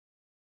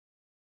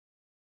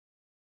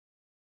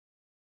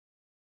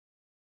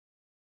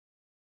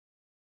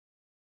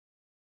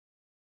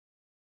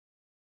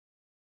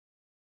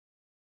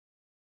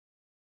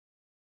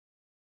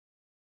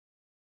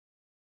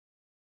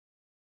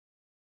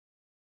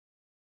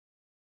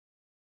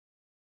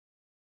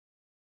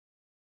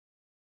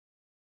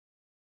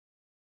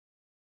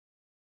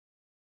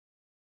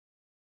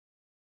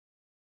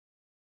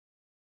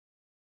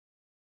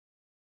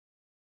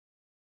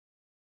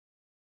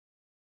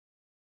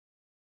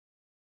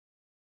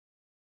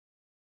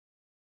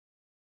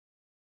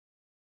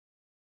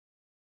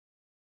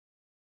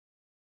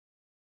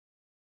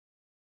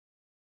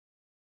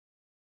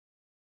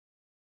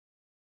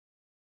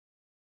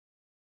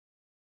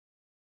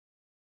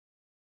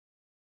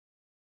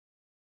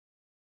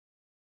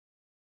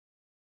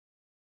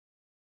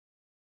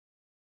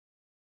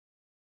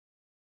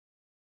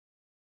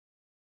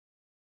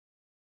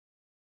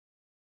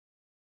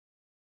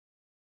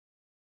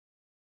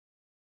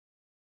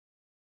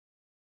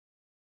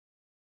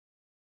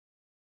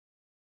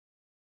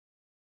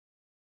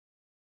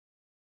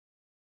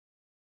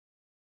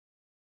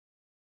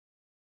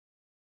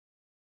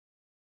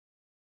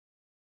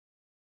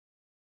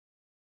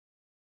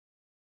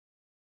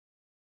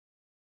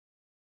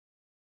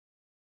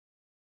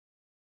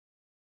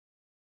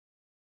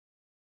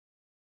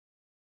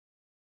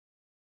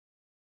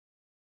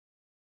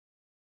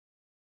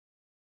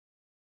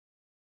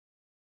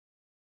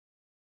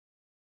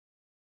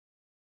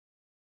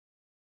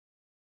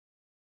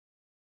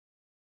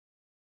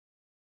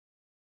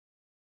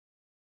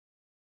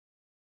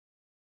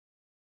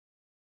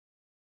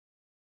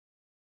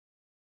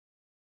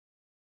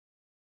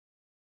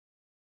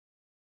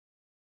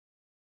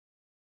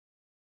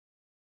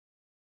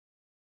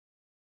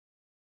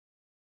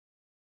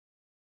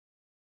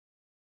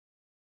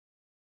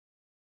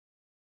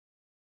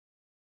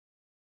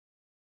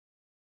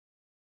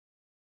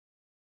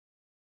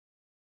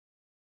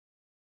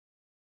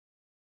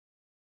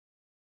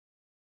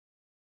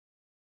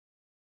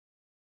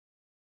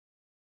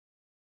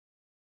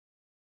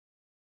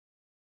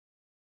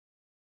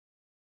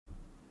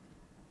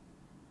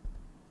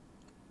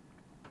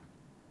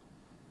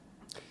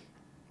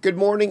Good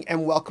morning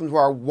and welcome to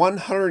our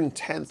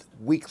 110th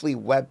weekly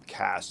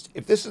webcast.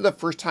 If this is the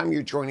first time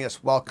you're joining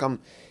us, welcome.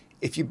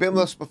 If you've been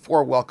with us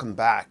before, welcome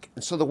back.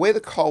 And so the way the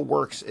call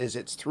works is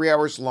it's 3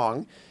 hours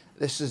long.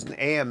 This is an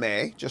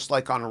AMA, just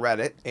like on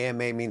Reddit.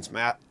 AMA means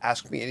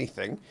ask me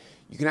anything.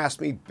 You can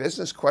ask me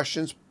business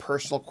questions,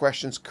 personal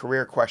questions,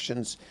 career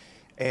questions.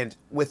 And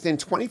within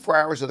 24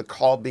 hours of the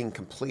call being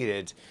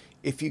completed,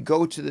 if you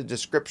go to the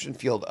description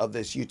field of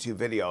this YouTube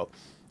video,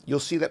 you'll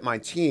see that my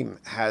team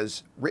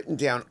has written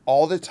down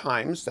all the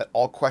times that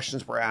all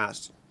questions were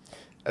asked,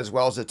 as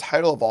well as the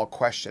title of all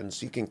questions.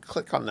 So you can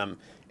click on them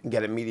and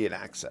get immediate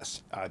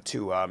access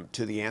to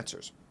the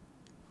answers.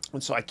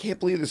 And so I can't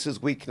believe this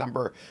is week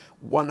number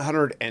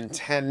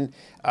 110.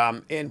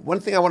 And one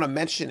thing I want to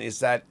mention is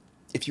that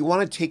if you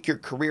want to take your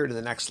career to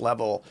the next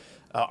level,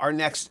 our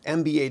next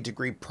MBA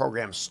degree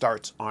program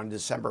starts on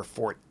December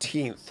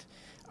 14th.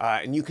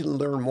 And you can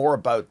learn more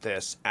about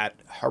this at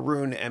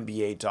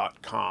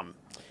harounmba.com.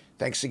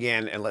 Thanks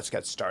again, and let's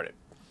get started.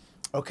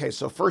 Okay,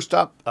 so first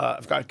up,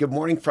 I've got good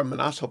morning from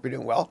Manas. Hope you're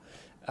doing well.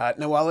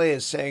 Noelle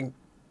is saying,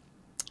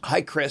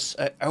 hi, Chris.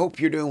 I hope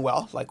you're doing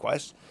well.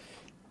 Likewise.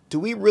 Do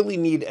we really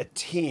need a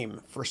team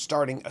for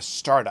starting a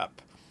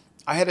startup?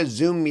 I had a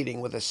Zoom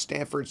meeting with a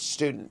Stanford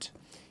student.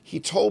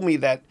 He told me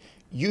that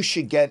you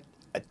should get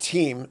a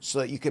team so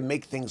that you can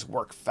make things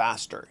work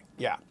faster.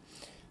 Yeah.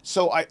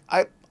 So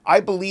I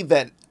believe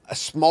that a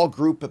small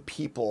group of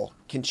people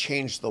can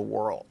change the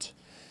world.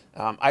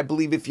 I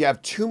believe if you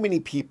have too many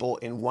people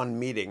in one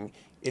meeting,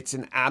 it's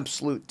an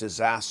absolute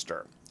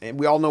disaster. And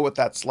we all know what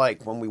that's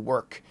like when we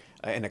work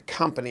in a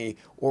company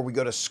or we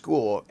go to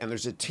school and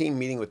there's a team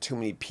meeting with too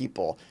many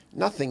people.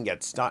 Nothing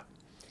gets done.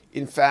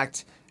 In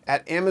fact,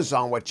 at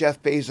Amazon, what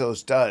Jeff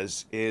Bezos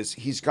does is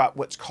he's got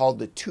what's called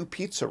the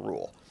 2-pizza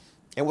rule.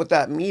 And what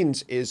that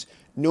means is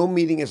no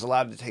meeting is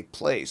allowed to take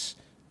place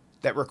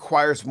that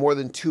requires more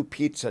than 2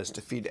 pizzas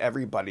to feed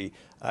everybody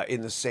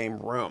in the same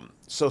room.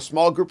 So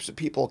small groups of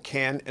people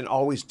can and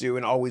always do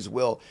and always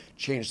will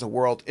change the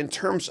world. In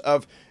terms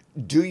of,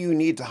 do you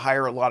need to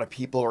hire a lot of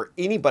people or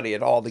anybody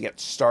at all to get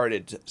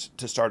started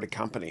to start a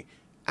company?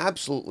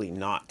 Absolutely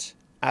not.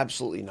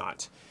 Absolutely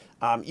not.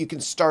 You can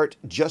start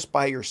just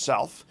by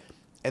yourself.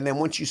 And then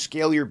once you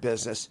scale your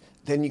business,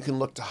 then you can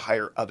look to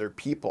hire other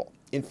people.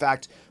 In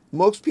fact,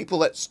 most people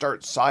that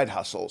start side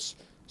hustles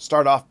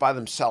start off by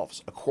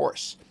themselves, of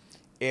course.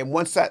 And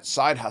once that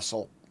side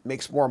hustle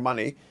makes more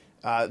money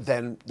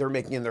than they're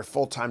making in their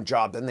full-time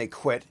job, then they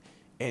quit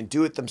and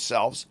do it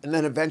themselves. And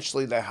then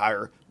eventually they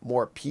hire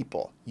more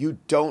people. You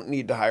don't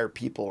need to hire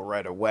people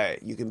right away.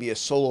 You can be a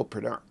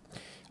solopreneur.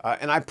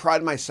 And I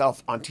pride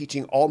myself on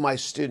teaching all my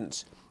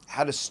students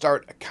how to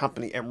start a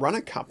company and run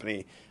a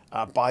company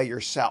by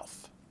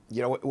yourself.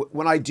 You know,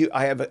 when I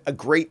have a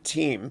great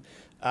team,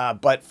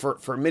 but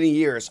for many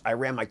years, I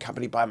ran my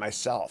company by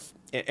myself.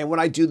 And when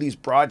I do these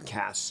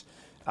broadcasts,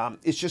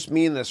 it's just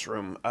me in this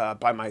room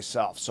by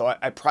myself. So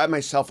I pride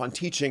myself on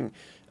teaching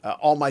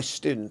all my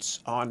students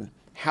on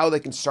how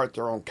they can start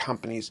their own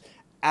companies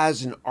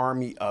as an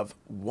army of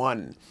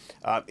one.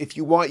 If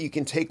you want, you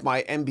can take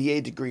my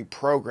MBA degree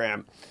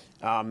program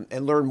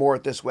and learn more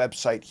at this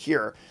website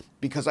here,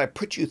 because I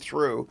put you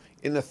through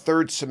in the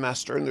 3rd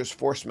semester, and there's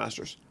 4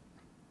 semesters.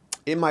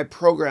 In my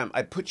program,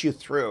 I put you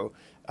through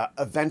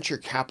a venture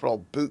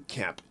capital boot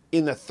camp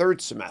in the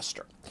 3rd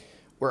semester,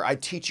 where I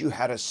teach you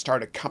how to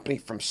start a company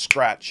from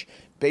scratch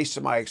based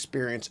on my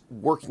experience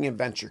working in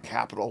venture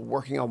capital,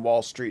 working on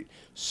Wall Street,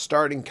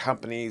 starting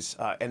companies,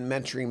 and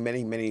mentoring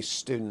many, many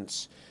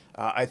students.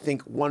 I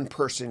think one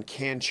person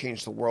can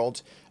change the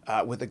world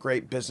with a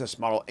great business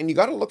model. And you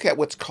got to look at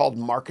what's called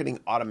marketing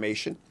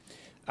automation,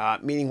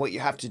 meaning what you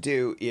have to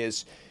do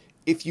is,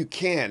 if you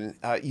can,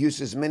 use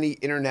as many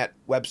internet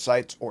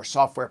websites or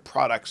software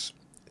products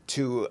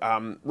to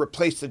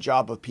replace the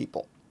job of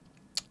people,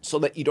 so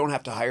that you don't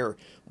have to hire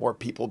more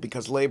people,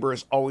 because labor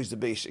is always the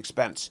biggest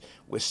expense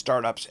with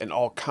startups and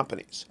all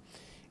companies.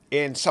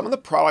 And some of the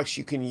products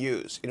you can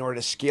use in order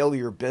to scale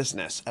your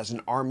business as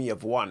an army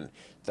of one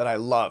that I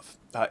love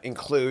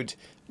include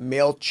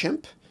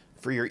MailChimp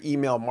for your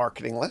email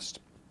marketing list,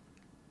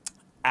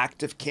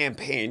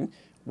 ActiveCampaign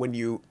when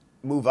you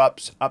move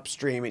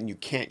upstream and you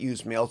can't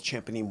use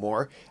MailChimp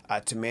anymore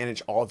to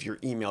manage all of your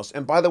emails.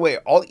 And by the way,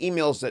 all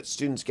emails that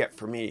students get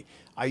from me,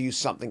 I use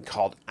something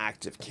called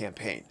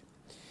ActiveCampaign.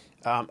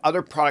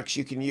 Other products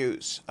you can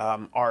use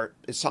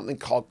is something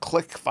called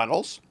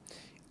ClickFunnels.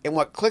 And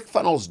what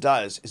ClickFunnels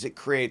does is it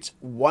creates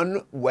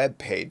one web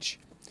page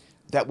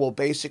that will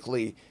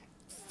basically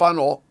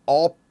funnel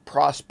all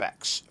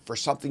prospects for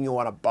something you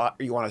want to buy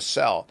or you want to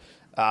sell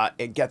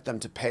and get them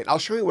to pay. And I'll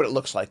show you what it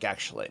looks like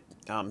actually.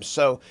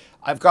 So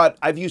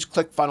I've used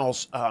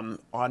ClickFunnels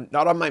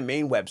not on my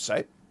main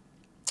website,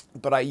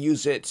 but I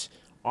use it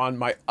on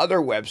my other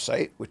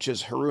website, which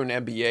is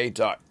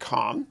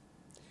harounmba.com.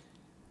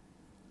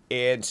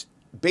 And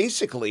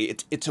basically,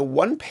 it's a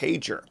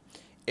one-pager.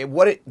 And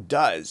what it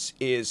does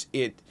is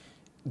it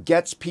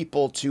gets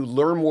people to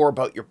learn more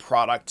about your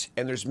product.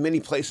 And there's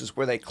many places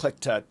where they click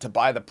to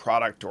buy the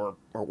product or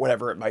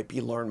whatever it might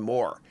be, learn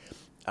more.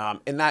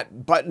 And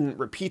that button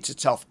repeats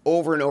itself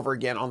over and over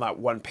again on that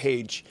one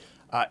page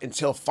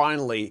until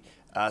finally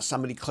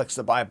somebody clicks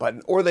the buy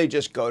button, or they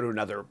just go to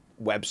another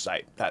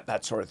website,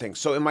 that sort of thing.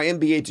 So in my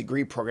MBA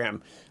degree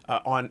program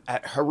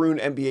at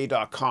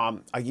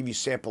harounmba.com, I give you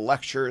sample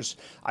lectures.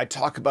 I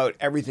talk about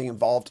everything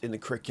involved in the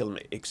curriculum,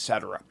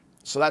 etc.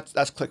 So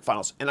that's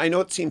ClickFunnels. And I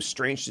know it seems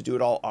strange to do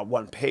it all on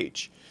one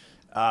page,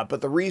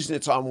 but the reason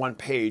it's on one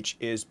page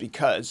is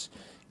because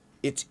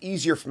it's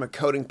easier from a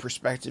coding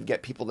perspective to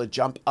get people to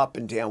jump up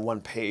and down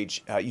one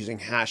page using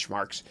hash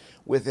marks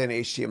within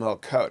HTML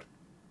code.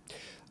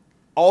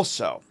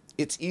 Also,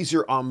 it's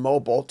easier on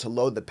mobile to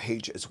load the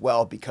page as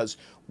well, because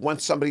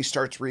once somebody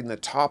starts reading the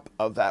top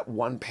of that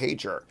one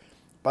pager,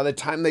 by the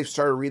time they've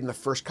started reading the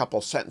first couple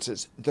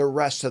sentences, the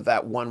rest of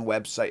that one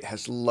website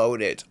has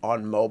loaded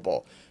on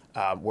mobile,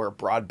 where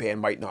broadband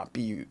might not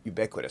be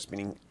ubiquitous,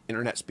 meaning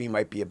internet speed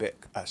might be a bit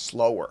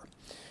slower.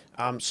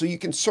 So you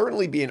can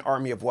certainly be an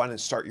army of one and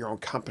start your own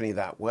company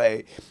that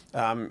way.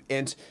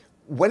 And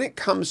when it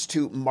comes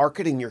to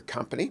marketing your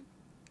company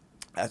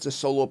as a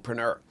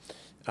solopreneur,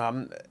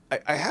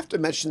 I have to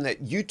mention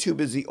that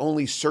YouTube is the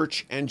only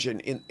search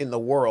engine in the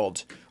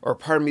world, or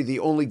pardon me, the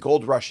only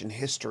gold rush in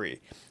history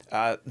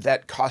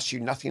that costs you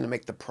nothing to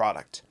make the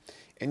product.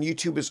 And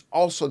YouTube is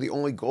also the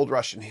only gold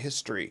rush in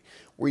history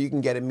where you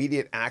can get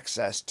immediate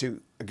access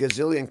to a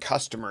gazillion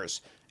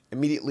customers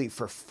immediately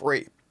for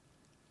free.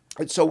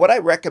 And so what I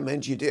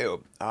recommend you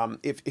do,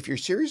 if you're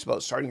serious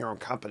about starting your own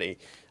company,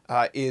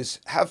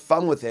 is have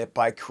fun with it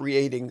by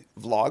creating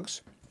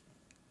vlogs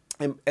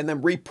and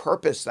then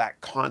repurpose that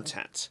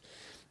content.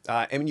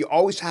 And you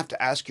always have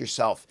to ask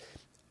yourself,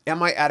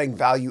 am I adding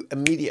value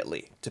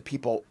immediately to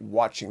people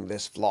watching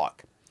this vlog?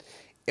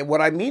 And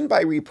what I mean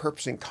by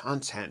repurposing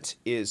content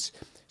is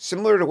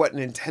similar to what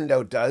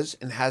Nintendo does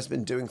and has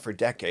been doing for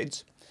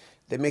decades.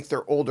 They make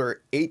their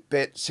older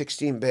 8-bit,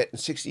 16-bit, and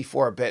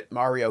 64-bit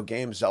Mario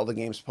games, Zelda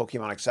games,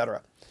 Pokemon,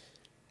 etc.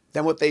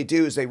 Then what they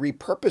do is they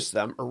repurpose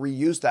them or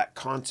reuse that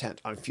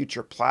content on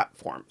future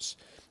platforms,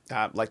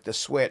 like the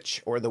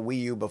Switch or the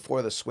Wii U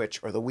before the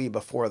Switch or the Wii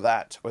before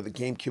that or the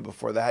GameCube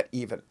before that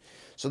even.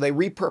 So they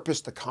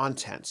repurpose the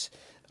content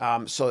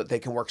so that they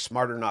can work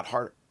smarter, not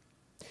harder.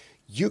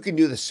 You can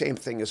do the same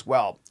thing as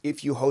well.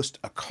 If you host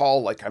a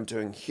call like I'm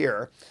doing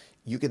here,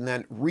 you can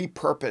then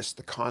repurpose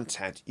the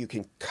content. You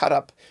can cut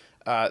up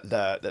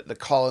the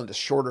call into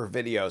shorter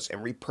videos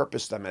and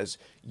repurpose them as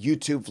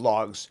YouTube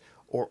vlogs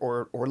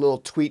or little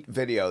tweet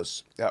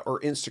videos or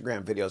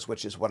Instagram videos,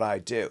 which is what I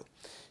do.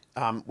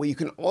 What you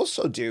can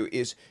also do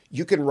is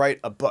you can write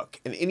a book,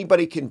 and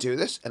anybody can do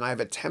this. And I have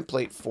a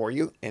template for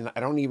you, and I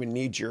don't even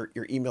need your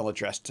email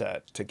address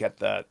to get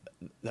the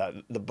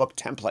book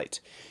template.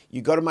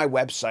 You go to my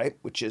website,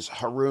 which is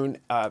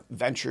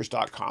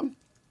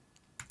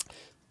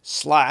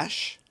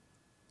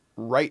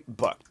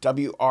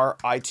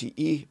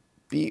harounventures.com/writebook,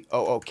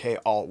 WRITEBOOK,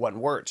 all one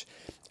word.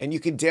 And you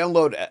can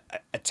download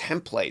a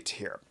template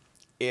here.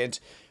 And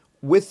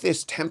with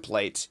this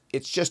template,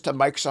 it's just a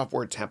Microsoft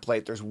Word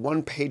template. There's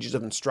 1 page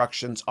of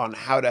instructions on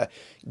how to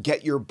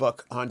get your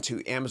book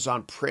onto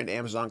Amazon Print,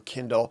 Amazon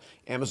Kindle,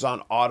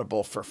 Amazon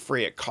Audible for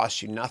free. It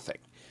costs you nothing.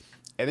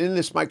 And in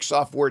this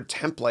Microsoft Word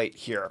template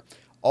here,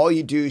 all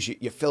you do is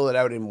you fill it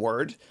out in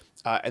Word,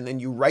 and then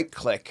you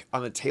right-click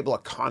on the table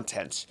of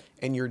contents,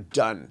 and you're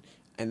done.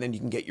 And then you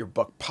can get your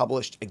book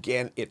published.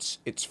 Again, it's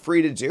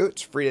free to do.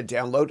 It's free to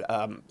download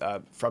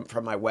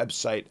from my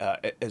website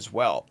as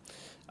well.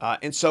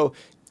 And so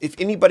if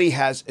anybody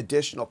has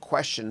additional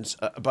questions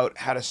about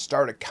how to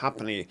start a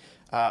company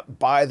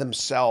by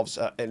themselves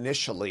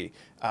initially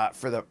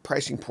for the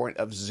pricing point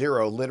of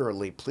 0,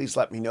 literally, please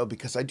let me know,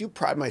 because I do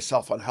pride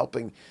myself on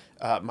helping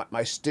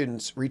my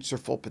students reach their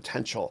full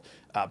potential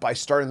by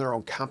starting their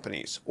own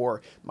companies,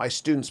 or my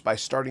students by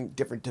starting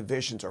different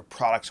divisions or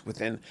products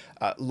within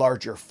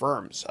larger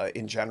firms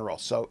in general.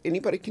 So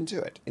anybody can do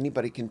it.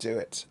 Anybody can do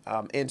it.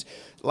 And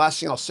the last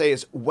thing I'll say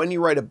is, when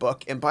you write a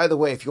book, and by the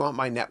way, if you want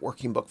my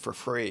networking book for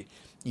free,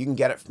 you can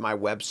get it from my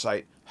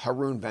website,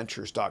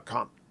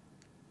 harounventures.com.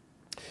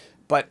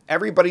 But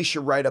everybody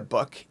should write a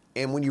book.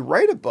 And when you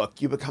write a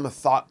book, you become a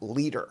thought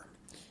leader.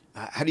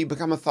 How do you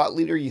become a thought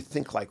leader? You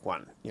think like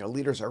one. You know,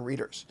 leaders are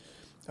readers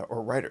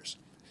or writers.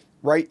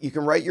 You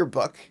can write your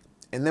book,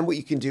 and then what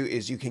you can do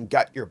is you can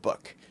gut your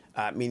book,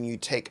 meaning you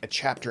take a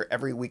chapter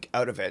every week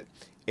out of it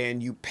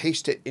and you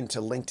paste it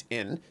into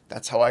LinkedIn.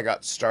 That's how I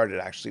got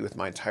started, actually, with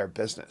my entire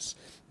business.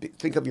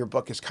 Think of your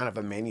book as kind of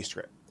a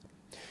manuscript.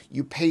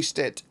 You paste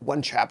it,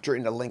 1 chapter,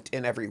 into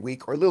LinkedIn every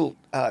week, or little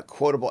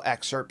quotable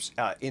excerpts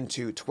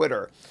into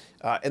Twitter.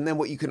 And then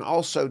what you can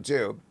also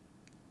do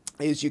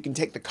is you can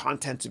take the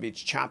contents of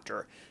each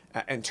chapter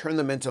and turn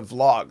them into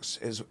vlogs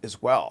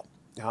as well,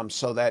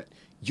 so that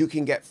you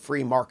can get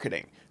free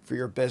marketing for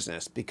your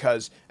business.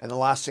 Because, and the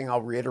last thing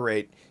I'll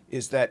reiterate,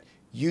 is that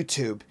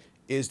YouTube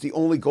is the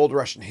only gold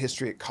rush in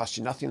history. It costs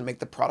you nothing to make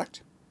the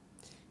product.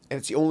 And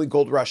it's the only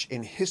gold rush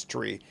in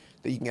history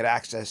that you can get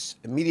access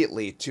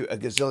immediately to a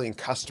gazillion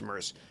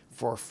customers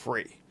for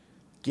free.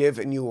 Give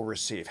and you will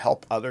receive.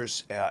 Help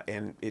others,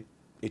 and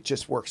It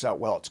just works out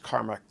well. It's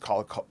karma.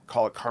 Call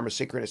it karma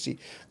synchronicity.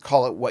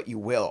 Call it what you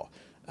will.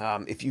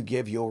 If you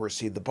give, you'll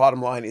receive. The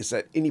bottom line is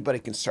that anybody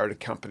can start a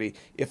company.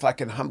 If I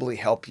can humbly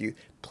help you,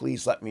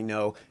 please let me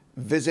know.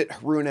 Visit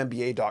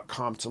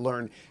harounmba.com to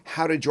learn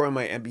how to join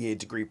my MBA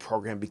degree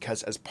program,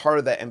 because as part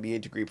of that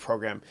MBA degree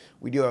program,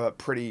 we do have a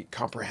pretty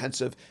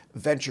comprehensive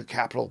venture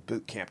capital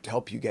boot camp to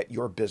help you get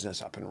your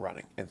business up and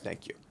running. And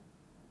thank you.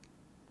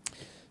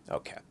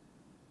 Okay.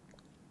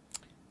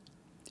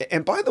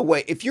 And by the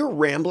way, if you're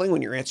rambling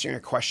when you're answering a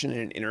question in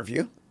an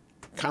interview,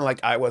 kind of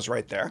like I was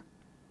right there,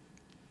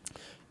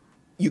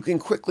 you can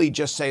quickly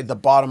just say the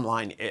bottom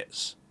line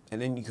is,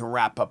 and then you can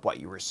wrap up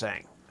what you were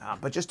saying.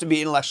 But just to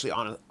be intellectually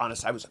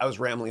honest, I was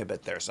rambling a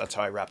bit there, so that's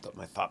how I wrapped up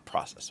my thought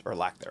process, or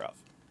lack thereof.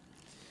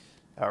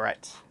 All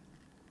right.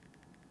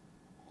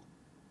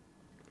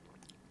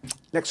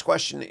 Next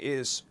question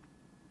is,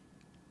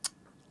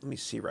 let me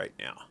see right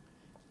now.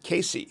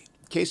 Casey.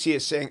 Casey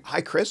is saying,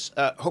 hi, Chris.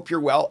 Hope you're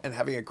well and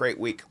having a great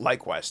week.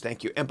 Likewise,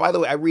 thank you. And by the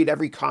way, I read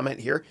every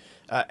comment here,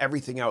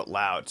 everything out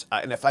loud.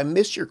 And if I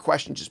missed your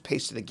question, just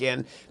paste it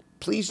again.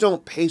 Please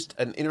don't paste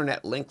an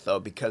internet link, though,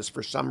 because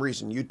for some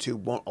reason, YouTube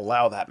won't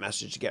allow that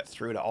message to get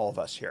through to all of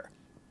us here.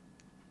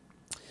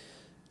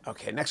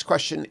 Okay, next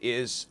question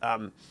is,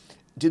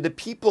 did the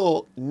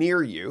people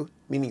near you,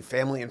 meaning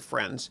family and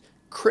friends,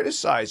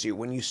 criticize you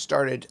when you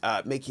started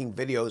making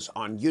videos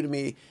on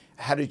Udemy?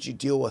 How did you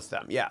deal with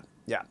them? Yeah.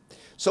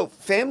 So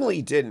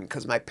family didn't,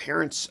 because my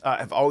parents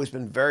have always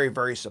been very,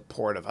 very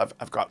supportive.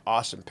 I've got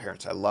awesome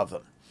parents. I love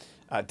them.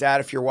 Dad,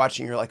 if you're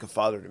watching, you're like a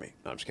father to me.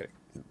 No, I'm just kidding.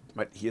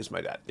 He is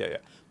my dad. Yeah.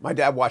 My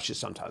dad watches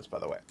sometimes, by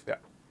the way.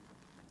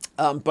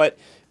 Yeah. But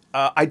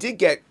I did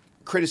get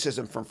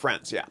criticism from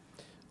friends, yeah.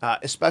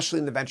 Especially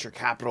in the venture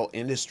capital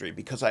industry,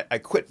 because I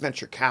quit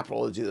venture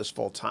capital to do this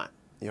full time.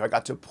 You know, I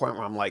got to a point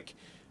where I'm like,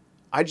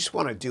 I just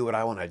want to do what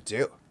I want to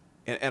do.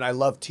 And I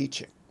love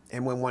teaching.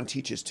 And when one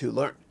teaches, two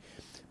learn.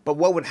 But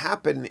what would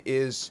happen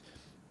is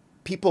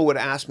people would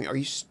ask me, are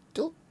you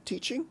still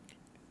teaching?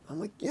 I'm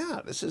like, yeah,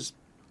 this is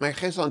my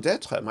raison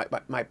d'etre,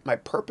 my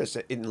purpose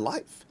in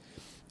life.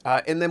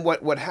 And then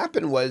what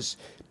happened was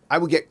I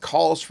would get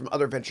calls from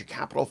other venture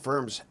capital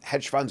firms,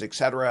 hedge funds,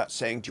 etc.,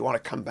 saying, do you want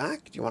to come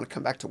back? Do you want to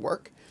come back to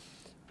work?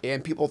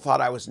 And people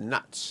thought I was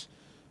nuts.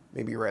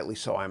 Maybe rightly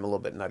so. I'm a little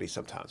bit nutty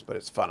sometimes, but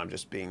it's fun. I'm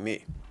just being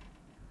me.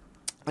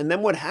 And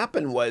then what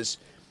happened was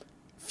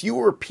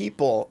fewer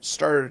people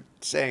started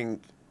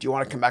saying, do you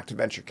want to come back to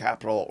venture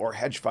capital or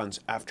hedge funds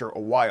after a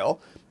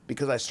while?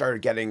 Because I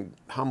started getting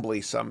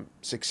humbly some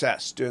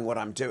success doing what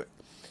I'm doing.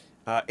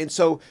 And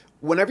so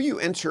whenever you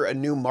enter a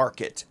new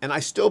market, and I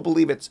still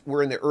believe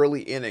we're in the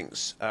early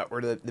innings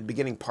or the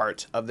beginning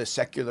part of the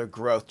secular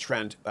growth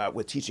trend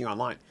with teaching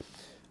online.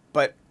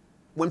 But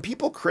when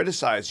people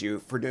criticize you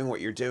for doing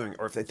what you're doing,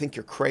 or if they think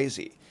you're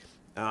crazy,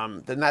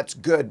 then that's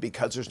good,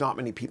 because there's not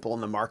many people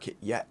in the market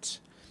yet.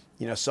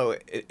 You know, so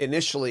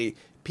initially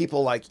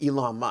people like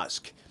Elon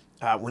Musk,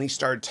 when he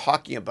started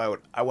talking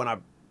about, I want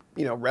to,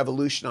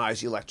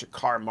 revolutionize the electric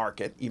car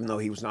market, even though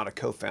he was not a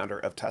co-founder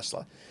of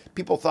Tesla.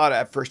 People thought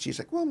at first he's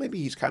like, well,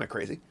 maybe he's kind of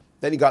crazy.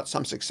 Then he got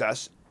some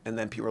success, and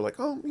then people were like,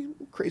 oh,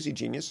 crazy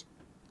genius.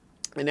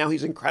 And now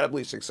he's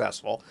incredibly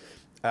successful.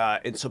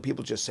 And so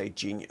people just say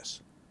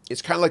genius.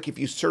 It's kind of like if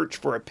you search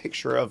for a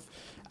picture of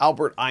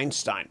Albert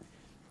Einstein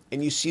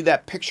and you see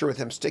that picture with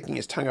him sticking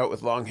his tongue out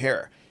with long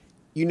hair,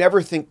 you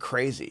never think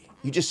crazy.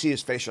 You just see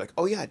his face, you're like,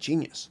 oh yeah,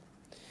 genius.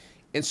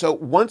 And so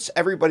once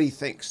everybody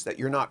thinks that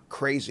you're not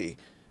crazy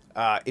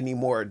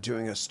anymore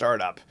doing a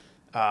startup,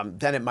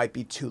 then it might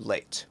be too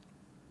late.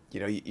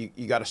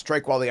 You got to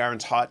strike while the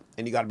iron's hot,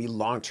 and you got to be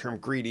long-term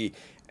greedy.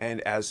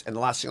 And the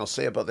last thing I'll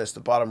say about this, the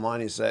bottom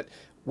line is that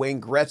Wayne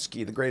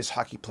Gretzky, the greatest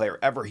hockey player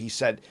ever, he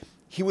said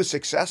he was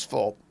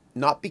successful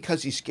not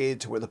because he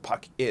skated to where the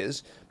puck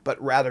is, but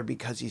rather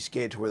because he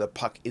skated to where the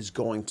puck is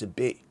going to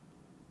be.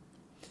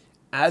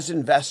 As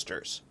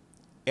investors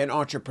and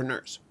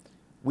entrepreneurs,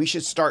 we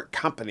should start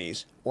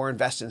companies or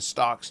invest in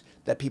stocks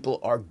that people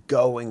are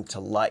going to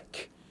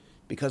like.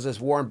 Because as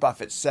Warren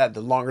Buffett said,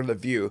 the longer the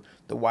view,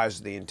 the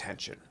wiser the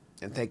intention.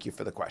 And thank you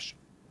for the question.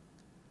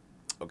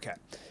 Okay.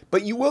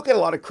 But you will get a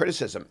lot of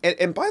criticism.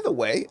 And by the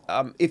way,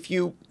 if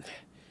you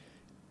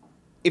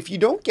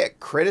don't get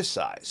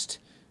criticized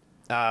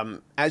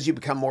as you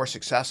become more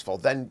successful,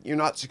 then you're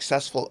not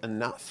successful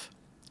enough.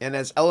 And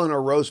as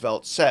Eleanor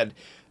Roosevelt said,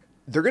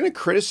 they're going to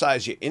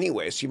criticize you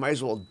anyway, so you might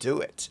as well do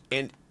it.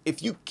 And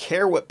if you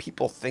care what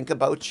people think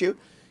about you,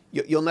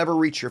 you'll never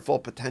reach your full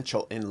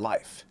potential in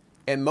life.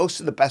 And most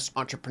of the best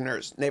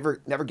entrepreneurs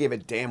never gave a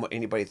damn what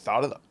anybody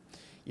thought of them.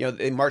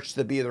 They marched to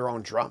the beat of their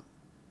own drum.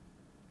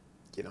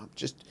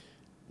 Just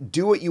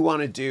do what you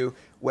want to do.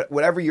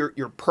 Whatever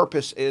your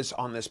purpose is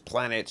on this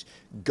planet,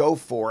 go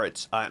for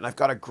it. And I've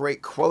got a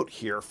great quote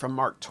here from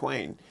Mark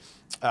Twain,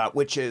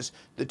 which is,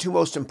 the two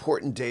most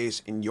important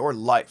days in your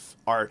life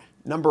are,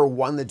 number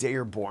one, the day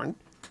you're born,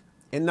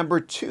 and number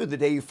two, the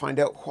day you find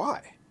out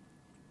why.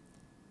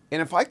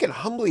 And if I can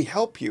humbly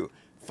help you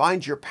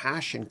find your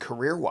passion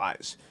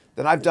career-wise,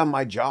 then I've done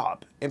my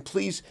job. And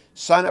please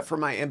sign up for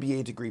my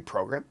MBA degree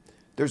program.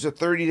 There's a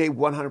 30-day,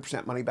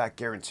 100% money back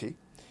guarantee.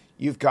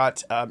 You've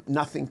got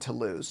nothing to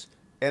lose.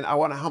 And I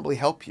want to humbly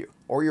help you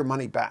or your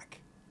money back.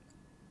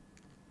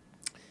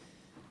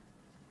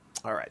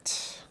 All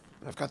right.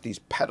 I've got these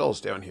pedals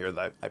down here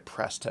that I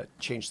press to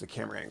change the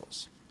camera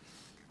angles.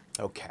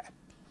 Okay.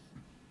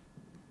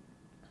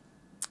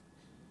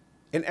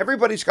 And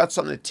everybody's got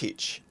something to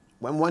teach.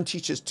 When one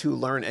teaches, two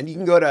learn. And you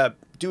can go to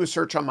do a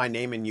search on my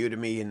name in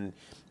Udemy, and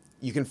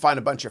you can find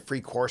a bunch of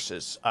free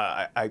courses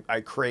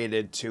I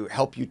created to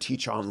help you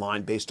teach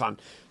online based on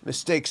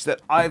mistakes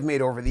that I've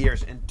made over the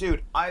years. And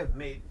dude, I've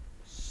made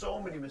so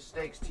many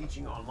mistakes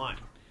teaching online.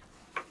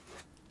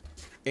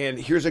 And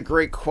here's a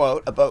great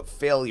quote about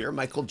failure.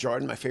 Michael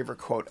Jordan, my favorite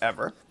quote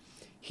ever.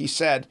 He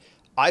said,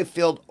 "I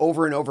failed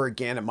over and over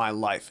again in my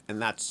life,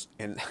 and that's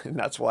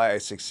why I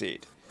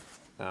succeed."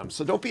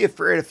 So don't be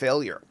afraid of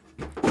failure.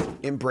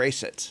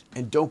 Embrace it,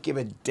 and don't give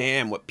a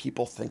damn what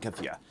people think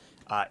of you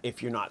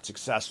if you're not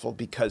successful,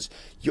 because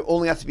you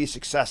only have to be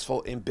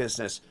successful in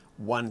business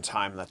one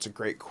time. That's a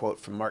great quote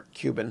from Mark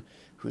Cuban,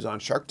 who's on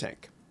Shark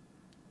Tank.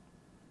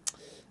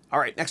 All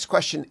right, next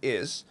question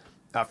is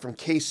from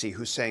Casey,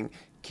 who's saying,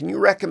 can you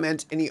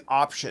recommend any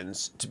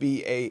options to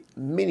be a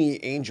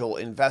mini angel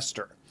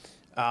investor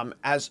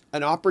as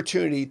an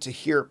opportunity to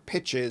hear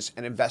pitches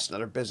and invest in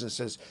other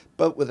businesses,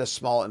 but with a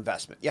small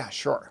investment? Yeah,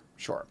 sure.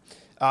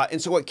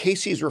 And so what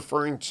Casey is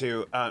referring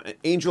to, an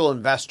angel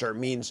investor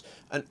means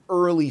an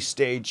early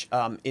stage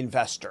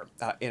investor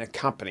in a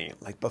company,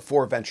 like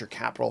before venture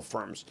capital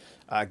firms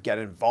get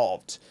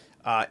involved.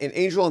 And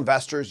angel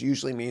investors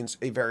usually means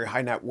a very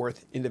high net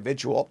worth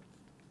individual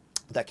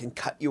that can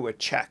cut you a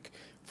check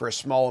for a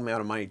small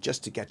amount of money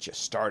just to get you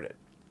started.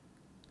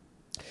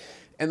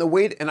 And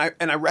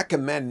I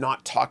recommend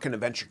not talking to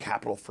venture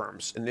capital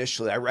firms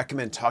initially. I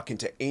recommend talking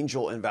to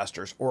angel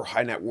investors or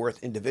high net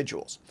worth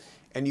individuals.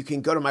 And you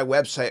can go to my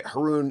website,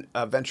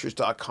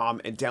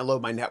 harounventures.com, and download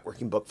my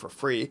networking book for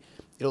free.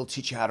 It'll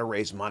teach you how to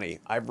raise money.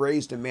 I've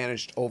raised and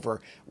managed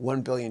over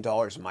 $1 billion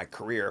in my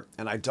career,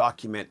 and I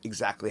document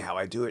exactly how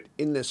I do it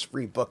in this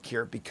free book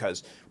here,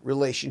 because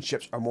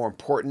relationships are more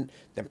important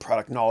than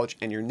product knowledge,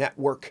 and your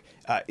network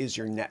is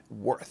your net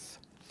worth.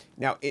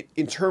 Now,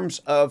 in terms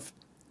of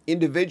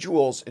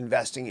individuals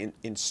investing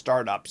in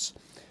startups,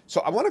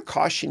 so I want to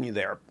caution you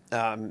there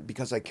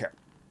because I care.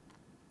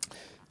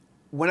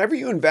 Whenever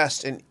you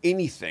invest in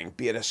anything,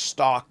 be it a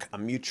stock, a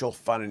mutual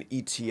fund, an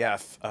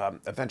ETF,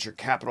 a venture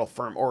capital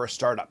firm, or a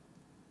startup,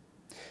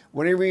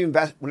 whenever you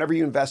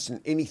invest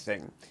in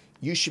anything,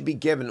 you should be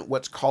given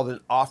what's called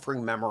an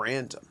offering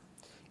memorandum.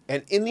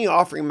 And in the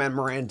offering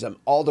memorandum,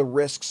 all the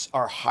risks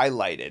are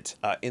highlighted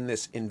in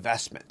this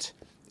investment.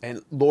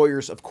 And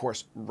lawyers, of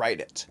course, write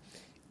it.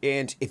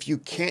 And if you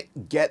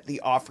can't get the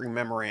offering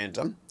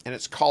memorandum, and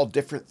it's called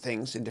different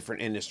things in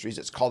different industries,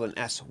 it's called an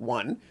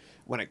S1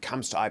 when it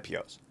comes to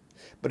IPOs.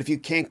 But if you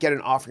can't get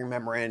an offering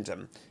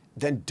memorandum,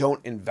 then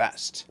don't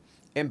invest.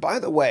 And by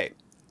the way,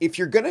 if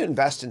you're going to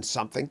invest in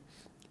something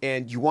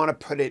and you want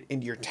to put it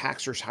into your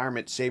tax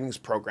retirement savings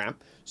program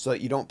so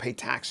that you don't pay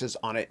taxes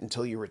on it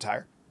until you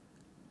retire,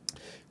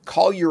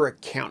 call your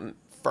accountant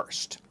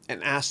first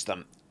and ask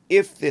them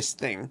if this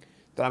thing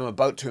that I'm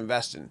about to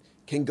invest in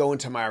can go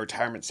into my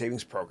retirement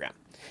savings program.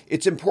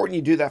 It's important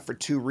you do that for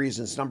two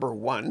reasons. Number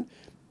one,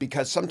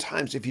 because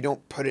sometimes if you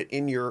don't put it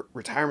in your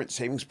retirement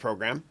savings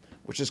program,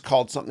 which is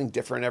called something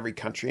different in every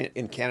country.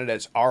 In Canada,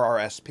 it's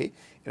RRSP.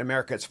 In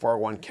America, it's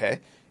 401k.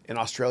 In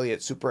Australia,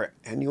 it's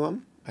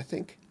superannuum, I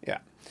think. Yeah.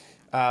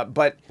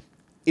 But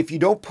if you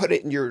don't put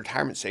it in your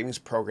retirement savings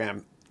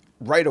program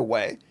right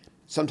away,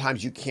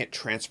 sometimes you can't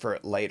transfer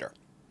it later.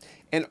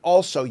 And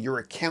also, your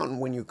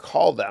accountant, when you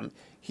call them,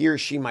 he or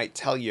she might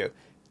tell you,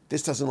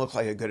 this doesn't look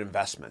like a good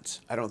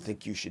investment. I don't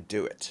think you should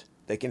do it.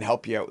 They can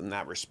help you out in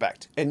that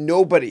respect. And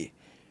nobody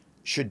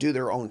should do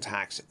their own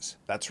taxes.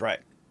 That's right.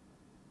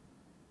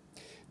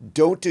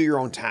 Don't do your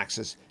own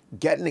taxes.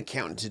 Get an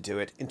accountant to do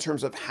it. In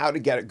terms of how to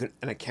get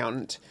an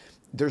accountant,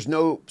 there's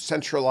no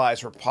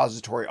centralized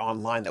repository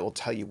online that will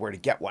tell you where to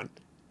get one.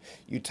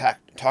 You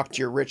talk to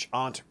your rich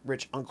aunt,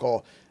 rich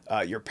uncle,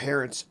 your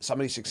parents,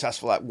 somebody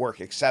successful at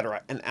work,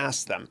 etc., and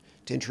ask them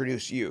to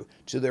introduce you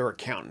to their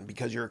accountant,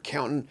 because your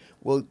accountant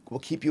will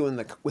keep you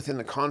within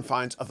the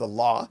confines of the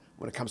law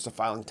when it comes to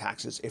filing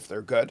taxes if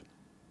they're good.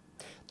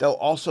 They'll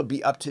also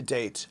be up to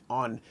date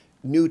on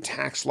new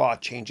tax law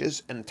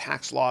changes, and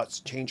tax laws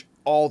change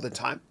all the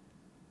time.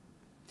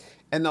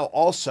 And they'll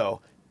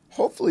also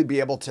hopefully be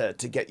able to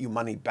get you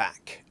money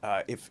back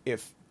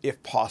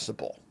if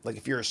possible. Like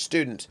if you're a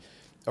student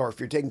or if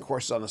you're taking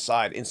courses on the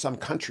side, in some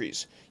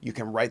countries, you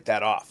can write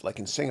that off. Like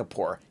in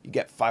Singapore, you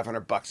get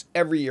 $500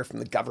 every year from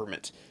the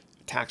government,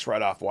 tax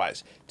write-off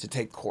wise, to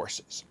take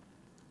courses.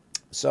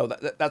 So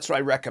that's what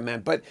I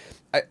recommend. But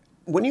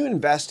when you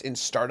invest in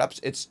startups,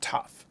 it's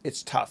tough.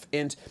 It's tough.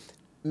 And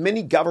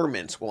many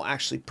governments will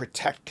actually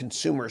protect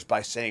consumers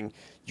by saying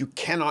you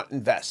cannot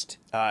invest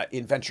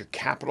in venture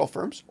capital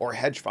firms or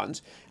hedge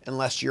funds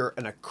unless you're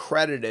an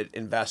accredited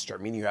investor,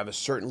 meaning you have a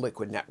certain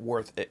liquid net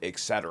worth,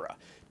 etc.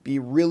 Be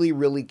really,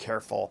 really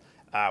careful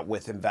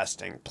with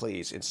investing,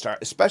 please, and start,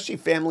 especially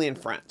family and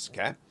friends.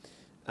 Okay,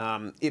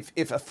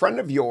 if a friend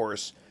of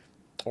yours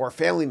or a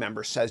family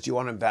member says, "Do you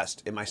want to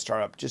invest in my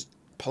startup?" Just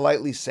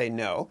politely say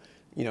no.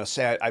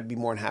 Say I'd be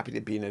more than happy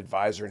to be an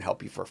advisor and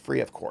help you for free,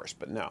 of course,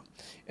 but no.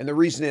 And the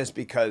reason is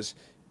because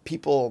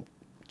people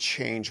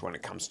change when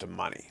it comes to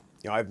money.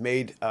 I've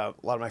made a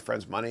lot of my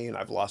friends money, and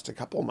I've lost a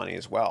couple of money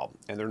as well,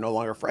 and they're no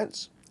longer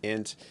friends.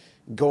 And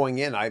going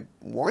in, I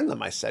warned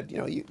them. I said,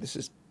 this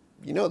is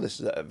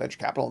a venture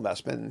capital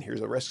investment, and here's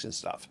the risks and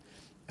stuff.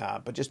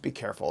 But just be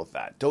careful with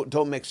that.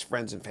 Don't mix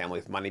friends and family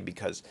with money,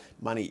 because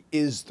money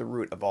is the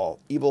root of all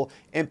evil,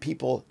 and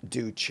people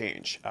do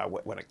change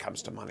when it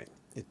comes to money.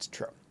 It's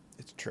true.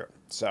 It's true.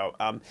 So,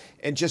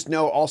 and just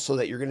know also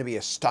that you're going to be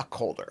a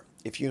stockholder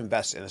if you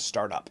invest in a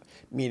startup,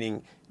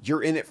 meaning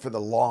you're in it for the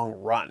long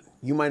run.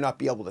 You might not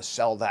be able to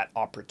sell that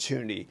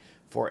opportunity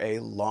for a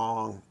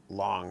long,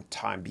 long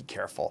time. Be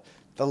careful.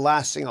 The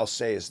last thing I'll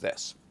say is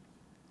this.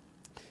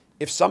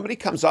 If somebody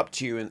comes up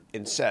to you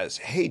and says,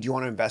 "Hey, do you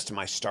want to invest in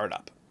my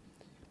startup?"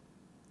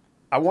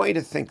 I want you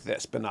to think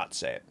this, but not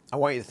say it. I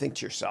want you to think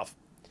to yourself,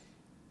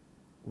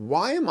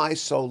 why am I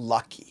so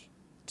lucky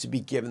to be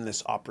given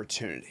this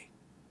opportunity?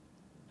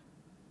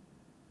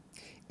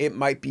 It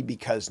might be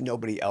because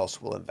nobody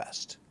else will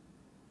invest.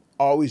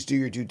 Always do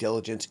your due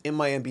diligence. In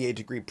my MBA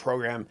degree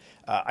program,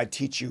 I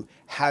teach you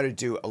how to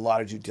do a lot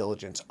of due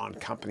diligence on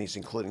companies,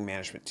 including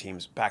management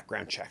teams,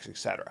 background checks,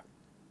 etc.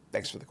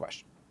 Thanks for the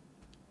question.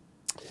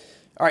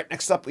 All right,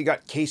 next up, we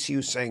got Casey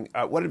who's saying,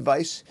 what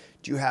advice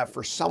do you have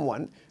for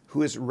someone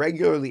who is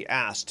regularly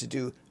asked to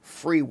do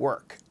free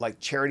work, like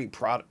charity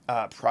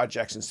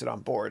projects and sit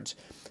on boards,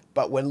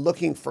 but when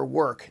looking for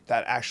work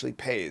that actually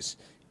pays,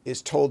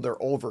 is told they're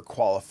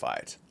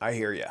overqualified? I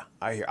hear you.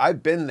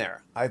 I've been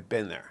there.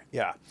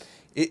 Yeah.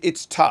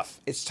 It's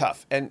tough. It's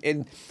tough.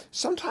 And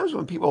sometimes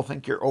when people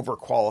think you're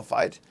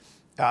overqualified,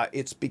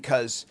 it's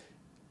because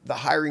the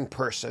hiring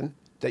person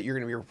that you're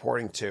going to be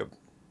reporting to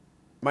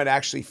might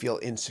actually feel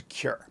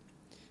insecure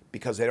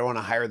because they don't want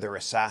to hire their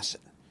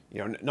assassin.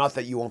 Not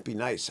that you won't be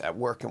nice at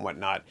work and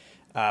whatnot,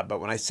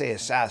 but when I say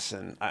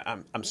assassin,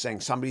 I'm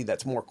saying somebody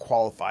that's more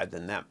qualified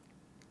than them.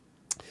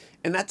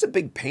 And that's a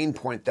big pain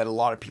point that a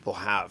lot of people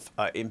have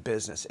in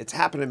business. It's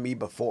happened to me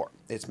before.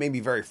 It's made me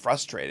very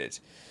frustrated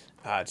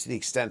to the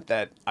extent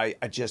that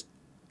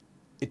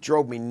it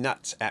drove me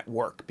nuts at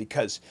work,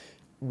 because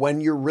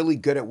when you're really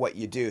good at what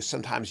you do,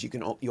 sometimes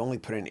you only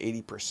put in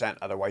 80%,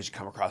 otherwise you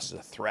come across as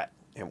a threat.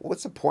 And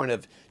what's the point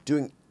of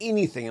doing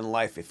anything in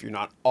life if you're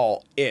not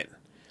all in?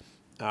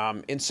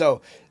 And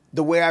so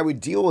the way I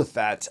would deal with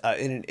that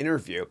in an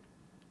interview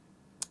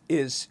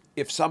is,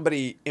 if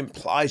somebody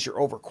implies you're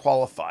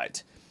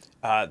overqualified,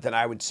 then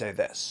I would say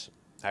this.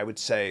 I would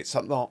say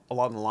something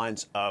along the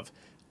lines of,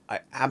 I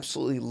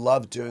absolutely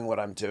love doing what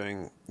I'm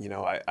doing.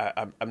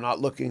 I'm not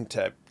looking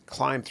to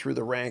climb through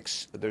the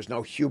ranks. There's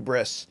no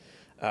hubris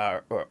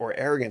or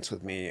arrogance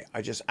with me.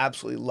 I just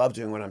absolutely love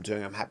doing what I'm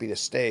doing. I'm happy to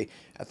stay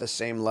at the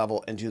same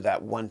level and do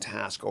that one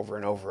task over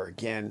and over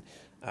again.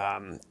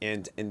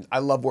 And I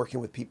love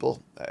working with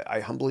people. I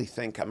humbly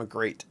think I'm a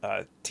great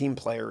team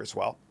player as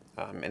well.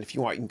 And if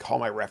you want, you can call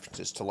my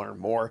references to learn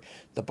more.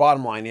 The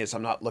bottom line is,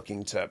 I'm not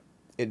looking to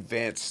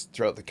advance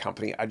throughout the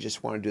company. I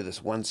just want to do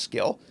this one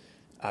skill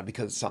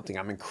because it's something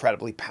I'm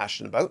incredibly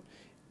passionate about,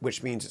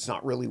 which means it's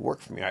not really work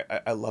for me.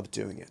 I love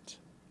doing it.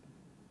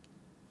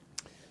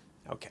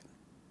 Okay.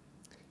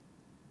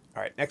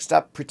 All right. Next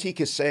up,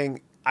 Pratik is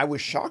saying, I was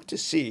shocked to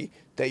see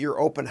that your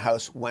open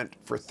house went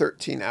for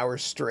 13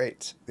 hours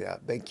straight. Yeah,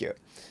 thank you.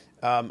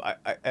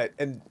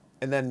 And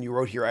then you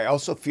wrote here, I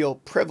also feel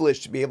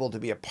privileged to be able to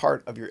be a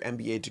part of your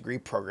MBA degree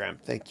program.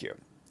 Thank you.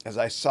 As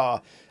I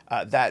saw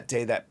that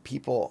day that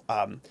people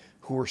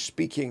who were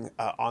speaking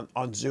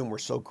on Zoom were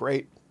so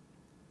great,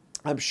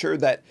 I'm sure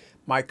that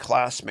my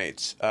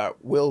classmates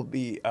will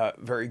be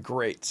very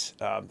great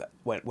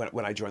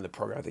when I join the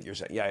program. I think you're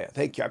saying, yeah,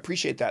 thank you. I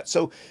appreciate that.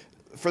 So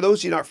for those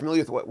of you not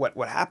familiar with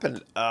what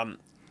happened, I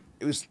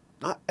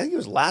think it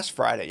was last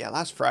Friday. Yeah,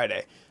 last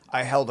Friday,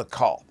 I held a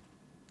call.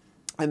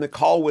 And the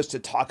call was to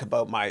talk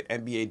about my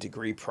MBA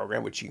degree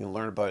program, which you can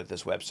learn about at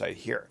this website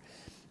here.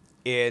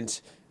 And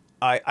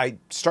I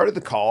started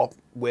the call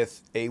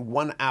with a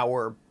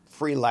 1-hour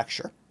free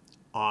lecture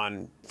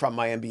from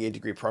my MBA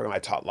degree program I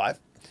taught live.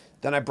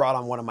 Then I brought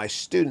on one of my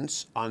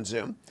students on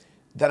Zoom.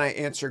 Then I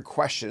answered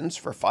questions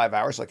for 5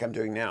 hours like I'm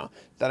doing now.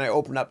 Then I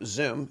opened up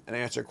Zoom and I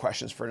answered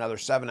questions for another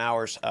 7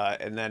 hours.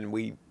 And then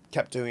we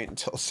kept doing it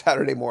until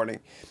Saturday morning.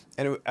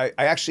 And I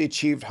actually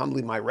achieved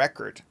humbly my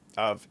record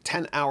of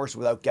 10 hours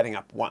without getting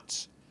up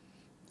once.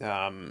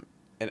 And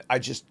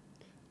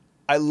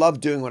I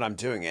love doing what I'm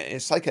doing.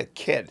 It's like a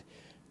kid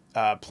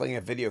playing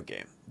a video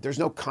game. There's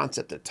no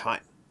concept of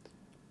time.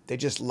 They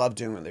just love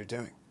doing what they're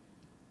doing.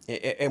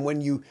 And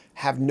when you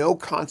have no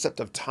concept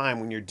of time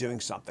when you're doing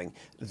something,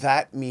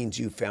 that means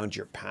you found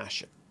your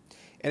passion.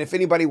 And if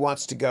anybody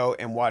wants to go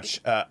and watch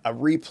a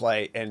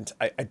replay, and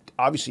I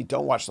obviously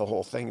don't watch the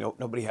whole thing,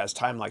 nobody has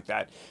time like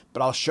that,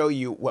 but I'll show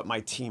you what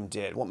my team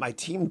did. What my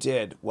team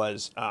did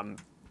was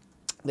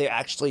they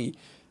actually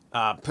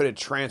put a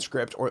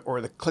transcript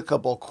or the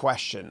clickable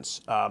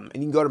questions. And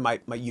you can go to my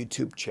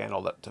YouTube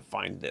channel to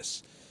find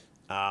this.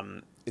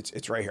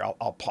 It's right here.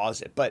 I'll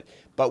pause it.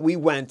 But we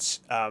went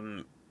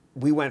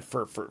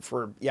for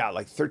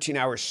like 13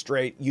 hours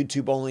straight.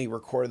 YouTube only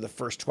recorded the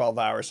first 12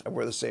 hours. I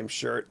wore the same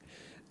shirt.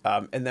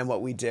 And then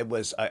what we did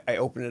was I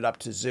opened it up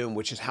to Zoom,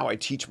 which is how I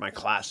teach my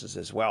classes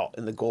as well,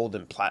 in the gold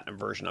and platinum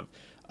version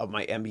of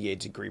my MBA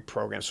degree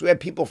program. So we had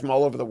people from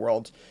all over the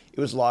world. It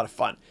was a lot of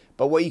fun.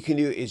 But what you can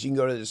do is you can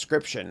go to the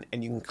description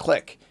and you can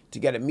click to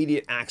get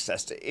immediate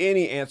access to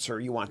any answer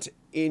you want to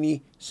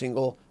any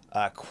single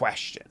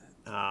question.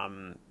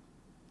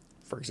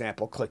 For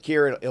example, click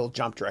here, it'll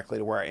jump directly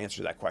to where I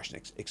answer that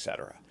question,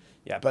 etc.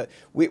 Yeah, but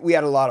we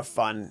had a lot of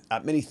fun.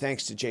 Many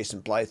thanks to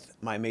Jason Blythe,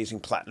 my amazing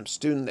platinum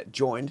student that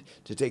joined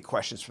to take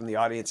questions from the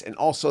audience. And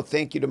also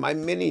thank you to my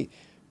many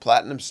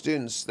platinum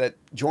students that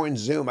joined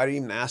Zoom. I didn't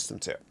even ask them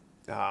to.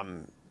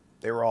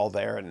 They were all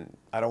there, and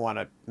I don't want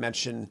to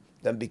mention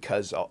them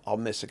because I'll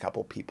miss a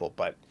couple people,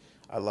 but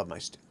I love my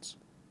students.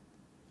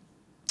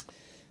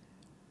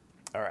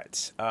 All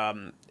right.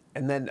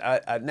 And then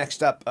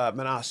next up,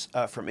 Manas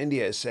from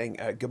India is saying,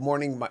 good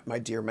morning, my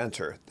dear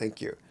mentor.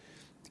 Thank you.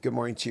 Good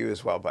morning to you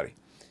as well, buddy.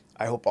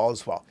 I hope all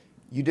is well.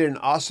 You did an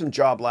awesome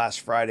job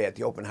last Friday at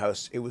the open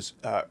house. It was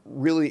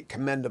really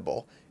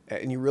commendable,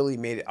 and you really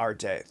made it our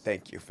day.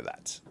 Thank you for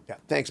that. Yeah,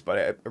 thanks,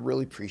 buddy. I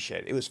really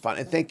appreciate it. It was fun,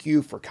 and thank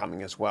you for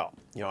coming as well.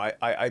 You know,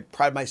 I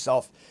pride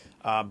myself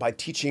by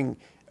teaching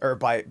or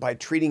by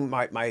treating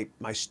my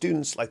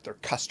students like they're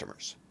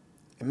customers.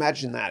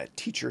 Imagine that, a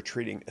teacher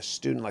treating a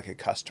student like a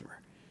customer.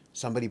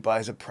 Somebody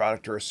buys a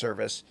product or a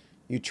service,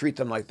 you treat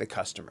them like the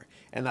customer.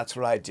 And that's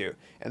what I do.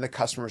 And the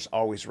customer's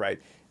always right.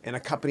 And a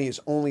company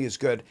is only as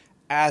good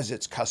as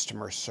its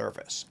customer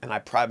service. And I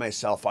pride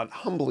myself on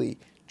humbly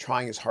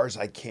trying as hard as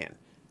I can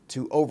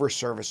to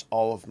over-service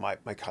all of my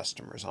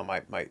customers on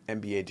my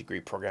MBA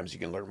degree programs. You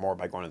can learn more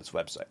by going to this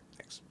website.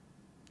 Thanks.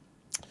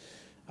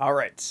 All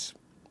right.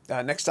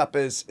 Next up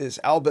is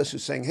Albus,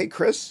 who's saying, hey,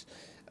 Chris,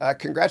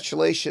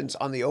 congratulations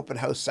on the open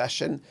house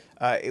session.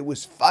 It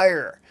was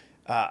fire.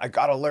 I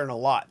got to learn a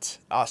lot.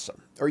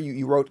 Awesome. Or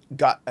you wrote,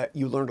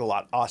 you learned a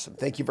lot. Awesome.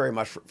 Thank you very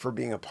much for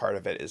being a part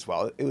of it as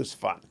well. It was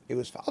fun. It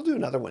was fun. I'll do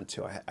another one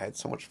too. I had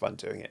so much fun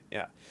doing it.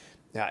 Yeah.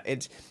 Yeah.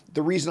 It's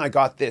the reason I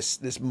got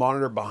this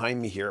monitor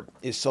behind me here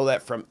is so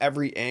that from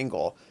every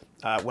angle,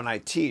 when I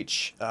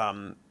teach,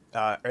 and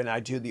I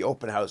do the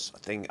open house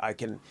thing, I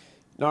can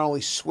not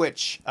only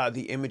switch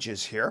the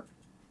images here,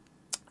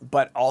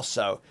 but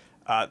also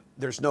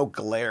there's no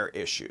glare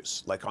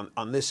issues. Like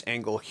on this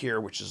angle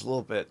here, which is a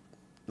little bit,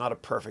 not a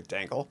perfect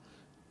angle.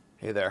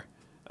 Hey there.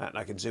 And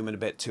I can zoom in a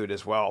bit to it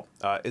as well,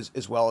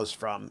 as well as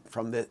from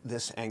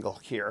this angle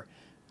here,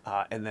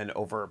 and then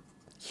over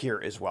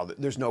here as well.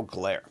 There's no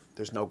glare.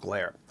 There's no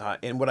glare.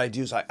 And what I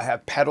do is I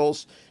have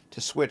pedals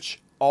to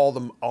switch all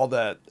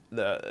the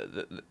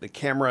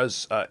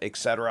cameras,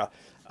 etc.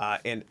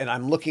 And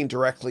I'm looking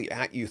directly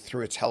at you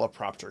through a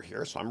teleprompter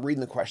here, so I'm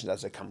reading the questions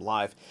as they come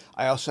live.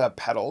 I also have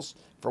pedals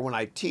for when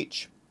I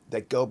teach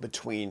that go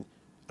between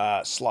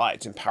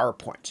slides in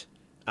PowerPoint.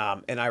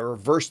 And I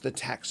reverse the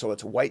text, so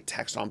it's white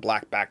text on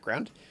black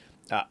background.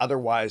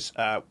 Otherwise,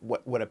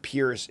 what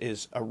appears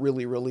is a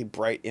really, really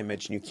bright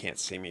image and you can't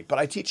see me. But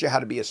I teach you how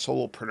to be a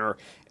solopreneur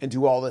and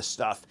do all this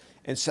stuff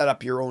and set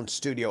up your own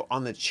studio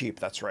on the cheap.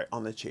 That's right,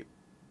 on the cheap,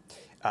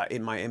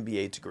 in my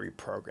MBA degree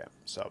program.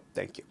 So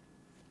thank you.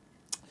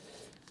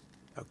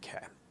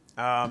 Okay.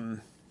 All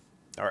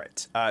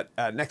right.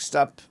 Next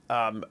up,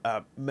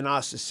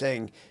 Manas is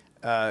saying,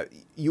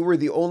 you were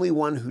the only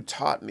one who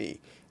taught me.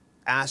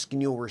 Ask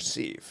and you'll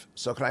receive.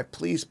 So can I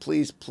please,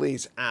 please,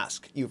 please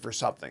ask you for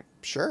something?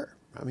 Sure,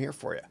 I'm here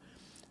for you.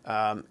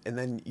 And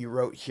then you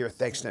wrote here,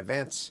 thanks in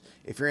advance.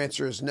 If your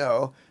answer is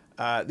no,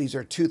 these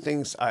are two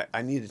things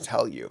I need to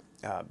tell you.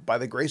 By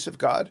the grace of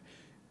God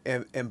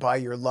and by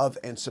your love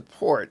and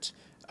support,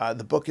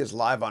 the book is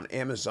live on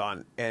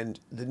Amazon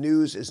and the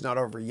news is not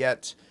over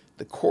yet.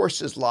 The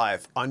course is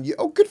live on you.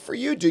 Oh, good for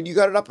you, dude. You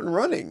got it up and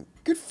running.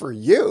 Good for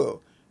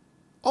you.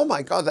 Oh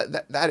my God,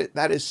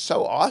 that is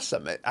so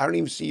awesome. I don't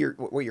even see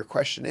what your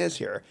question is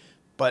here,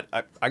 but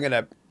I'm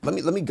gonna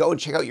let me go and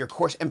check out your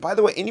course. And by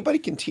the way, anybody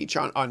can teach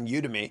on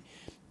Udemy,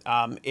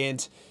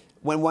 and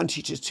when one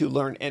teaches to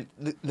learn. And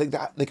the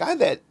guy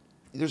that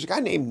there's a guy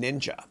named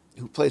Ninja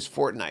who plays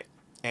Fortnite,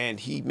 and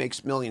he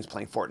makes millions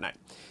playing Fortnite.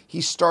 He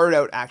started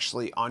out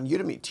actually on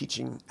Udemy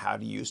teaching how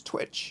to use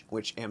Twitch,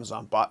 which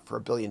Amazon bought for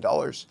 $1 billion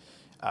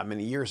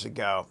many years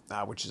ago,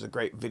 which is a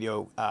great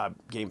video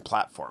game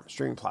platform,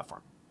 streaming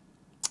platform.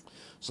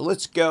 So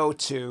let's go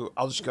to,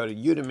 I'll just go to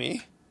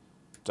udemy.com,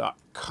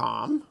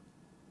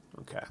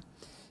 okay,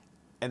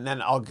 and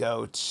then I'll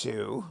go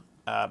to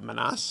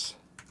Manas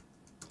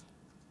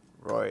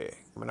Roy.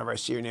 Whenever I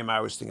see your name, I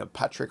always think of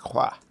Patrick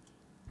Roy,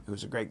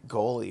 who's a great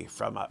goalie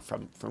from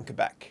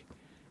Quebec,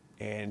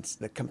 and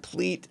the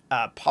complete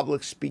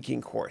public speaking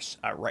course,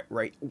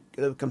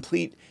 the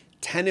complete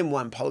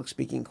 10-in-1 public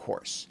speaking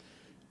course.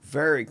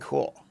 Very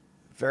cool,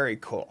 very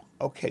cool.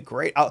 Okay,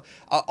 great.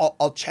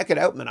 I'll check it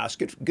out, Manas.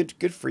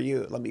 Good for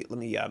you. Let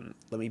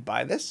me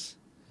buy this,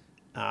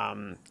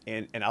 and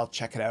I'll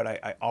check it out.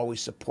 I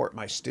always support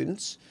my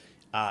students,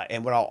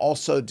 and what I'll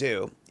also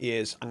do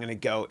is I'm going to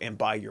go and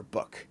buy your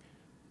book.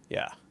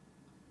 Yeah.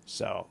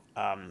 So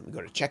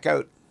go to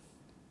checkout,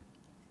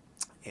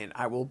 and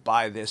I will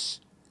buy this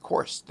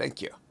course.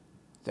 Thank you.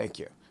 Thank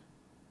you.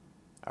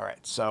 All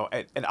right. So,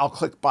 and I'll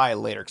click buy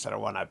later because I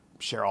don't want to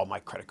share all my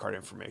credit card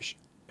information.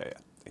 Yeah.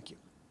 Thank you.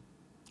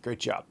 Great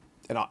job.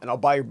 And I'll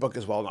buy your book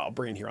as well, and I'll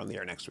bring it here on the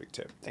air next week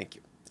too. Thank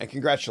you. And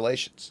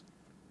congratulations.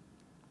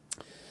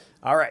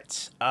 All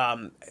right.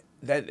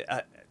 Then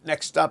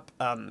next up,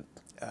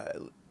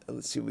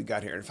 let's see what we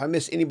got here. And if I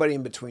miss anybody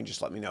in between,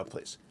 just let me know,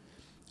 please.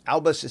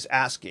 Albus is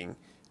asking,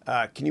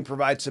 can you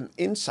provide some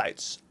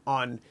insights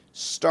on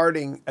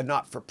starting a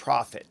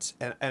not-for-profit?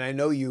 And I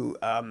know you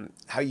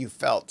how you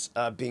felt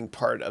being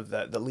part of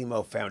the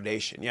Limo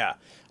Foundation. Yeah.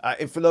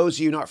 And for those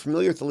of you not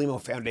familiar with the Limo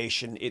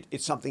Foundation,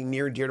 it's something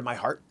near and dear to my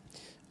heart.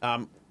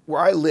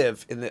 Where I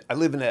live, I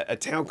live in a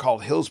town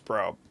called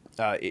Hillsborough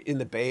in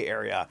the Bay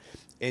Area.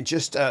 And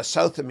just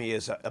south of me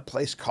is a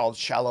place called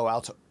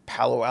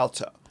Palo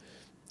Alto.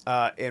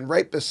 And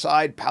right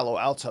beside Palo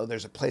Alto,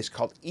 there's a place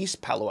called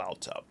East Palo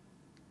Alto.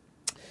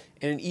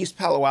 And in East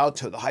Palo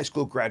Alto, the high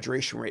school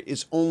graduation rate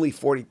is only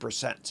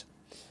 40%.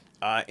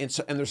 And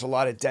there's a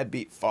lot of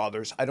deadbeat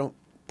fathers. I don't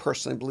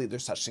personally believe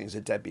there's such thing as a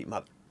deadbeat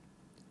mother.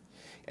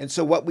 And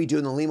so what we do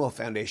in the Limo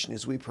Foundation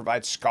is we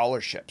provide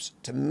scholarships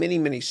to many,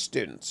 many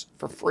students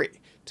for free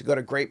to go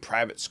to great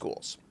private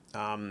schools.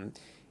 And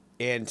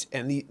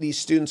these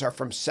students are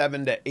from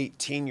 7 to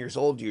 18 years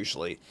old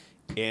usually.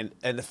 And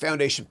the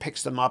foundation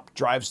picks them up,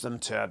 drives them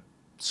to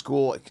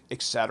school,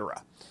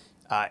 etc.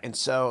 And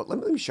so let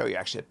me show you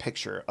actually a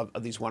picture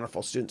of these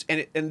wonderful students.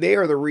 And they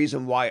are the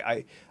reason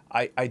why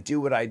I do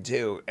what I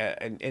do.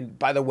 And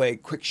by the way,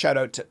 quick shout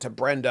out to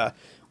Brenda,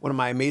 one of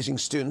my amazing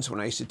students when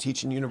I used to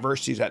teach in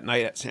universities at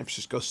night at San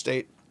Francisco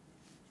State.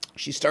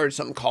 She started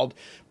something called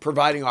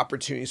Providing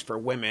Opportunities for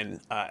Women.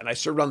 And I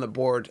served on the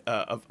board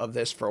of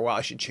this for a while.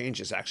 I should change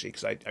this actually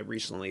because I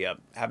recently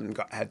haven't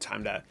had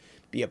time to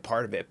be a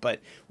part of it. But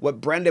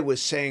what Brenda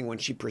was saying when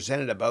she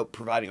presented about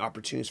providing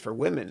opportunities for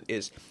women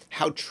is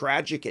how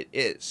tragic it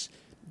is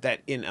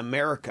that in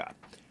America,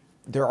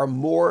 there are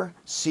more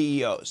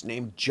CEOs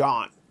named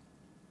John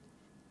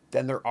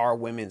than there are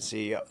women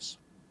CEOs.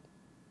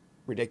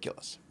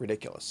 Ridiculous,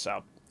 ridiculous.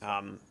 So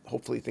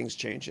hopefully things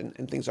change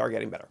and things are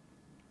getting better.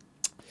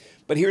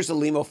 But here's the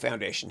Limo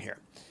Foundation here.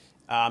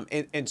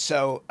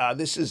 So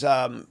this is,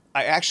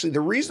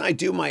 the reason I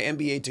do my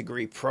MBA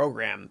degree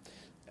program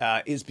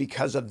is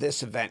because of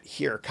this event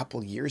here a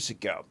couple years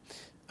ago.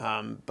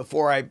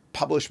 Before I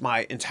published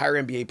my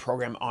entire MBA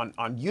program on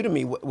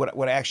Udemy,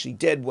 what I actually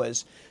did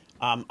was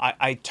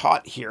I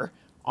taught here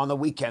on the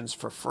weekends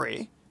for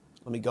free.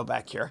 Let me go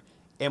back here.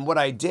 And what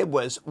I did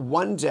was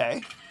one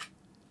day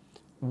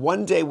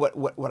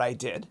what I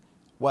did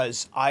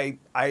was I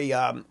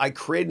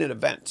created an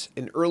event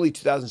in early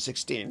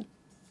 2016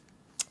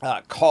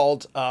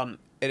 called an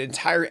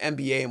entire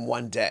MBA in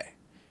one day.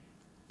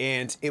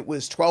 And it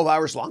was 12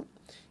 hours long.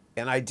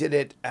 And I did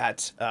it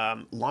at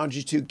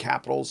Longitude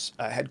Capital's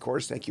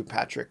headquarters. Thank you,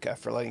 Patrick,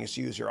 for letting us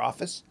use your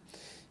office.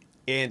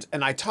 And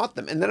I taught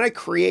them. And then I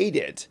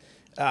created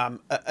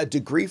a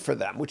degree for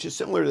them, which is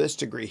similar to this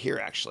degree here,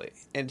 actually.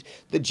 And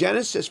the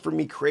genesis for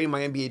me creating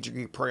my MBA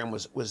degree program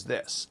was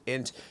this.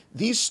 And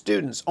these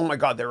students, oh my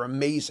God, they're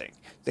amazing.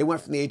 They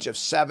went from the age of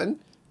 7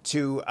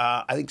 to,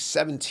 I think,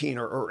 17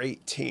 or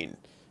 18.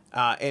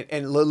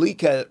 And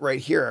Lalika right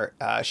here,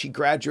 she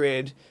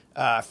graduated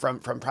from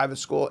private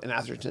school in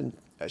Atherton.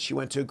 She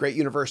went to a great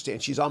university,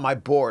 and she's on my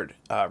board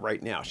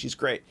right now. She's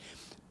great.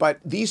 But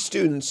these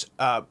students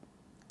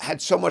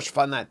had so much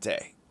fun that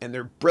day, and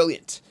they're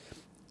brilliant.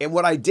 And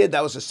what I did,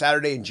 that was a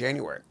Saturday in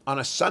January. On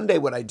a Sunday,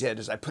 what I did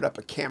is I put up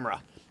a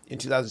camera in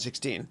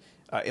 2016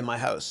 in my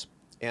house,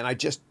 and I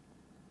just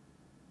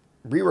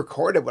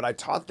re-recorded what I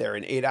taught there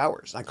in 8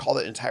 hours. I called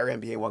it Entire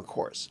MBA One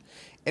Course.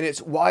 And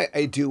it's why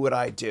I do what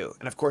I do.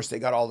 And of course, they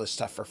got all this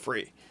stuff for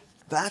free.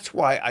 That's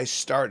why I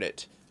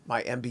started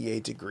my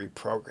MBA degree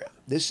program.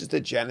 This is the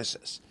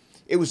genesis.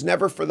 It was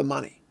never for the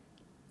money.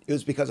 It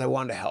was because I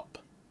wanted to help.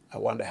 I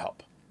wanted to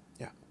help.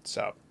 Yeah.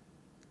 So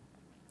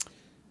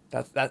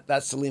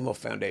that's the Limo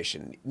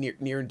Foundation.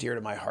 Near and dear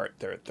to my heart.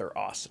 They're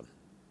awesome.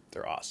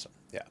 They're awesome.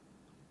 Yeah.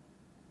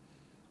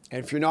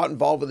 And if you're not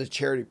involved with a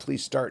charity,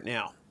 please start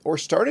now. Or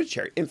start a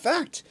charity. In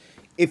fact,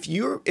 if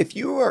you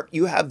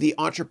have the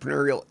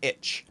entrepreneurial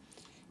itch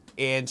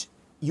and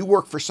you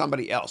work for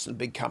somebody else in a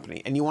big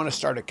company and you want to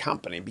start a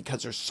company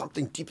because there's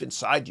something deep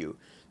inside you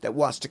that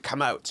wants to come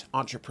out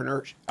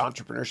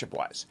entrepreneurship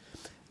wise,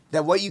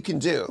 then what you can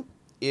do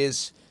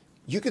is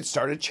you could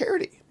start a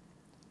charity.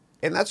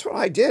 And that's what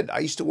I did. I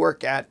used to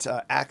work at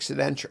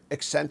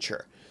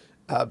Accenture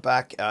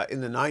back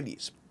in the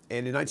 90s.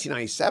 And in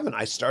 1997,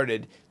 I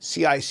started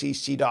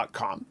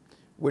CICC.com,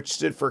 which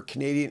stood for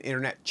Canadian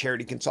Internet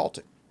Charity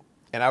Consultant.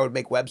 And I would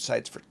make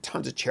websites for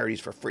tons of charities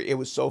for free. It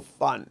was so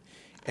fun.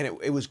 And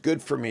it was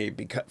good for me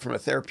because, from a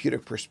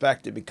therapeutic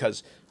perspective,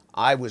 because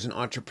I was an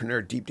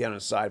entrepreneur deep down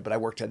inside, but I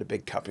worked at a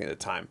big company at the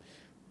time,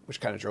 which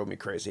kind of drove me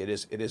crazy. It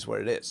is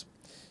what it is.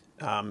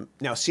 Now,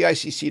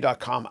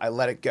 CICC.com, I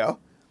let it go.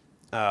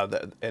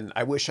 And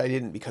I wish I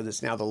didn't, because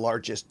it's now the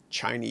largest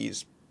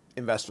Chinese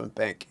investment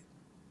bank.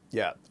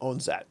 Yeah,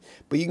 owns that.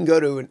 But you can go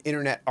to an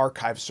internet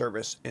archive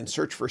service and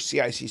search for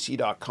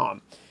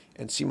CICC.com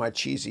and see my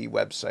cheesy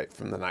website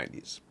from the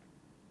 90s.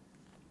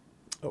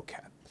 Okay.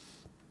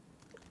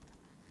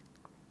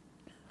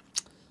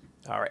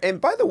 All right.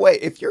 And by the way,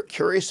 if you're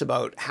curious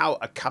about how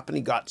a company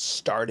got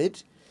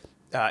started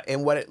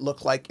and what it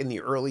looked like in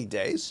the early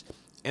days,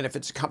 and if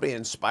it's a company that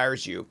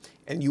inspires you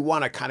and you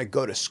want to kind of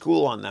go to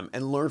school on them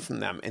and learn from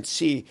them and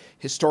see,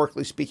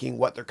 historically speaking,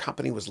 what their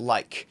company was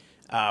like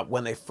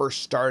when they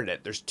first started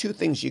it, there's two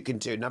things you can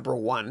do. Number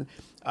one,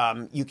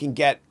 you can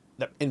get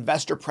the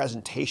investor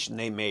presentation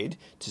they made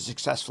to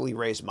successfully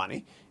raise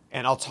money.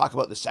 And I'll talk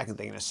about the second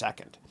thing in a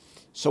second.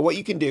 So what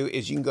you can do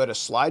is you can go to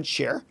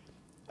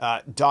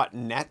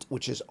slideshare.net,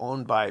 which is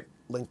owned by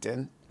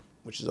LinkedIn,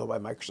 which is owned by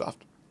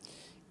Microsoft.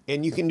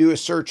 And you can do a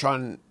search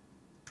on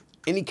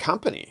any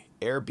company,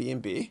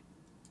 Airbnb,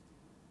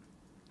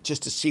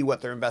 just to see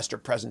what their investor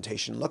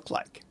presentation looked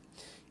like.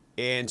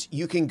 And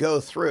you can go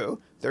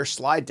through their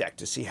slide deck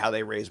to see how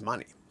they raise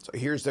money. So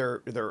here's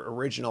their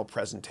original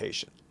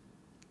presentation.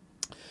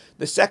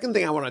 The second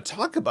thing I want to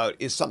talk about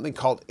is something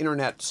called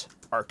Internet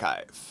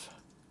Archive.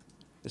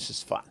 This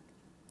is fun.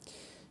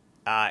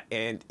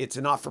 And it's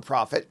a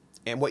not-for-profit.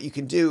 And what you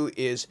can do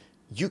is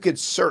you could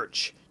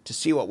search to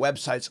see what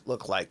websites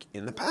look like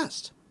in the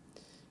past.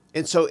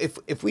 And so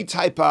if we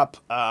type up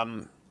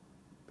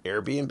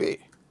Airbnb,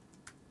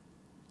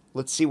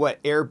 let's see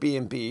what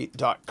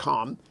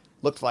Airbnb.com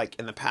looked like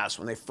in the past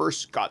when they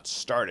first got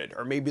started.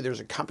 Or maybe there's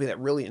a company that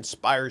really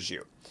inspires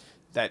you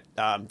that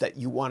that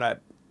you want to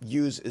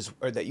use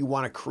or that you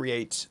want to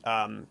create.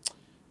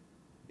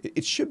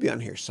 It should be on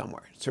here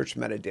somewhere. Search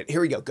metadata. Here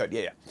we go. Good.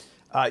 Yeah.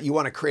 You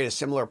want to create a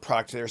similar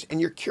product to theirs,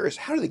 and you're curious,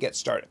 how do they get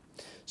started?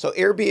 So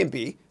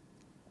Airbnb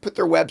put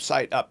their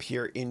website up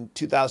here in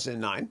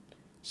 2009.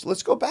 So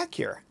let's go back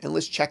here and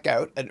let's check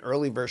out an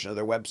early version of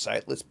their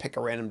website. Let's pick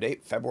a random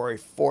date, February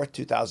 4th,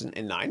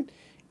 2009,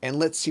 and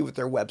let's see what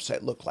their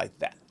website looked like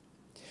then.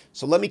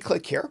 So let me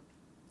click here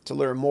to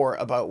learn more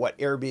about what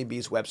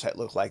Airbnb's website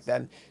looked like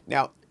then.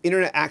 Now,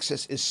 internet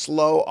access is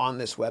slow on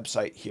this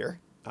website here.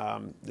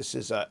 This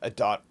is a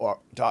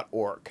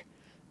 .org.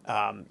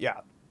 Yeah.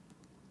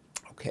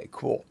 Okay,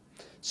 cool.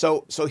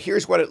 So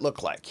here's what it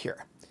looked like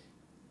here.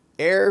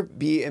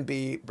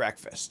 Airbnb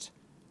breakfast.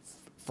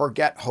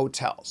 Forget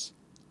hotels.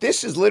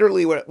 This is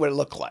literally what it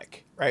looked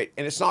like, right?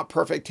 And it's not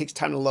perfect. It takes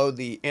time to load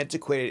the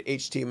antiquated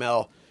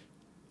HTML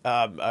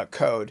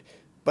code.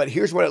 But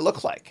here's what it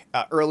looked like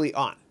early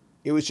on.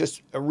 It was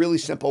just a really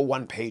simple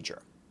one-pager.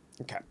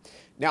 Okay.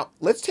 Now,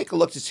 let's take a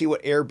look to see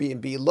what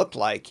Airbnb looked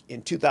like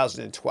in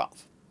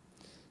 2012.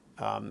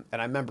 And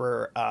I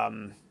remember,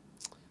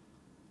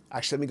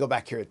 actually, let me go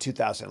back here to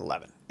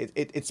 2011.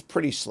 It's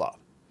pretty slow.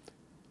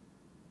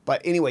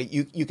 But anyway,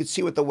 you could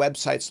see what the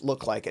websites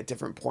look like at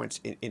different points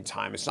in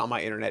time. It's not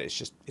my internet.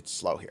 It's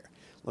slow here.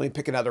 Let me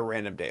pick another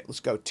random date. Let's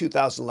go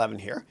 2011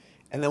 here,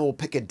 and then we'll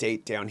pick a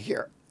date down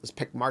here. Let's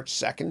pick March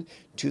 2nd,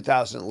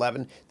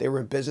 2011. They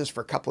were in business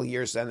for a couple of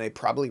years. Then they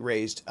probably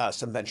raised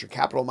some venture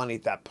capital money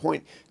at that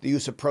point. The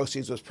use of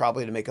proceeds was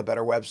probably to make a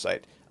better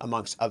website,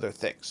 amongst other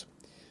things.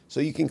 So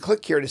you can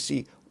click here to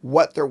see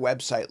what their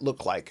website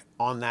looked like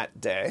on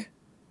that day.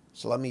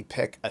 So let me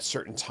pick a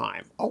certain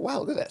time. Oh, wow,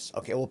 look at this.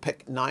 Okay, we'll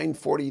pick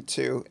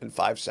 9:42 and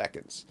 5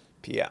 seconds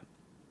p.m.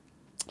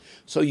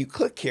 So you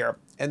click here,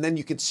 and then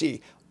you can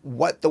see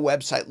what the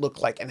website looked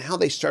like and how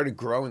they started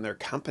growing their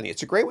company.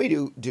 It's a great way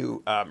to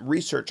do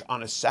research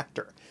on a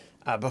sector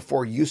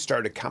before you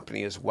start a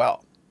company as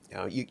well. You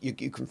know,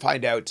 you can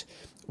find out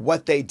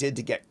what they did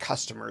to get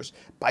customers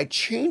by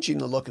changing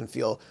the look and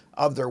feel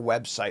of their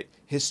website,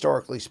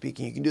 historically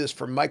speaking. You can do this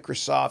for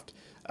Microsoft,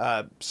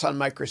 Sun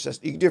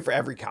Microsystems. You can do it for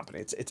every company.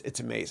 It's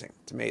amazing.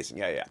 It's amazing.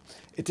 Yeah.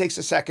 It takes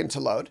a second to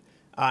load.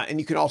 And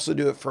you can also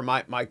do it for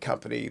my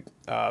company,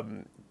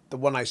 the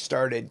one I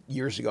started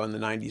years ago in the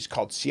 90s,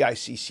 called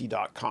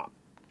CICC.com.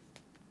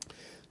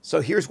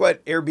 So here's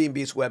what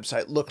Airbnb's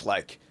website looked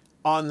like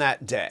on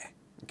that day.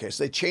 Okay,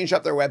 so they changed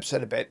up their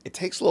website a bit. It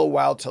takes a little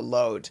while to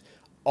load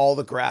all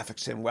the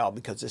graphics in well,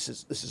 because this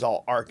is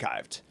all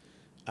archived.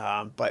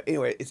 But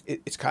anyway,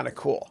 it's kind of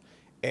cool.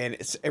 And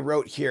it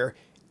wrote here,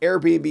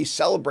 Airbnb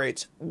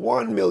celebrates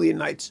 1 million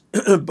nights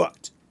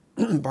booked.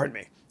 Pardon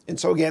me. And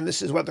so again,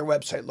 this is what their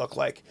website looked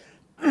like,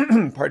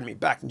 pardon me,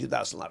 back in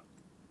 2011.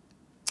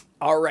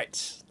 All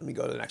right, let me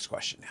go to the next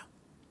question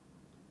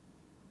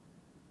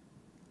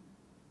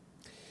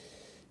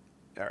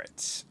now. All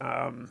right.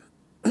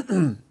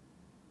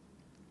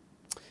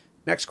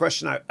 Next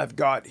question I've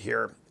got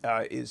here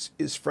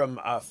is from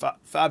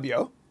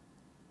Fabio.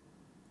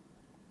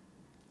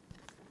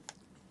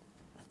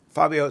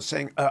 Fabio is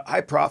saying,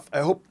 hi, Prof.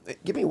 I hope,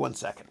 give me 1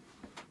 second.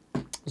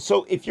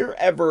 So if you're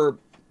ever,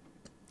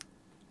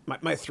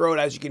 my throat,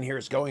 as you can hear,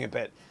 is going a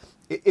bit.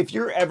 If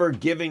you're ever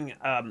giving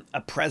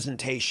a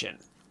presentation,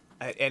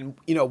 and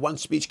one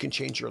speech can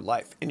change your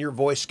life, and your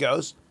voice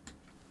goes,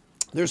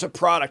 there's a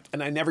product,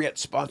 and I never get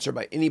sponsored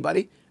by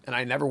anybody, and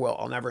I never will.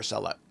 I'll never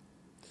sell it.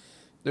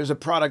 There's a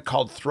product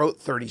called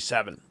Throat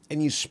 37,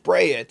 and you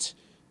spray it,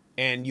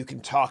 and you can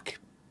talk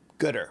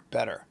gooder,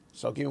 better.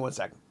 So give me 1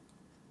 second.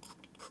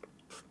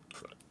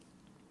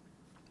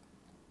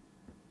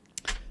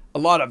 A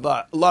lot of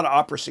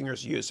opera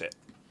singers use it.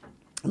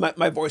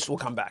 My voice will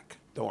come back.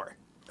 Don't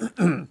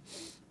worry.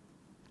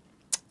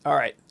 All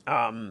right.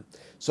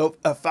 So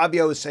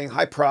Fabio is saying,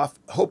 "Hi, Prof.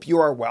 Hope you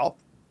are well.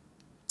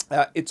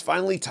 It's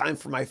finally time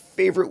for my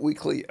favorite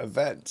weekly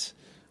event."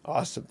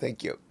 Awesome.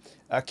 Thank you.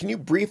 Can you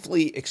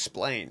briefly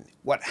explain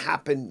what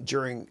happened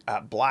during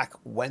Black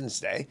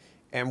Wednesday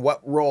and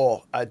what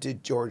role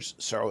did George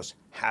Soros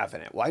have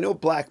in it? Well, I know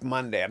Black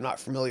Monday. I'm not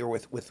familiar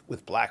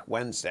with Black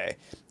Wednesday.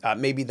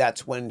 Maybe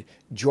that's when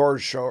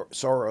George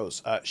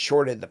Soros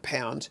shorted the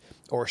pound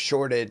or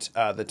shorted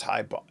the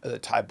Thai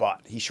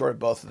baht. He shorted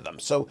both of them.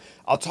 So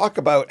I'll talk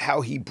about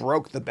how he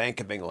broke the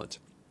Bank of England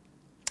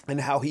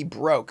and how he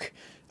broke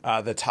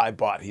the Thai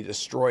baht. He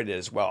destroyed it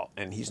as well,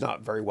 and he's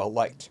not very well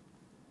liked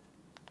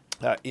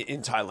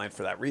in Thailand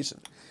for that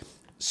reason.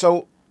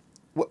 So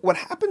what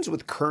happens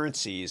with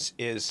currencies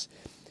is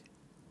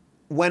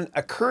when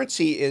a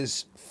currency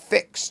is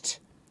fixed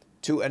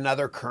to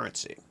another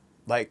currency,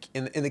 like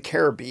in the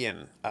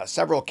Caribbean,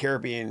 several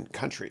Caribbean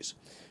countries,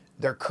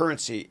 their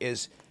currency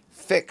is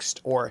fixed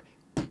or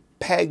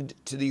pegged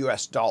to the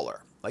US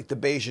dollar, like the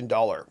Bayesian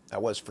dollar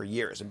was for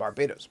years in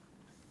Barbados.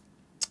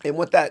 And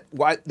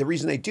why the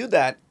reason they do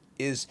that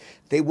is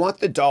they want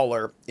the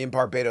dollar in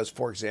Barbados,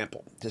 for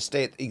example, to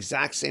stay at the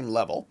exact same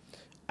level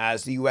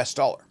as the US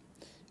dollar.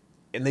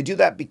 And they do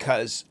that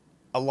because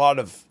a lot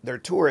of their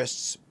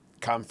tourists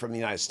come from the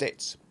United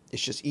States.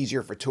 It's just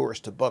easier for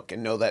tourists to book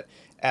and know that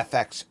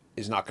FX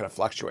is not going to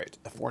fluctuate,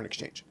 the foreign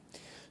exchange.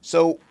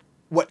 So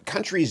what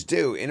countries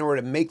do in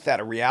order to make that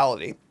a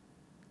reality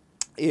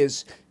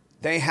is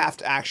they have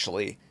to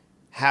actually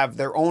have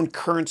their own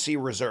currency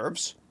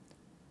reserves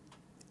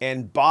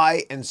and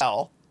buy and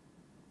sell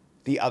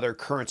the other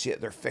currency that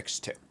they're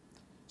fixed to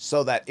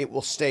so that it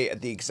will stay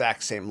at the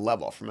exact same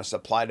level from a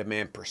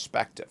supply-demand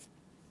perspective.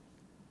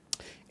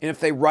 And if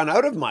they run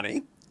out of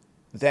money,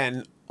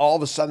 then all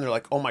of a sudden they're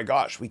like, oh my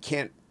gosh, we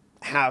can't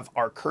have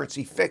our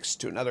currency fixed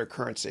to another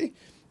currency,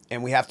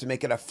 and we have to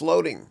make it a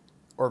floating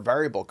or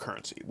variable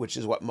currency, which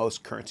is what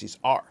most currencies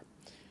are.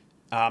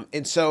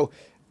 And so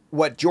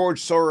what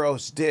George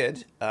Soros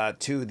did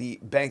to the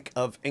Bank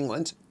of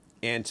England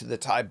and to the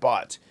Thai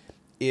baht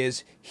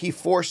is he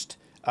forced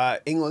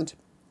England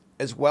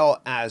as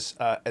well as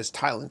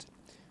Thailand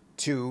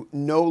to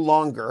no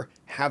longer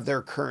have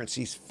their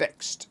currencies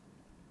fixed.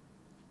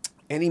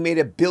 And he made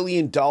 $1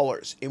 billion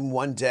in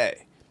one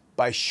day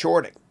by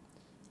shorting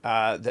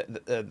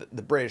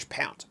the British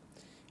pound.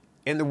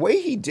 And the way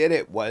he did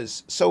it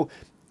was, so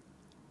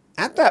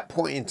at that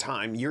point in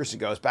time, years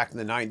ago, it was back in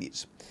the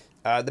 90s,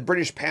 the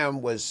British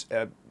pound was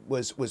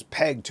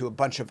pegged to a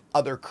bunch of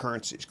other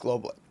currencies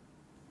globally.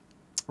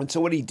 And so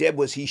what he did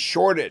was he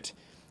shorted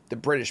the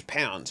British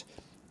pound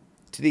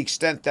to the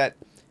extent that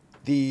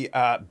the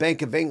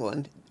Bank of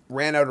England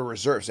ran out of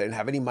reserves. They didn't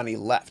have any money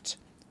left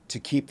to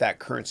keep that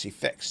currency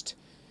fixed.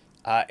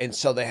 And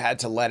so they had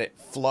to let it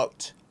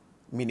float,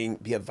 meaning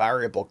be a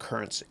variable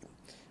currency.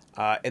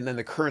 And then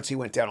the currency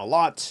went down a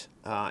lot.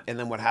 And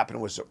then what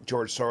happened was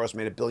George Soros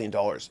made $1 billion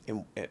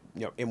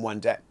in one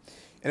day.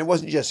 And it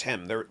wasn't just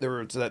him. There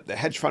was the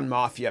hedge fund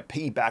mafia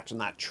piggybacked on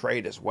that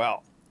trade as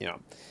well.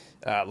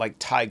 Like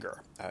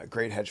Tiger,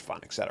 great hedge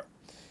fund, etc.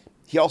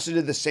 He also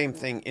did the same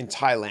thing in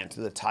Thailand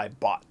to the Thai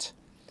baht.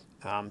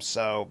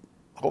 So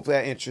hopefully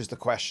that answers the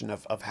question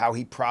of how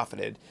he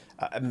profited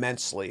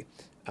immensely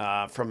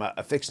from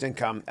a fixed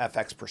income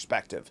FX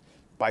perspective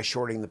by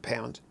shorting the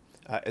pound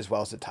as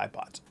well as the Thai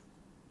baht.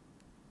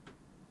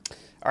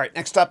 All right,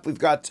 next up we've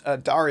got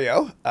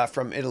Dario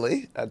from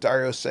Italy.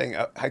 Dario is saying,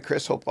 "Hi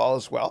Chris, hope all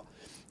is well.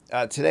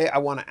 Today I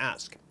want to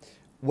ask,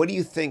 what do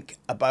you think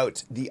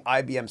about the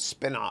IBM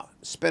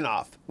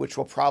spinoff, which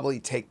will probably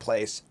take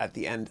place at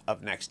the end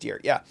of next year?"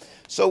 Yeah.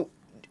 So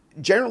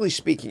generally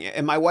speaking,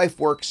 and my wife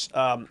works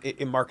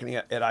in marketing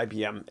at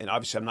IBM, and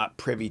obviously I'm not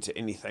privy to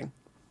anything.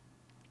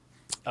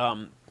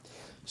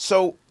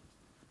 So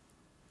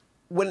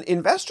when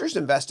investors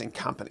invest in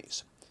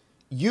companies,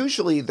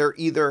 usually they're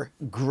either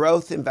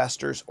growth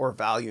investors or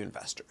value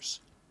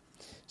investors.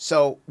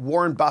 So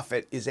Warren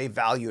Buffett is a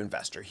value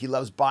investor. He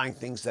loves buying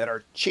things that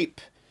are cheap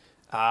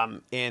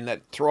and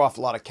that throw off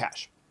a lot of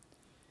cash.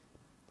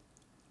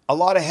 A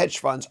lot of hedge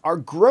funds are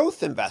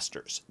growth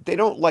investors. They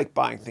don't like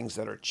buying things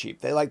that are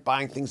cheap. They like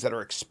buying things that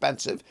are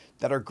expensive,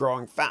 that are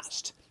growing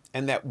fast,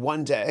 and that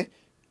one day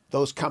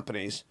those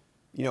companies,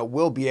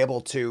 will be able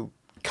to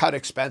cut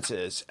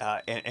expenses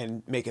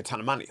and make a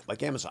ton of money,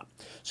 like Amazon.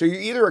 So you're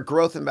either a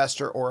growth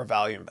investor or a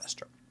value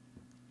investor,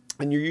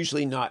 and you're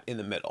usually not in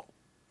the middle.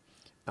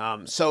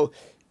 So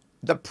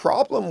the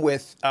problem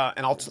with,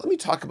 and let me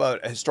talk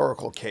about a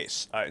historical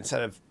case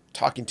instead of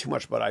talking too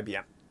much about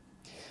IBM.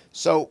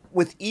 So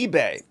with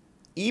eBay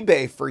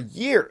for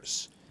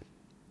years,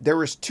 there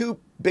was two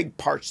big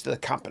parts to the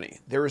company.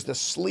 There was the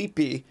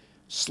sleepy,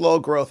 slow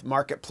growth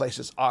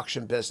marketplaces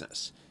auction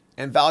business.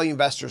 And value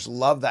investors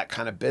love that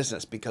kind of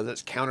business because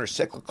it's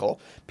counter-cyclical.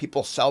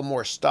 People sell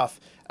more stuff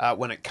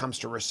when it comes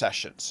to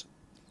recessions.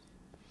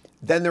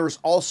 Then there was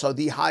also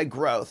the high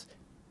growth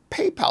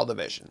PayPal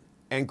division,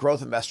 and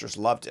growth investors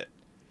loved it.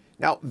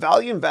 Now,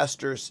 value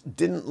investors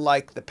didn't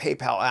like the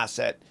PayPal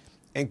asset,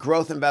 and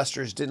growth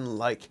investors didn't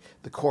like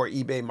the core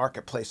eBay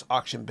marketplace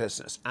auction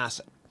business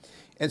asset.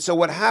 And so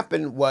what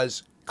happened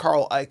was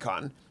Carl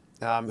Icahn,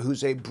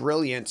 who's a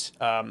brilliant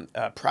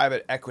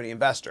private equity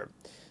investor,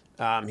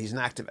 he's an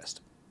activist.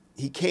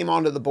 He came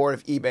onto the board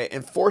of eBay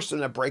and forced them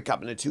to break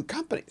up into two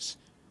companies,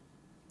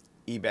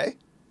 eBay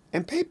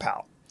and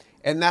PayPal.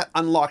 And that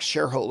unlocked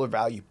shareholder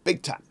value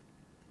big time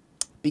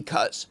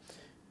because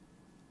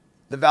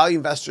the value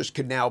investors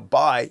could now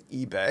buy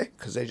eBay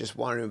because they just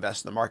wanted to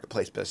invest in the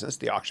marketplace business,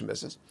 the auction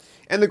business,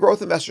 and the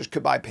growth investors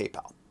could buy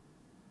PayPal.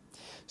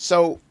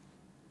 So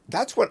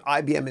that's what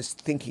IBM is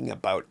thinking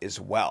about as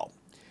well.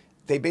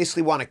 They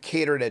basically want to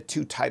cater to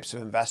two types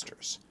of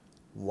investors.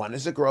 One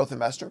is a growth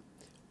investor,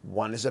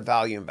 one is a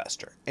value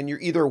investor. And you're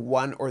either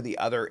one or the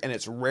other, and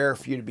it's rare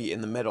for you to be in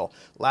the middle.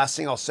 Last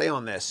thing I'll say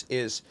on this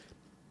is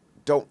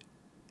don't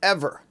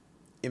ever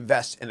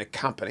invest in a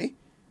company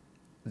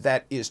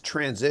that is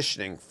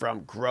transitioning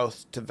from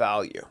growth to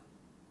value,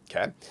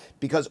 okay?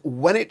 Because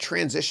when it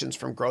transitions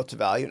from growth to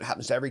value, and it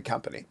happens to every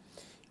company,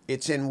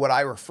 it's in what I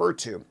refer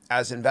to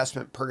as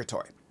investment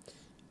purgatory.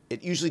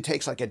 It usually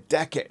takes like a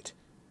decade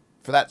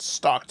for that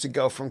stock to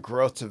go from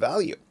growth to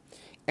value.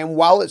 And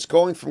while it's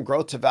going from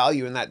growth to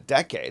value in that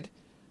decade,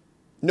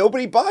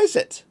 nobody buys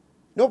it.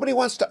 Nobody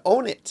wants to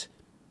own it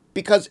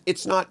because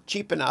it's not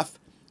cheap enough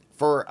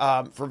for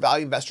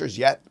value investors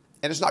yet,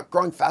 and it's not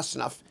growing fast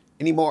enough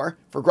anymore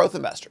for growth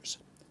investors.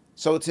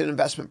 So it's an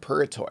investment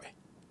purgatory.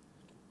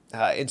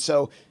 And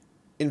so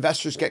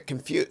investors get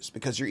confused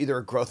because you're either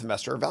a growth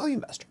investor or a value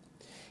investor.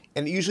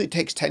 And it usually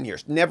takes 10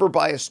 years. Never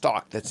buy a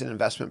stock that's in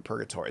investment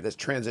purgatory, that's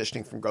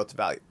transitioning from growth to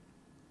value.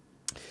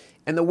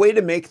 And the way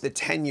to make the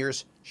 10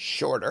 years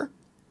shorter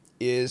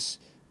is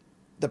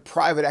the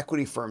private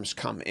equity firms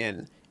come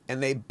in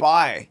and they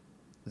buy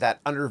that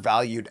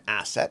undervalued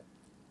asset.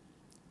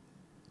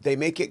 They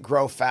make it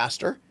grow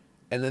faster,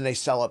 and then they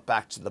sell it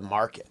back to the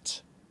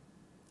market.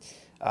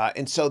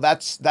 And so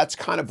that's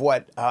kind of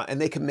what,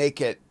 and they can make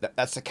it,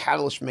 that's the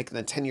catalyst for making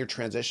the 10-year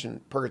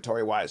transition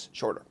purgatory-wise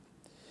shorter.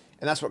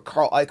 And that's what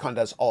Carl Icahn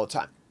does all the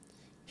time.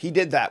 He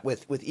did that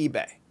with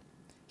eBay.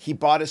 He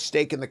bought a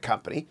stake in the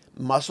company,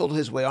 muscled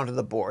his way onto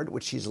the board,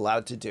 which he's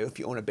allowed to do if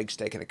you own a big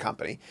stake in a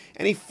company,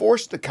 and he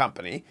forced the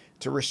company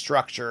to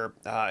restructure.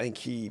 I think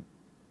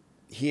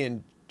he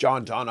and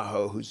John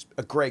Donahoe, who's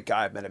a great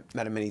guy, I've met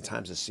him many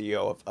times as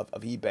CEO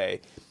of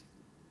eBay,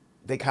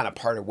 they kind of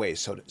parted ways,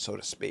 so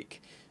to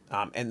speak.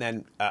 And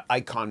then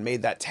Icahn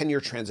made that 10-year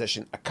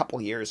transition a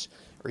couple years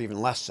or even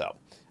less so.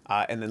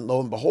 And then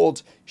lo and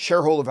behold,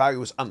 shareholder value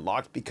was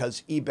unlocked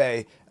because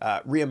eBay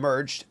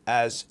reemerged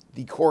as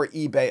the core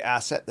eBay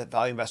asset that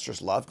value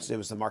investors loved because it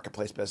was the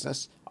marketplace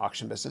business,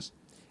 auction business,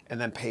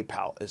 and then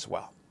PayPal as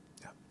well.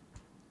 Yeah.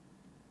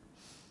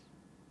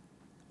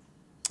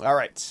 All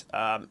right.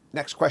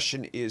 Next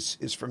question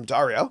is from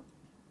Dario.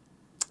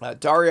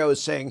 Dario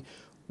is saying,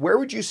 where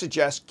would you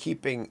suggest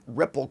keeping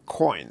Ripple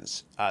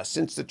coins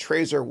since the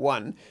Trezor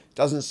one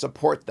doesn't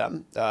support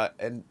them?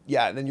 And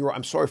then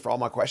I'm sorry for all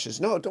my questions.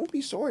 No, don't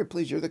be sorry,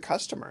 please. You're the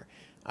customer.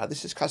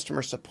 This is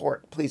customer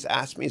support. Please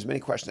ask me as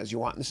many questions as you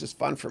want. This is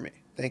fun for me.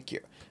 Thank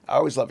you. I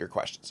always love your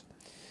questions.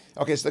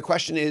 Okay, so the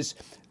question is,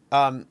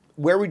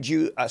 where would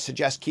you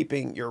suggest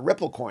keeping your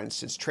Ripple coins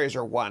since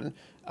Trezor one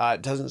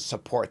doesn't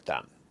support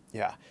them?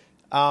 Yeah.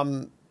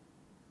 I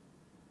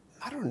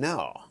don't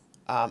know.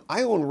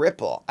 I own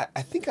Ripple.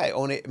 I think I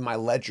own it in my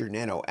Ledger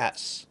Nano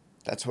S.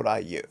 That's what I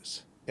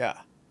use.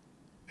 Yeah.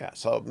 Yeah.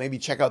 So maybe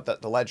check out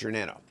the Ledger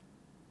Nano.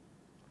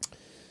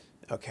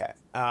 Okay.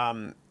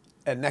 And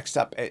next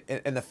up,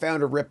 and the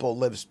founder of Ripple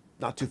lives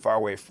not too far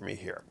away from me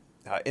here.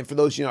 And for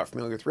those of you not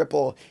familiar with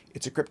Ripple,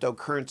 it's a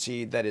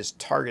cryptocurrency that is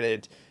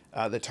targeted.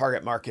 The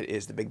target market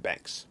is the big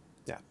banks.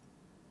 Yeah.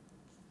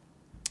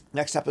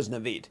 Next up is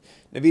Naveed.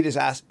 Naveed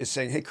is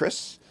saying, hey,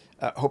 Chris,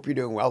 hope you're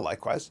doing well.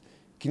 Likewise.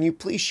 Can you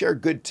please share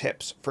good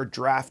tips for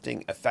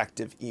drafting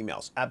effective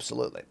emails?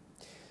 Absolutely.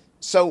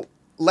 So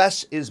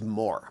less is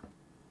more.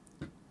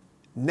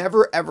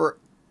 Never, ever,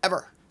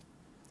 ever,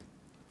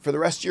 for the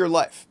rest of your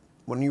life,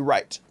 when you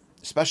write,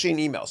 especially in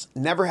emails,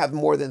 never have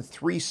more than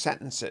 3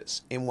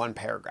 sentences in one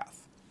paragraph.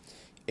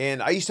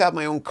 And I used to have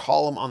my own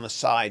column on the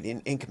side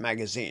in Inc.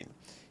 magazine.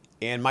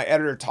 And my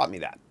editor taught me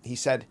that. He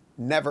said,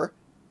 never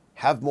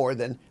have more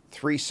than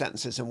 3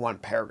 sentences in one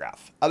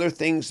paragraph. Other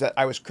things that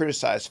I was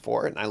criticized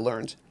for, and I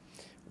learned,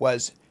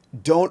 was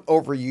don't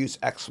overuse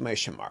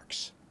exclamation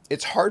marks.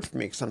 It's hard for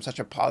me because I'm such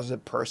a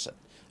positive person.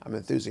 I'm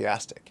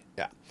enthusiastic.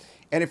 Yeah.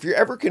 And if you're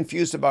ever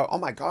confused about, oh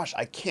my gosh,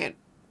 I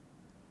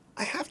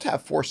have to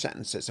have 4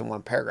 sentences in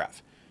one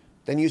paragraph,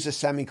 then use a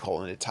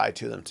semicolon to tie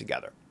 2 of them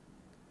together.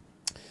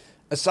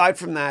 Aside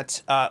from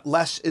that,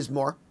 less is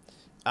more.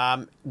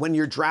 When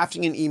you're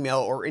drafting an email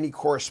or any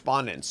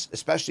correspondence,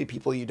 especially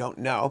people you don't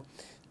know,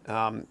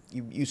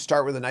 you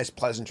start with a nice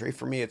pleasantry.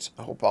 For me, it's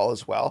 "I hope all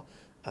is well."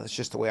 That's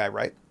just the way I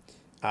write.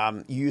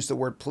 You use the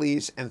word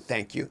please and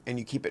thank you, and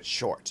you keep it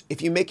short.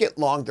 If you make it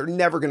long, they're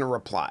never going to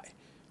reply,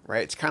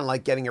 right? It's kind of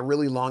like getting a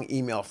really long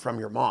email from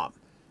your mom.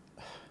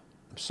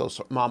 I'm so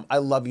sorry. Mom, I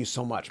love you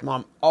so much.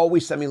 Mom,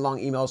 always send me long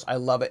emails. I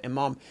love it. And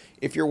Mom,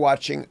 if you're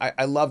watching,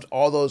 I loved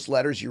all those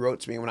letters you wrote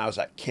to me when I was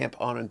at Camp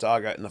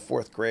Onondaga in the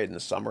 4th grade in the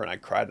summer, and I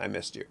cried and I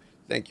missed you.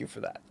 Thank you for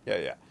that.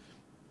 Yeah.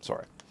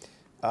 Sorry.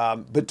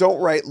 But don't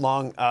write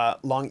long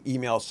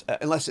emails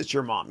unless it's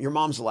your mom. Your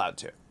mom's allowed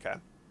to, okay?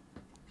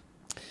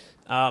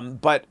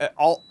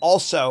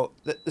 Also,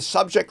 the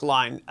subject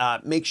line,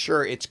 make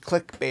sure it's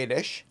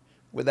clickbaitish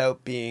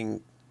without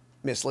being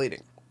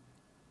misleading.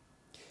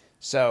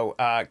 So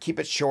keep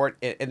it short,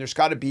 and there's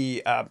got to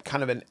be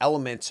kind of an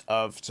element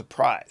of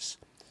surprise.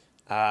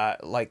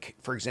 Like,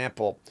 for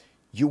example,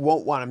 you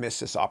won't want to miss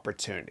this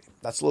opportunity.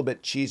 That's a little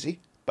bit cheesy,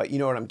 but you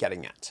know what I'm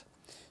getting at.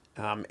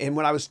 And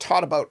when I was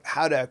taught about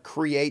how to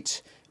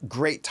create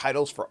great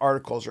titles for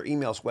articles or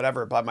emails,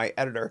 whatever, by my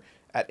editor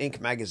at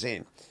Inc.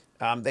 magazine,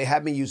 they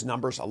had me use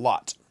numbers a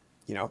lot.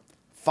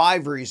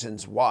 5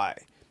 reasons why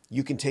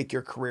you can take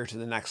your career to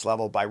the next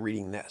level by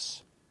reading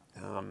this.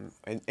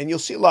 And you'll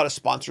see a lot of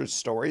sponsored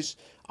stories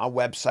on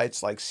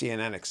websites like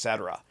CNN,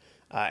 etc.,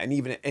 and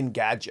even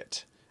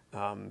Engadget.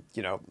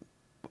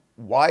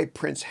 Why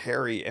Prince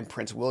Harry and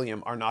Prince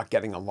William are not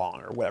getting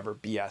along, or whatever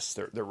BS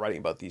they're writing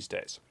about these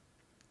days.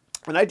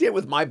 And I did it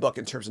with my book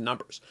in terms of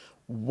numbers.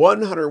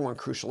 101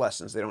 crucial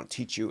lessons they don't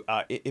teach you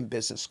in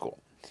business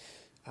school.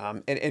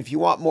 And if you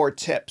want more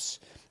tips,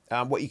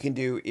 what you can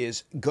do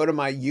is go to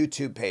my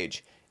YouTube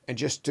page and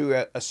just do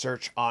a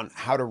search on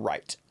how to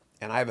write.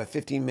 And I have a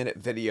 15-minute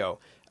video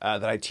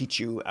that I teach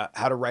you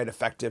how to write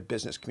effective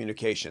business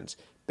communications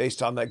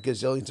based on the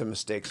gazillions of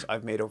mistakes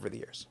I've made over the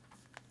years.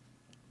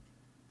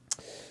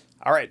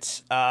 All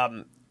right.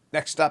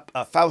 Next up,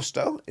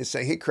 Fausto is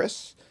saying, "Hey,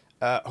 Chris,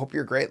 hope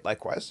you're great.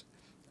 Likewise.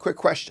 Quick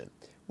question.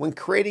 When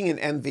creating an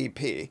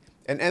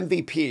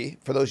MVP,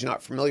 for those who are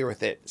not familiar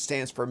with it,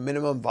 stands for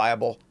minimum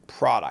viable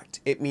product.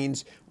 It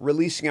means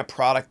releasing a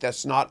product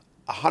that's not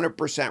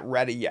 100%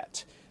 ready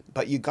yet,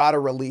 but you got to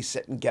release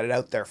it and get it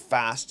out there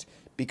fast,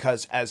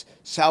 because as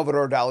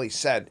Salvador Dali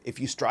said, if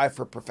you strive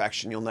for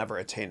perfection, you'll never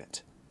attain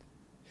it."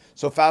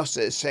 So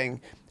Fausta is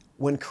saying,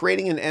 when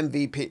creating an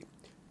MVP,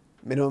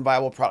 minimum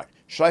viable product,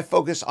 should I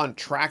focus on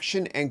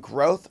traction and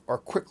growth or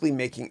quickly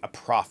making a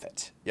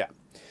profit? Yeah.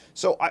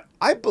 So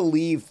I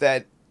believe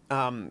that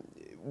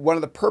one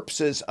of the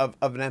purposes of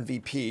an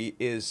MVP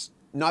is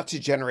not to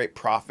generate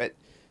profit,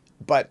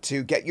 but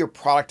to get your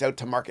product out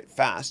to market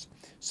fast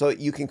so that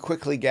you can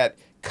quickly get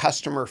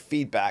customer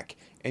feedback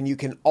and you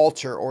can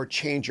alter or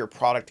change your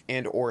product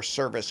and or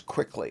service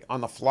quickly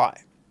on the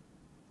fly.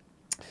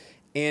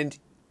 And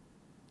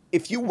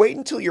if you wait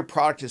until your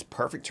product is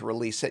perfect to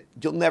release it,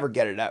 you'll never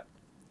get it out.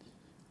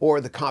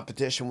 Or the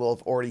competition will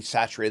have already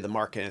saturated the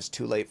market and it's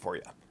too late for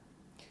you.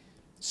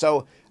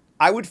 So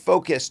I would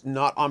focus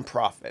not on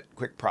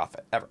quick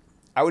profit, ever.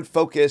 I would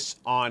focus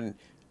on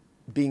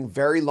being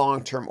very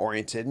long-term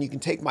oriented. And you can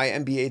take my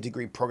MBA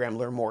degree program,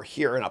 learn more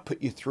here, and I'll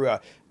put you through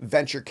a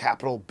venture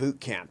capital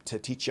boot camp to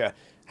teach you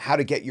how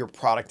to get your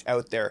product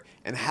out there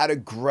and how to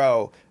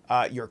grow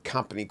your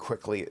company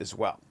quickly as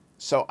well.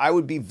 So I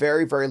would be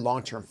very, very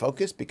long-term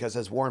focused, because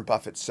as Warren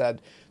Buffett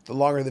said, the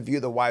longer the view,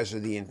 the wiser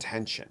the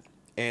intention.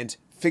 And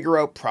figure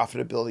out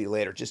profitability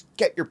later. Just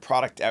get your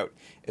product out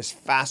as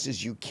fast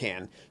as you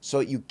can so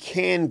that you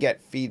can get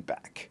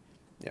feedback.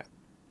 Yeah.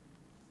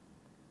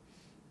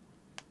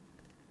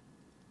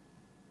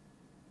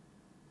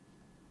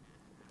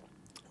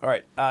 All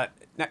right.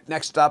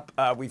 Next up,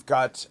 we've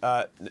got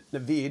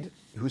Naveed,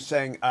 who's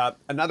saying,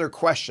 another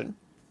question.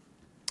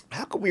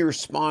 How can we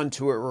respond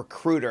to a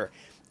recruiter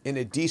in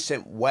a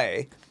decent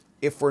way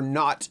if we're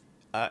not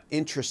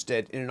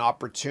interested in an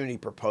opportunity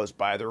proposed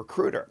by the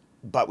recruiter,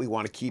 but we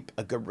want to keep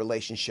a good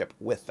relationship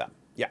with them?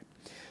 Yeah.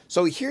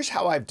 So here's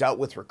how I've dealt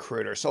with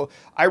recruiters. So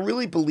I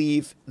really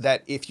believe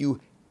that if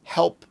you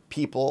help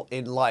people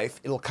in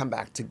life, it'll come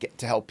back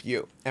to help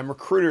you. And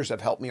recruiters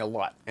have helped me a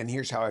lot. And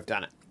here's how I've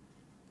done it.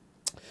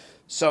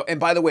 So, and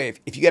by the way,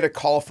 if you get a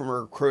call from a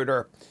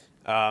recruiter,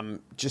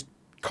 just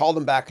call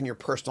them back in your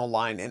personal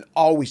line and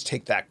always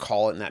take that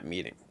call in that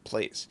meeting,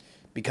 please.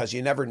 Because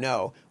you never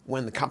know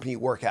when the company you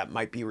work at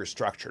might be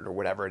restructured or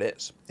whatever it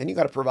is. And you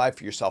got to provide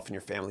for yourself and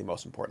your family,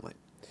 most importantly.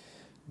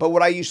 But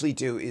what I usually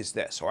do is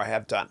this, or I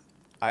have done.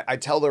 I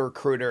tell the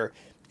recruiter,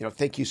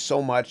 thank you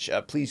so much.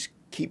 Please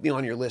keep me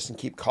on your list and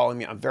keep calling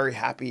me. I'm very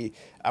happy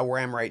where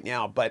I am right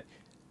now. But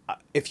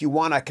if you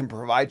want, I can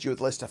provide you with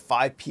a list of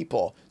 5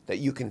 people that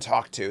you can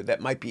talk to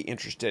that might be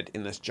interested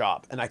in this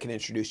job. And I can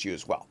introduce you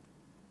as well.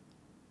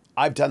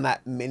 I've done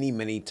that many,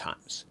 many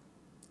times.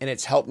 And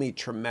it's helped me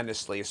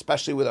tremendously,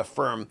 especially with a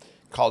firm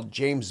called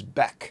James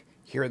Beck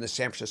here in the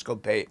San Francisco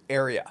Bay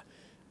Area.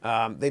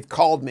 They've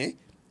called me,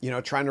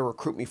 trying to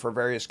recruit me for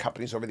various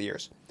companies over the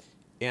years.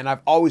 And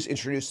I've always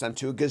introduced them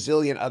to a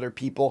gazillion other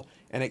people,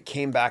 and it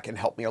came back and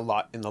helped me a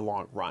lot in the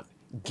long run.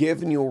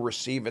 Give and you'll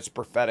receive. It's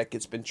prophetic.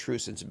 It's been true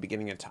since the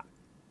beginning of time.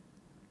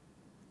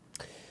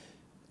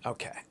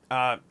 Okay.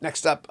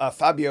 Next up,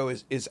 Fabio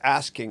is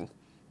asking,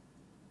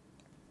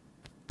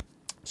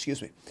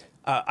 excuse me,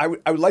 I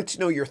would like to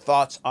know your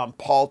thoughts on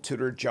Paul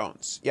Tudor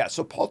Jones. Yeah,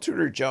 so Paul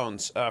Tudor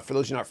Jones, for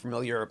those who are not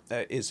familiar,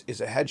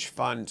 is a hedge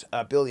fund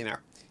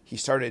billionaire. He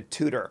started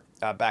Tudor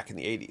back in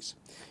the 80s.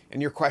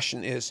 And your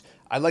question is,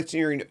 I'd like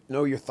to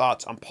know your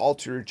thoughts on Paul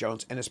Tudor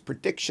Jones and his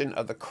prediction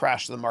of the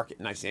crash of the market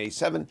in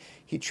 1987.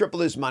 He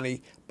tripled his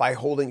money by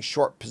holding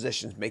short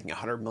positions, making a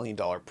 $100 million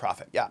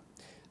profit. Yeah.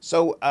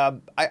 So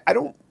I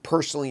don't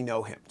personally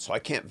know him, so I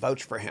can't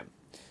vouch for him.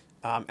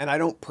 And I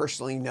don't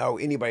personally know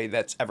anybody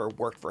that's ever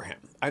worked for him.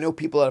 I know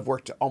people that have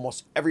worked at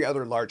almost every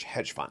other large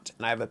hedge fund,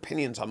 and I have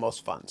opinions on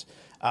most funds,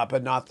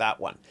 but not that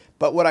one.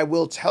 But what I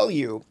will tell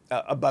you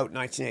about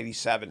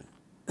 1987,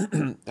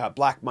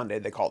 Black Monday,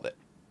 they called it.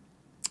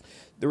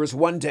 There was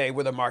one day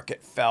where the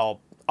market fell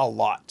a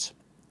lot.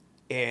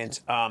 And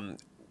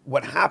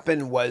what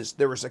happened was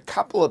there was a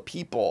couple of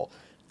people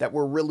that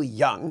were really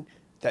young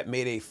that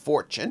made a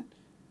fortune.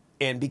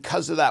 And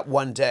because of that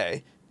one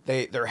day,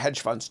 their hedge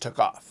funds took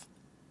off.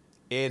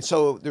 And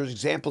so there's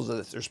examples of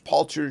this. There's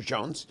Paul Tudor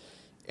Jones,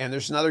 and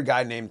there's another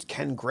guy named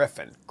Ken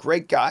Griffin.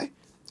 Great guy.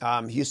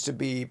 He used to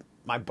be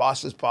my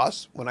boss's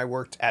boss when I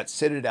worked at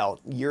Citadel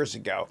years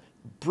ago.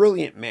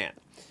 Brilliant man.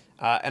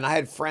 And I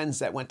had friends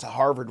that went to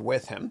Harvard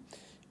with him.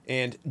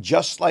 And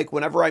just like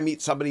whenever I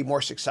meet somebody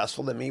more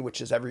successful than me,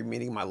 which is every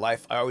meeting in my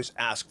life, I always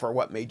ask for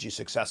what made you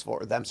successful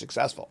or them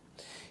successful.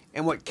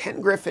 And what Ken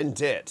Griffin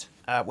did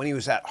when he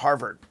was at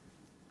Harvard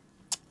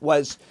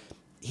was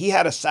he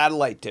had a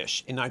satellite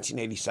dish in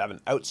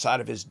 1987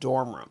 outside of his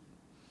dorm room.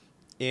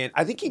 And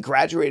I think he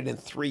graduated in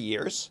 3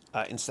 years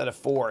instead of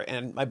 4.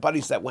 And my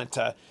buddies that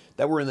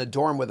were in the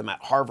dorm with him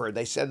at Harvard,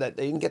 they said that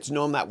they didn't get to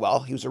know him that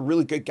well. He was a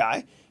really good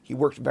guy. He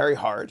worked very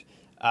hard,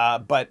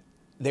 but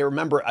they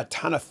remember a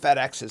ton of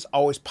FedExes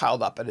always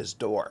piled up at his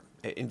door,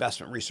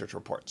 investment research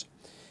reports.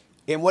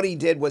 And what he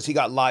did was he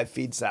got live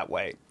feeds that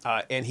way.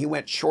 And he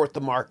went short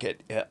the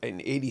market in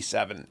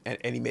 87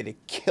 and he made a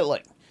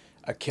killing.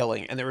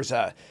 And there was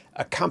a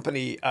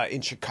company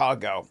in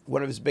Chicago,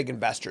 one of his big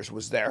investors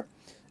was there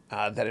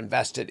that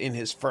invested in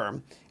his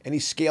firm, and he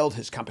scaled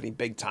his company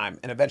big time.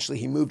 And eventually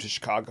he moved to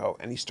Chicago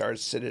and he started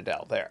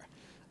Citadel there.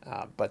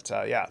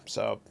 Yeah,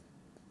 so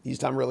he's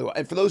done really well.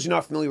 And for those who are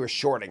not familiar with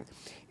shorting,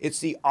 it's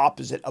the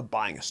opposite of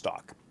buying a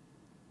stock.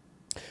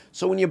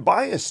 So when you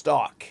buy a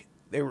stock,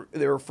 they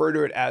refer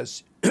to it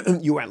as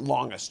you went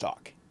long a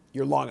stock.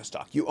 You're long a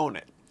stock. You own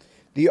it.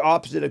 The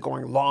opposite of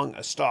going long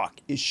a stock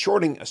is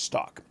shorting a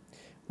stock,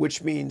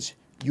 which means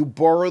you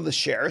borrow the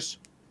shares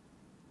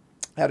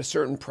at a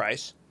certain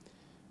price.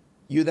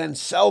 You then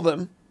sell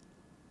them,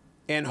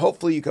 and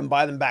hopefully you can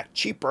buy them back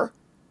cheaper,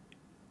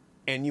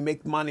 and you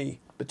make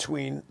money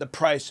between the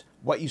price,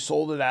 what you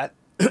sold it at,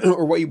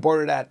 or what you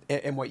borrowed it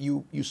at, and what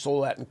you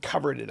sold it at and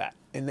covered it at.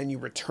 And then you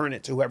return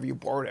it to whoever you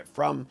borrowed it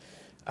from,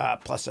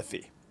 plus a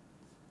fee.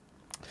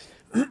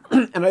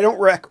 And I don't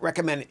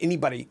recommend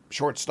anybody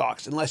short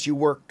stocks unless you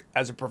work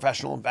as a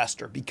professional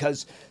investor,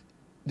 because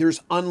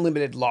there's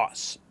unlimited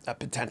loss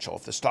potential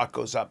if the stock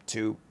goes up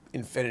to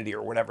infinity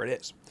or whatever it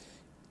is.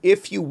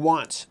 If you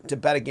want to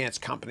bet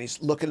against companies,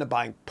 look into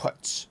buying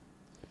puts.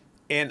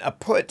 And a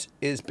put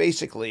is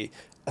basically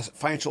a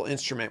financial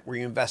instrument where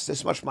you invest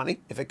this much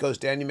money. If it goes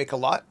down, you make a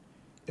lot.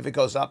 If it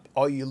goes up,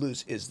 all you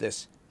lose is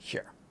this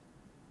here.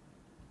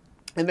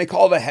 And they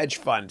call it a hedge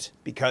fund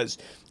because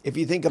if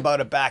you think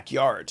about a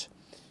backyard,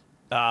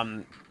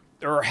 there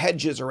are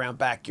hedges around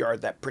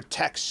backyard that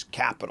protects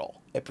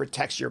capital. It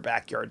protects your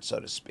backyard, so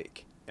to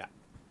speak. Yeah.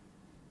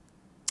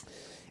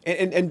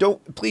 And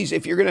don't, please,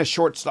 if you're going to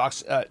short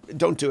stocks,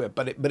 don't do it.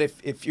 But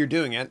if you're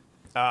doing it,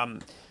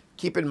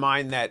 keep in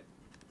mind that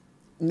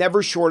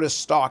never short a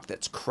stock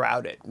that's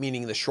crowded,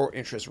 meaning the short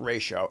interest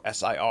ratio,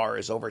 SIR,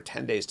 is over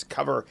 10 days to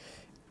cover.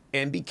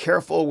 And be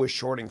careful with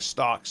shorting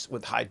stocks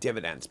with high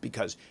dividends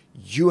because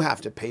you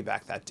have to pay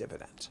back that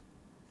dividend.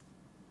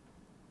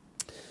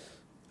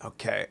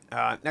 Okay,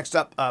 next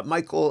up,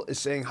 Michael is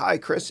saying, hi,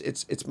 Chris.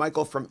 It's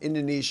Michael from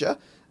Indonesia,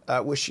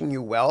 wishing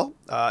you well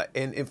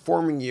and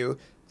informing you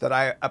that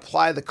I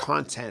apply the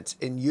content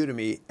in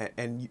Udemy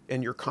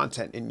and your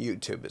content in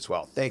YouTube as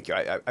well. Thank you.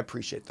 I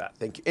appreciate that.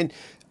 Thank you. And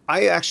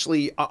I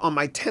actually, on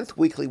my 10th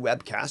weekly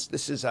webcast,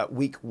 this is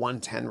week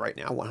 110 right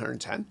now,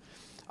 110.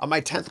 On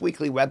my 10th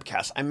weekly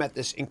webcast, I met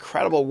this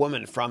incredible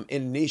woman from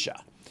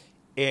Indonesia.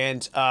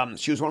 And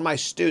she was one of my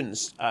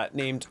students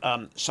named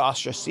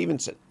Sasha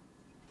Stevenson.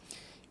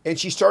 And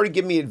she started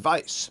giving me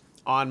advice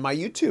on my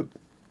YouTube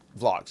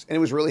vlogs. And it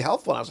was really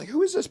helpful. And I was like,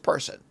 who is this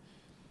person?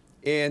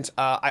 And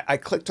I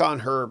clicked on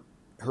her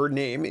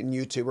name in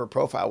YouTube, her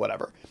profile,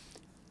 whatever.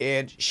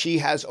 And she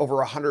has over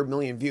 100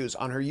 million views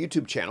on her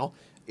YouTube channel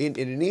in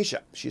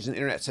Indonesia. She's an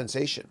internet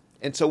sensation.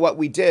 And so what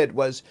we did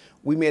was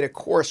we made a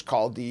course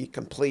called the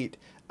Complete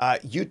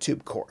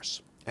YouTube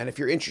course. And if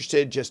you're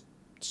interested, just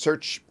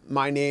search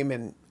my name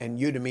and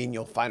Udemy and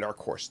you'll find our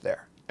course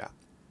there. Yeah.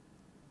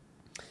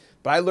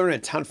 But I learn a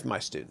ton from my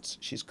students.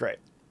 She's great.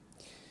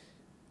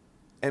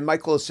 And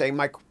Michael is saying,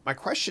 my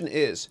question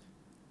is,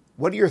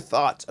 what are your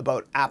thoughts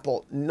about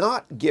Apple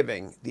not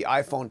giving the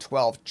iPhone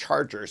 12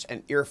 chargers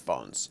and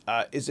earphones?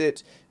 Is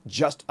it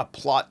just a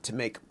plot to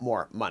make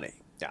more money?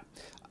 Yeah.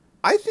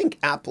 I think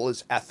Apple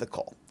is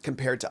ethical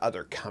compared to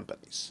other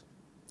companies.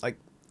 Like,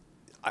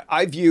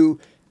 I view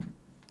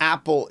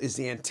Apple is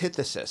the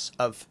antithesis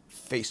of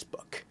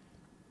Facebook.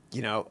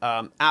 You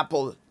know,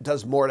 Apple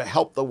does more to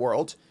help the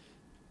world.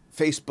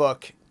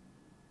 Facebook,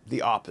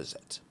 the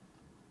opposite.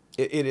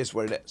 It is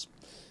what it is.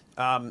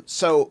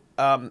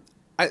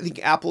 I think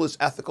Apple is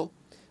ethical.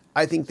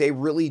 I think they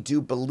really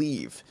do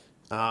believe,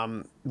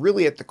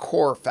 really at the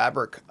core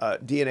fabric,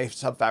 DNA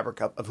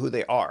subfabric of who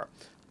they are,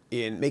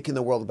 in making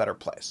the world a better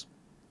place.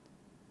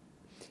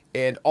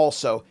 And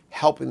also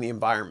helping the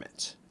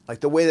environment. Like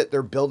the way that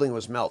their building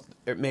was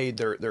made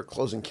their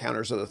close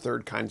encounters of the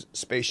third kind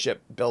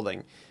spaceship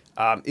building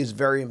is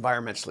very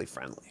environmentally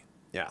friendly.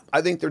 Yeah,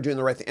 I think they're doing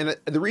the right thing. And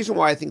the reason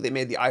why I think they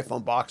made the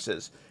iPhone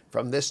boxes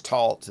from this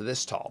tall to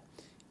this tall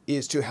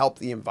is to help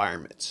the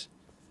environment.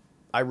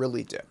 I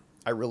really do.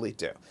 I really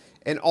do.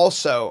 And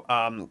also,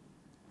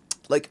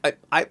 like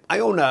I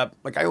own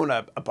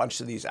a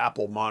bunch of these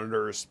Apple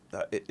monitors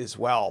as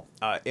well.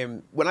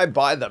 And when I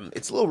buy them,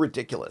 it's a little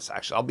ridiculous.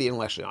 Actually, I'll be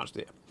intellectually honest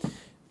with you.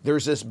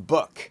 There's this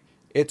book.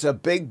 It's a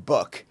big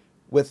book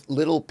with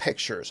little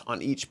pictures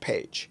on each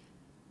page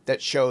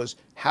that shows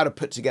how to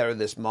put together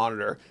this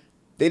monitor.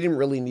 They didn't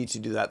really need to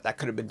do that. That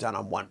could have been done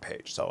on one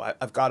page. So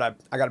I got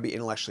to be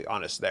intellectually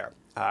honest there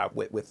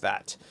with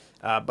that.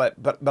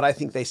 But I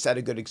think they set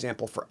a good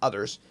example for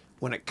others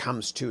when it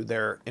comes to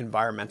their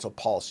environmental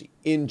policy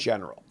in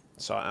general.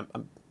 So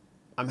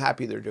I'm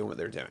happy they're doing what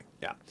they're doing.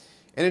 Yeah.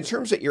 And in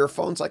terms of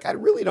earphones, like I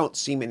really don't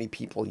see many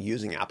people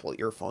using Apple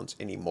earphones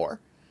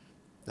anymore.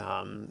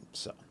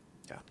 So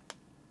yeah.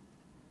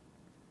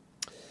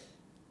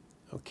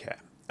 Okay.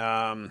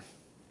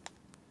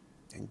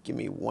 And give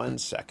me 1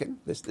 second.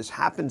 This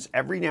happens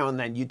every now and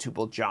then. YouTube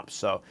will jump.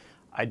 So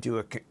I do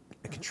a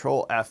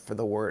Control F for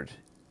the word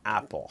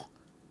Apple.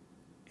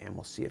 And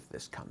we'll see if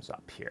this comes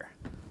up here.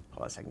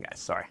 Hold on a second, guys.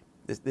 Sorry.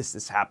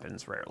 This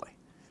happens rarely,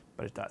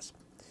 but it does.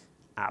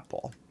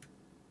 Apple.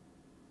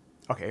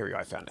 Okay, here we go.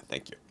 I found it.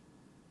 Thank you.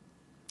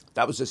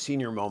 That was a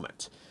senior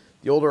moment.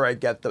 The older I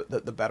get,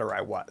 the better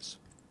I was.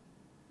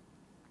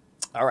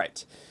 All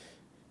right.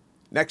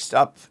 Next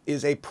up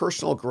is a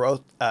personal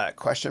growth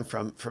question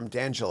from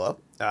D'Angelo,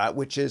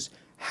 which is,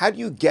 how do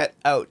you get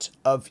out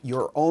of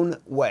your own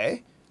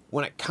way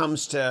when it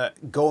comes to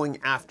going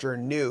after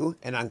new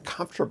and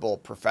uncomfortable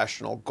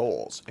professional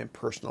goals and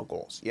personal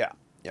goals? Yeah.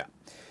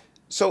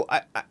 So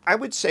I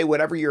would say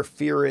whatever your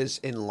fear is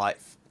in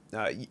life,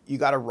 you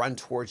got to run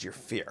towards your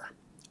fear.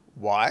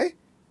 Why?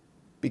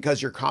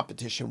 Because your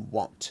competition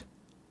won't.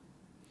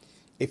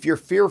 If you're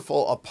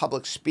fearful of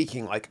public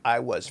speaking like I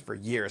was for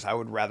years, I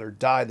would rather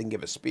die than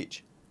give a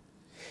speech.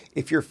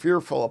 If you're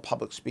fearful of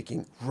public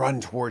speaking,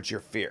 run towards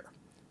your fear.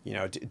 You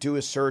know, do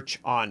a search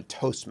on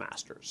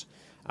Toastmasters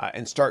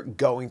and start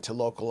going to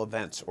local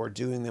events or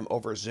doing them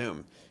over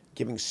Zoom,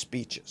 giving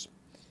speeches.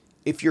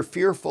 If you're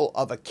fearful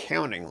of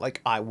accounting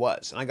like I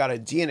was, and I got a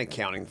D in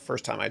accounting the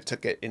first time I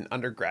took it in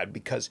undergrad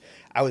because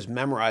I was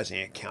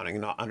memorizing accounting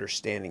and not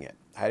understanding it.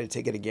 I had to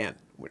take it again,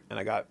 and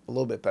I got a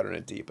little bit better in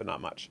a D, but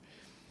not much.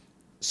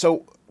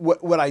 So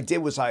what I did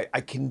was I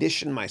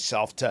conditioned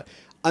myself to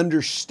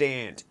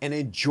understand and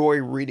enjoy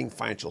reading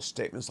financial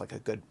statements like a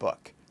good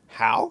book.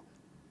 How?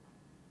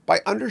 By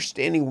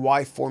understanding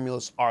why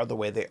formulas are the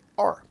way they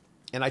are.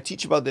 And I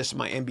teach about this in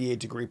my MBA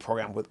degree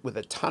program with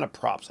a ton of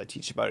props. I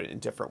teach about it in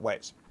different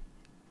ways.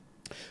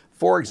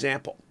 For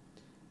example,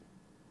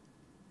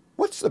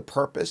 what's the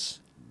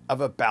purpose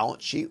of a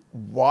balance sheet?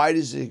 Why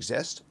does it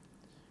exist?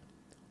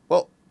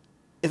 Well,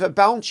 if a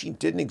balance sheet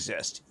didn't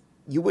exist,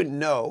 you wouldn't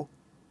know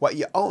what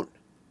you own.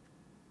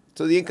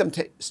 So the income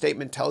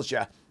statement tells you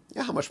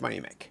how much money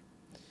you make.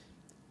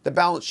 The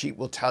balance sheet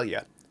will tell you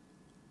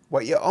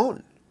what you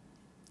own.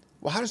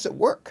 Well, how does it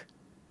work?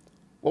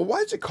 Well, why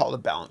is it called a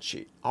balance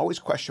sheet? Always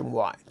question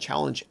why.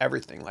 Challenge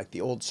everything, like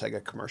the old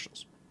Sega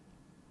commercials.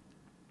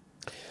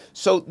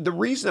 So the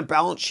reason a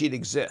balance sheet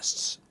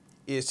exists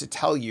is to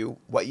tell you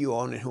what you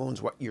own and who owns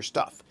what your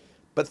stuff.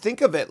 But think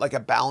of it like a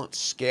balance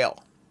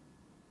scale.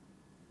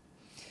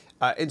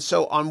 And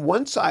so on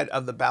one side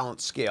of the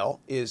balance scale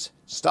is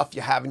stuff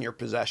you have in your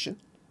possession,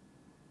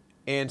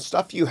 and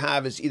stuff you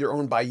have is either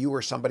owned by you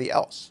or somebody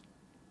else.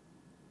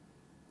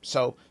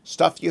 So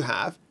stuff you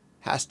have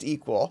has to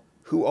equal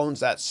who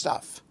owns that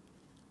stuff.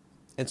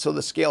 And so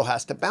the scale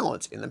has to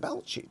balance in the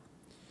balance sheet.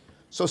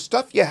 So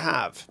stuff you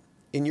have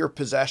in your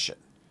possession,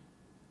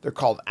 they're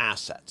called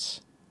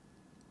assets.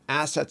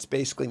 Assets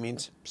basically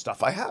means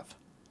stuff I have.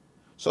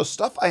 So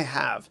stuff I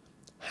have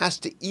has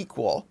to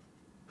equal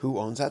who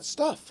owns that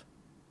stuff.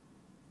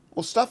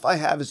 Well, stuff I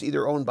have is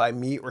either owned by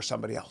me or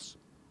somebody else.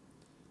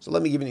 So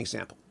let me give you an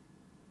example.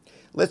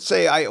 Let's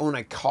say I own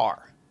a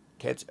car,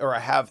 okay, or I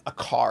have a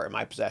car in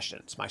my possession.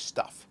 It's my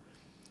stuff,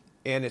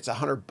 and it's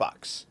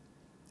 $100.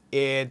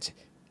 And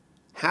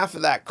half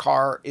of that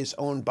car is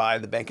owned by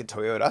the Bank of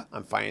Toyota.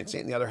 I'm financing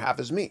it, and the other half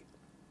is me.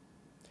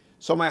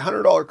 So my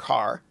 $100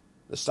 car,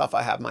 the stuff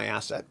I have, my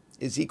asset,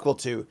 is equal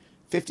to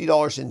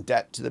 $50 in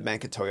debt to the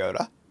Bank of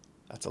Toyota.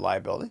 That's a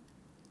liability.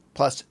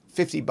 Plus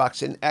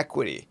 $50 in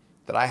equity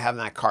that I have in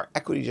that car.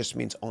 Equity just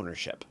means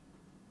ownership.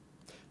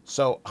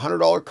 So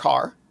 $100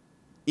 car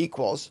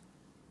equals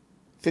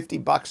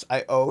 $50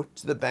 I owe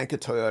to the Bank of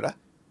Toyota,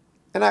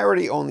 and I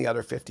already own the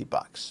other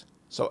 $50.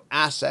 So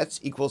assets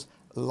equals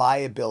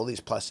liabilities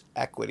plus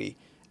equity.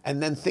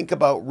 And then think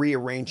about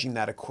rearranging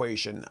that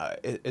equation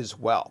as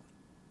well.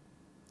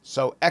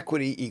 So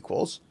equity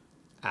equals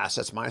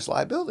assets minus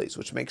liabilities,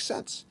 which makes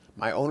sense.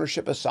 My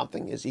ownership of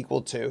something is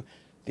equal to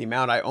the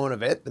amount I own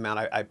of it, the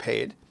amount I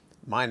paid,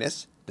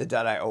 minus the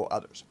debt I owe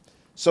others.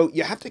 So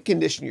you have to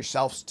condition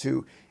yourselves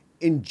to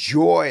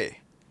enjoy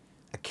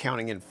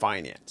accounting and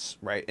finance,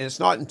 right? And it's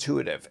not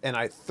intuitive, and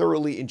I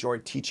thoroughly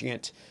enjoyed teaching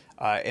it.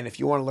 And if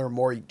you want to learn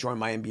more, you join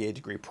my MBA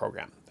degree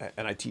program,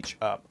 and I teach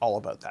all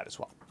about that as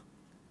well.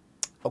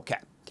 Okay.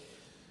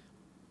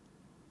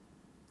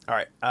 All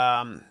right.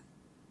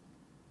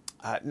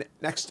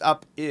 Next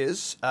up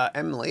is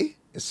Emily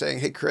is saying,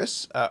 "Hey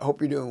Chris, hope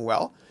you're doing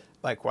well.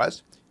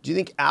 Likewise. Do you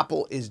think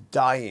Apple is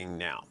dying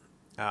now?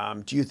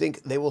 Do you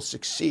think they will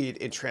succeed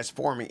in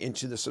transforming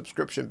into the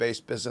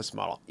subscription-based business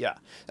model?" Yeah,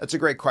 that's a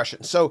great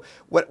question. So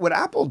what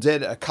Apple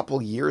did a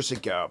couple years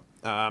ago,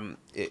 and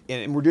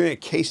we're doing a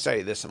case study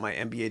of this in my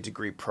MBA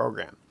degree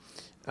program.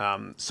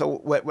 So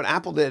what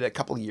Apple did a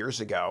couple years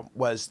ago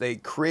was they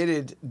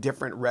created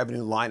different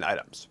revenue line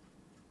items,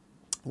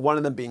 one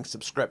of them being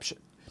subscription.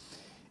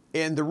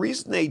 And the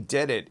reason they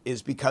did it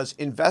is because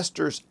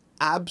investors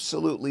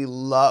absolutely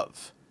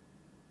love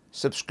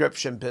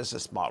subscription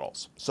business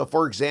models. So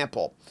for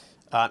example,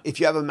 if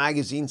you have a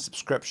magazine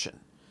subscription,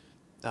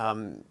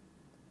 you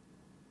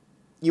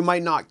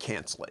might not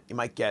cancel it. You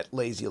might get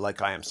lazy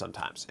like I am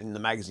sometimes, and the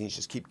magazines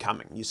just keep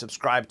coming. You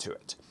subscribe to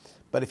it.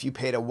 But if you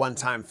paid a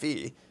one-time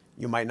fee,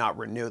 you might not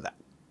renew that.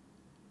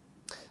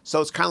 So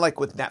it's kind of like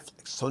with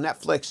Netflix. So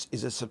Netflix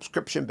is a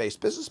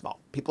subscription-based business model.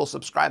 People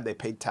subscribe, they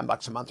pay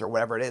 $10 a month or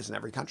whatever it is in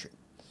every country.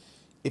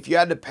 If you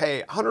had to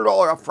pay $100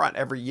 upfront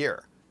every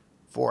year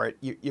for it,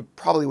 you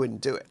probably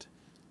wouldn't do it.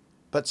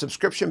 But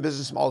subscription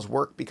business models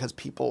work because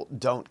people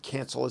don't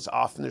cancel as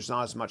often. There's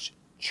not as much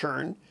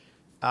churn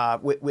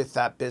with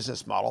that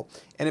business model.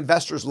 And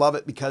investors love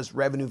it because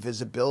revenue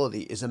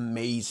visibility is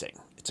amazing.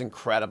 It's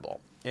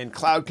incredible. In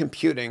cloud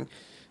computing,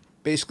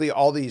 basically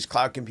all these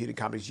cloud computing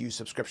companies use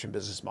subscription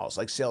business models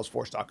like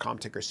Salesforce.com,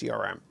 ticker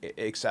CRM,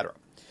 et cetera.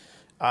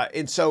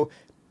 And so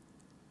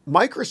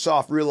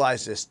Microsoft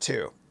realized this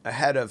too,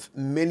 ahead of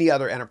many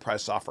other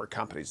enterprise software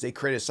companies. They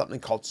created something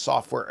called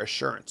software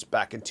assurance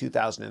back in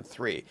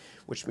 2003,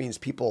 which means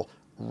people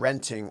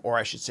renting, or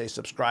I should say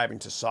subscribing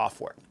to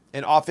software.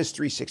 And Office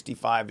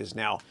 365 is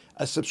now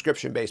a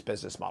subscription-based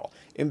business model.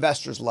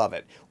 Investors love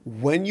it.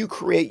 When you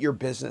create your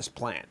business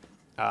plan,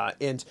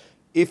 and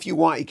if you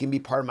want, you can be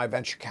part of my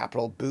venture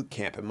capital boot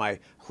camp in my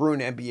Haroun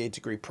MBA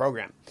degree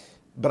program.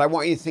 But I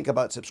want you to think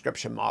about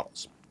subscription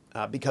models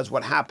because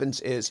what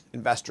happens is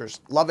investors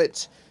love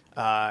it.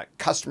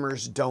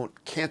 Customers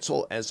don't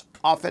cancel as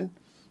often,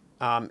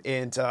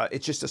 and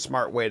it's just a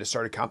smart way to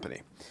start a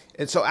company.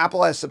 And so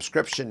Apple has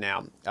subscription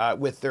now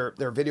with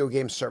their video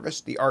game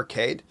service, the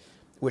arcade,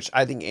 which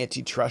I think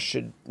antitrust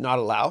should not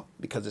allow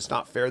because it's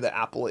not fair that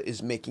Apple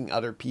is making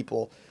other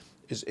people,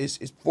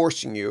 is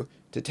forcing you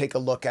to take a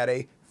look at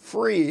a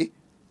free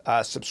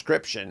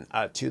subscription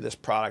to this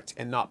product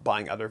and not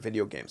buying other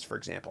video games, for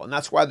example. And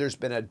that's why there's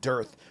been a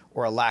dearth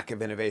or a lack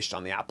of innovation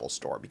on the Apple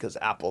Store, because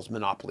Apple's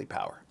monopoly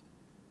power.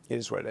 It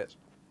is what it is.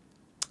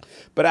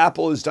 But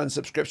Apple has done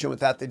subscription with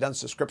that. They've done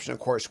subscription, of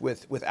course,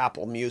 with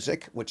Apple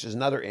Music, which is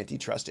another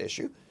antitrust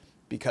issue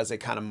because they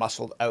kind of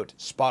muscled out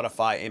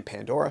Spotify and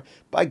Pandora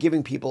by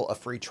giving people a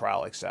free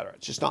trial, etc.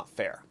 It's just not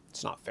fair.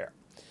 It's not fair.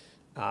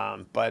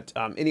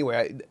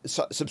 Anyway,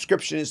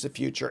 subscription is the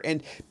future.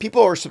 And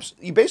people are,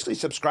 you basically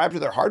subscribe to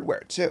their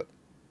hardware too.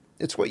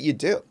 It's what you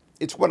do.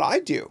 It's what I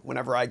do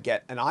whenever I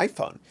get an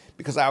iPhone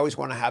because I always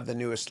want to have the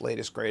newest,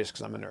 latest, greatest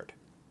because I'm a nerd.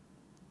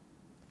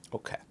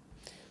 Okay.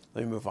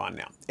 Let me move on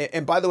now.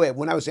 And by the way,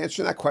 when I was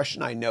answering that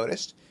question, I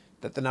noticed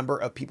that the number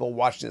of people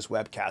watching this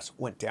webcast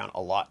went down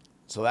a lot.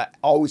 So that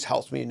always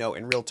helps me to know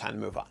in real time to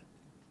move on.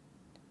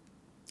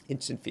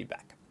 Instant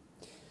feedback.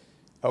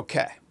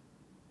 Okay.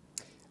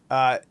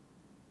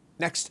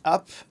 Next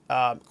up,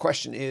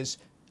 question is,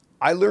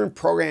 I learned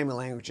programming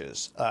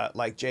languages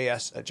like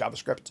JS,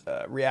 JavaScript,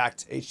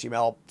 React,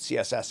 HTML,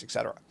 CSS,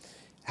 etc.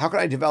 How can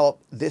I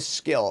develop this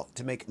skill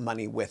to make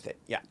money with it?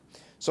 Yeah.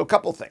 So a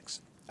couple things.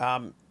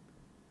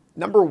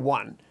 Number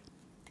one,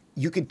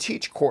 you can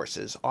teach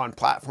courses on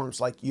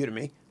platforms like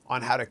Udemy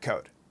on how to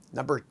code.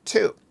 Number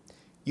two,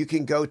 you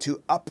can go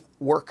to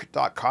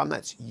upwork.com,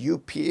 that's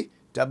UPWORK,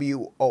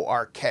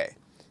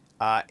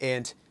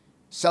 and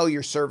sell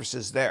your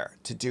services there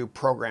to do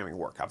programming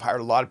work. I've hired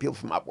a lot of people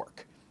from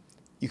Upwork.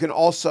 You can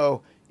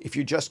also, if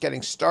you're just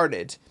getting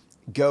started,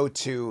 go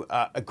to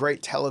a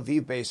great Tel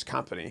Aviv-based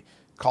company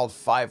called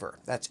Fiverr.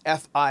 That's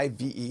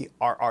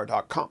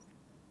Fiverr.com,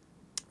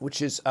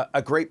 which is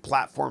a great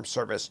platform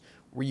service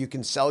where you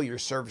can sell your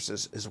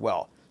services as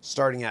well,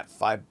 starting at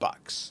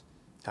 $5.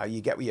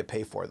 You get what you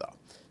pay for, though.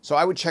 So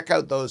I would check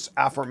out those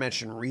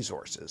aforementioned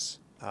resources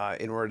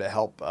in order to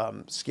help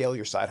scale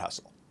your side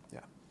hustle.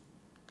 Yeah.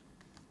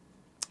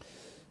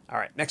 All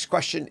right. Next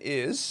question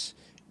is,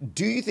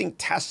 do you think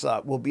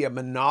Tesla will be a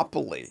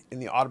monopoly in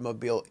the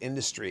automobile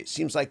industry? It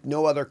seems like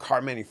no other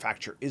car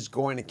manufacturer is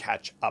going to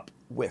catch up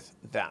with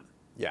them.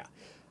 Yeah.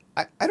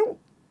 I don't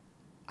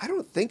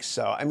think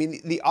so. I mean,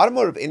 the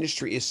automotive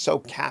industry is so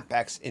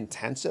CapEx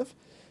intensive.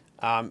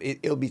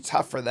 It'll be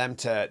tough for them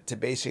to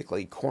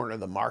basically corner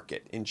the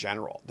market in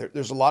general.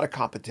 There's a lot of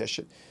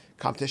competition.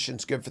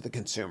 Competition's good for the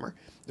consumer.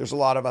 There's a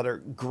lot of other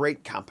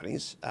great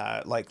companies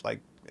like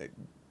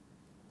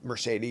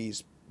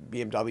Mercedes,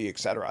 BMW,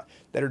 etc.,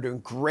 that are doing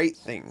great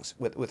things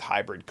with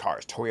hybrid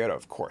cars. Toyota,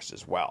 of course,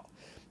 as well.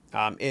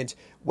 And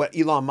what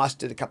Elon Musk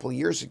did a couple of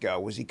years ago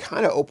was he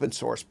kind of open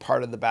sourced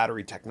part of the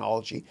battery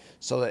technology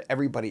so that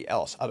everybody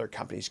else, other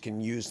companies,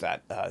 can use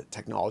that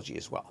technology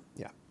as well.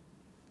 Yeah.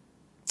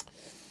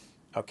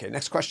 Okay,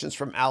 next question is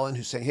from Alan,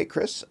 who's saying, hey,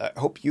 Chris,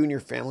 hope you and your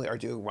family are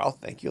doing well.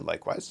 Thank you.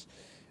 Likewise.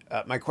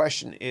 My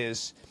question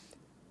is,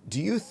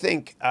 do you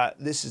think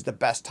this is the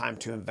best time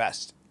to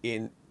invest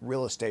in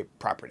real estate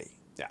property?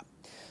 Yeah.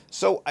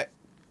 So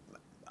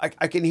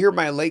I can hear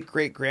my late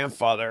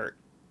great-grandfather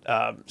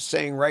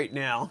saying right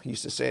now, he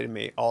used to say to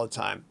me all the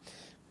time,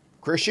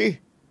 Krishy,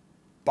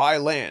 buy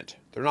land.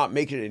 They're not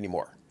making it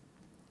anymore.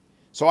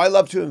 So I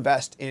love to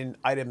invest in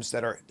items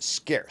that are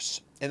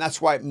scarce. And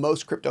that's why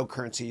most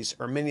cryptocurrencies,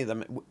 or many of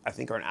them, I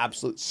think are an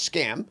absolute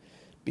scam,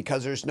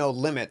 because there's no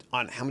limit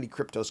on how many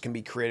cryptos can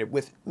be created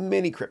with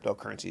many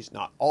cryptocurrencies,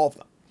 not all of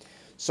them.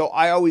 So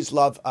I always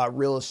love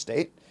real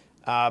estate,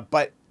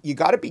 but you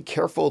got to be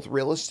careful with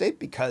real estate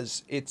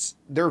because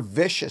they're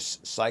vicious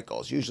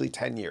cycles, usually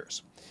 10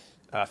 years,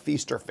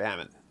 feast or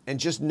famine. And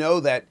just know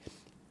that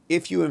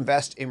if you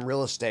invest in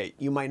real estate,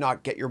 you might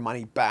not get your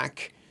money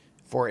back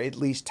for at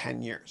least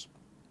 10 years.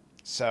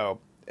 So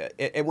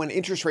and when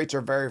interest rates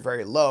are very,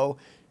 very low,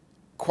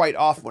 quite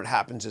often what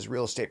happens is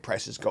real estate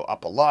prices go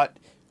up a lot.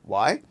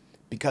 Why?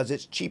 Because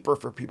it's cheaper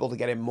for people to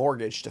get a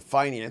mortgage to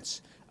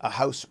finance a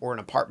house or an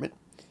apartment.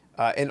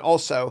 And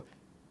also,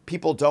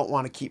 people don't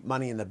want to keep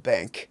money in the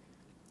bank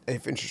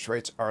if interest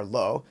rates are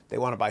low. They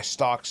want to buy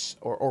stocks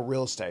or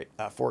real estate,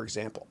 for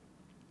example.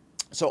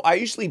 So I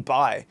usually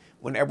buy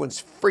when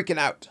everyone's freaking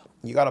out.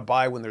 You got to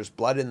buy when there's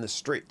blood in the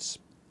streets.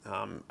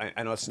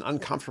 I know it's an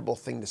uncomfortable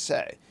thing to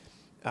say.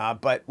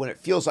 But when it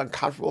feels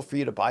uncomfortable for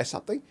you to buy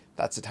something,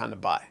 that's the time to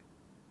buy.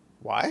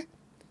 Why?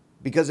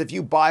 Because if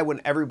you buy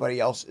when everybody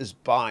else is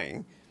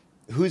buying,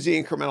 who's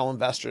the incremental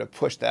investor to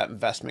push that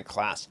investment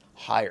class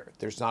higher?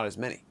 There's not as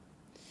many.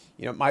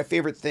 You know, my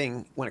favorite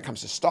thing when it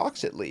comes to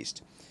stocks, at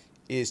least,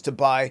 is to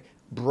buy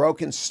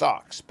broken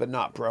stocks, but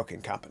not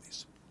broken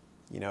companies.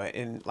 You know,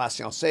 and last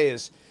thing I'll say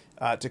is,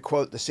 to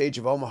quote the sage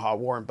of Omaha,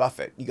 Warren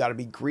Buffett, you got to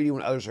be greedy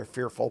when others are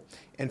fearful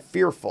and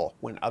fearful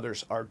when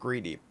others are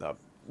greedy.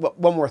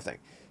 One more thing.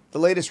 The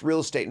latest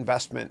real estate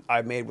investment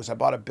I made was I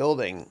bought a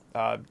building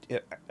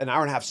an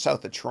hour and a half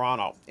south of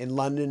Toronto in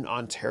London,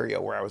 Ontario,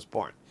 where I was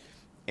born.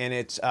 And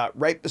it's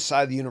right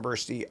beside the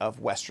University of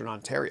Western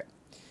Ontario.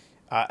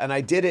 And I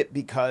did it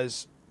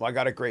because, well, I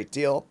got a great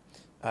deal.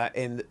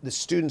 And the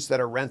students that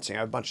are renting, I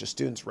have a bunch of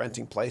students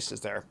renting places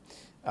there.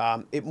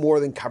 It more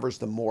than covers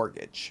the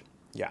mortgage.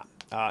 Yeah.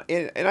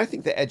 And I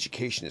think the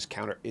education is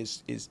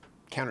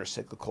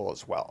counter-cyclical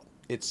as well.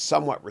 It's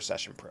somewhat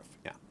recession-proof.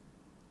 Yeah.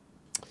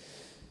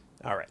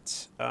 All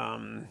right.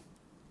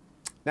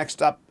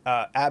 Next up,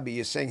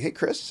 Abby is saying, hey,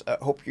 Chris,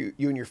 hope you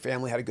and your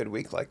family had a good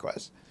week.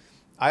 Likewise.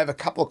 I have a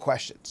couple of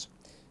questions.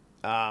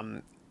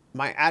 My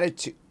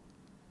attitude,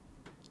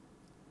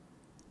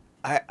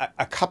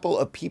 a couple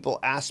of people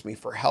asked me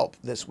for help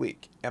this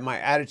week, and my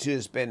attitude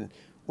has been,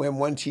 when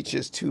one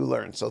teaches, two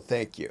learn. So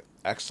thank you.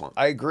 Excellent.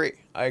 I agree.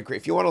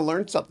 If you want to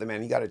learn something,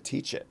 man, you got to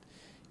teach it.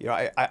 You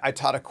know, I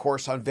taught a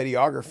course on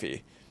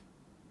videography,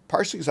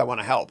 partially because I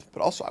want to help,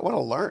 but also I want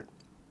to learn.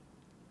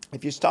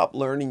 If you stop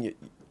learning,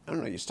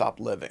 you stop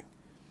living.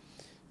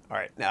 All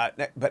right. Now,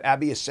 but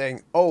Abby is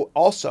saying, oh,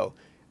 also,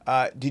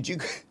 did you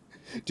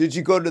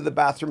go to the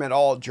bathroom at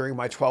all during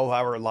my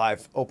 12-hour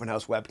live open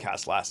house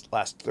webcast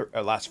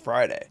last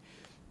Friday?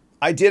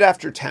 I did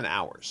after 10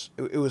 hours.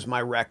 It was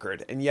my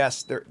record. And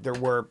yes, there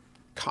were,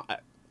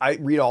 I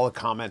read all the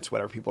comments,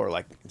 whatever. People are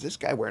like, is this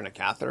guy wearing a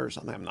catheter or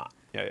something? I'm not.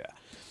 Yeah.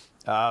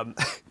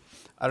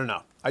 I don't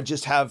know. I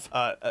just have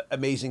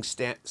amazing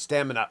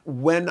stamina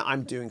when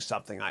I'm doing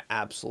something I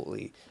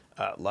absolutely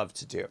love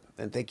to do.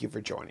 And thank you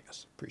for joining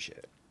us. Appreciate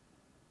it.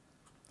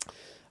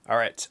 All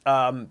right.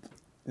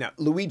 Now,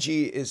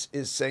 Luigi is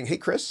saying, hey,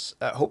 Chris,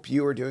 hope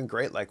you are doing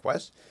great.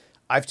 Likewise.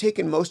 I've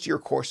taken most of your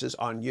courses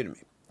on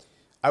Udemy.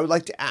 I would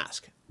like to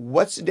ask,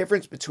 what's the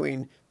difference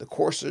between the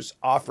courses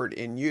offered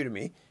in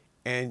Udemy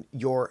and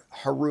your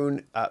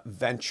Haroun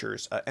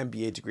Ventures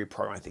MBA degree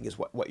program, I think is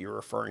what you're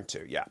referring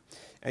to. Yeah.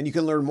 And you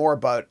can learn more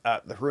about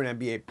the Haroun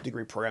MBA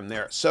degree program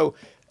there. So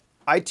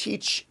I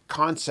teach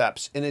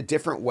concepts in a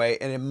different way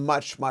and in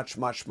much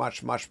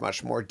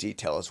more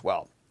detail as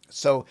well.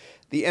 So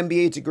the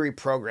MBA degree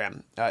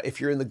program,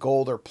 if you're in the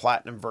gold or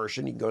platinum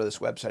version, you can go to this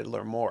website to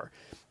learn more.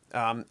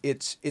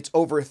 It's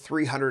over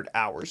 300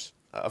 hours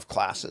of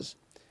classes,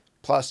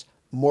 plus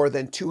more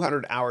than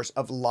 200 hours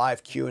of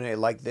live Q&A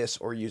like this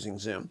or using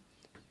Zoom.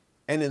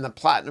 And in the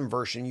platinum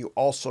version, you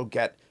also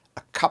get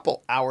a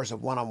couple hours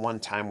of one-on-one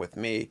time with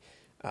me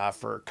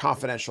for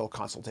confidential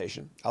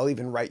consultation. I'll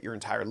even write your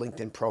entire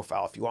LinkedIn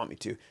profile if you want me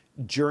to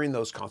during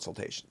those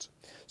consultations.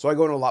 So I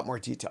go into a lot more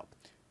detail.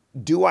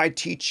 Do I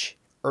teach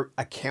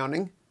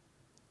accounting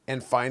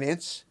and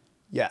finance?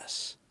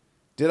 Yes.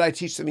 Did I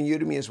teach them in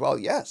Udemy as well?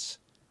 Yes.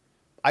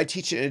 I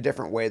teach it in a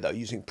different way though,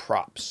 using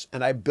props,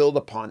 and I build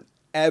upon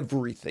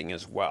everything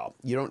as well.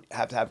 You don't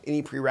have to have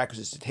any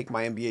prerequisites to take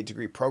my MBA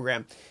degree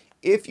program.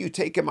 If you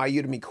take my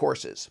Udemy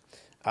courses,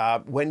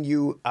 when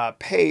you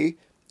pay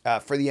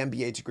for the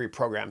MBA degree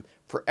program,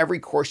 for every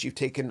course you've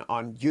taken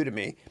on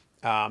Udemy,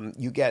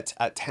 you get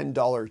a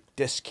 $10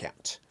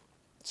 discount.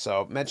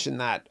 So mention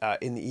that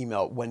in the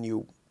email when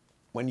you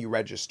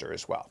register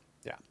as well.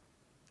 Yeah.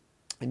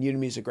 And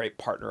Udemy is a great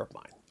partner of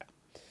mine. Yeah.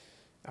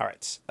 All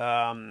right.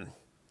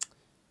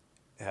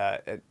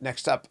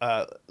 Next up,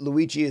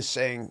 Luigi is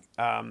saying,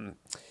 or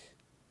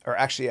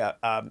actually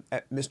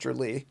Mr.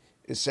 Lee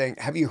is saying,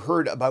 have you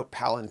heard about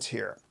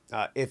Palantir?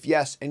 If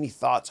yes, any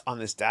thoughts on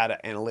this data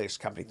analytics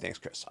company? Thanks,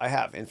 Chris. I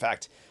have. In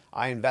fact,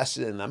 I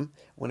invested in them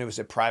when it was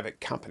a private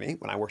company,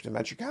 when I worked in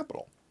venture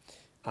capital.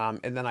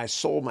 And then I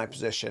sold my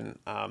position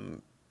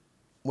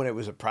when it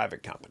was a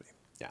private company.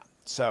 Yeah.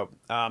 So,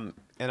 and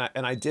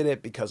I did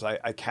it because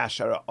I cashed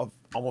out of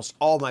almost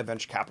all my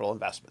venture capital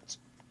investments.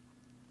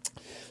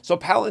 So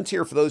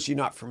Palantir, for those of you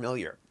not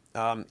familiar,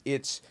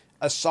 it's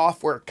a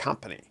software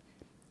company,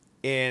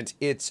 and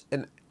it's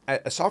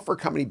a software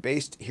company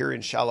based here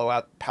in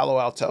Palo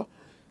Alto.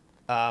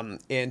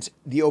 And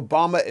the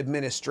Obama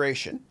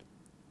administration,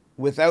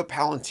 without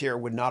Palantir,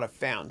 would not have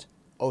found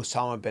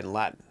Osama bin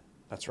Laden.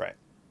 That's right.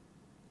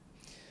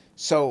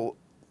 So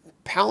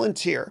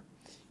Palantir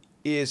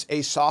is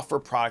a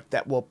software product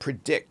that will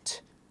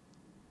predict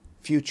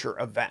future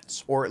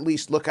events, or at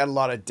least look at a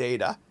lot of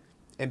data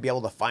and be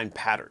able to find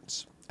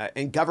patterns.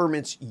 And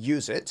governments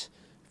use it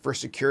for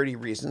security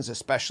reasons,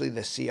 especially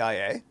the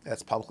CIA.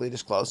 That's publicly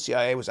disclosed.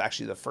 CIA was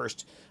actually the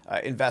first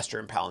investor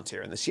in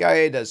Palantir, and the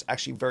CIA does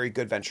actually very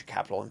good venture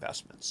capital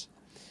investments.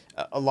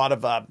 A lot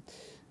of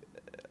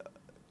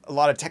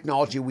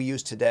technology we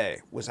use today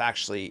was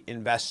actually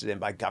invested in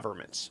by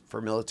governments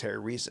for military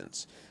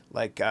reasons,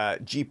 like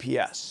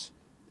GPS.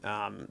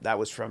 That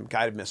was from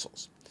guided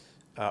missiles.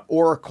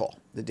 Oracle,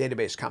 the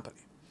database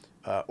company.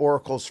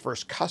 Oracle's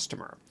first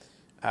customer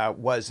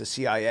was the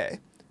CIA,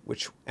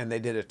 and they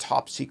did a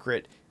top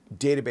secret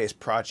database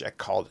project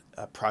called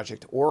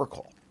Project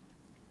Oracle.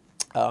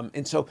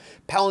 And so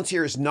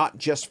Palantir is not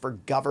just for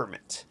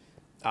government.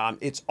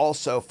 It's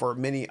also for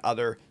many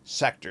other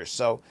sectors.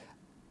 So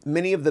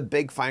many of the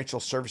big financial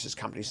services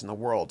companies in the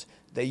world,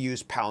 they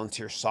use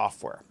Palantir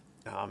software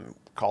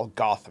called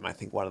Gotham, I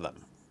think one of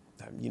them.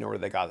 You know where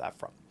they got that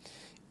from.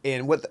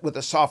 And what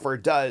the software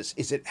does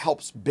is it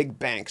helps big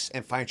banks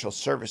and financial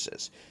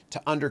services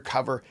to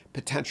uncover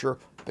potential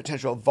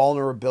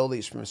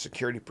vulnerabilities from a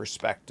security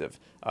perspective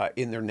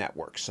in their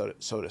network, so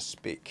to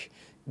speak.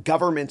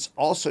 Governments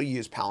also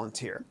use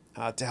Palantir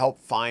to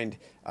help find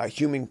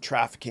human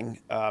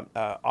trafficking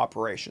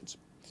operations,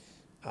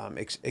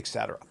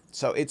 etc.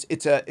 So it's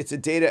a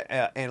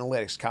data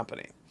analytics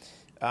company.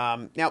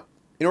 Now,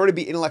 in order to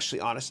be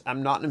intellectually honest,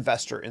 I'm not an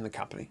investor in the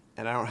company,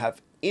 and I don't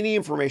have any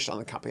information on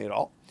the company at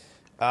all.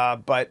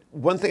 But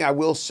one thing I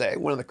will say,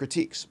 one of the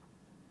critiques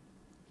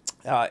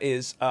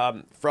is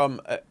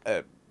from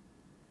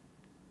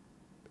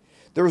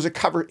there was a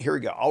cover, here we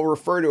go. I'll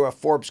refer to a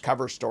Forbes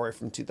cover story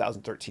from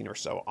 2013 or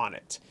so on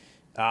it.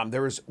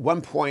 There was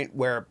one point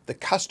where the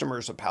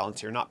customers of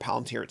Palantir, not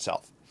Palantir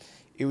itself,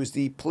 it was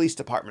the police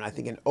department, I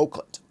think in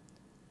Oakland.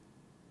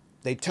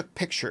 They took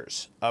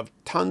pictures of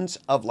tons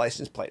of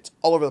license plates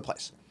all over the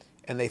place,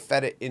 and they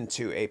fed it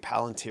into the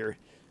Palantir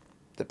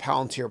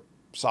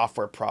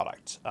software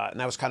product. And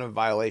that was kind of a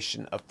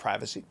violation of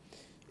privacy.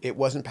 It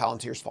wasn't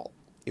Palantir's fault.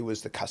 It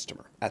was the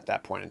customer at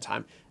that point in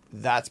time.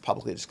 That's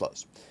publicly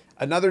disclosed.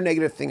 Another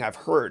negative thing I've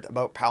heard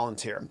about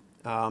Palantir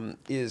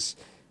is,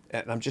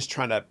 and I'm just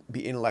trying to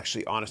be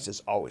intellectually honest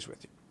as always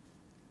with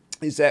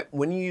you, is that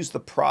when you use the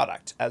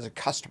product as a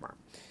customer,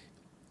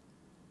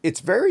 it's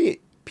very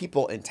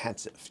people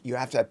intensive. You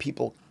have to have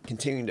people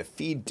continuing to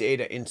feed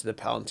data into the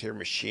Palantir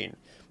machine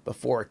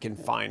before it can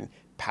find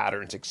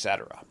patterns,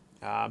 etc.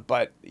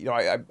 But you know,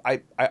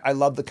 I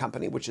love the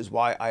company, which is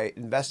why I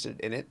invested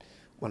in it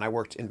when I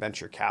worked in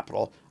venture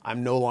capital.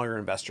 I'm no longer an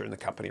investor in the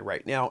company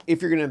right now.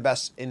 If you're going to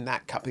invest in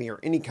that company or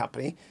any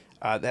company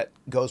that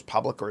goes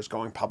public or is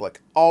going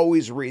public,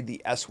 always read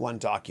the S1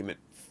 document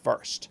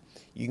first.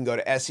 You can go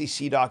to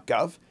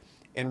sec.gov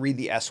and read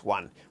the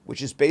S1,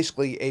 which is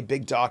basically a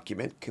big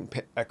document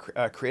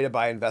created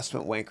by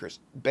investment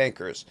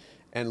bankers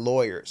and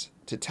lawyers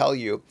to tell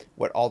you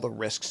what all the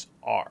risks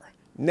are.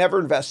 Never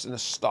invest in a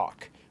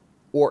stock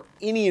or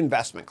any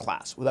investment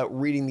class without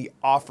reading the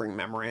offering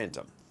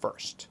memorandum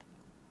first.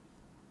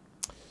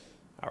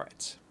 All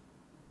right.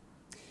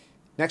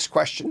 Next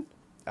question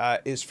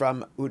is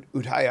from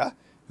Udhaya,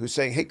 who's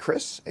saying, hey,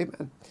 Chris, hey,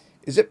 man,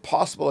 is it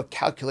possible to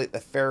calculate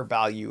the fair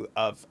value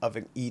of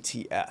an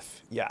ETF?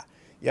 Yeah.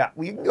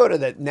 Well, you can go to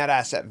the net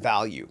asset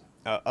value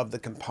of the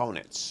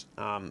components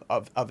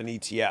of an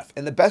ETF.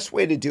 And the best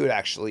way to do it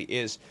actually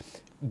is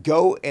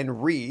go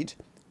and read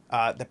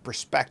the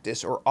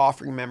prospectus or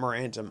offering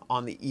memorandum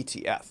on the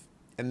ETF.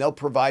 And they'll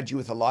provide you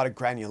with a lot of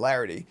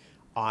granularity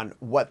on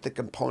what the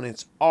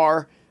components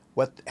are,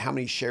 how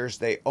many shares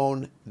they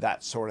own,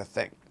 that sort of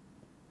thing.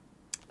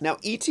 Now,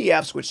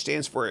 ETFs, which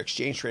stands for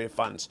exchange traded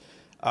funds,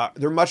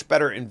 they're much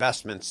better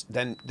investments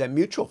than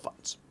mutual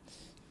funds.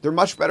 They're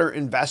much better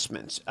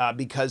investments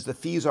because the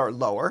fees are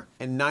lower,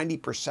 and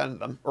 90% of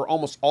them, or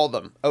almost all of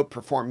them,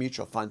 outperform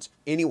mutual funds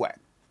anyway.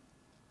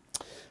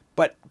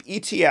 But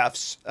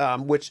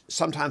ETFs, which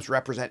sometimes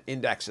represent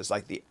indexes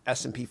like the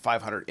S&P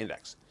 500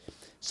 index,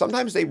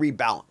 sometimes they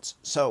rebalance.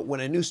 So when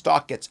a new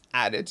stock gets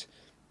added,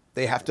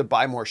 they have to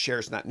buy more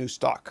shares in that new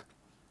stock.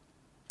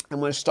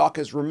 And when a stock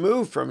is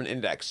removed from an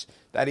index,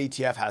 that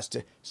ETF has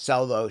to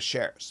sell those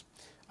shares.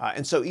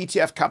 And so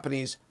ETF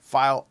companies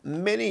file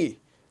many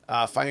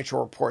financial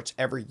reports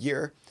every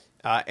year,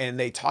 and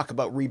they talk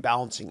about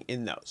rebalancing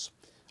in those.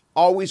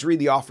 Always read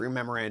the offering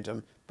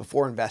memorandum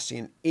before investing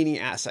in any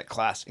asset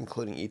class,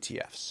 including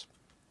ETFs.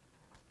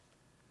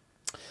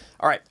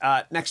 All right,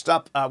 next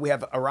up, we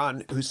have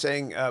Haroun, who's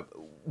saying,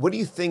 what do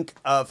you think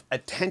of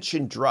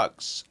attention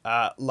drugs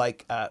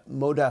like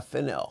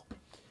modafinil?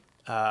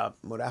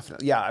 Modafinil.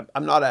 Yeah,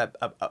 I'm not a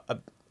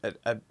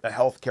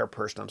healthcare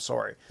person, I'm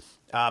sorry.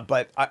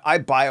 But I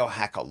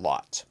biohack a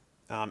lot.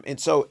 And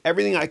so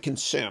everything I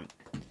consume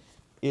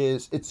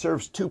it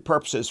serves two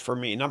purposes for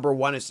me. Number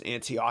one, it's an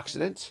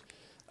antioxidant.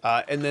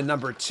 And then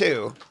number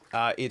two,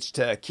 it's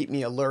to keep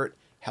me alert,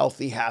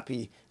 healthy,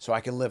 happy, so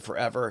I can live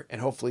forever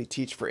and hopefully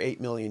teach for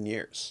 8 million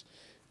years.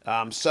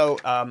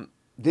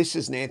 This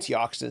is an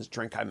antioxidants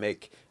drink I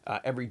make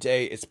every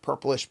day. It's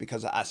purplish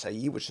because of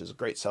acai, which is a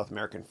great South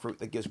American fruit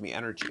that gives me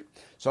energy.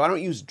 So I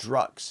don't use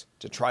drugs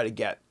to try to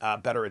get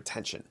better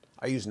attention.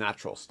 I use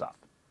natural stuff.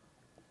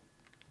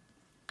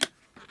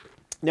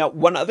 Now,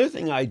 one other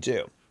thing I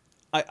do,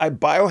 I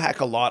biohack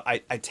a lot.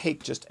 I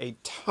take just a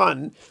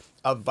ton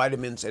of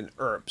vitamins and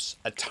herbs,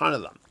 a ton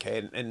of them,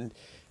 okay? And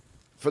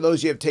for those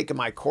of you who have taken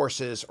my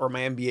courses or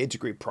my MBA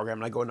degree program,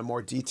 and I go into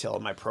more detail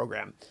in my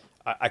program,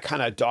 I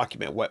kind of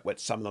document what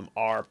some of them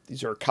are.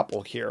 These are a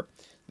couple here.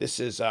 This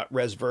is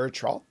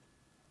resveratrol.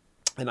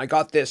 And I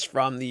got this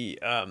from the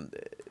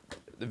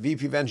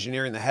VP of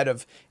Engineering, the head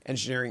of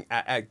engineering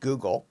at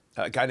Google,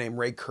 a guy named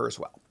Ray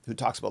Kurzweil, who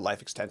talks about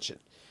life extension.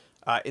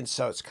 And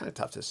so it's kind of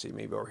tough to see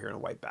maybe over here in a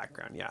white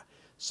background. Yeah.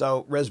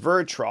 So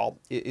resveratrol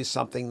is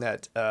something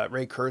that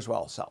Ray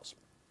Kurzweil sells.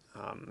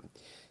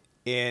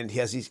 And he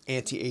has these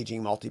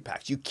anti-aging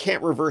multi-packs. You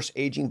can't reverse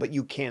aging, but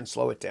you can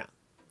slow it down.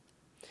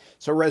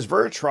 So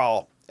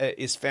resveratrol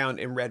is found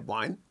in red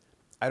wine.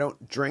 I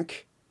don't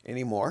drink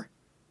anymore,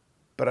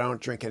 but I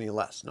don't drink any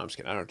less. No, I'm just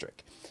kidding. I don't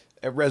drink.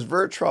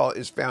 Resveratrol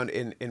is found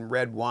in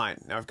red wine.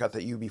 Now I've got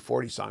that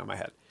UB40 song in my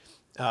head.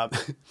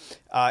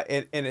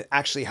 And it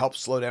actually helps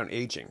slow down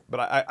aging.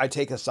 But I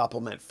take a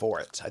supplement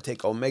for it. I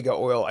take omega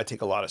oil. I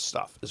take a lot of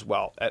stuff as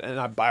well. And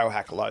I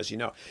biohack a lot, as you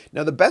know.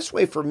 Now, the best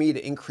way for me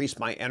to increase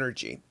my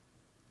energy,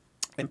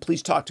 and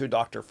please talk to a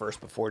doctor first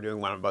before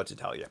doing what I'm about to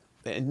tell you.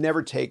 And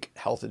never take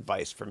health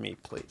advice from me,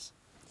 please.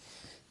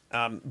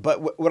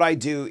 But what I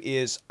do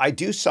is I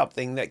do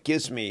something that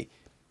gives me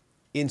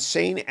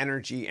insane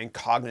energy and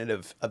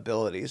cognitive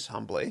abilities,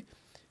 humbly.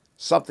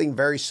 Something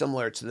very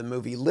similar to the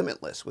movie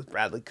Limitless with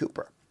Bradley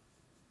Cooper,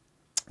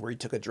 where he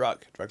took a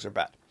drug. Drugs are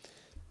bad.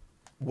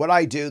 What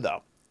I do,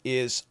 though,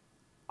 is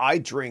I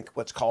drink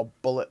what's called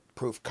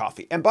bulletproof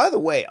coffee. And by the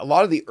way, a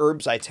lot of the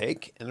herbs I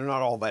take, and they're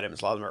not all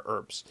vitamins, a lot of them are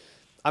herbs,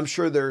 I'm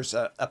sure there's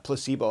a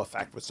placebo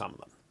effect with some of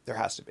them. There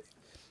has to be.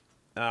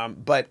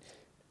 But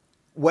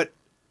what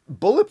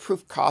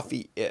bulletproof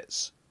coffee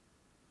is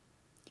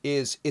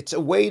it's a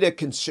way to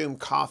consume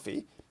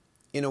coffee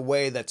in a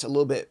way that's a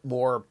little bit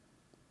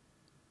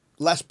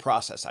less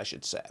processed, I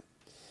should say.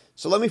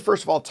 So let me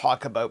first of all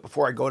talk about,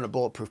 before I go into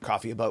bulletproof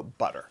coffee, about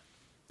butter.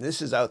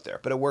 This is out there,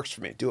 but it works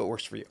for me. Do what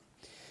works for you.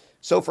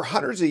 So for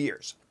hundreds of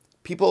years,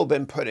 people have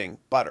been putting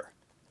butter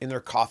in their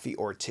coffee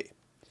or tea.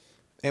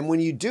 And when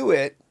you do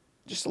it,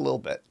 just a little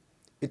bit,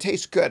 it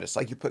tastes good. It's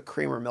like you put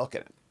cream or milk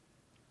in it.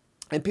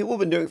 And people have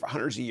been doing it for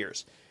hundreds of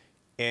years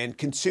and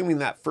consuming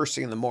that first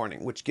thing in the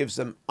morning, which gives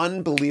them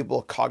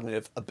unbelievable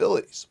cognitive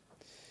abilities.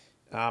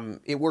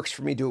 It works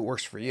for me. Do what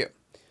works for you.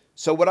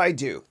 So what I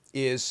do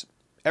is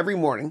every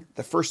morning,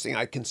 the first thing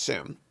I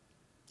consume,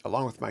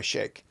 along with my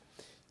shake,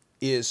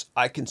 is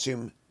I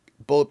consume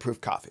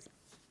bulletproof coffee.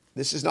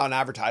 This is not an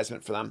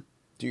advertisement for them.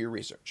 Do your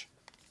research.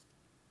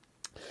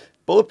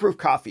 Bulletproof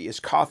coffee is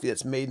coffee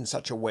that's made in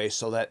such a way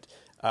so that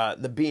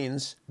the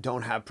beans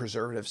don't have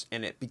preservatives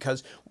in it,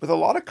 because with a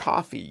lot of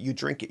coffee, you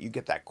drink it, you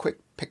get that quick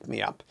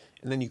pick-me-up,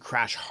 and then you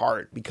crash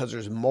hard because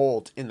there's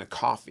mold in the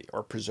coffee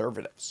or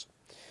preservatives.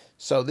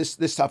 So this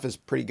stuff is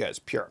pretty good. It's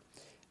pure.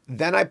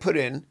 Then I put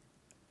in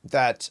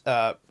that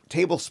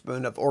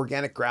tablespoon of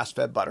organic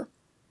grass-fed butter.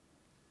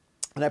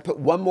 And I put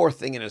one more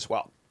thing in as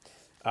well.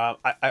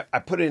 I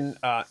put in,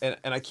 and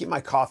I keep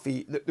my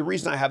coffee. The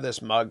reason I have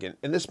this mug, and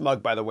this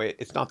mug, by the way,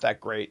 it's not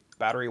that great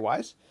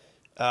battery-wise,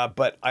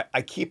 but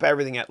I keep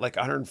everything at like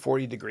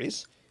 140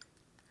 degrees.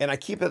 And I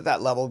keep it at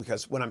that level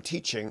because when I'm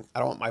teaching, I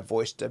don't want my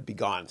voice to be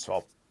gone.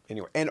 So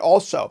anyway, and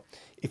also,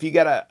 if you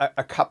get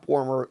a cup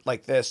warmer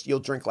like this, you'll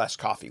drink less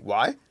coffee.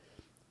 Why?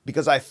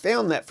 Because I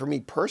found that for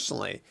me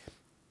personally,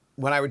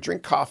 when I would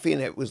drink coffee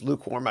and it was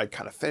lukewarm, I'd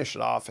kind of finish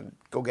it off and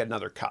go get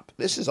another cup.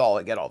 This is all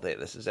I get all day.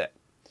 This is it.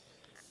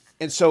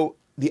 And so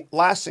the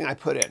last thing I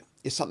put in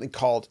is something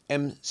called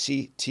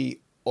MCT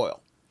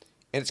oil.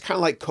 And it's kind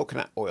of like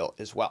coconut oil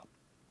as well.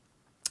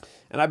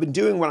 And I've been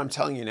doing what I'm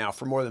telling you now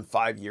for more than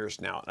 5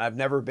 years now. And I've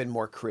never been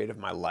more creative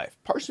in my life,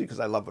 partially because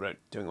I love what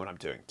I'm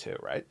doing too,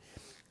 right?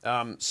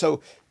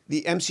 So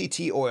the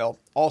MCT oil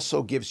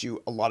also gives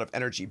you a lot of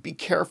energy. Be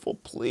careful,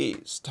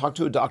 please. Talk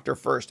to a doctor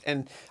first.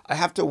 And I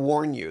have to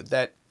warn you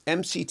that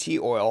MCT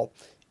oil,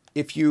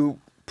 if you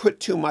put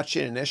too much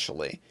in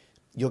initially,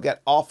 you'll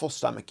get awful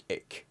stomach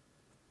ache.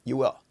 You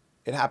will.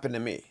 It happened to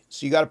me.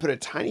 So you got to put a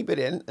tiny bit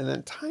in and then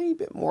a tiny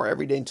bit more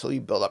every day until you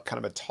build up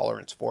kind of a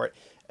tolerance for it.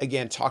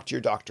 Again, talk to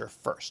your doctor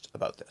first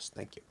about this.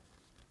 Thank you.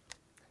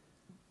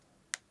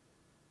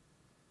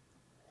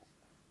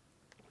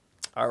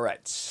 All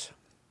right.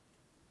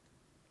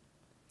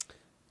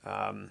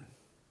 And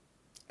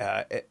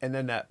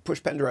then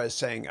Push Pendra is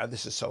saying,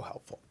 this is so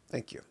helpful.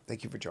 Thank you.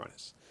 Thank you for joining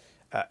us.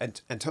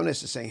 And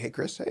Antonis is saying, hey,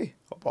 Chris. Hey,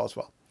 hope all's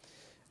well.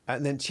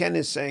 And then Tien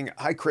is saying,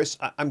 hi, Chris.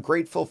 I'm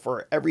grateful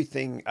for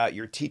everything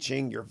you're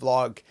teaching, your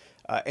vlog,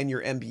 and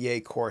your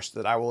MBA course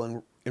that I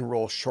will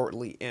enroll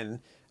shortly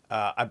in.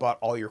 I bought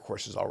all your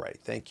courses already.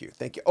 Thank you.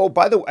 Thank you. Oh,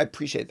 by the way, I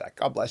appreciate that.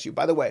 God bless you.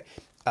 By the way,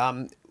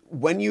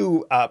 when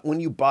you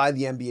buy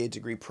the MBA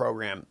degree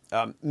program,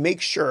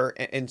 make sure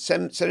and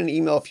send an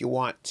email if you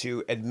want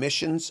to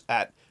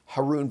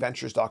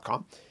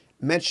admissions@harounventures.com.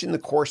 Mention the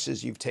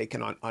courses you've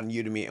taken on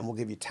Udemy, and we'll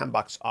give you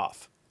 $10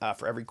 off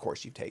for every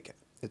course you've taken.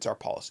 It's our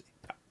policy.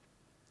 Yeah.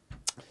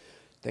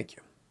 Thank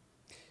you.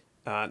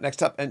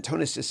 Next up,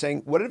 Antonis is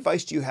saying, what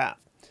advice do you have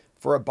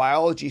for a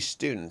biology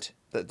student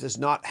that does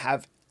not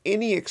have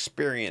any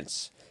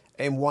experience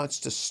and wants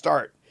to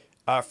start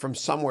from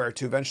somewhere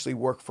to eventually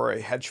work for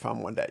a hedge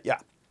fund one day? Yeah,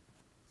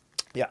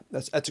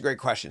 that's a great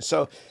question.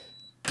 So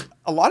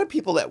a lot of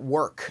people that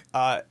work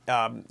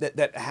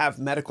that have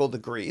medical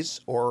degrees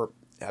or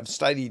have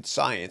studied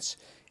science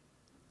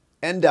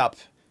end up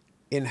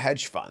in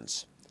hedge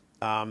funds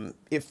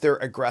if they're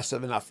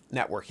aggressive enough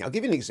networking. I'll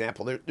give you an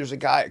example. There's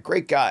a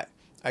great guy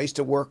I used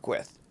to work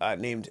with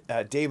named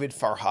David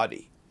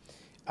Farhadi.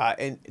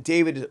 And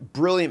David is a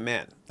brilliant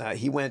man.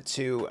 He went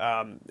to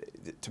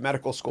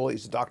medical school.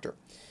 He's a doctor.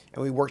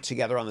 And we worked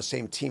together on the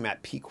same team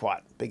at Pequot,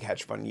 big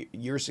hedge fund,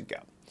 years ago.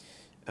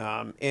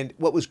 And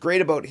what was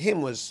great about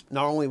him was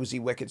not only was he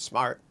wicked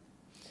smart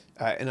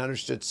and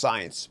understood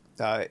science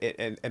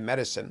and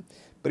medicine,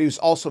 but he was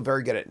also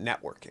very good at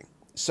networking.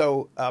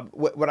 So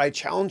what I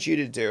challenge you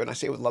to do, and I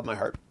say it with love in my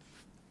heart,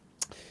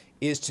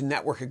 is to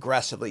network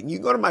aggressively. And you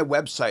can go to my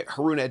website,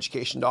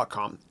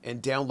 harouneducation.com,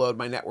 and download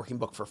my networking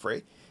book for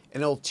free.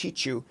 And it'll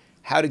teach you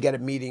how to get a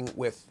meeting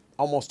with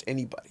almost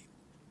anybody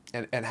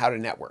and how to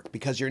network,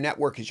 because your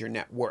network is your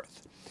net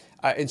worth.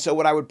 And so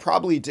what I would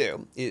probably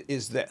do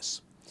is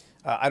this.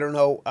 I don't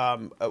know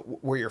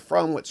where you're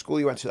from, what school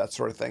you went to, that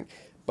sort of thing.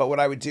 But what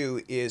I would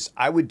do is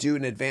I would do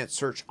an advanced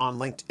search on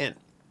LinkedIn.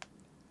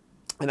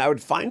 And I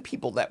would find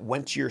people that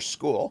went to your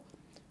school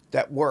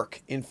that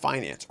work in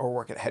finance or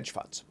work at hedge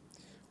funds.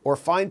 Or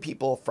find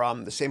people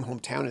from the same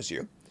hometown as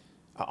you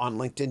on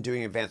LinkedIn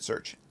doing advanced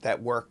search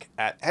that work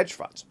at hedge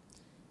funds.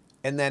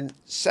 And then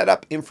set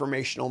up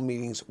informational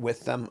meetings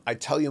with them. I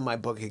tell you in my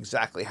book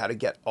exactly how to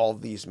get all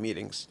of these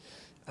meetings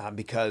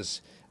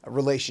because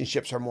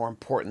relationships are more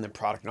important than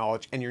product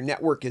knowledge, and your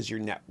network is your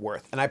net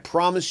worth. And I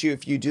promise you,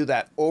 if you do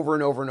that over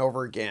and over and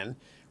over again,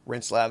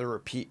 rinse, lather,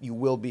 repeat, you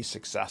will be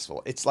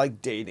successful. It's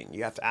like dating.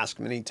 You have to ask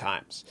many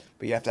times,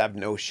 but you have to have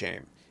no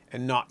shame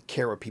and not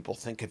care what people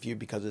think of you,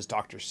 because as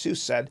Dr. Seuss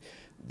said,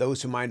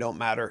 those who mind don't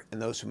matter, and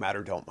those who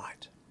matter don't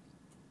mind.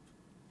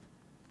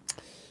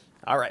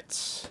 All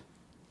right.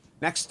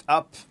 Next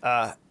up,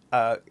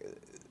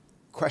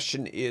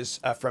 question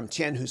is from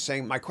Tien, who's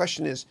saying, my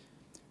question is,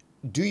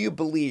 do you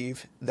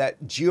believe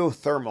that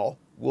geothermal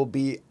will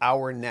be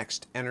our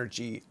next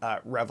energy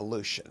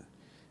revolution?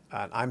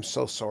 I'm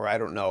so sorry, I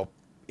don't know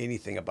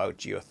anything about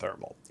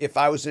geothermal. If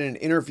I was in an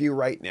interview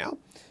right now,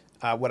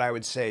 what I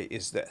would say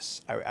is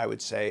this. I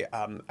would say,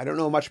 I don't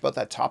know much about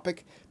that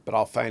topic, but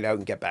I'll find out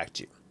and get back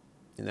to you.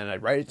 And then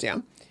I'd write it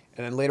down.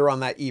 And then later on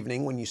that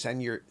evening, when you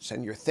send your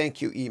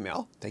thank you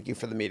email, thank you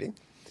for the meeting,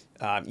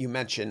 you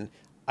mention,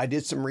 I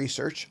did some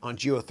research on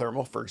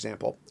geothermal, for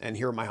example, and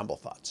here are my humble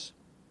thoughts.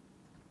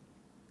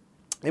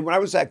 And when I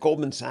was at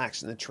Goldman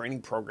Sachs in the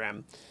training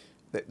program,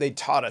 They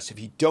taught us if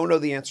you don't know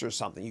the answer to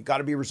something, you got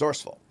to be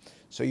resourceful.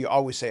 So you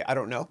always say, I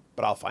don't know,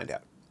 but I'll find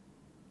out.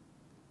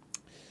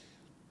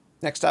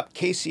 Next up,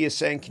 Casey is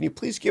saying, can you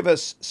please give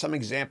us some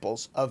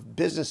examples of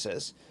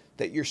businesses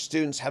that your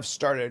students have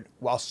started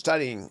while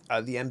studying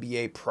the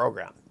MBA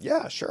program?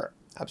 Yeah, sure.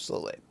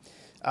 Absolutely.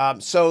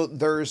 So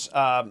there's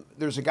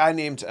a guy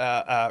named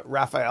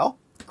Raphael,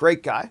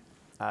 great guy.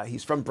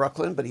 He's from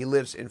Brooklyn, but he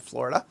lives in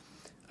Florida.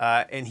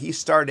 And he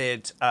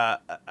started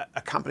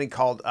a company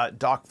called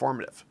Doc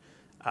Formative,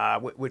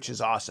 which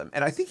is awesome.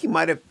 And I think he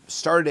might have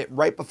started it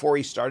right before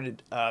he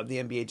started the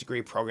MBA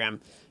degree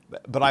program,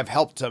 but I've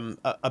helped him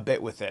a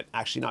bit with it.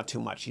 Actually, not too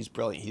much. He's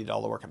brilliant. He did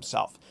all the work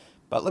himself.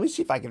 But let me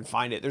see if I can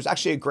find it. There's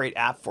actually a great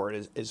app for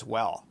it as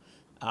well.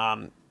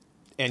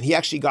 And he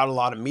actually got a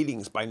lot of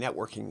meetings by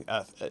networking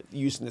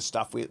using this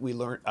stuff we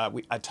learned,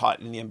 I taught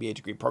in the MBA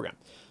degree program.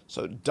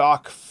 So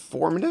Doc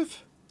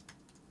Formative.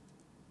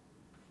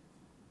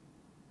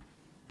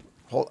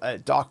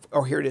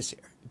 Here it is here.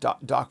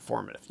 Doc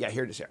Formative. Yeah,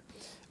 here it is here.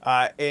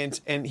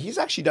 And he's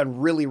actually done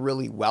really,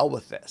 really well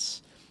with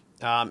this.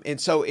 And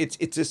so it's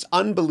this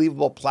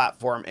unbelievable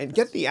platform. And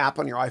get the app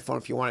on your iPhone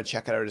if you want to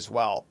check it out as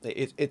well.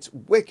 It's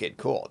wicked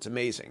cool. It's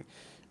amazing.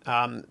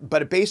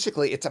 But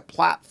basically, it's a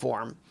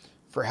platform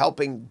for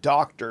helping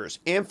doctors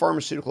and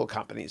pharmaceutical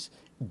companies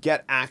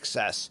get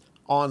access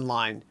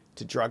online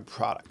to drug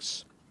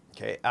products.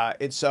 Okay,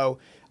 and so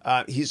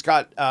he's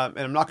got, and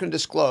I'm not going to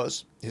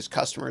disclose his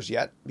customers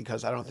yet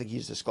because I don't think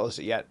he's disclosed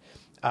it yet.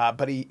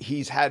 But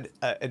he's had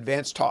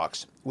advanced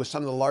talks with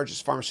some of the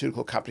largest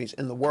pharmaceutical companies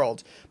in the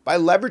world by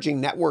leveraging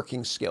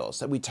networking skills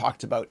that we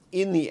talked about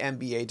in the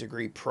MBA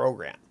degree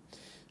program.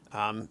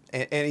 And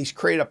he's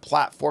created a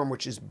platform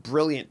which is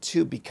brilliant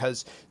too,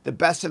 because the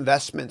best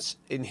investments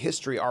in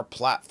history are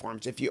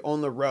platforms. If you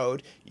own the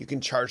road, you can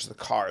charge the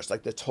cars,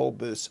 like the toll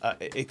booths,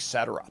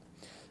 etc.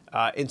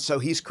 And so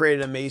he's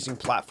created an amazing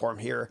platform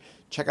here.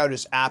 Check out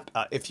his app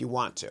if you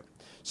want to.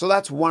 So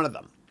that's one of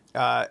them.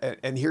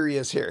 And here he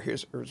is here.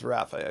 Here's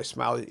Rafa. I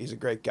smile. He's a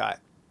great guy.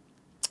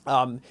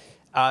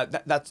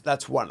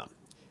 That's one of them.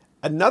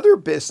 Another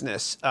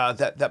business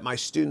that my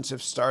students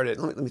have started.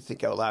 Let me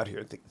think out loud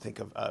here. Think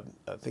of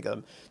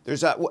them.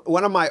 There's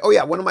one of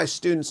my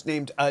students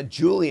named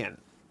Julian.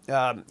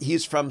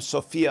 He's from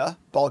Sofia,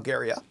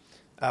 Bulgaria,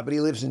 but he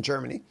lives in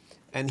Germany.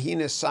 And he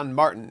and his son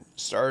Martin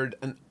started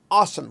an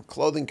awesome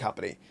clothing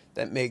company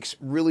that makes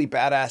really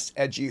badass,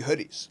 edgy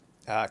hoodies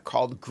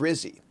called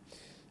Grizzy.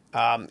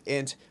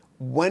 And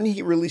when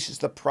he releases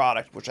the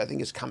product, which I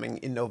think is coming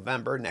in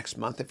November next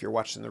month, if you're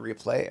watching the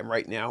replay, and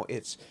right now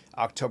it's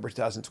October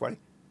 2020.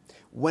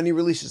 When he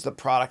releases the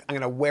product, I'm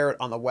going to wear it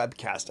on the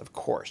webcast, of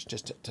course,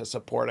 just to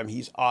support him.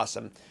 He's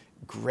awesome.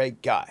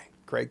 Great guy.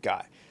 Great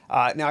guy.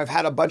 Now, I've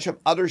had a bunch of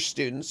other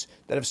students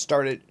that have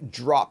started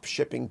drop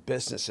shipping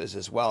businesses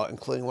as well,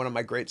 including one of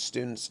my great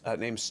students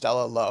named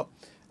Stella Lowe,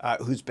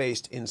 who's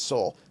based in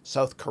Seoul,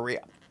 South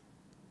Korea.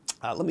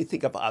 Let me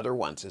think of other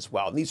ones as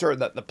well. And these are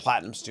the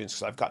platinum students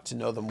because I've got to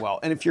know them well.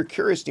 And if you're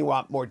curious and you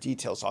want more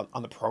details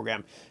on the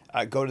program,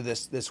 go to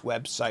this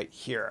website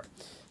here.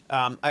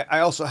 I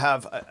also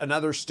have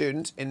another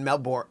student in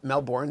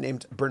Melbourne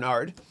named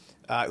Bernard,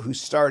 who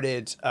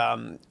started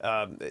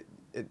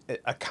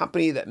a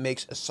company that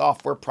makes a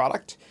software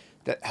product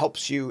that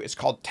helps you. It's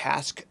called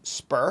Task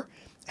Spur.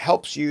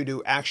 Helps you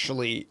to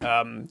actually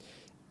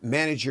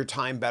manage your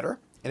time better.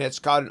 And it's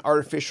got an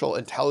artificial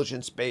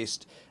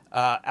intelligence-based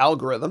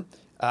algorithm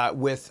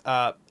with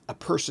a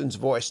person's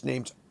voice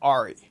named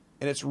Ari.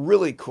 And it's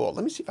really cool.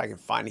 Let me see if I can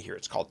find it here.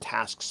 It's called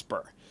Task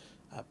Spur.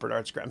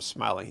 Bernard's, I'm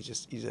smiling.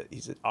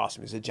 He's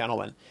awesome. He's a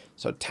gentleman.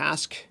 So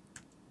Task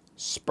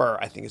Spur,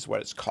 I think is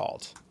what it's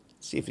called.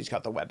 Let's see if he's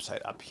got the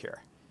website up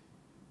here.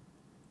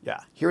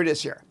 Yeah, here it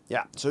is here.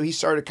 Yeah, so he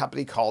started a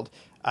company called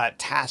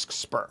Task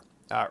Spur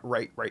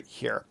right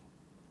here.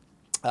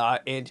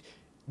 And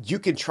you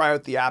can try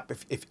out the app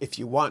if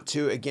you want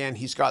to. Again,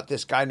 he's got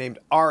this guy named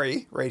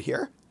Ari right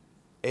here,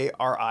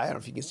 A-R-I, I don't know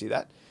if you can see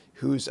that,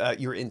 who's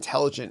your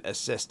intelligent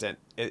assistant.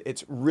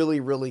 It's really,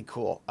 really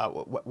cool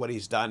what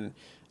he's done.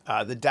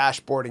 The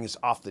dashboarding is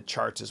off the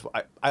charts as well.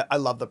 I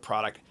love the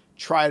product.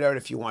 Try it out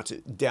if you want to.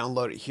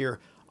 Download it here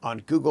on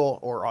Google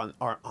or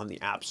on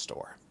the App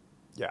Store.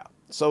 Yeah,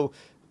 so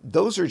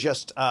those are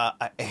just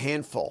a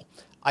handful.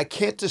 I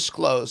can't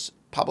disclose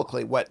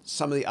publicly what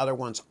some of the other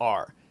ones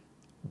are,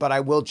 but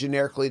I will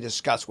generically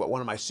discuss what one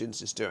of my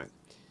students is doing.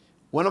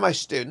 One of my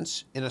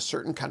students in a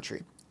certain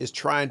country is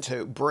trying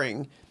to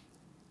bring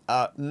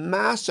a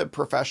massive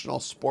professional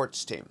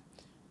sports team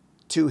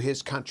to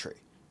his country.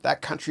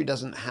 That country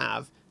doesn't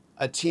have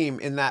a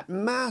team in that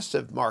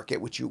massive market,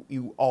 which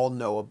you all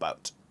know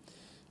about.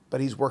 But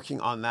he's working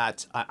on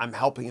that. I'm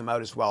helping him out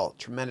as well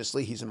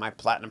tremendously. He's in my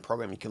Platinum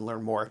program. You can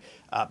learn more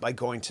by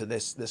going to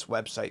this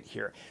website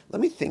here.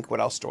 Let me think, what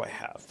else do I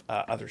have?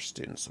 Other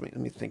students. Let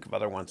me think of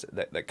other ones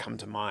that come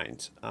to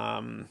mind.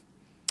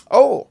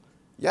 Oh,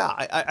 yeah,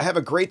 I have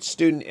a great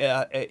student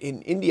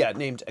in India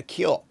named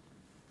Akhil.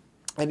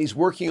 And he's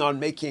working on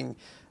making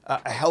a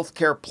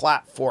healthcare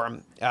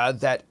platform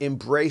that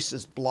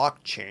embraces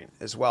blockchain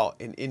as well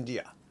in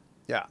India.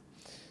 Yeah.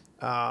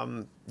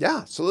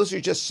 Yeah, so those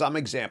are just some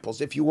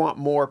examples. If you want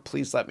more,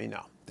 please let me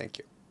know. Thank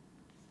you.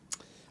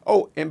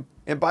 Oh, and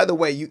by the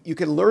way, you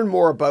can learn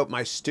more about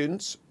my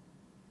students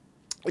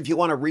if you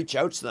want to reach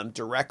out to them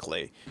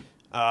directly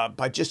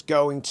by just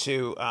going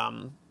to,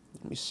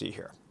 let me see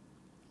here.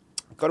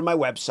 Go to my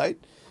website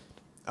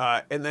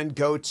and then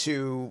go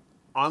to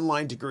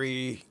online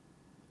degree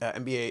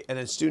MBA and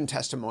then student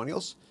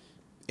testimonials.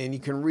 And you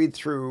can read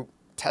through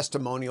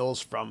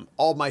testimonials from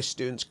all my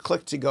students.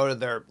 Click to go to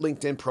their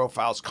LinkedIn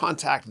profiles,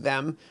 contact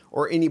them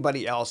or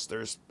anybody else.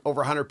 There's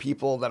over 100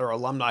 people that are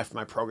alumni from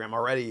my program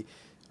already.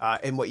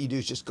 And what you do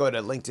is just go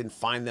to LinkedIn,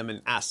 find them,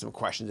 and ask them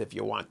questions if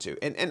you want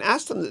to. And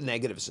ask them the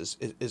negatives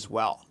as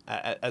well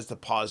as the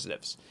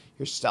positives.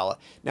 Here's Stella.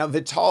 Now,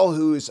 Vital,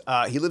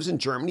 he lives in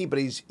Germany, but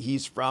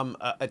he's from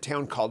a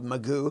town called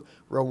Magu,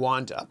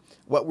 Rwanda.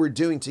 What we're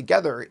doing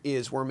together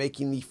is we're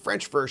making the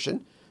French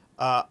version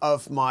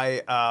of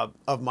my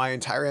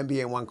entire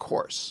MBA in one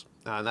course.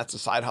 And that's a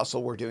side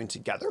hustle we're doing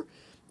together.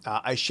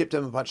 I shipped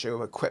him a bunch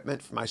of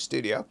equipment for my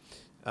studio.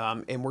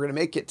 And we're going to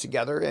make it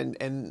together,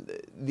 and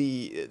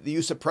the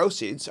use of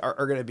proceeds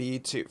are going to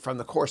be from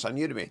the course on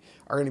Udemy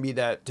are going to be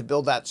to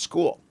build that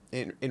school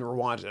in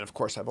Rwanda. And of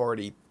course, I've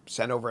already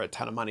sent over a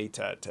ton of money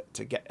to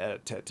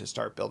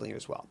start building it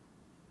as well.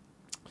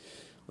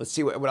 Let's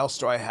see what else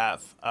do I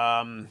have.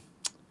 Let's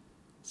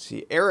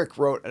see, Eric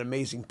wrote an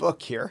amazing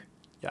book here,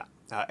 yeah,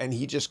 and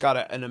he just got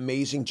an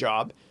amazing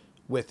job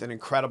with an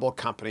incredible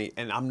company,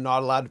 and I'm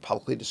not allowed to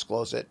publicly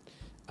disclose it.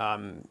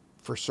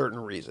 For certain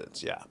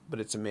reasons, yeah,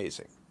 but it's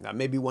amazing. Now,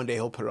 maybe one day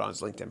he'll put it on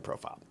his LinkedIn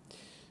profile.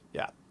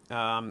 Yeah.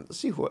 Let's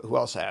see who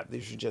else I have.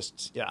 These are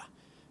just, yeah.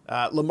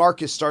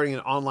 Lamarck is starting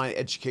an online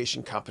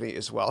education company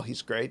as well.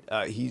 He's great.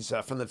 He's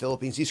from the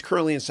Philippines. He's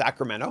currently in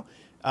Sacramento.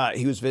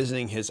 He was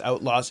visiting his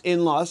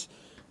in-laws.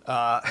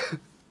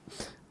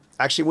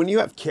 Actually, when you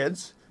have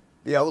kids,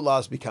 the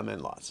outlaws become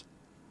in-laws.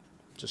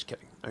 Just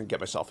kidding. I'm going to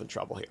get myself in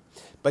trouble here.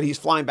 But he's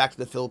flying back to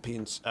the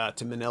Philippines,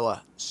 to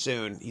Manila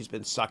soon. He's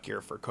been stuck here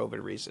for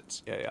COVID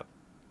reasons.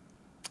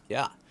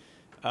 Yeah.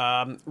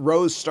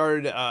 Rose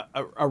started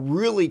a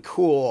really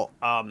cool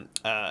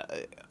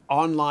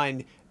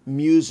online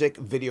music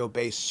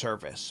video-based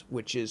service,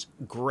 which is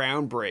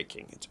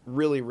groundbreaking. It's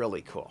really,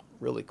 really cool.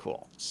 Really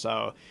cool.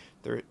 So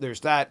there's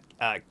that.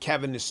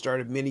 Kevin has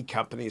started many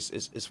companies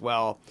as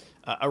well.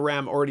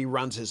 Aram already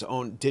runs his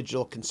own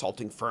digital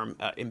consulting firm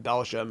in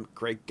Belgium.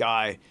 Great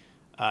guy.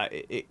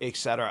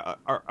 Etc.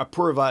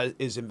 Apurva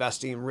is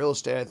investing in real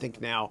estate, I think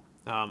now.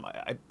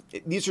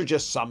 These are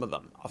just some of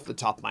them off the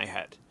top of my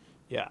head.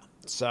 Yeah.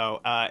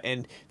 So,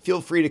 and feel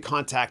free to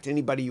contact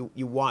anybody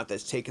you want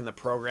that's taken the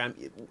program,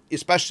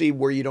 especially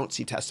where you don't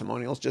see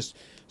testimonials. Just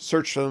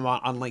search for them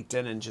on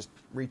LinkedIn and just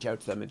reach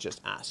out to them and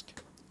just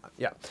ask.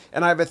 Yeah.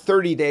 And I have a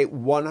 30-day,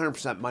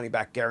 100%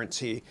 money-back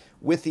guarantee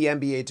with the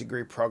MBA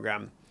degree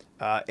program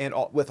and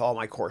with all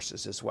my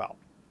courses as well.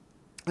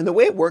 And the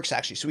way it works,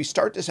 actually, so we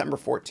start December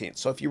 14th.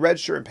 So if you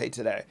register and pay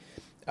today,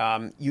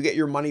 you get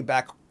your money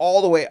back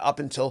all the way up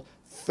until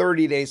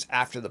 30 days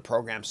after the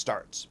program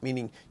starts,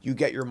 meaning you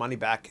get your money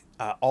back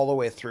all the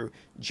way through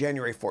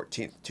January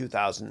 14th,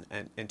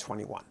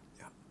 2021.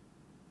 Yeah.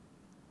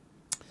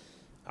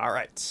 All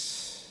right.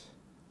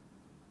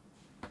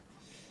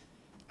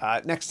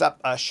 Next up,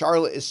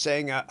 Charlotte is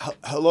saying,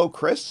 hello,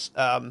 Chris.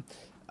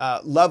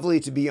 Lovely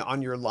to be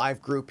on your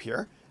live group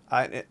here.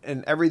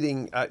 And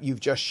everything you've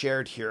just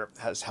shared here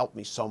has helped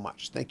me so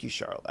much. Thank you,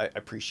 Charlotte. I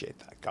appreciate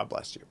that. God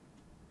bless you.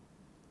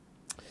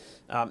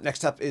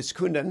 Next up is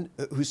Kundan,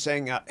 who's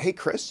saying, hey,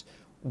 Chris,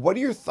 what are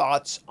your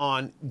thoughts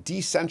on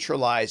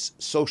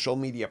decentralized social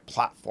media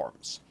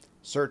platforms,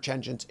 search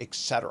engines,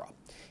 etc.?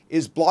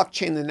 Is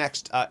blockchain the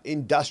next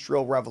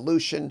industrial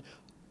revolution?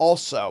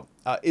 Also,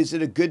 is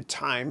it a good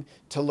time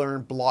to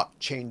learn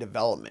blockchain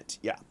development?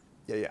 Yeah.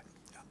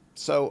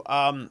 So,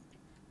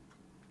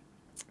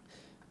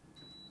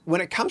 when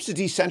it comes to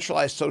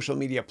decentralized social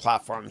media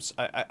platforms,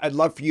 I'd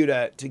love for you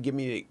to give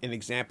me an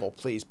example,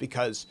 please,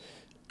 because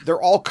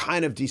they're all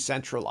kind of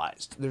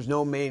decentralized. There's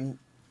no main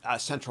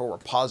central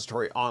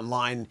repository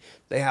online.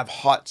 They have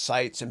hot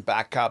sites and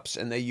backups,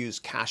 and they use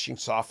caching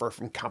software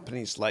from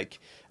companies like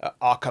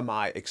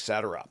Akamai,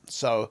 etc.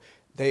 So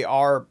they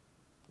are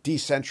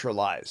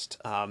decentralized,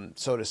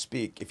 so to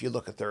speak, if you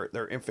look at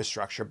their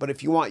infrastructure. But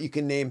if you want, you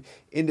can name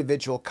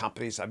individual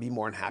companies. I'd be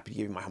more than happy to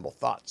give you my humble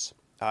thoughts.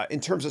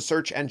 In terms of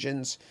search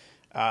engines,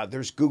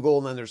 there's Google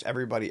and then there's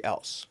everybody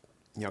else.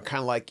 You know,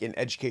 kind of like in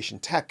education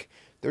tech,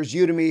 there's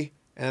Udemy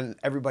and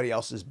everybody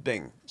else is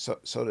Bing, so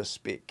to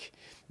speak.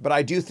 But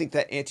I do think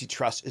that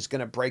antitrust is going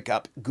to break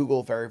up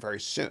Google very, very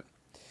soon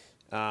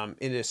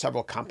into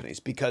several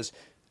companies, because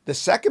the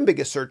second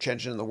biggest search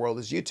engine in the world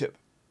is YouTube.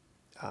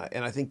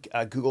 And I think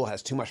Google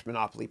has too much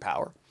monopoly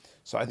power.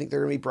 So I think they're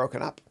going to be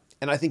broken up.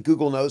 And I think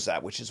Google knows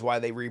that, which is why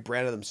they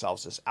rebranded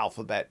themselves as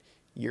Alphabet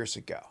years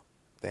ago.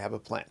 They have a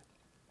plan.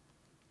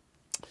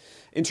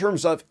 In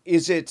terms of,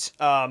 is it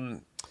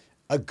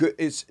a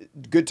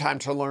good time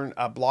to learn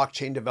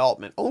blockchain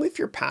development? Only if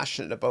you're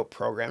passionate about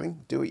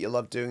programming. Do what you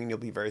love doing and you'll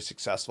be very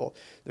successful.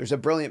 There's a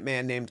brilliant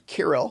man named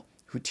Kirill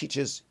who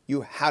teaches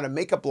you how to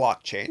make a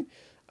blockchain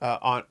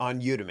on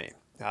Udemy.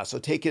 So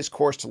take his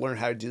course to learn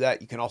how to do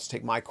that. You can also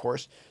take my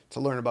course to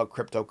learn about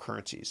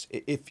cryptocurrencies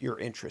if you're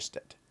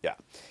interested. Yeah.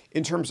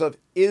 In terms of,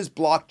 is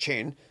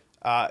blockchain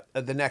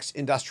the next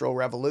industrial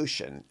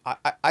revolution?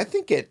 I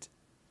think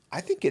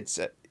it's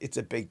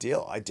a big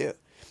deal. I do.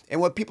 And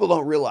what people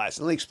don't realize,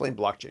 and let me explain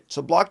blockchain.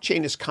 So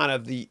blockchain is kind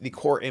of the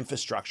core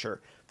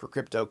infrastructure for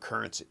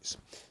cryptocurrencies.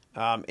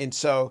 And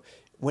so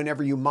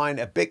whenever you mine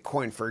a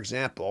Bitcoin, for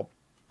example,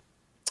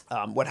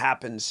 what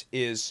happens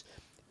is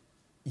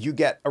you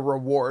get a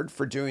reward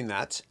for doing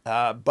that,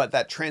 but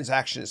that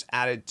transaction is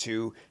added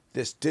to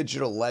this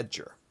digital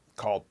ledger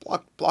called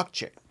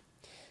blockchain.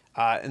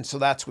 And so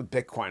that's with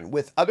Bitcoin.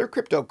 With other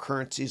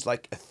cryptocurrencies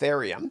like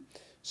Ethereum,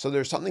 so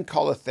there's something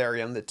called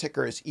Ethereum, the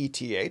ticker is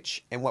ETH,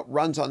 and what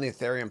runs on the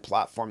Ethereum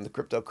platform, the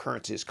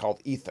cryptocurrency, is called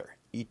Ether,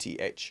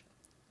 ETH.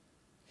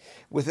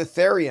 With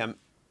Ethereum,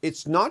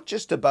 it's not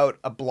just about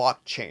a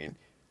blockchain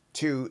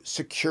to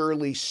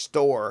securely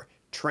store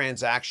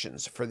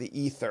transactions for the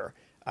Ether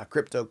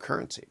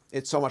cryptocurrency.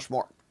 It's so much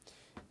more.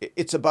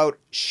 It's about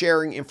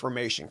sharing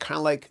information, kind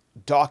of like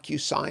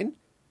DocuSign,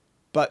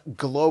 but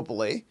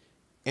globally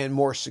and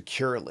more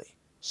securely.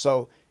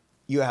 So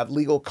you have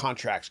legal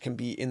contracts can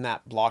be in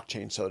that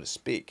blockchain, so to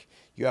speak.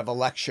 You have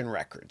election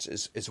records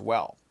as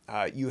well.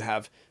 You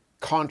have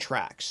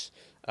contracts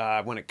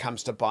when it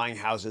comes to buying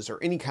houses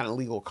or any kind of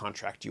legal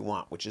contract you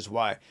want, which is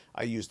why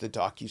I use the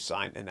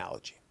DocuSign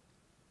analogy.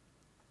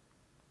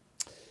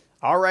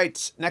 All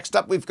right, next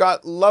up we've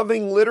got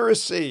Loving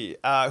Literacy,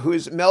 who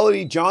is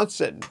Melody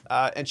Johnson,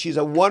 and she's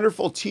a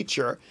wonderful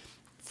teacher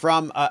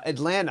from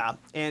Atlanta.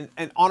 And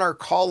on our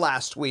call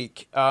last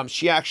week,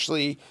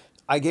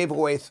 I gave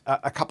away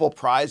a couple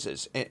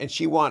prizes, and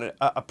she won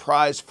a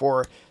prize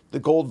for the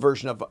gold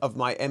version of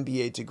my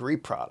MBA degree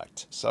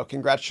product. So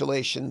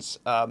congratulations,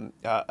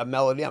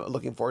 Melody. I'm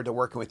looking forward to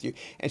working with you.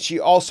 And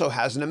she also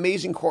has an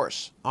amazing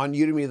course on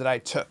Udemy that I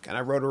took and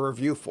I wrote a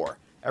review for.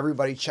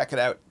 Everybody check it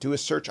out. Do a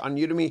search on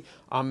Udemy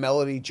on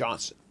Melody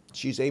Johnson.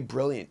 She's a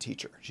brilliant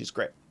teacher. She's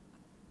great.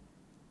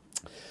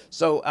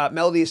 So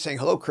Melody is saying,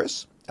 hello,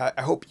 Chris.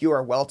 I hope you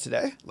are well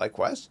today.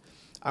 Likewise.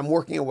 I'm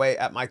working away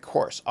at my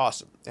course.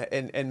 Awesome.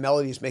 And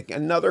Melody is making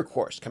another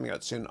course coming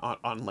out soon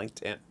on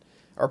LinkedIn.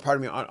 Or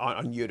pardon me,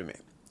 on Udemy.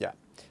 Yeah.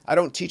 I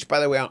don't teach,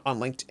 by the way, on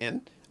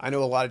LinkedIn. I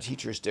know a lot of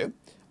teachers do.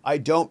 I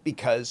don't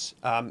because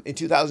in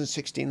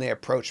 2016 they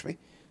approached me.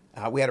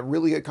 We had a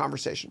really good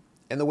conversation.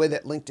 And the way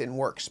that LinkedIn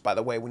works, by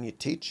the way, when you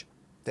teach,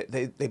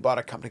 they bought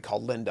a company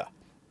called Lynda.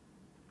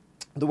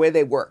 The way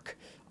they work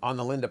on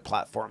the Lynda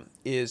platform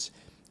is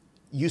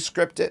you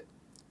script it,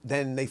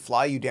 then they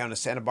fly you down to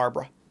Santa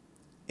Barbara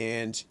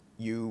and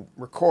you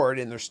record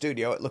in their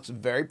studio. It looks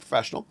very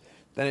professional.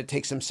 Then it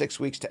takes them 6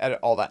 weeks to edit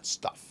all that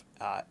stuff.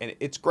 And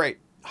it's great,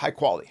 high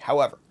quality.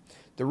 However,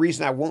 the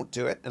reason I won't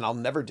do it, and I'll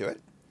never do it,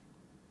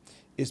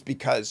 is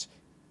because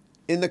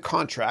in the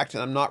contract,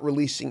 and I'm not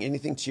releasing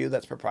anything to you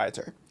that's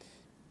proprietary,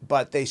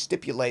 but they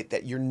stipulate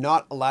that you're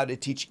not allowed to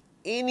teach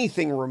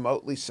anything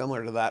remotely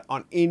similar to that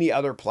on any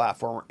other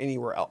platform or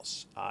anywhere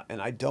else.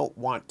 And I don't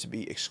want to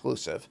be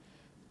exclusive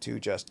to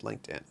just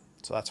LinkedIn.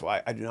 So that's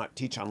why I do not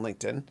teach on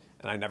LinkedIn, and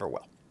I never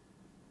will.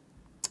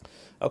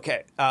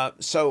 Okay,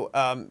 so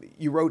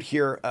you wrote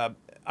here,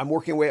 I'm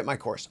working away at my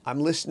course. I'm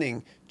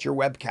listening to your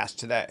webcast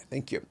today.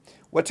 Thank you.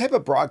 What type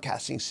of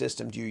broadcasting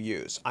system do you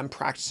use? I'm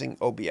practicing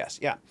OBS.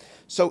 Yeah.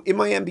 So in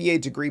my MBA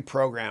degree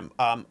program,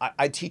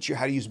 I teach you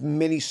how to use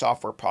many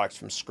software products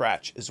from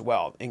scratch as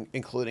well,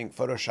 including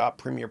Photoshop,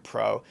 Premiere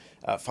Pro,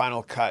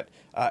 Final Cut,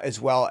 as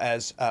well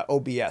as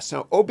OBS.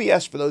 Now,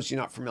 OBS, for those of you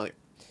not familiar,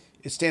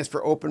 it stands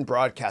for Open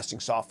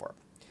Broadcasting Software.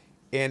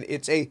 And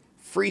it's a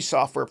free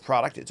software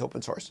product. It's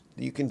open source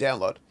that you can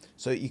download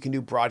so that you can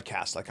do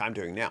broadcasts like I'm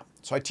doing now.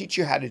 So I teach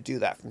you how to do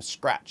that from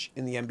scratch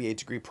in the MBA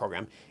degree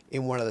program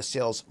in one of the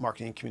sales,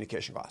 marketing, and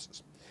communication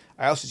classes.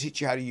 I also teach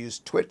you how to use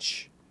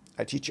Twitch.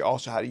 I teach you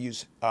also how to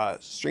use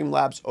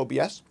Streamlabs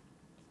OBS.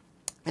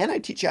 And I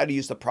teach you how to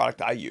use the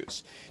product I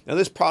use. Now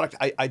this product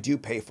I do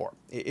pay for.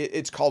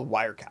 It's called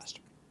Wirecast.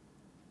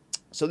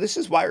 So this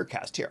is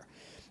Wirecast here.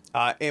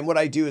 And what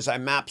I do is I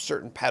map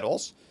certain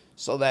pedals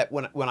so that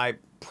when I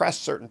press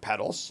certain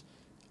pedals,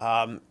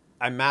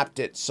 I mapped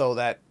it so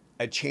that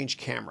I change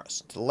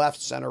cameras to the left,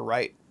 center,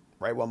 right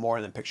one more,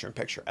 and then picture in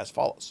picture as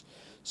follows.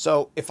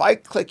 So if I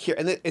click here,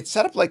 and it's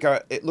set up like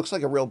it looks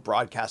like a real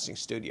broadcasting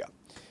studio,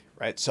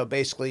 right? So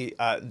basically,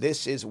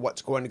 this is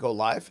what's going to go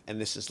live, and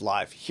this is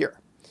live here.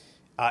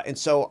 And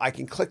so I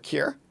can click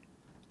here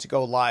to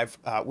go live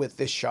with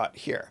this shot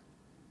here.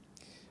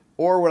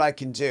 Or what I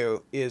can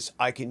do is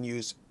I can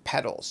use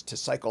pedals to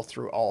cycle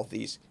through all of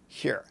these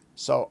here.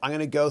 So I'm going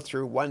to go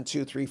through 1,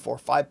 2, 3, 4,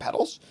 5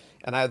 pedals,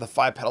 and I have the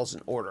 5 pedals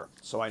in order,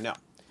 so I know.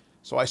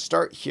 So I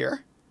start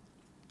here,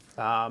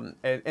 and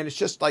it's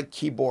just like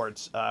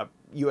keyboards,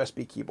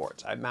 USB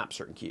keyboards. I map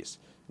certain keys.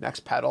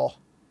 Next pedal,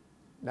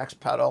 next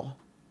pedal,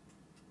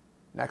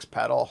 next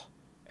pedal,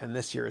 and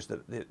this here is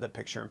the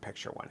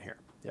picture-in-picture one here.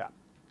 Yeah.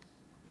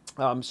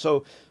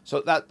 So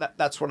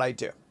that's what I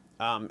do.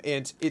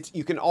 And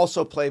you can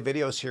also play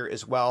videos here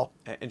as well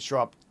and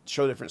show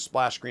different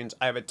splash screens.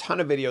 I have a ton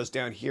of videos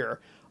down here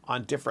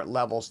on different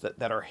levels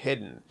that are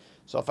hidden.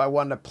 So if I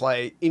wanted to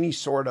play any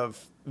sort of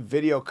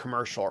video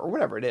commercial or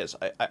whatever it is,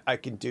 I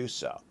can do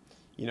so.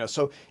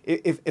 So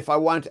if I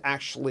wanted to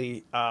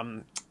actually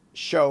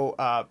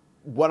show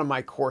one of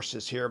my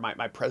courses here,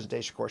 my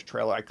presentation course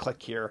trailer, I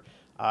click here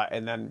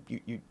and then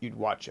you'd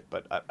watch it,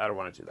 but I don't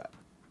want to do that.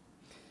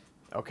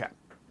 Okay.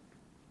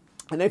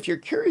 And if you're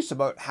curious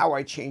about how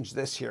I change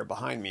this here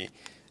behind me,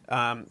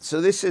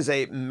 so this is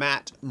a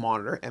matte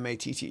monitor,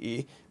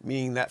 M-A-T-T-E,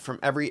 meaning that from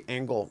every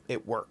angle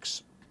it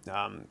works.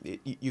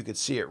 You could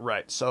see it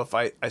right. So if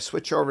I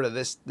switch over to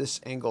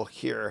this angle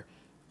here,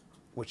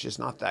 which is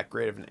not that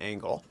great of an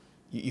angle,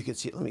 you can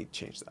see it. Let me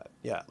change that.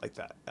 Yeah, like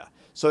that. Yeah.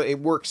 So it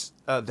works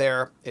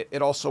there.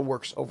 It also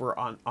works over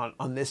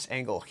on this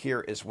angle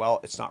here as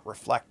well. It's not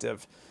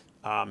reflective.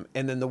 And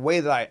then the way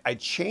that I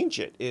change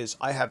it is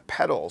I have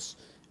pedals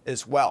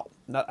as well.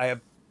 I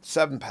have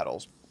 7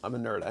 pedals. I'm a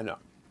nerd, I know.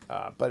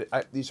 But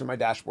these are my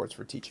dashboards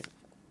for teaching.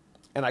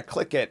 And I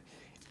click it,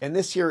 and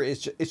this here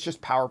it's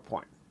just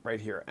PowerPoint right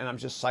here. And I'm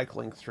just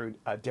cycling through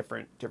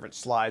different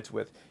slides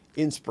with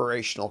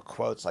inspirational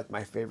quotes, like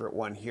my favorite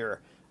one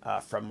here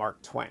from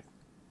Mark Twain.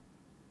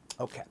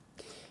 Okay.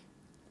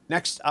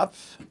 Next up,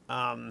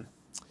 I've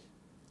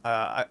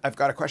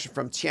got a question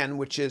from Tien,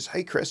 which is,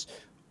 hey, Chris,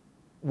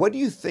 what do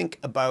you think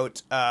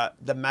about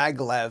the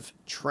maglev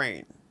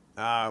train?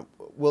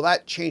 Will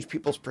that change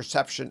people's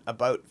perception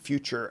about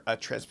future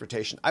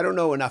transportation? I don't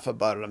know enough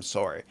about it, I'm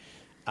sorry.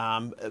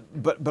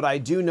 But I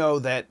do know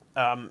that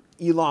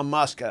Elon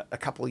Musk a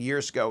couple of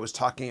years ago was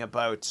talking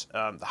about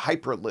the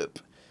Hyperloop,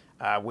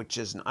 which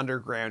is an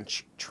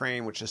underground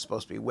train which is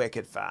supposed to be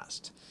wicked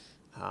fast.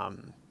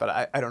 But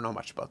I don't know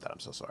much about that, I'm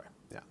so sorry.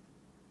 Yeah.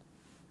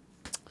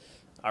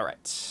 All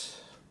right.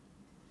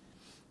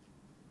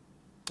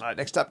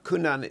 Next up,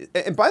 Kundan.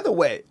 And by the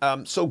way,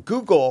 so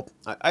Google,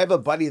 I have a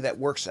buddy that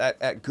works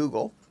at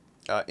Google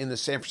in the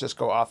San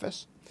Francisco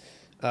office,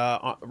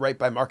 right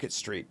by Market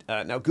Street.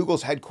 Now,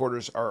 Google's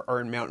headquarters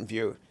are in Mountain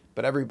View,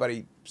 but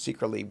everybody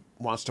secretly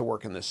wants to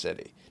work in the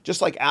city.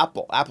 Just like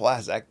Apple. Apple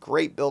has that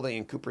great building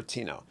in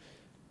Cupertino,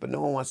 but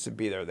no one wants to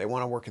be there. They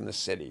want to work in the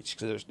city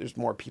because there's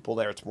more people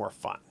there. It's more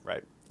fun,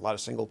 right? A lot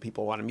of single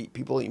people want to meet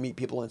people. You meet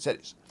people in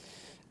cities.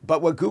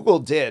 But what Google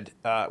did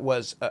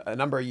was a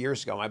number of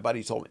years ago, my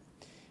buddy told me,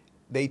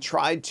 they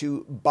tried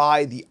to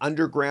buy the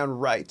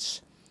underground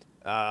rights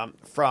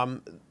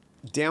from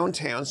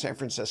downtown San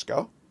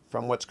Francisco,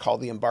 from what's called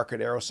the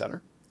Embarcadero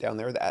Center, down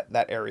there,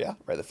 that area,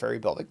 right, the ferry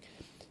building.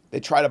 They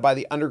tried to buy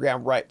the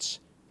underground rights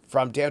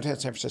from downtown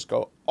San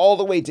Francisco all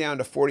the way down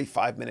to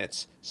 45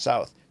 minutes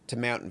south to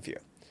Mountain View.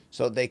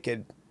 So they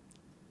could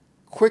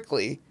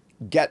quickly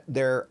get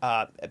their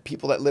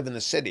people that live in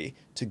the city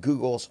to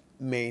Google's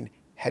main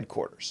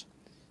headquarters.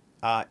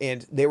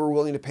 And they were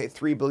willing to pay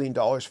 $3 billion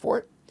for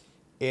it.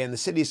 And the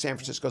city of San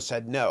Francisco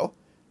said no,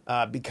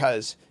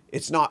 because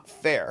it's not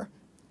fair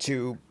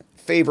to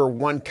favor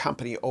one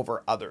company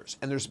over others.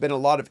 And there's been a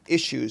lot of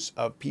issues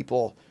of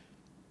people,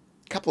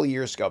 a couple of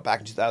years ago, back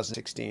in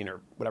 2016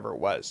 or whatever it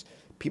was,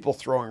 people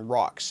throwing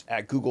rocks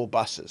at Google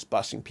buses,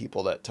 busing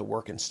people to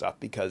work and stuff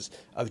because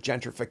of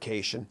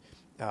gentrification.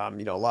 A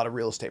lot of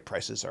real estate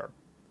prices are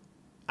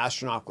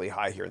astronomically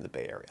high here in the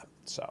Bay Area.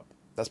 So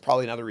that's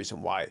probably another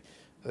reason why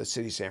the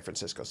city of San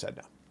Francisco said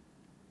no.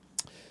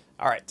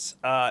 All right,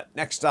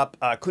 next up,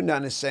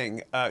 Kundan is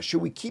saying,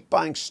 should we keep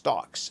buying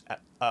stocks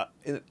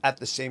at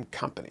the same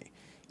company?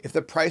 If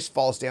the price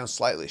falls down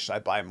slightly, should I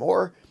buy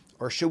more?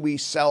 Or should we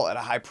sell at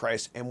a high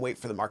price and wait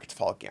for the market to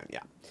fall again?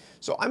 Yeah.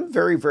 So I'm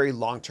very, very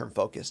long-term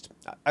focused.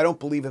 I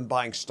don't believe in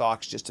buying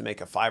stocks just to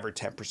make a 5 or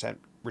 10%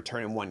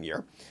 return in 1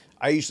 year.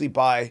 I usually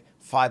buy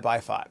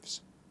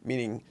 5x5s,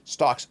 meaning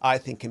stocks I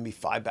think can be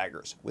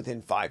 5-baggers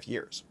within 5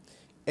 years.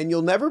 And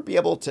you'll never be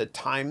able to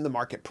time the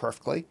market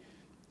perfectly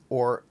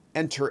or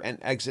enter and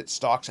exit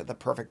stocks at the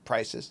perfect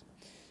prices,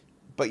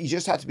 but you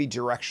just have to be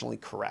directionally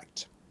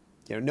correct.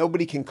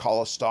 Nobody can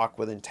call a stock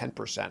within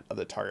 10% of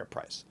the target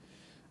price.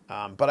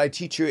 But I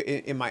teach you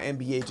in my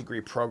MBA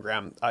degree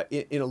program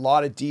in a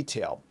lot of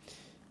detail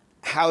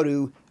how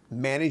to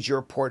manage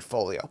your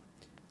portfolio,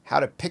 how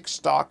to pick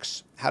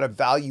stocks, how to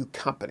value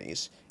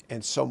companies,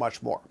 and so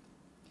much more.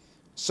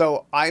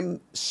 So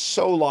I'm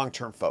so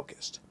long-term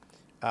focused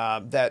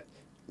that,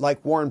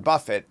 like Warren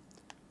Buffett,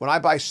 when I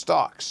buy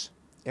stocks,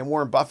 and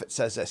Warren Buffett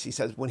says this, he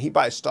says, when he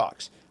buys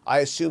stocks, I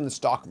assume the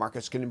stock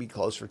market's going to be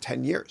closed for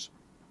 10 years.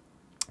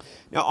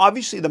 Now,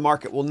 obviously, the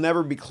market will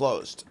never be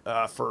closed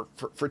for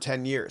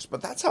 10 years,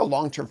 but that's how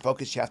long-term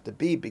focused you have to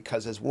be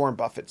because, as Warren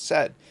Buffett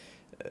said,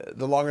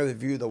 the longer the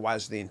view, the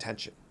wiser the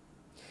intention.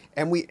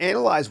 And we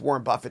analyze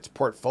Warren Buffett's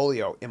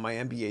portfolio in my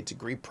MBA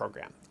degree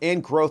program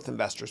and growth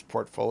investors'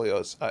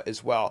 portfolios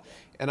as well.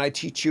 And I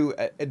teach you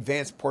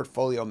advanced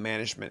portfolio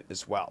management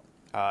as well.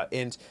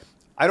 And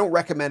I don't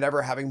recommend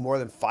ever having more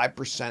than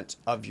 5%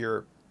 of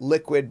your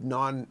liquid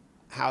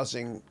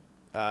non-housing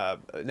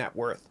net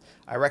worth.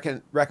 I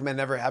recommend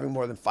never having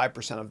more than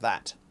 5% of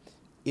that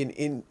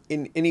in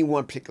any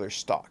one particular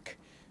stock.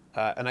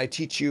 And I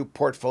teach you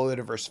portfolio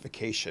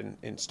diversification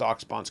in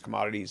stocks, bonds,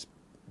 commodities,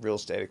 real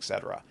estate,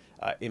 etc.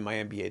 In my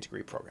MBA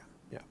degree program.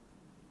 Yeah.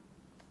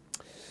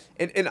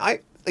 And I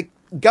like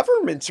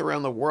governments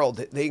around the world,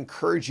 they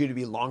encourage you to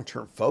be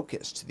long-term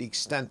focused to the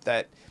extent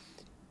that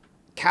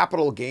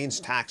capital gains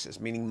taxes,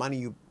 meaning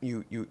money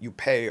you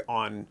pay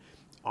on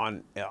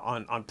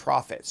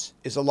profits,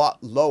 is a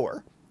lot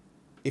lower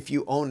if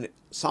you own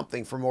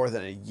something for more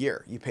than a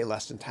year. You pay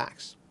less in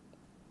tax.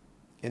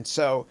 And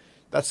so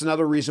that's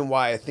another reason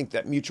why I think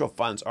that mutual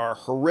funds are a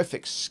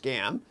horrific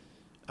scam,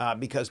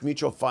 because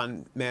mutual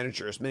fund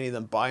managers, many of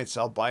them buy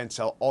and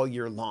sell all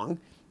year long,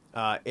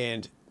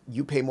 and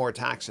you pay more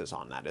taxes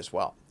on that as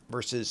well,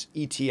 versus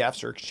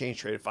ETFs or exchange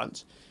traded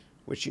funds,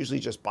 which usually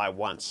just buy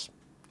once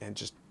and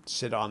just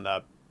sit on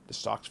the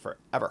stocks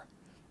forever,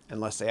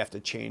 unless they have to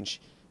change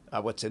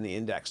what's in the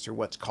index through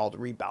what's called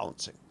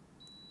rebalancing.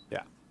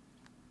 Yeah.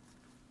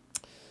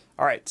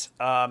 All right.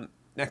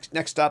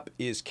 Next up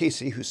is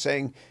Casey, who's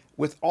saying,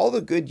 with all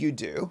the good you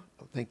do,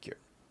 thank you,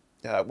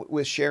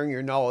 with sharing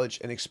your knowledge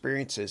and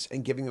experiences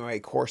and giving away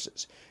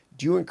courses,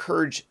 do you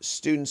encourage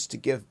students to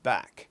give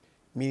back,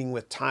 meaning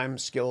with time,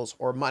 skills,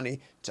 or money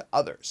to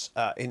others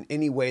in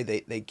any way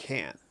they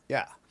can?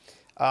 Yeah,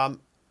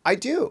 I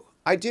do.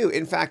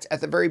 In fact, at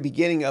the very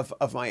beginning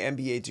of my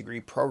MBA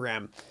degree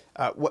program,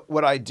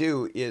 what I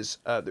do is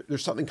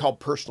there's something called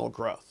personal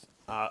growth,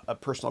 a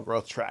personal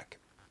growth track.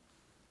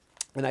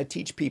 And I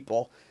teach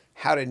people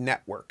how to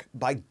network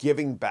by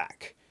giving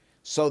back,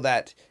 so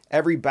that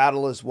every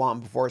battle is won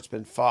before it's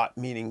been fought,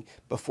 meaning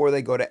before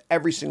they go to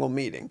every single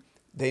meeting,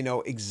 they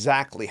know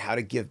exactly how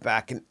to give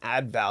back and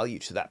add value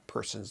to that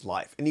person's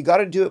life. And you got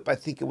to do it by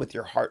thinking with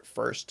your heart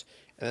first,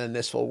 and then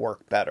this will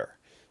work better.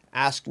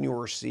 Ask and you will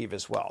receive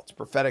as well. It's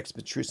prophetic, it's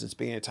been true since the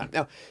beginning of time.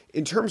 Now,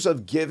 in terms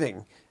of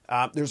giving,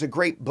 there's a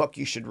great book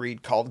you should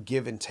read called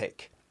Give and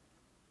Take.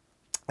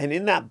 And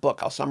in that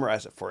book, I'll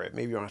summarize it for you.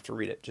 Maybe you don't have to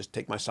read it. Just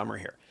take my summary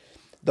here.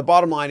 The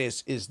bottom line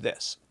is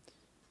this.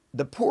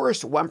 The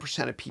poorest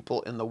 1% of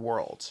people in the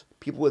world,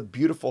 people with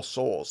beautiful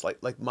souls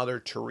like Mother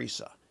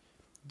Teresa,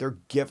 they're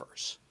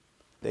givers.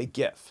 They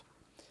give.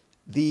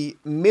 The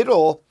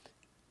middle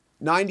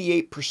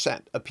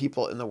 98% of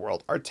people in the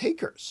world are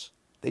takers.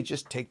 They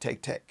just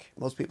take.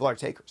 Most people are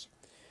takers.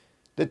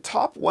 The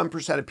top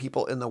 1% of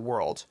people in the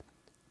world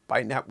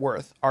by net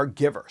worth are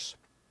givers.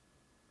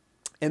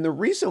 And the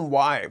reason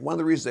why, one of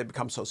the reasons they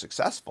become so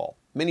successful,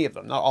 many of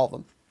them, not all of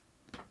them,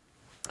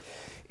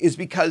 is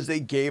because they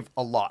gave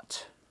a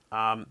lot.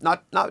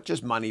 Not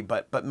just money,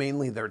 but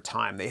mainly their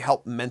time. They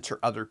help mentor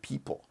other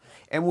people.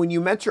 And when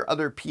you mentor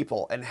other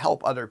people and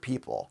help other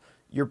people,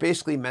 you're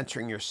basically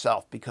mentoring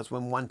yourself, because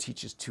when one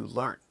teaches, two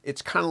learn.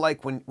 It's kind of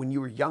like when you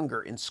were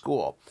younger in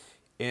school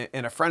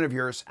and a friend of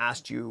yours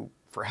asked you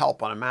for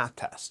help on a math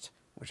test,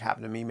 which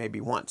happened to me maybe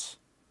once.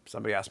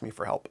 Somebody asked me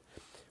for help.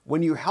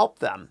 When you help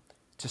them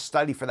to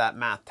study for that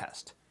math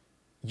test,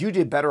 you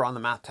did better on the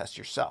math test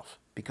yourself,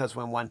 because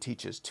when one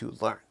teaches, two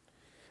learn.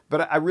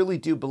 But I really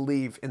do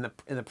believe in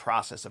the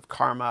process of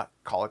karma.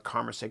 Call it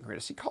karma,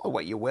 synchronicity, call it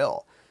what you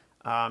will.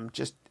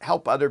 Just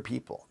help other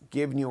people.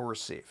 Give and you'll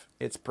receive.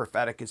 It's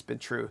prophetic. It's been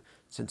true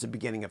since the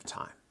beginning of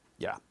time.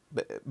 Yeah.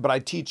 But I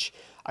teach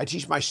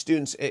my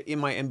students in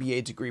my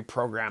MBA degree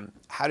program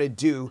how to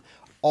do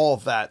all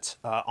of that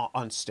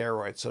on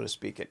steroids, so to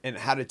speak, and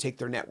how to take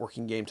their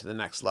networking game to the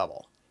next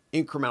level.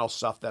 Incremental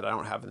stuff that I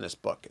don't have in this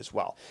book as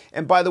well.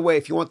 And by the way,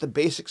 if you want the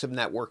basics of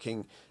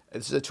networking,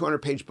 this is a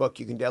 200-page book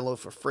you can download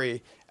for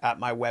free at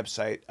my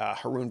website,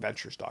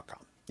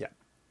 harounventures.com. Yeah.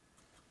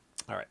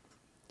 All right.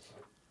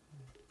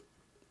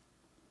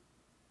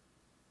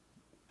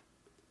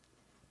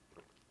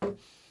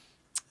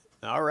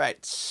 All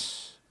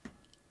right.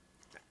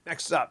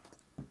 Next up.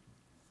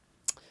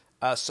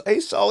 Hey,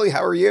 Solly,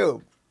 how are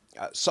you?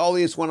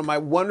 Solly is one of my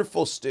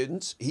wonderful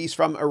students. He's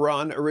from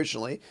Iran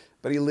originally,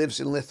 but he lives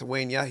in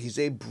Lithuania. He's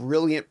a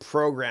brilliant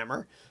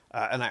programmer,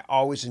 and I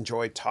always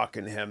enjoy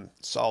talking to him.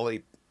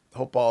 Solly,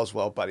 hope all is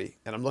well, buddy.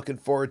 And I'm looking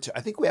forward to,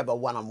 I think we have a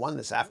one-on-one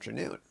this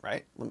afternoon,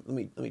 right? Let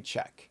me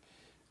check.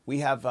 We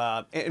have,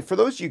 and for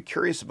those of you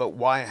curious about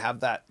why I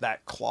have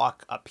that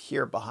clock up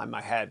here behind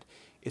my head,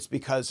 it's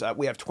because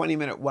we have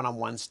 20-minute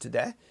one-on-ones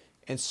today.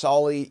 And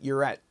Solly,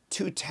 you're at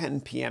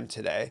 2:10 p.m.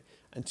 today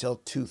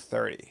until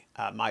 2:30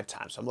 my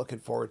time. So I'm looking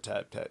forward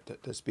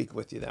to speaking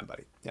with you then,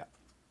 buddy. Yeah.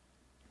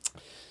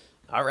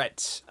 All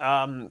right.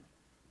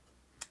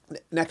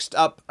 Next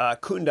up,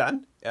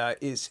 Kundan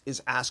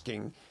is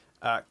asking,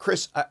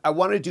 Chris, I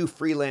want to do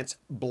freelance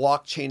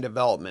blockchain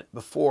development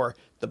before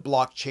the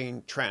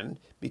blockchain trend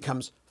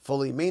becomes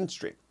fully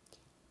mainstream.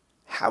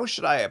 How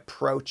should I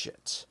approach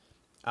it?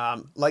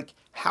 Like,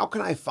 how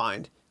can I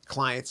find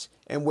clients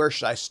and where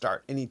should I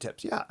start? Any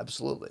tips? Yeah,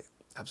 absolutely.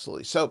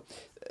 Absolutely. So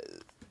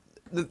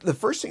the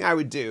first thing I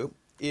would do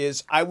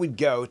is I would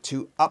go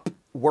to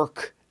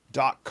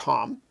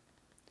upwork.com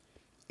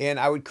and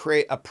I would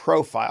create a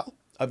profile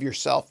of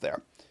yourself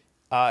there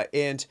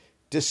and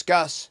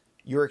discuss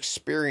your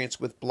experience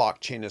with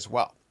blockchain as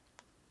well.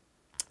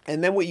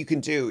 And then what you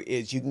can do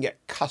is you can get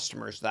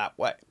customers that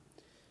way.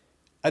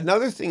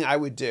 Another thing I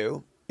would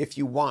do if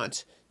you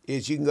want,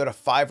 is you can go to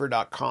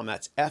fiverr.com.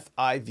 That's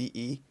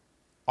Fiverr,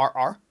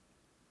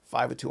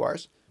 5 with 2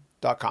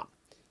 R's.com.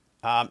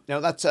 Now,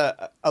 that's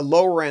a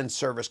lower end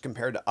service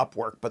compared to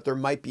Upwork, but there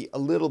might be a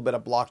little bit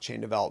of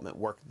blockchain development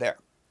work there.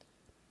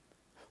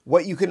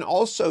 What you can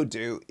also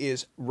do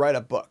is write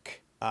a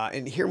book.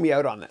 And hear me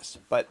out on this.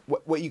 But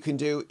what you can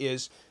do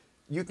is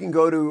you can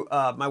go to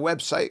my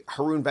website,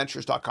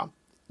 harounventures.com,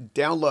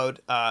 download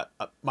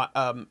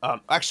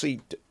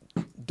actually,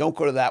 don't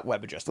go to that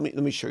web address. Let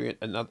me show you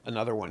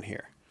another one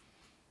here.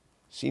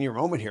 Senior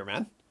moment here,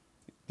 man.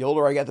 The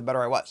older I get, the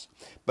better I was.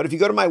 But if you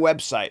go to my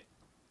website,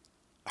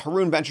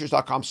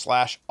 harounventures.com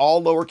 /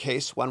 all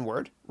lowercase, one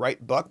word,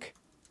 write book,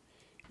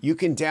 you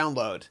can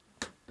download,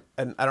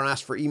 and I don't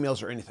ask for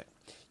emails or anything.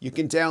 You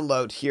can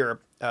download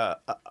here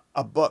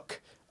a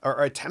book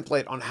or a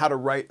template on how to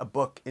write a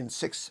book in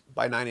 6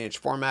 by 9 inch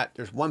format.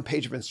 There's 1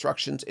 page of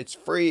instructions. It's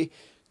free.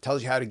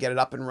 Tells you how to get it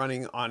up and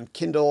running on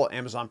Kindle,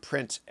 Amazon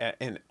Print,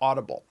 and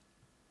Audible.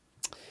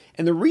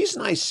 And the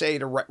reason I say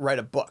to write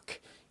a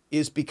book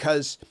is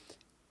because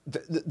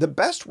the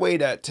best way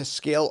to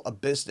scale a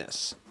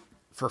business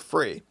for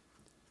free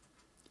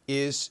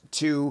is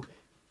to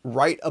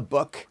write a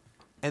book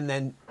and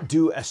then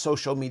do a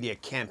social media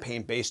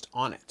campaign based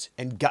on it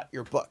and gut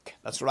your book.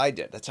 That's what I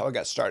did. That's how I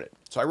got started.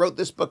 So I wrote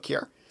this book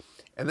here.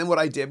 And then what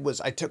I did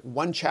was I took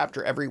 1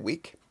 chapter every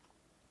week.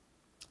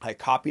 I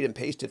copied and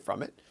pasted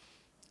from it.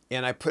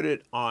 And I put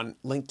it on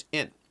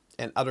LinkedIn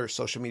and other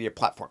social media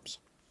platforms.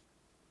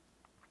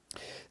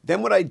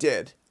 Then what I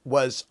did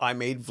was I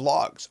made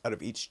vlogs out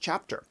of each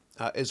chapter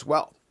as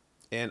well.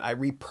 And I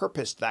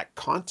repurposed that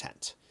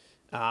content.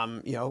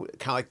 Kind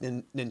of like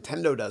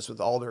Nintendo does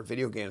with all their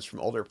video games from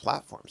older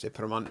platforms. They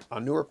put them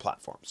on newer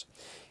platforms.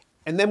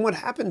 And then what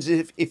happens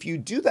if you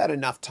do that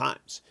enough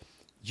times,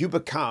 you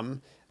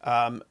become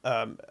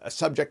a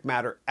subject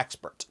matter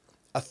expert,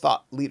 a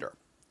thought leader.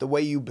 The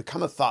way you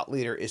become a thought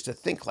leader is to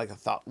think like a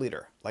thought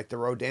leader, like the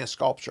Rodin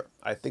sculpture.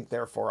 I think,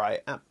 therefore I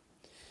am.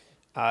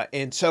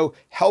 And so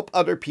help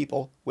other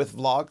people with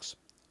vlogs,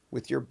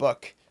 with your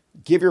book.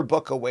 Give your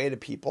book away to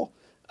people.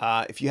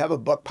 If you have a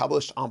book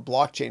published on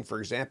blockchain, for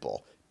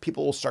example,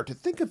 people will start to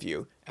think of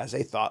you as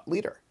a thought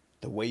leader.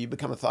 The way you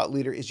become a thought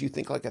leader is you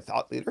think like a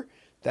thought leader,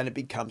 then it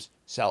becomes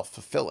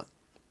self-fulfilling.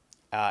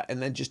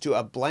 And then just do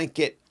a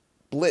blanket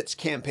blitz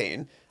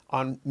campaign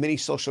on many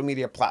social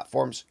media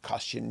platforms.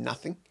 Costs you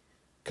nothing,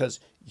 because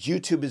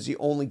YouTube is the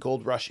only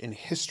gold rush in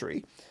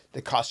history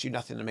that costs you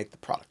nothing to make the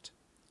product.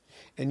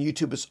 And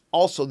YouTube is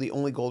also the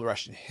only gold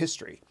rush in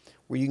history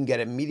where you can get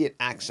immediate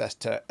access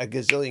to a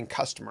gazillion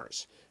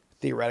customers,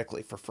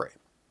 theoretically, for free.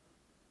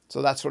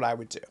 So that's what I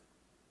would do.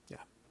 Yeah.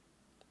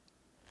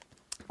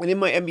 And in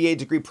my MBA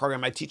degree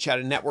program, I teach how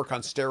to network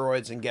on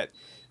steroids and get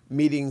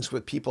meetings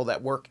with people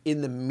that work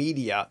in the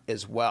media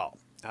as well.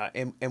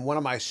 And one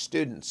of my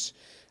students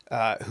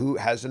who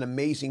has an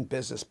amazing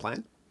business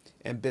plan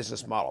and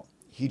business model,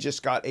 he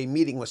just got a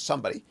meeting with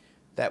somebody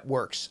that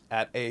works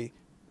at a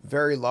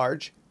very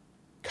large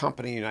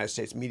company in the United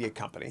States, media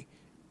company.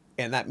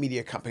 And that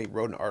media company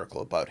wrote an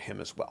article about him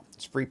as well.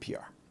 It's free PR.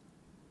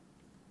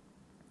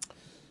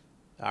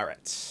 All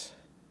right.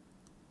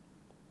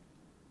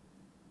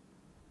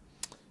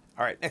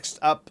 All right, next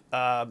up,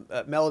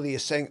 Melody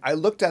is saying, I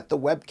looked at the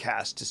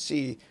webcast to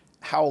see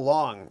how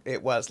long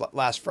it was,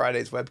 last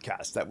Friday's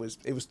webcast.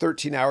 It was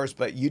 13 hours,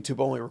 but YouTube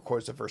only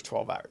records the first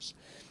 12 hours.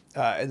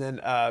 And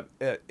then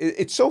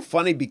it's so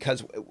funny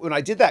because when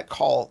I did that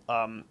call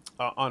on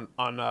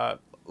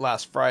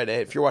last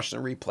Friday, if you're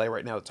watching the replay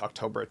right now, it's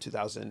October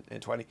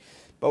 2020.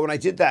 But when I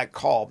did that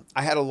call,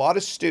 I had a lot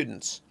of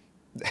students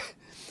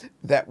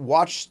that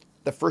watched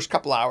the first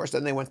couple hours,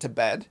 then they went to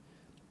bed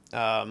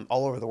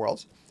all over the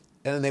world.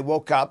 And then they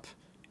woke up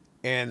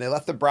and they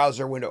left the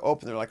browser window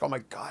open. They're like, oh my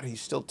God,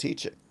 he's still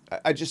teaching.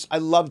 I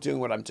love doing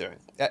what I'm doing.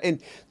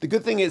 And the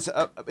good thing is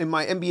in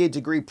my MBA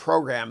degree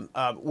program,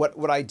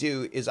 what I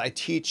do is I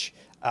teach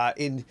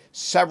in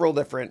several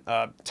different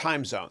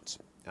time zones.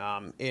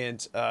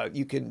 And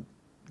you can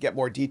get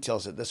more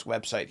details at this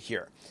website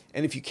here.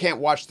 And if you can't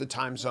watch the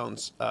time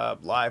zones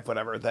live,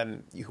 whatever,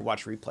 then you can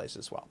watch replays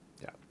as well.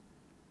 Yeah.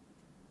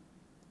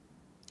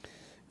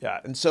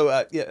 Yeah. And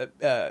so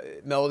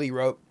Melody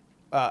wrote,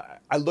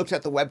 I looked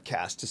at the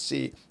webcast to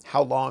see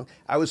how long.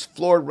 I was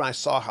floored when I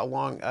saw how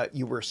long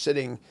you were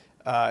sitting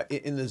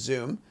in the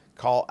Zoom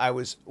call. I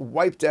was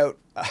wiped out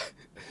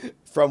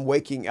from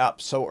waking up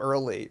so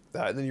early.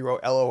 And then you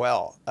wrote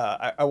LOL.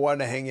 I wanted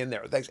to hang in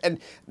there. Thanks. And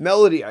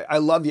Melody, I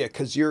love you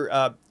because you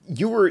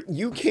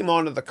came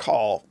onto the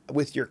call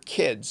with your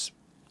kids.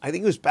 I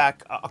think it was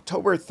back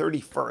October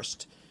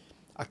 31st.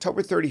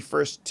 October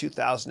 31st,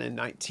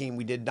 2019,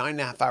 we did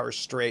 9.5 hours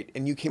straight,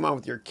 and you came on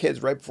with your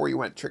kids right before you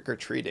went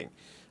trick-or-treating.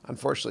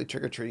 Unfortunately,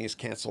 trick-or-treating is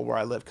canceled where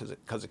I live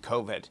because of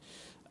COVID.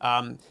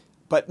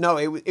 But no,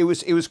 it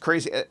was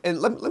crazy. And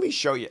let me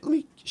show you. Let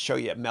me show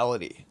you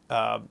Melody.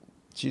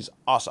 She's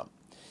awesome.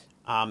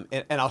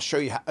 And I'll show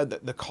you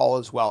the call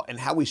as well and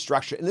how we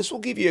structure it. And this will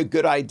give you a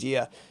good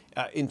idea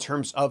in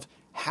terms of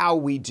how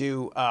we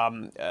do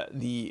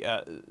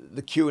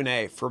the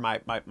Q&A for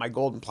my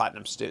gold and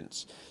platinum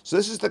students. So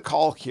this is the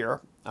call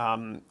here.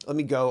 Let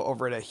me go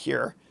over to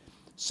here.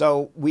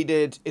 So we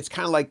did, it's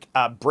kind of like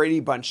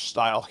Brady Bunch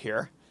style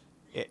here.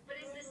 But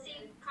it's the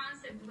same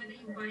concept whether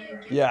you buy a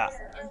gift Yeah.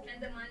 and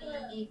spend the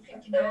money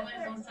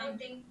 $50 on something.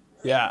 Same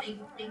Yeah. thing.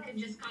 They could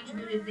just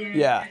contribute it there.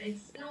 Yeah.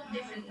 It's no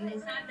different. And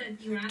it's not that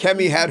you're asking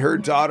Kemi had her someone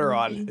or daughter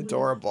on. anything.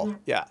 Adorable.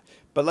 Yeah.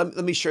 But let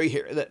me show you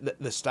here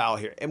the style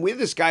here. And we have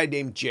this guy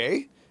named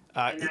Jay,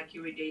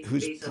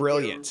 who's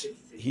brilliant.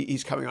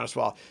 He's coming on as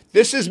well.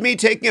 This is me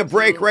taking a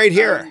break right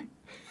here.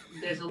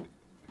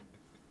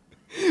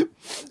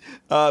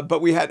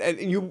 But we had,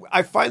 and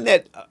I find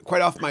that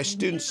quite often my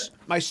students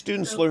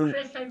learn.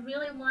 Chris, I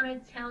really want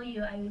to tell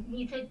you, I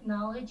need to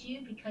acknowledge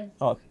you because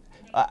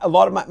A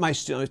lot of my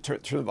students, turn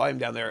the volume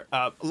down there.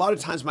 A lot of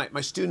times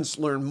my students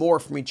learn more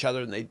from each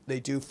other than they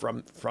do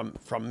from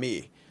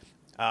me.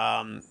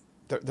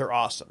 They're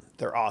awesome.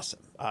 They're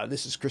awesome.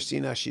 This is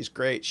Christina. She's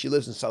great. She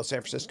lives in South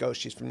San Francisco.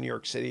 She's from New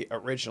York City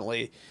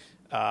originally.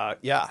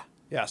 Yeah.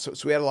 So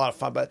we had a lot of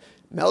fun. But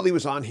Melody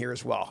was on here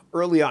as well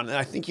early on, and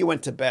I think you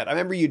went to bed. I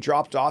remember you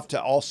dropped off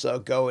to also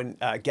go and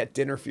get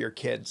dinner for your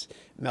kids.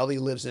 Melody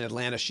lives in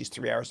Atlanta. She's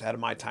 3 hours ahead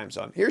of my time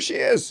zone. Here she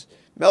is,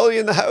 Melody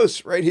in the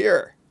house right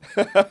here.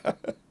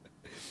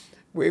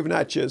 Waving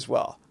at you as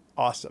well.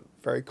 Awesome.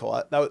 Very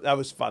cool. That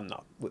was fun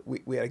though.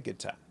 We had a good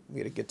time. We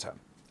had a good time.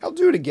 I'll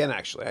do it again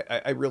actually.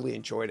 I really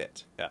enjoyed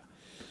it. Yeah.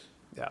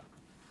 Yeah.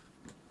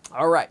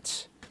 All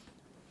right.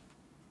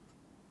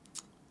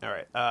 All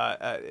right.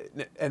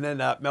 And then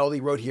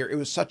Melody wrote here, it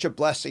was such a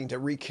blessing to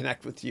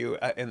reconnect with you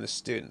and the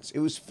students. It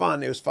was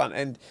fun. It was fun.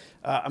 And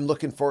I'm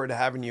looking forward to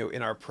having you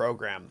in our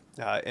program.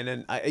 And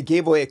then I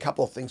gave away a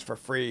couple of things for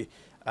free.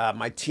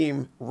 My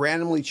team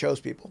randomly chose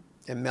people,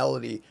 and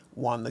Melody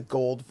won the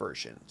gold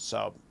version.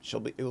 So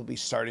it will be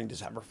starting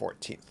December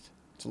 14th.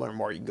 To learn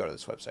more, you can go to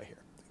this website here.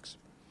 Thanks.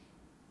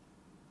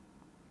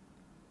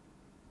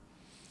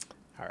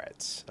 All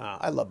right.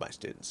 I love my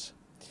students.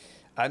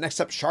 Next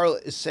up,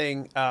 Charlotte is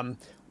saying,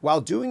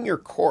 while doing your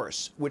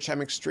course, which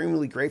I'm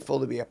extremely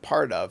grateful to be a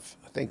part of,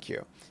 thank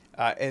you.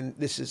 And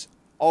this is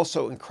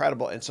also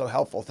incredible and so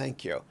helpful,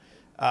 thank you.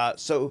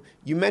 So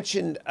you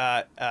mentioned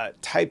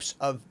types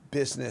of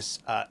business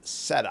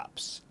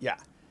setups. Yeah.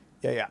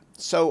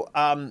 So,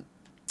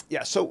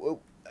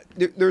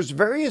 there's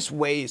various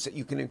ways that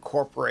you can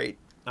incorporate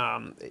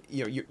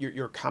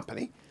your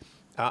company.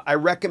 I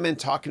recommend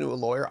talking to a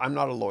lawyer. I'm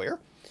not a lawyer.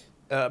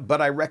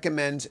 But I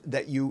recommend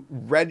that you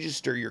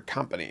register your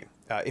company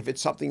if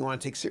it's something you want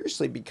to take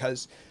seriously,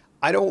 because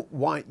I don't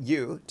want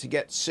you to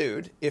get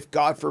sued if,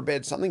 God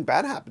forbid, something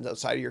bad happens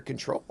outside of your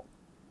control.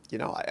 You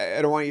know,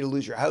 I don't want you to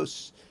lose your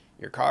house,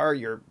 your car,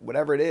 your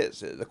whatever it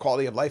is, the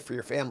quality of life for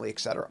your family,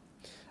 etc.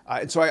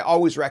 And so I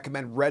always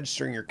recommend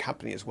registering your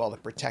company as well to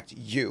protect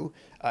you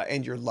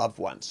and your loved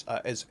ones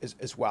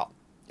as well.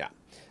 Yeah.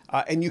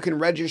 And you can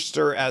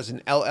register as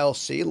an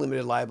LLC,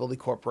 limited liability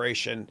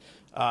corporation,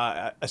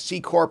 a C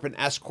Corp, an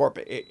S Corp,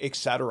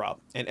 etc.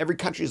 And every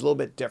country is a little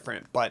bit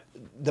different, but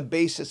the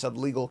basis of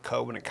legal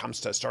code when it comes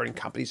to starting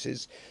companies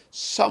is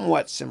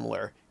somewhat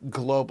similar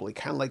globally,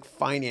 kind of like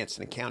finance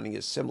and accounting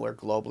is similar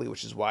globally,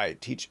 which is why I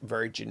teach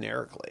very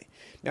generically.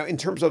 Now, in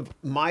terms of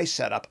my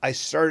setup, I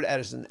started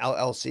as an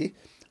LLC,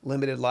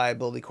 limited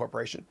liability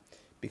corporation,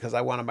 because I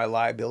wanted my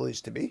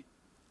liabilities to be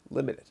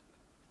limited.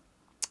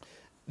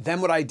 Then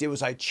what I did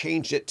was I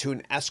changed it to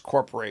an S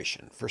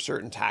corporation for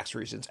certain tax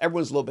reasons.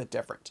 Everyone's a little bit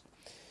different.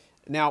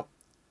 Now,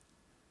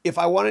 if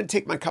I wanted to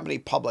take my company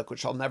public,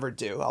 which I'll never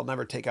do, I'll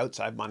never take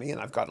outside money, and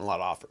I've gotten a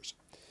lot of offers.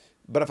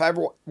 But if I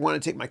ever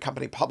want to take my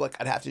company public,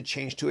 I'd have to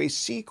change to a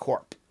C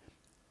Corp,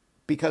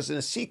 because in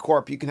a C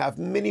Corp, you can have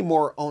many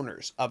more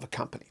owners of a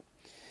company.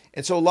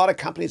 And so a lot of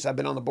companies I've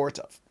been on the boards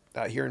of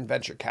here in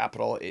venture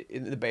capital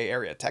in the Bay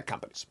Area, tech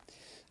companies,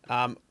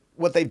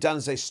 what they've done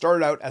is they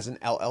started out as an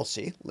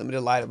LLC,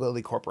 limited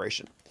liability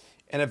corporation.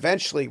 And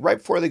eventually, right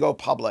before they go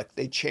public,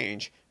 they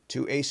change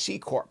to a C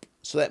Corp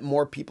so that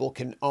more people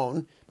can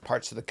own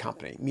parts of the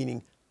company,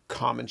 meaning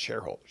common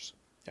shareholders.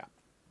 Yeah.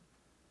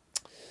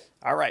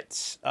 All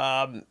right.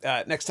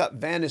 Next up,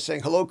 Van is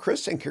saying, hello,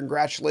 Chris, and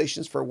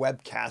congratulations for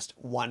Webcast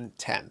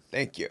 110.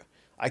 Thank you.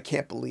 I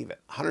can't believe it.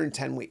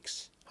 110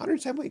 weeks.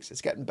 110 weeks.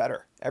 It's getting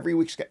better. Every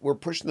week, we're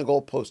pushing the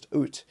goalpost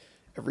out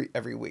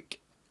every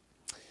week.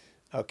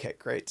 Okay,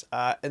 great.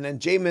 And then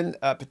Jamin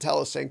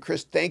Patel is saying,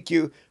 Chris, thank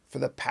you for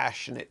the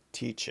passionate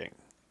teaching.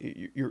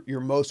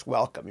 You're most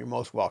welcome. You're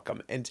most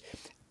welcome. And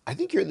I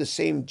think you're the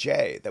same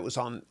Jay that was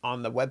on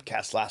the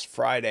webcast last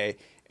Friday,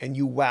 and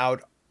you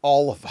wowed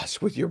all of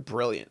us with your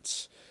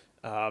brilliance.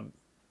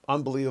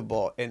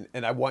 Unbelievable. And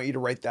I want you to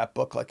write that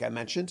book, like I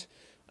mentioned,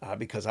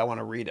 because I want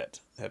to read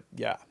it.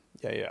 Yeah.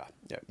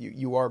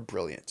 You are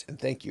brilliant. And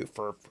thank you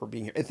for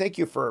being here. And thank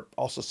you for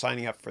also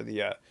signing up for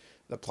the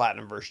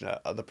platinum version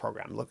of the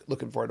program.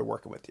 Looking forward to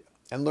working with you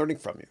and learning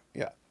from you.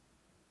 Yeah.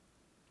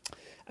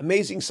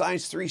 Amazing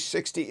Science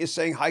 360 is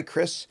saying, hi,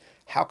 Chris.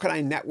 How can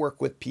I network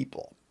with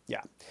people?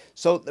 Yeah.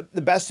 So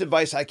the best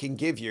advice I can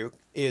give you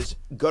is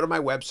go to my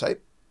website,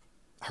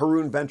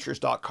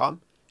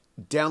 harounventures.com.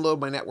 Download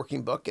my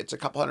networking book. It's a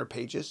couple hundred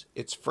pages.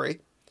 It's free.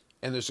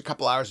 And there's a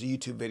couple hours of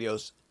YouTube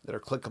videos that are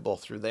clickable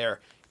through there.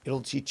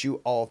 It'll teach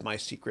you all of my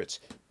secrets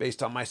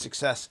based on my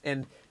success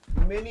and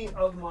many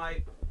of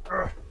my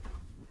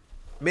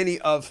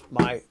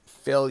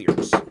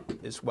failures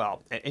as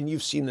well. And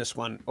you've seen this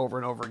one over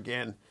and over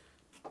again.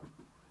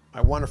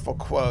 My wonderful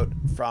quote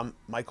from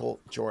Michael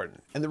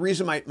Jordan. And the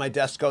reason my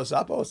desk goes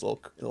up, it's a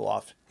little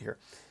off here,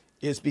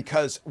 is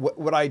because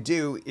what I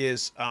do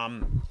is I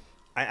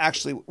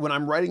actually, when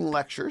I'm writing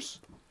lectures,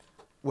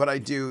 what I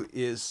do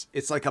is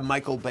it's like a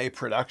Michael Bay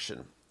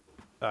production.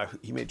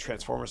 He made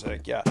Transformers, I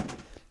think. Yeah.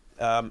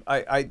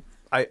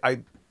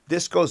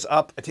 This goes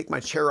up. I take my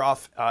chair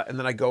off, and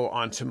then I go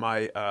onto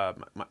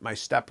my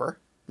stepper,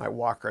 my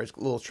walker. There's a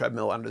little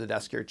treadmill under the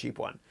desk here, a cheap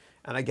one,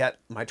 and I get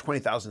my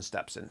 20,000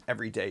 steps in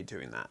every day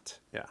doing that.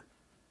 Yeah.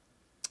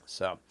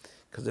 So,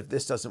 because if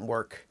this doesn't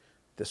work,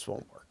 this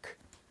won't work.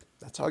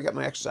 That's how I get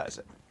my exercise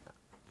in.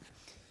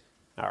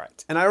 All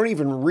right, and I don't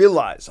even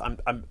realize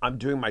I'm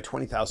doing my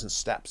 20,000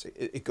 steps.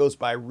 It goes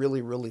by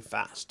really, really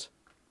fast.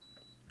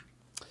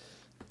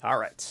 All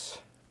right.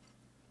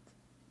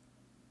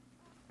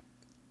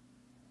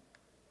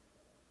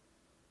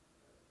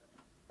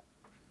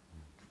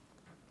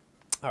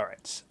 All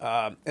right.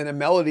 And a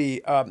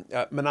Melody,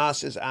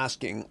 Manas is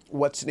asking,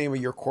 what's the name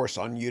of your course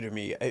on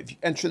Udemy? If you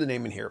enter the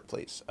name in here,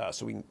 please,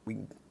 so we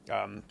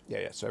can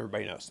so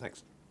everybody knows.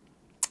 Thanks.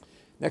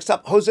 Next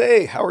up,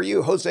 Jose. How are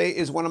you? Jose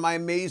is one of my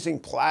amazing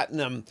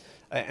platinum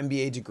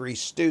MBA degree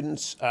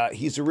students.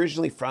 He's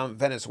originally from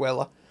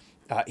Venezuela.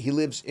 He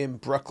lives in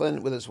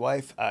Brooklyn with his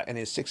wife and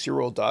his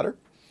 6-year-old daughter.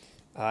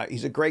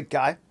 He's a great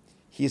guy.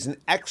 He's an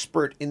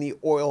expert in the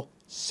oil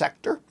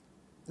sector.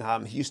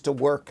 He used to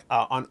work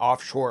on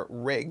offshore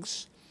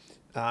rigs.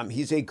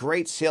 He's a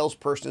great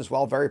salesperson as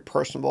well, very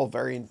personable,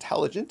 very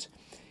intelligent.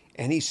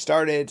 And he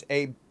started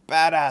a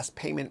badass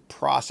payment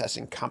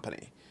processing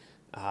company.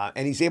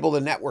 And he's able to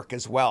network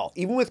as well.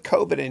 Even with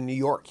COVID in New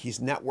York, he's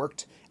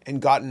networked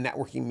and gotten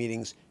networking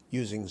meetings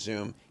using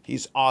Zoom.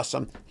 He's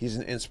awesome. He's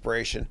an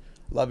inspiration.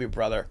 Love you,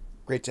 brother.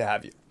 Great to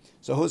have you.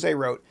 So Jose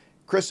wrote,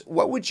 Chris,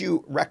 what would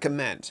you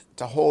recommend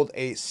to hold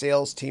a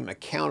sales team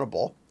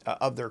accountable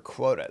of their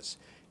quotas?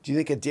 Do you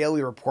think a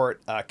daily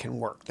report can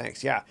work?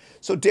 Thanks. Yeah.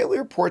 So daily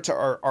reports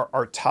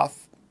are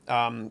tough.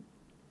 And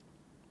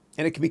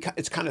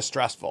it's kind of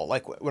stressful.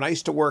 Like when I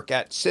used to work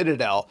at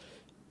Citadel,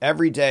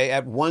 every day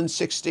at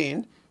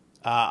 1:16,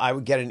 I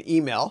would get an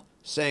email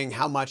saying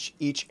how much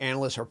each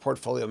analyst or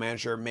portfolio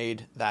manager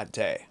made that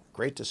day.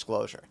 Great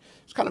disclosure.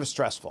 It's kind of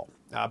stressful,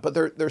 but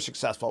they're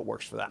successful. It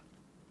works for them.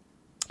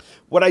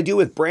 What I do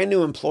with brand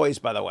new employees,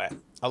 by the way,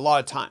 a lot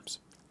of times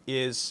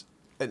is,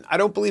 and I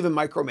don't believe in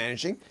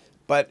micromanaging,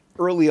 but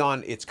early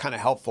on, it's kind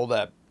of helpful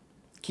to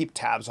keep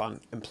tabs on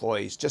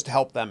employees just to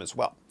help them as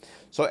well.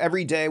 So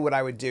every day, what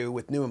I would do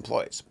with new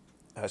employees,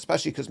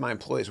 especially because my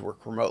employees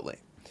work remotely,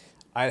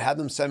 I'd have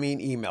them send me an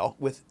email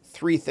with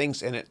 3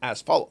 things in it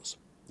as follows.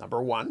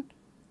 Number 1,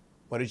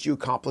 what did you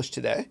accomplish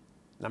today?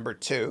 Number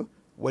 2,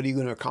 what are you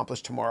going to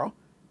accomplish tomorrow?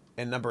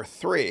 And number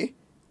 3,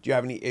 do you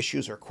have any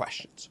issues or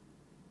questions?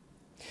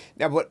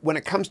 Now, when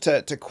it comes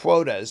to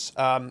quotas,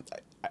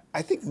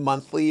 I think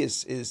monthly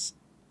is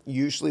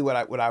usually what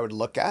I would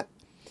look at.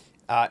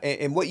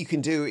 And what you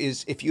can do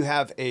is if you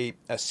have a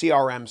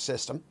CRM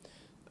system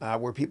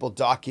where people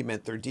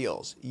document their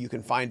deals, you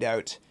can find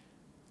out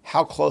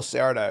how close they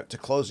are to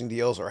closing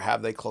deals or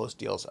have they closed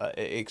deals,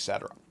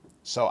 etc.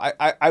 So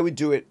I would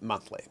do it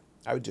monthly.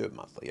 I would do it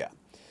monthly, yeah.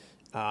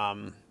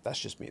 That's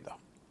just me, though.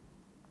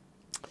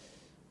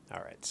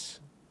 All right.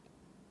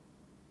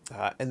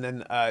 And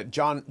then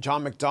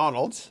John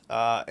McDonald,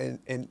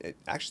 and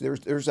actually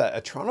there's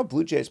a Toronto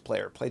Blue Jays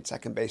player, played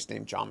second base,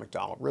 named John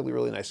McDonald. Really,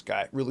 really nice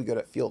guy, really good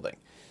at fielding.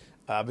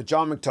 But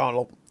John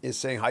McDonald is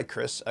saying, hi,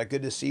 Chris.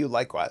 Good to see you.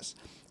 Likewise.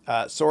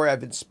 Sorry, I've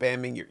been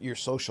spamming your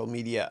social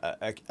media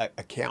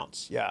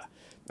accounts. Yeah,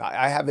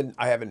 I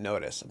haven't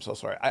noticed. I'm so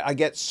sorry. I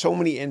get so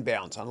many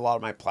inbounds on a lot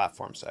of my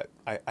platforms that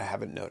I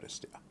haven't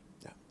noticed.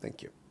 Yeah.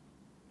 Thank you.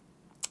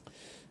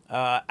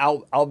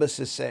 Albus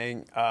is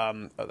saying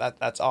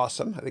that's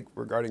awesome. I think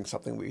regarding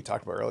something we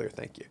talked about earlier.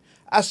 Thank you.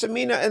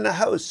 Asamina in the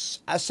house.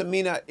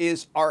 Asamina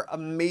is our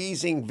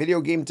amazing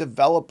video game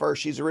developer.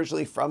 She's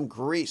originally from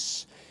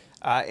Greece,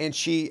 and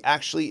she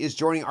actually is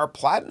joining our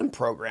platinum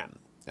program.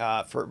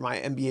 For my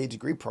MBA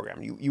degree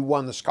program. You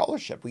won the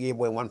scholarship. We gave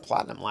away 1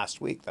 platinum last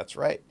week. That's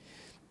right.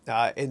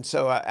 And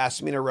so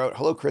Asamina wrote,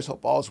 hello, Chris.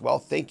 Hope all is well.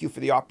 Thank you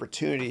for the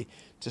opportunity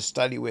to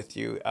study with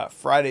you.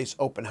 Friday's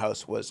open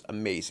house was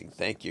amazing.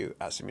 Thank you,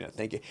 Asamina.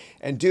 Thank you.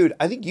 And dude,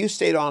 I think you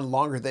stayed on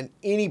longer than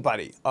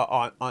anybody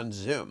on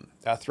Zoom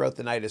throughout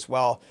the night as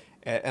well.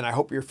 And I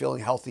hope you're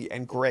feeling healthy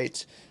and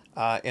great.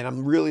 And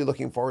I'm really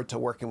looking forward to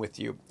working with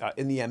you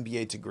in the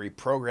MBA degree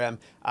program.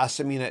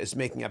 Asamina is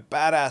making a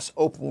badass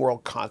open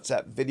world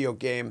concept video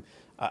game.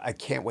 I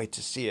can't wait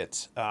to see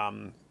it.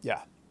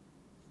 Yeah.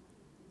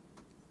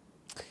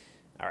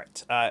 All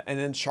right. And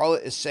then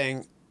Charlotte is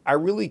saying, I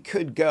really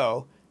could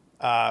go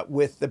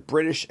with the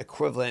British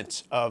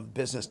equivalent of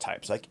business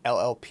types like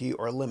LLP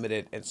or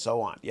limited and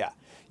so on. Yeah.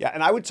 Yeah.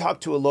 And I would talk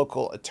to a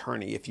local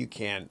attorney if you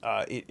can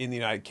in the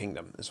United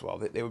Kingdom as well.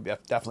 They would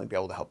definitely be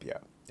able to help you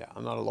out. Yeah.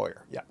 I'm not a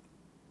lawyer. Yeah.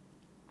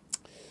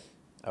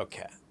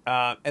 Okay.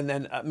 And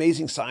then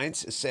Amazing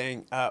Science is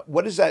saying,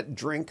 what is that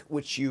drink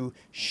which you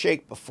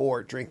shake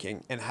before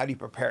drinking and how do you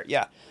prepare it?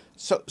 Yeah.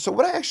 So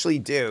what I actually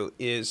do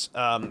is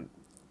I'm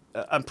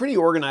pretty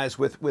organized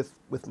with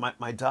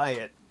my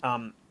diet.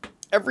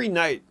 Every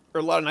night or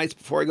a lot of nights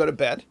before I go to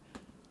bed,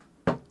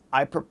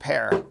 I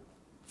prepare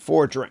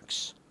 4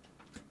 drinks.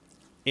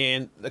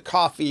 And the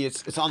coffee,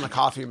 it's on the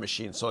coffee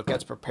machine, so it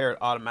gets prepared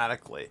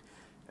automatically.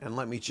 And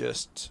let me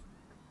just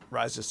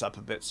rise this up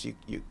a bit so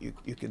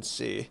you can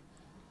see.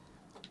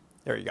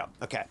 There you go.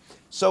 Okay.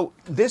 So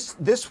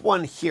this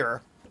one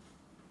here,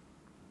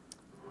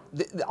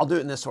 I'll do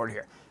it in this order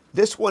here.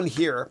 This one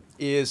here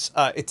is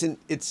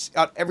it's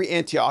got every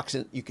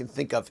antioxidant you can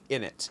think of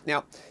in it.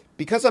 Now,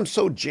 because I'm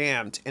so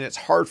jammed and it's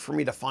hard for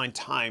me to find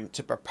time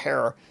to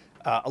prepare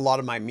a lot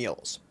of my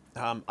meals,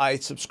 I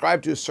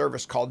subscribe to a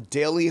service called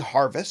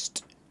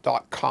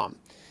dailyharvest.com.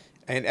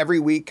 And every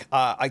week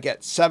I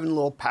get 7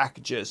 little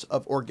packages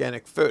of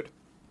organic food.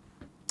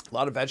 A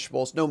lot of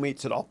vegetables, no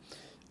meats at all.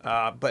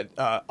 But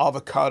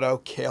avocado,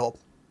 kale,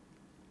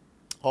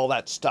 all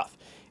that stuff.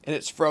 And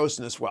it's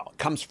frozen as well. It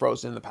comes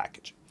frozen in the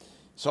package.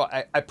 So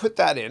I put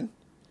that in.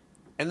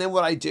 And then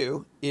what I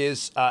do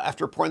is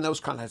after pouring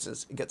those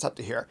contents, it gets up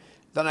to here.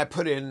 Then I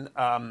put in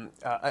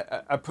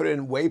I put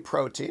in whey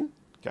protein,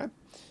 okay,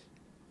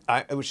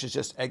 which is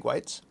just egg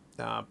whites,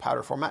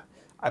 powder format.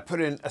 I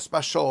put in a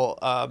special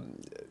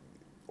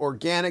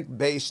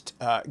organic-based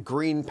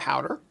green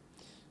powder.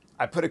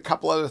 I put a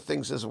couple other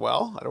things as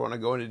well. I don't want to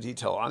go into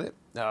detail on it.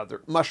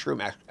 They're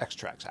mushroom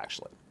extracts,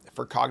 actually,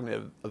 for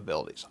cognitive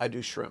abilities. I do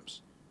shrooms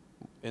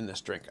in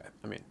this drink.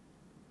 I mean,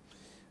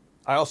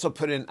 I also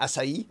put in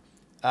acai,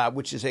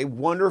 which is a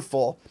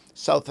wonderful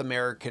South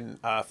American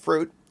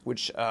fruit,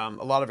 which a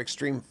lot of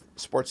extreme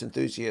sports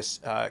enthusiasts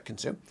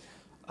consume.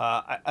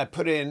 I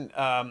put in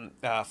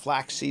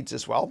flax seeds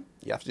as well.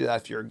 You have to do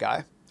that if you're a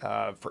guy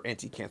for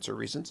anti-cancer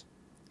reasons.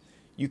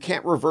 You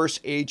can't reverse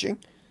aging,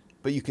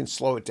 but you can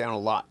slow it down a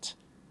lot.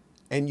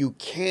 And you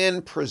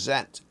can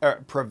prevent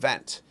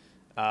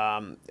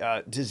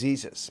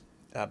diseases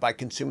by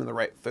consuming the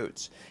right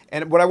foods.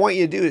 And what I want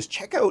you to do is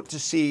check out to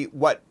see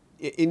what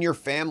in your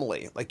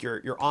family, like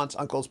your aunts,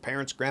 uncles,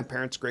 parents,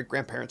 grandparents,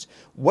 great-grandparents,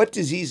 what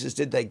diseases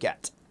did they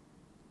get?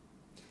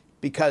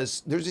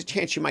 Because there's a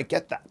chance you might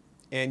get that,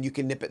 and you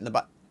can nip it in the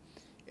bud.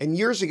 And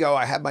years ago,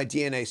 I had my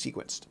DNA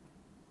sequenced.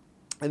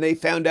 And they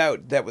found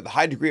out that with a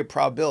high degree of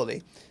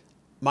probability,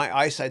 my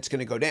eyesight's going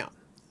to go down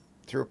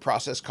through a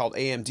process called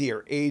AMD,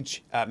 or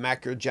age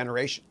macular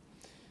degeneration.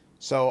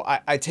 So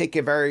I take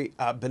a very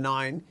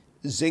benign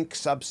zinc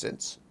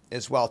substance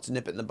as well to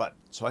nip it in the bud.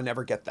 So I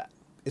never get that.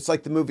 It's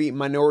like the movie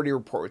Minority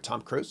Report with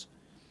Tom Cruise,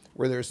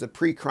 where there's the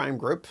pre-crime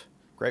group,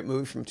 great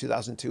movie from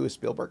 2002 with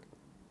Spielberg.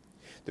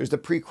 There's the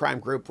pre-crime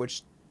group,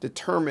 which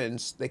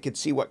determines, they could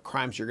see what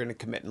crimes you're going to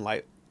commit in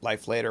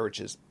life later,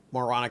 which is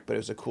moronic, but it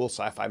was a cool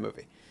sci-fi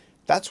movie.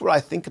 That's what I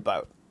think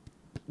about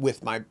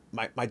with my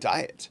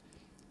diet.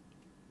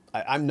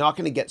 I'm not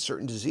going to get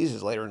certain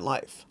diseases later in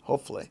life,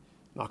 hopefully,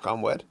 knock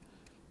on wood,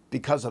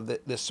 because of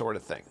this sort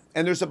of thing.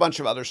 And there's a bunch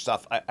of other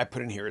stuff I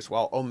put in here as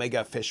well.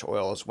 Omega fish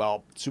oil as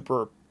well.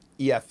 Super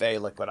EFA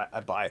liquid I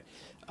buy.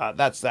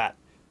 That's that.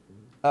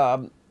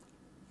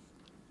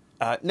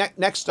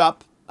 Next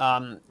up,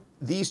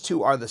 these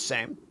two are the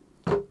same.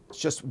 It's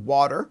just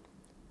water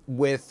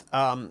with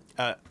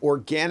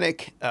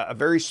organic, a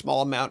very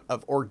small amount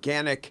of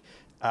organic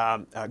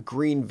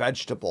green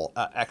vegetable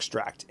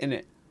extract in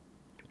it.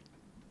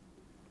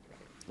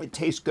 It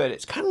tastes good.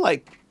 It's kind of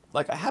like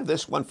I have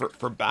this one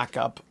for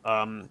backup.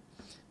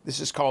 This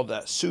is called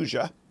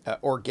Suja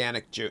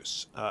organic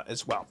juice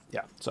as well.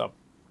 Yeah, so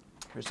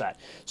here's that.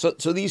 So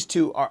these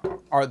two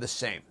are the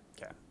same.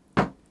 Okay.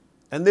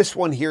 And this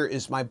one here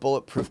is my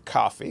bulletproof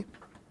coffee,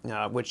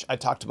 which I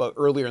talked about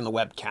earlier in the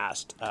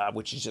webcast,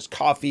 which is just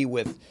coffee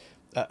with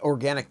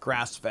organic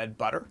grass-fed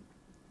butter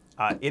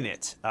in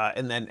it,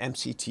 and then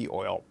MCT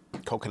oil,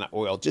 coconut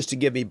oil, just to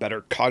give me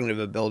better cognitive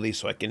ability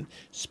so I can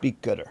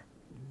speak gooder.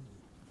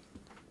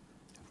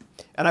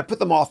 And I put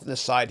them off on the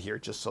side here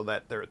just so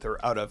that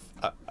they're out of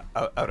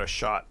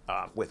shot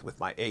with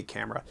my A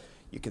camera.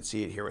 You can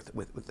see it here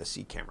with the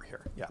C camera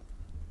here. Yeah.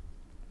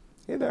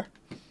 Hey there.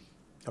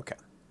 Okay.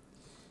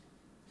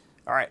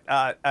 All right.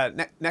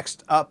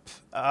 Next up.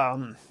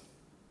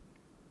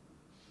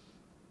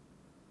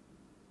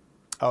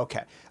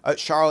 Okay.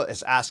 Charlotte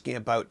is asking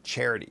about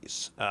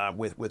charities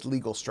with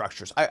legal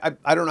structures. I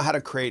don't know how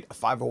to create a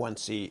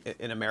 501c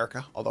in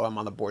America, although I'm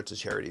on the boards of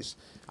charities.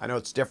 I know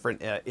it's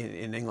different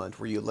in England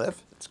where you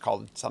live. It's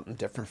called something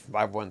different from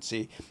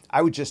 501c.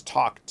 I would just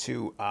talk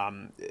to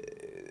an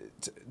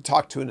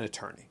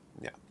attorney.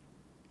 Yeah.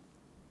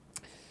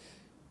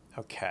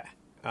 Okay.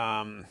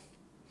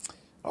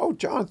 Oh,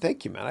 John,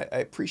 thank you, man. I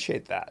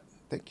appreciate that.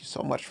 Thank you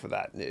so much for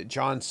that.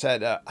 John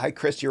said, hi,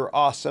 Chris, you're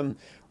awesome.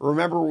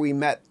 Remember we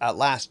met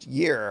last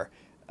year.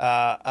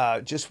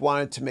 Just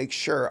wanted to make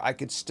sure I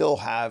could still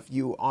have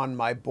you on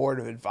my board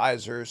of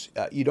advisors.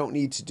 You don't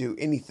need to do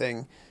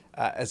anything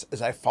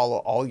as I follow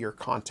all your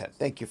content.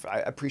 Thank you. I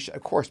appreciate,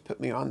 of course, put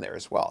me on there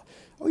as well.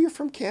 Oh, you're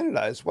from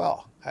Canada as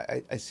well.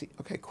 I see.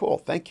 Okay, cool.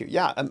 Thank you.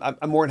 Yeah,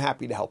 I'm more than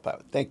happy to help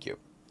out. Thank you.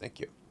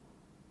 Thank you.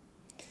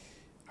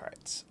 All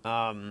right.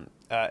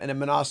 And then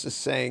Manas is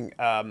saying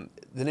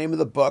the name of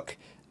the book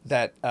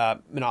that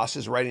Manas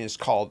is writing is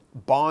called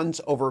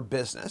Bonds Over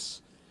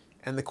Business.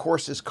 And the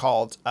course is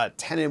called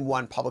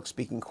 10-in-1 Public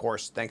Speaking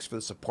Course. Thanks for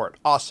the support.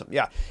 Awesome.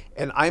 Yeah.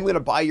 And I'm going to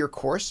buy your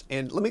course.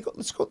 And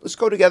let's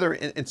go together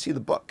and see the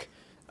book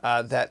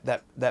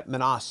that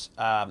Manas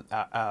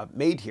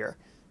made here.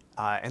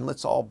 And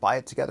let's all buy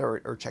it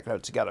together or check it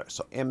out together.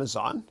 So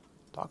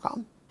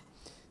Amazon.com.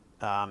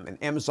 And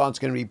Amazon's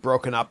going to be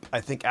broken up,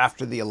 I think,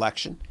 after the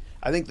election.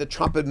 I think the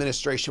Trump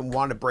administration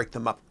wanted to break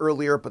them up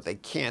earlier, but they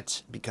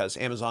can't because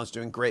Amazon's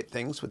doing great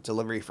things with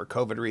delivery for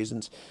COVID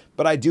reasons.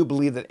 But I do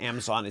believe that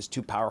Amazon is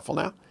too powerful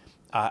now.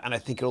 And I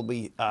think it'll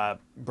be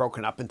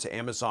broken up into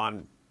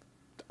Amazon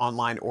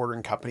online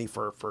ordering company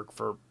for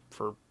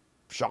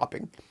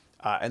shopping,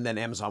 and then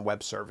Amazon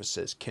Web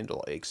Services,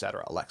 Kindle,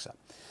 etc., Alexa.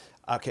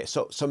 Okay,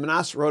 so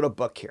Manas wrote a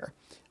book here.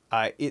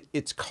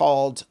 It's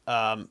called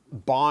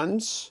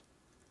Bonds.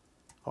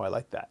 Oh, I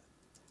like that.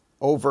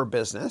 Over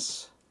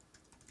Business.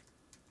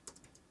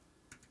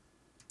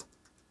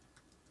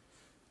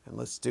 And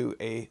let's do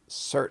a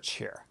search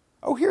here.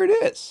 Oh, here it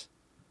is.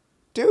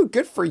 Dude,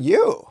 good for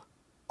you.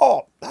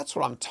 Oh, that's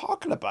what I'm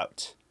talking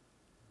about.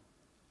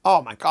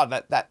 Oh my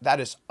God, that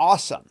is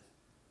awesome.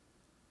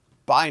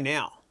 Buy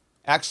now.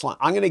 Excellent.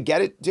 I'm going to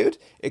get it, dude.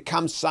 It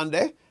comes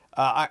Sunday.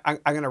 I'm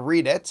going to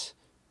read it.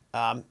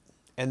 And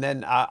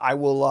then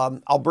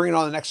I'll bring it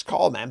on the next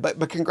call, man.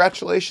 But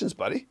congratulations,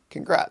 buddy.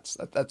 Congrats.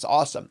 That's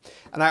awesome.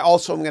 And I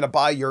also am going to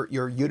buy your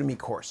Udemy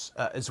course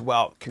as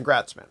well.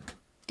 Congrats, man.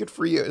 Good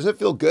for you. Does it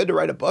feel good to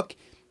write a book?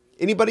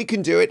 Anybody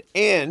can do it.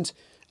 And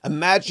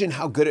imagine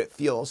how good it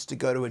feels to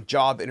go to a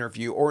job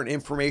interview or an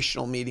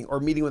informational meeting or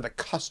meeting with a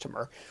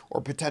customer or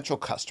potential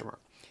customer,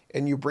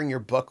 and you bring your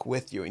book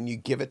with you and you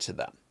give it to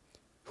them.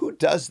 Who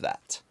does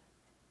that?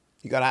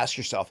 You got to ask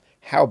yourself,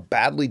 how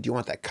badly do you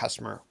want that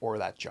customer or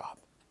that job?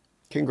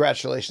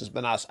 Congratulations,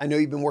 Manas. I know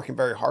you've been working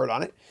very hard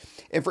on it.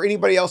 And for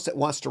anybody else that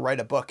wants to write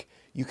a book,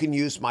 you can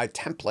use my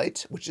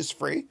template, which is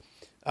free.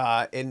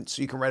 And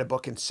so you can write a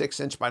book in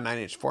 6-inch by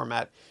 9-inch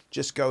format.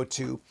 Just go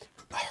to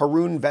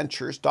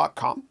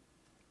harounventures.com.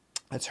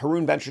 That's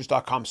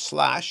harounventures.com/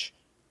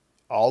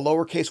 all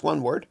lowercase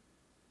one word,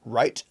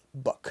 write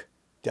book,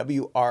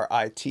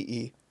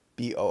 WRITEBOOK.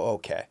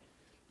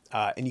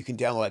 And you can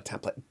download that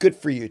template. Good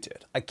for you,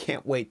 dude. I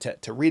can't wait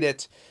to read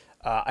it.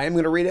 I am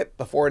going to read it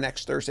before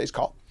next Thursday's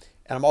call.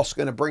 And I'm also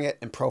going to bring it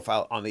and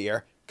profile it on the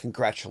air.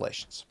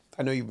 Congratulations.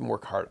 I know you've been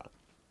working hard on it.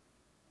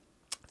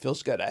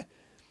 Feels good, eh?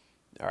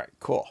 All right,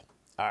 cool.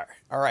 All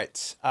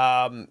right.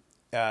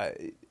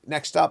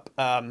 Next up,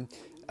 Corey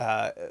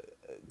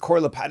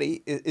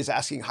Lepati is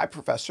asking, hi,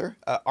 Professor,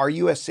 are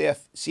you a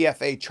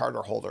CFA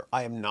charter holder?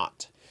 I am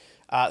not.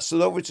 So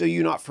those of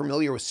you not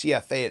familiar with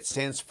CFA, it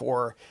stands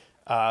for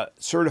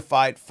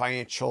Certified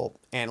Financial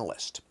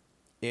Analyst.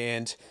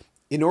 And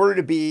in order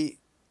to be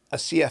a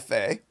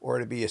CFA or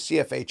to be a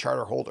CFA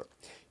charter holder,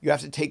 you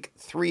have to take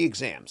 3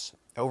 exams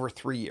over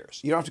 3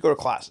 years. You don't have to go to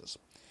classes.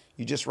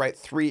 You just write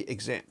 3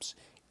 exams.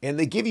 And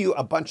they give you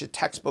a bunch of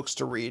textbooks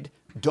to read.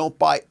 Don't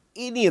buy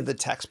any of the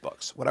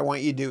textbooks. What I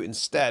want you to do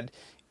instead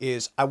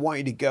is I want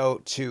you to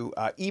go to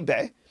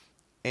eBay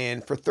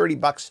and for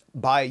 $30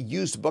 buy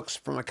used books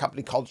from a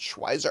company called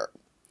Schweizer.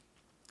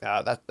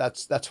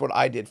 That's what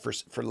I did for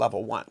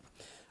level 1.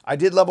 I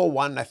did level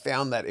 1 and I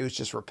found that it was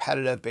just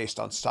repetitive based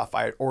on stuff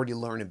I had already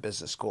learned in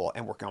business school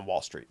and working on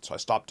Wall Street. So I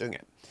stopped doing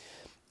it.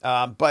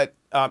 But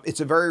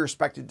it's a very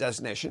respected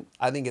designation.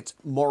 I think it's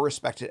more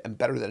respected and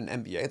better than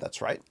an MBA.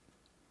 That's right.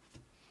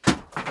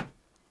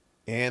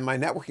 And my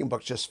networking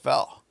book just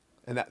fell.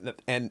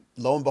 And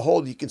lo and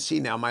behold, you can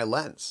see now my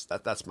lens.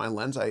 That's my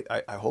lens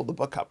I hold the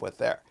book up with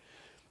there.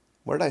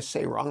 What did I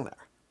say wrong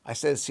there? I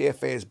said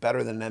CFA is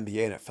better than an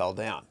MBA and it fell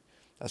down.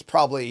 That's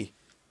probably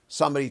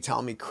somebody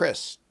telling me,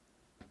 Chris,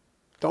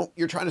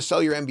 you're trying to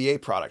sell your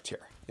MBA product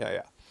here.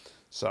 Yeah.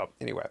 So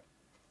anyway,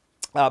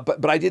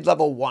 but I did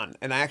level 1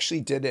 and I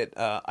actually did it.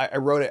 I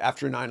wrote it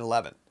after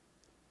 9/11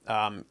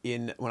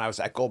 when I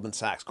was at Goldman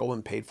Sachs.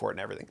 Goldman paid for it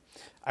and everything.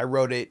 I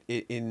wrote it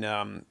in,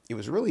 it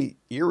was really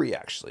eerie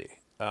actually.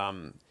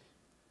 Right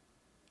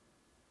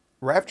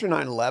after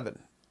 9/11,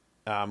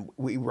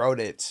 we wrote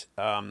it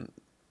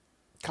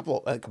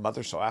like a month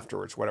or so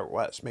afterwards, whatever it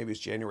was. Maybe it was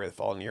January the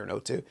following year in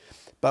 2002.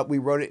 But we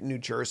wrote it in New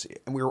Jersey,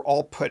 and we were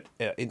all put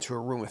into a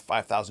room with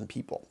 5,000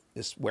 people,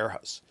 this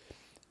warehouse,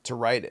 to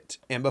write it.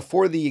 And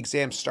before the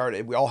exam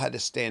started, we all had to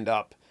stand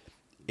up,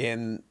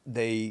 and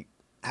they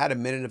had a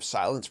minute of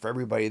silence for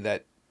everybody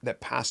that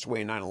passed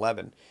away in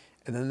 9/11.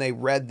 And then they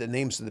read the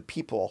names of the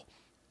people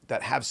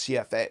that have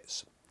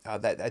CFAs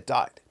that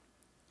died.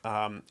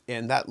 And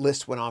that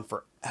list went on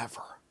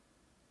forever.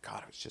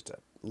 God, it was just a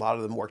lot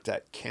of them worked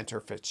at Cantor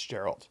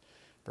Fitzgerald.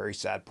 Very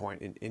sad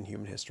point in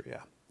human history.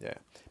 Yeah, yeah.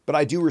 But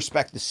I do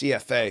respect the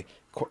CFA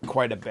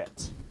quite a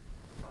bit.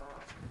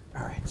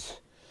 All right.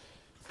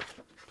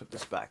 Put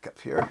this back up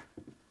here.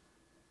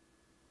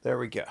 There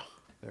we go.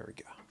 There we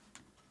go.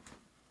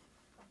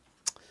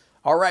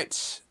 All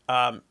right.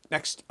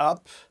 Next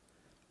up,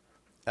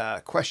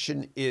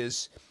 question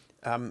is,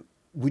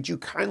 would you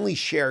kindly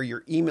share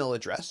your email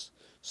address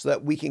so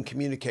that we can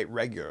communicate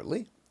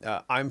regularly?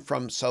 I'm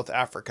from South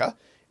Africa,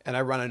 and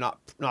I run a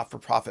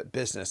not-for-profit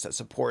business that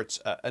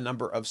supports a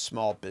number of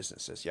small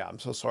businesses. Yeah, I'm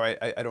so sorry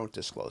I don't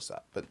disclose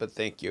that, but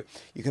thank you.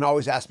 You can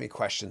always ask me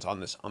questions on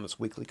this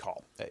weekly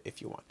call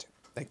if you want to.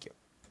 Thank you.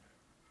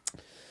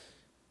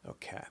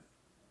 Okay.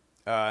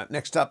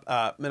 Next up,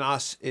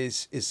 Manas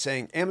is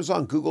saying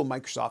Amazon, Google,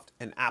 Microsoft,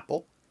 and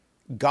Apple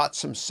got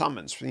some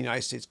summons from the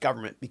United States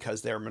government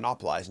because they're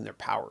monopolizing their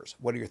powers.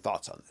 What are your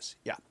thoughts on this?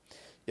 Yeah.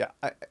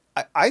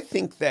 I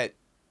think that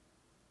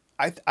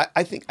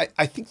I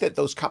think that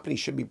those companies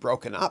should be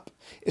broken up,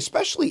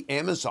 especially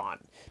Amazon,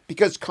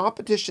 because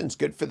competition's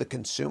good for the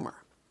consumer.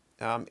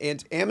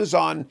 And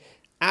Amazon,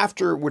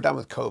 after we're done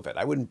with COVID,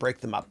 I wouldn't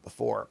break them up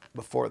before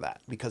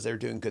that because they're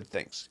doing good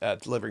things,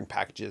 delivering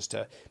packages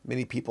to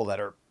many people that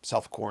are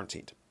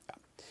self-quarantined.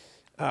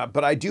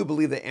 But I do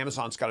believe that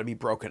Amazon's got to be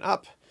broken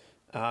up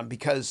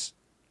because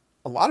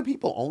a lot of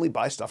people only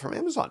buy stuff from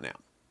Amazon now.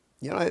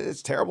 You know,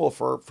 it's terrible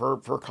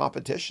for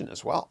competition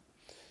as well.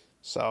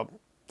 So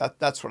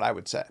that's what I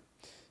would say.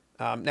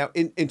 Now,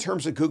 in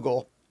terms of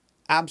Google,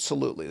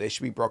 absolutely, they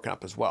should be broken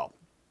up as well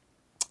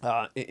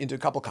into a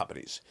couple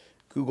companies: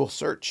 Google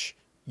Search,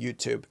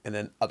 YouTube, and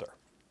then other.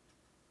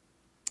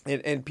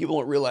 And people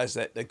don't realize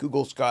that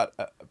Google's got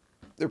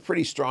they're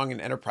pretty strong in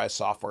enterprise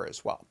software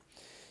as well.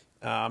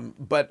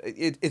 But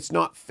it's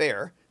not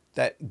fair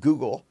that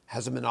Google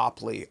has a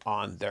monopoly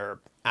on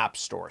their app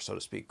store, so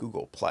to speak,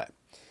 Google Play.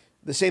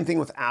 The same thing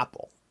with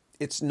Apple.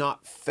 It's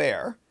not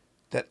fair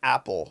that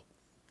Apple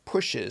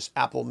pushes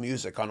Apple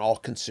Music on all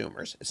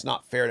consumers. It's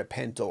not fair to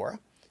Pandora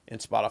and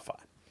Spotify.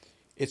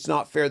 It's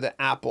not fair that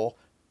Apple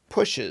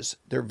pushes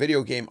their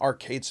video game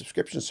arcade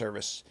subscription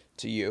service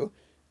to you.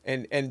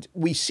 And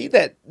we see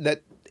that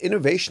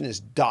innovation is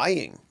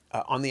dying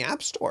on the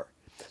App Store.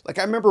 Like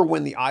I remember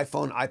when the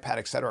iPhone, iPad,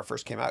 etc.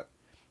 first came out,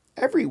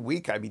 every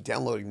week I'd be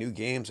downloading new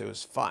games. It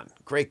was fun.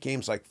 Great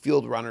games like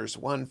Field Runners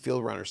 1,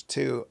 Field Runners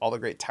 2, all the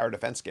great tower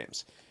defense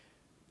games.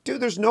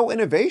 Dude, there's no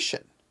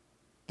innovation.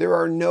 There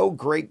are no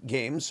great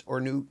games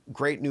or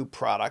great new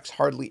products,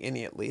 hardly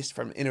any at least,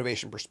 from an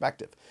innovation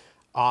perspective,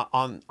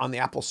 on the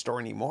Apple Store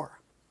anymore.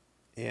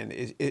 And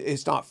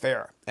it's not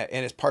fair.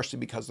 And it's partially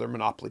because of their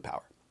monopoly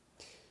power.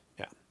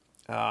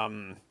 Yeah.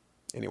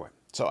 Anyway,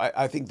 so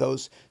I think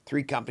those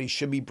three companies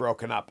should be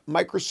broken up.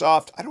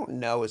 Microsoft, I don't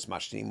know as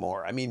much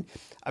anymore. I mean,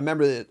 I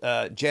remember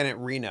that Janet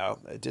Reno,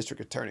 a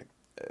district attorney,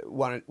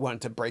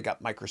 wanted to break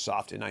up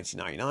Microsoft in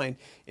 1999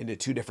 into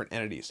two different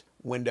entities,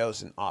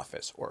 Windows and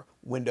Office, or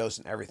Windows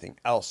and everything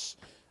else.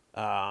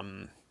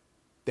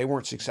 They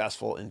weren't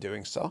successful in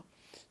doing so.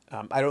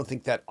 I don't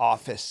think that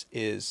Office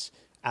is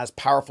as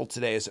powerful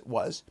today as it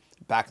was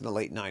back in the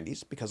late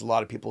 90s because a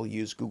lot of people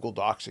use Google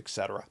Docs,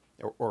 etc.,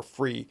 or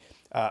free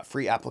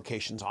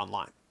applications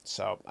online.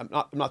 So I'm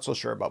not so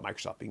sure about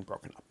Microsoft being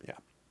broken up. Yeah.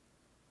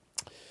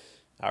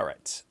 All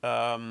right.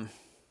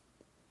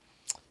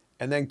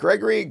 And then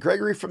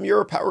Gregory from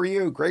Europe, how are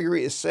you?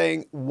 Gregory is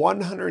saying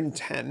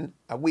 110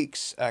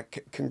 weeks.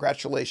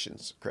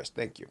 Congratulations, Chris.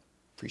 Thank you.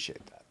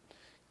 Appreciate that.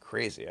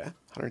 Crazy, eh?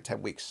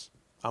 110 weeks.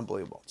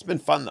 Unbelievable. It's been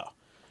fun, though.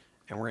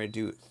 And we're going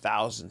to do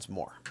thousands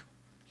more.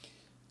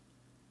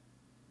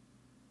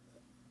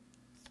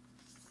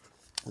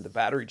 The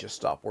battery just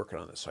stopped working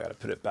on this, so I got to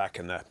put it back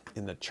in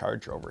the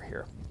charger over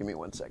here. Give me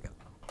 1 second.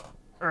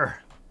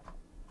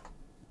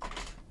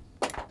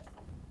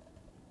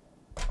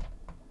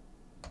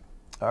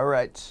 All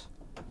right.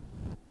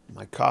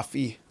 My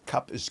coffee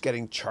cup is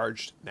getting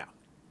charged now.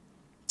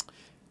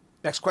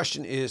 Next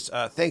question is,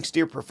 thanks,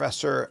 dear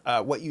professor.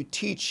 What you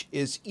teach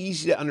is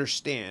easy to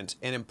understand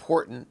and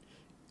important,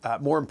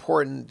 more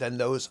important than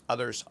those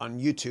others on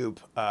YouTube.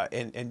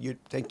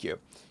 Thank you,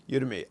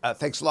 Udemy.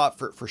 Thanks a lot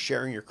for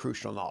sharing your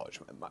crucial knowledge.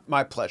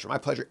 My pleasure, my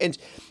pleasure. And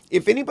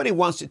if anybody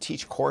wants to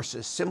teach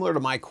courses similar to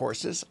my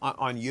courses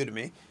on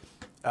Udemy,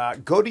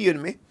 go to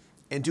Udemy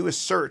and do a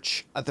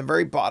search at the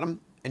very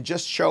bottom and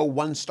just show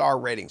 1-star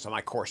ratings on my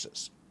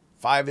courses.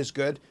 5 is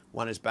good,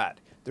 1 is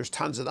bad. There's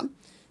tons of them.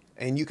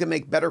 And you can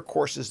make better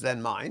courses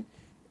than mine,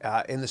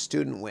 and the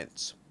student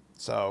wins.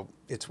 So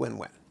it's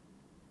win-win.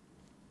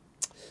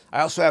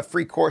 I also have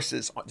free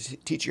courses to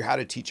teach you how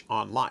to teach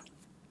online.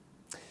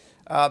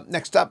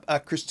 Next up,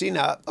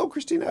 Christina. Oh,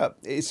 Christina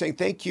is saying,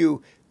 thank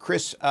you,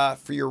 Chris,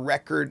 for your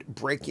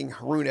record-breaking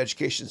Haroun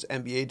Education's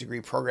MBA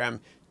degree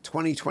program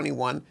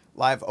 2021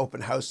 live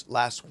open house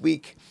last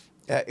week.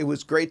 It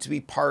was great to be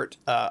part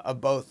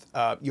of both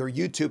your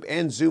YouTube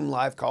and Zoom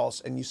live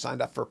calls, and you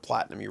signed up for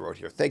Platinum, you wrote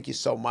here. Thank you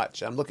so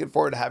much. I'm looking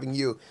forward to having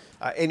you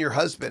and your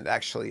husband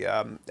actually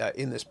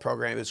in this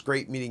program. It's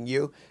great meeting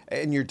you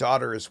and your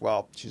daughter as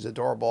well. She's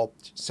adorable,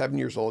 7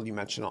 years old, you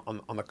mentioned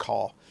on the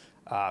call.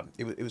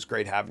 It was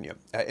great having you.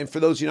 And for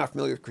those of you not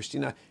familiar with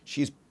Christina,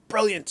 she's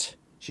brilliant.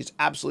 She's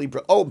absolutely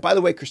brilliant. Oh, by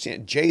the way, Christina,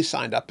 Jay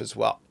signed up as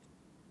well.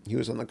 He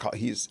was on the call.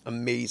 He's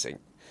amazing.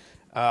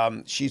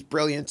 She's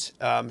brilliant.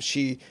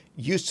 She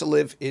used to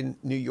live in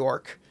New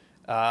York,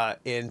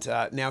 and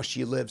now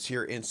she lives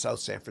here in South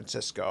San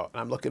Francisco.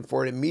 And I'm looking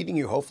forward to meeting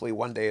you hopefully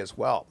one day as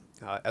well,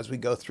 as we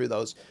go through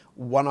those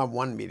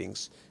one-on-one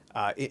meetings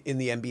in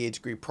the MBA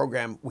degree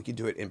program. We can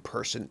do it in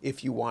person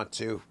if you want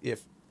to,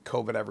 if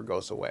COVID ever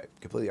goes away.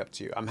 Completely up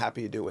to you. I'm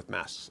happy to do it with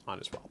masks on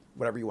as well.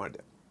 Whatever you want to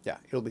do. Yeah,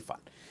 it'll be fun.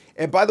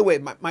 And by the way,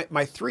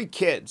 my 3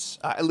 kids,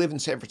 I live in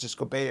San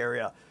Francisco Bay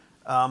Area.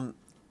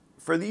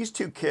 For these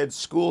 2 kids,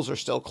 schools are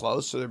still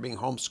closed, so they're being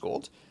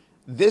homeschooled.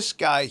 This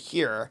guy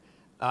here,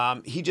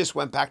 he just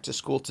went back to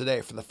school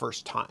today for the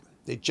first time.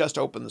 They just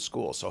opened the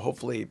school, so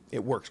hopefully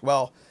it works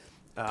well.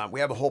 We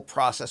have a whole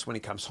process when he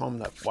comes home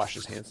to wash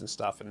his hands and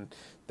stuff, and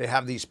they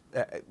have these,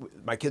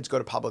 my kids go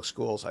to public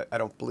schools. I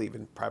don't believe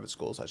in private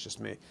schools, that's just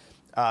me.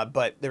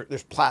 But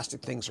there's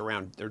plastic things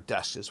around their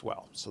desks as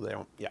well, so they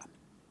don't, yeah.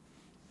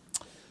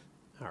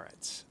 All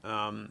right.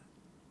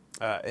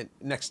 And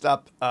next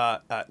up,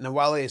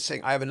 Nawale is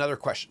saying, I have another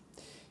question.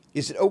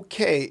 Is it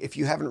okay if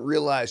you haven't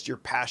realized your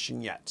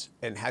passion yet?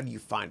 And how do you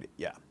find it?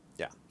 Yeah.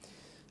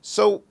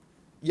 So,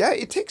 yeah,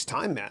 it takes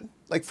time, man.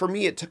 Like for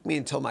me, it took me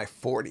until my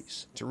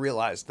 40s to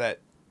realize that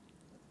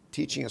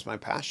teaching is my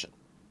passion.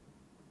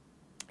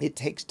 It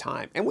takes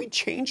time. And we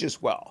change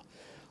as well.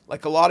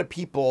 Like a lot of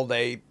people,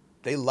 they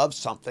love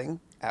something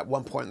at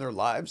one point in their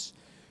lives,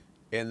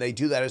 and they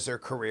do that as their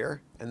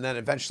career. And then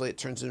eventually it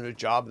turns into a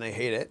job and they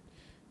hate it.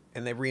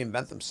 And they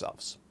reinvent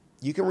themselves.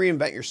 You can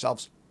reinvent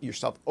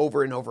yourself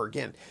over and over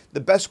again. The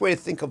best way to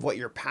think of what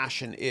your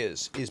passion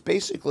is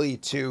basically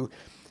to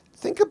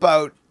think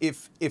about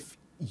if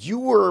you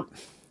were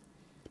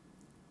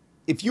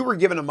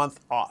given a month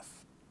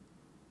off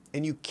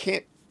and you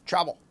can't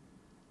travel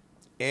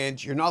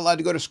and you're not allowed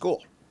to go to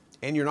school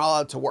and you're not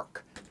allowed to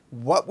work,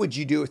 what would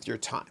you do with your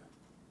time?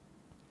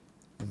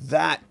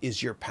 That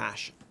is your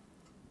passion.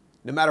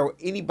 No matter what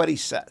anybody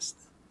says,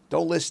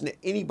 don't listen to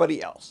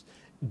anybody else.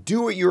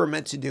 Do what you were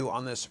meant to do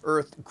on this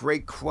earth.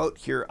 Great quote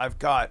here I've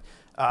got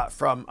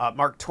from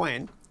Mark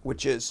Twain,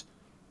 which is,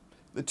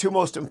 the 2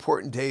 most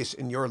important days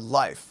in your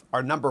life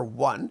are number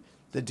 1,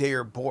 the day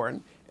you're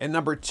born, and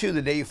number 2,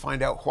 the day you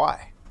find out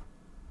why.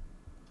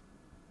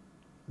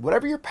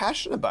 Whatever you're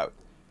passionate about,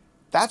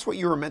 that's what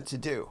you were meant to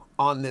do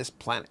on this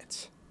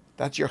planet.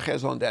 That's your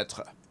raison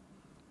d'être.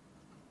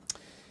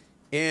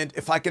 And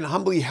if I can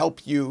humbly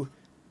help you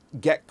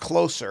get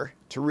closer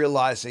to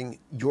realizing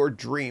your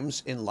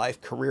dreams in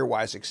life,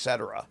 career-wise,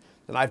 etc.,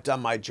 then I've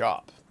done my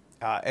job.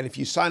 And if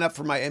you sign up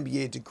for my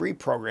MBA degree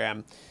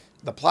program,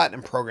 the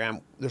Platinum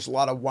program, there's a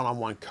lot of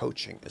one-on-one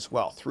coaching as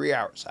well. 3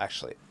 hours,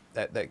 actually,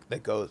 that's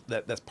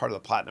part of the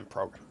Platinum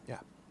program.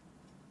 Yeah.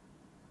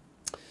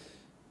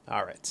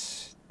 All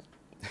right.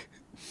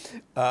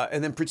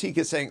 And then Pratik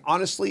is saying,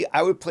 honestly,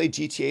 I would play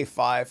GTA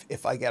 5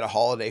 if I get a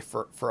holiday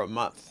for a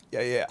month.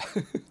 Yeah.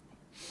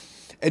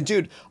 And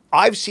dude,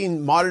 I've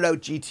seen modded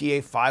out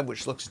GTA 5,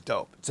 which looks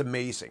dope. It's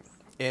amazing.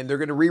 And they're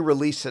going to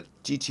re-release it,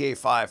 GTA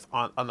 5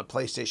 on the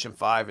PlayStation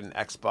 5 and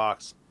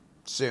Xbox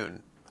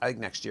soon. I think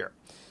next year.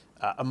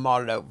 A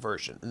modded out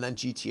version. And then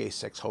GTA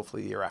 6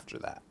 hopefully the year after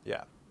that.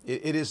 Yeah.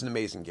 It is an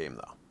amazing game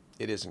though.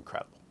 It is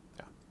incredible.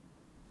 Yeah.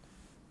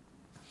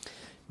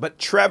 But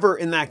Trevor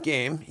in that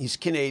game, he's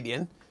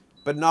Canadian,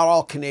 but not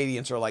all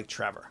Canadians are like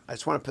Trevor. I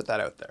just want to put that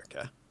out there,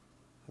 okay?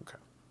 Okay.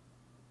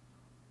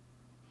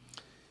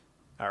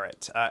 All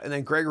right. And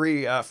then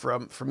Gregory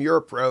from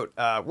Europe wrote,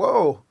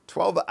 whoa,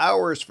 12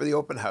 hours for the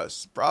open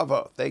house.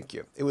 Bravo. Thank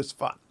you. It was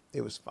fun.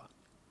 It was fun.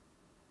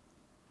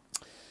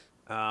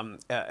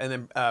 And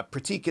then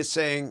Pratik is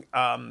saying,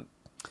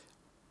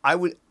 I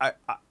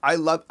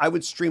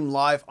would stream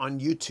live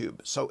on YouTube.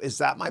 So is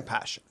that my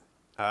passion?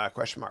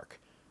 Question mark.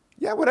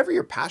 Yeah, whatever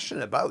you're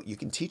passionate about, you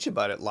can teach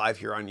about it live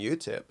here on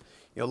YouTube.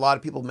 You know, a lot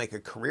of people make a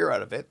career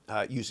out of it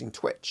using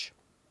Twitch.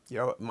 You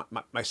know,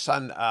 my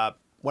son,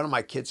 one of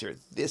my kids here,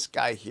 this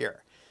guy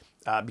here,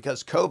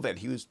 because COVID,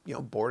 he was, you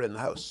know, bored in the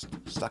house,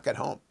 stuck at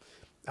home.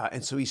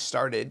 And so he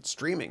started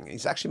streaming.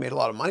 He's actually made a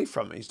lot of money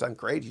from it. He's done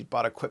great. He's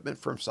bought equipment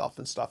for himself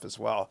and stuff as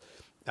well,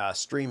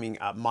 streaming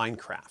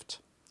Minecraft.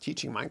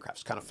 Teaching Minecraft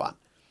is kind of fun.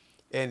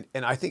 And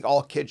I think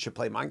all kids should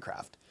play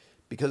Minecraft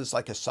because it's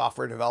like a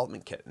software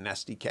development kit, an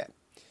SDK,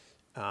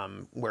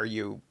 where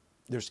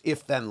there's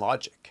if-then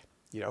logic.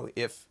 You know,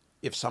 if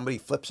somebody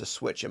flips a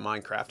switch in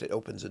Minecraft, it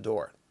opens a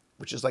door,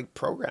 which is like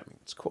programming.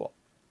 It's cool.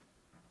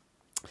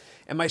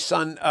 And my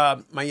son,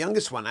 my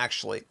youngest one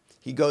actually,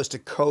 he goes to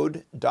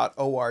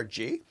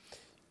code.org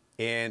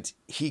and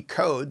he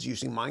codes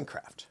using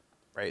Minecraft,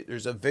 right?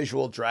 There's a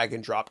visual drag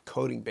and drop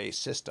coding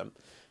based system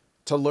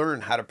to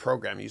learn how to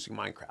program using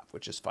Minecraft,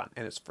 which is fun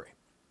and it's free.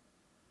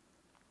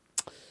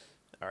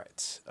 All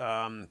right.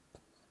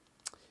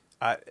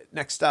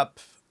 Next up,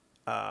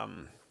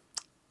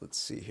 let's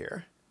see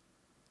here.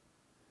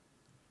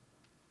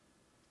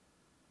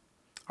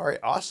 All right,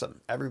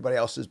 awesome. Everybody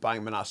else is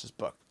buying Manas's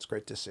book. It's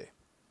great to see.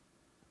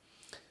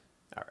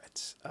 All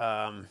right.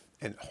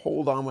 And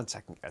hold on one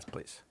second, guys,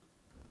 please.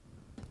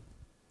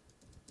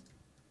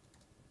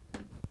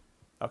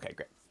 Okay,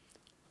 great.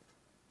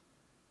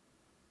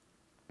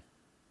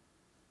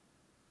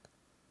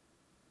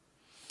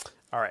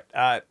 All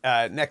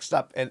right. Next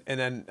up, and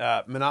then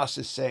Manas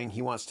is saying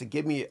he wants to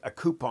give me a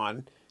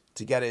coupon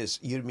to get his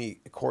Udemy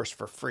course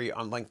for free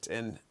on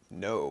LinkedIn.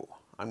 No,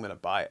 I'm going to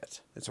buy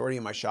it. It's already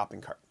in my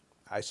shopping cart.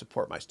 I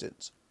support my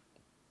students.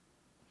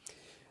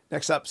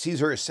 Next up,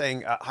 Caesar is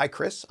saying, hi,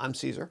 Chris. I'm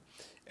Caesar,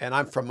 and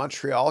I'm from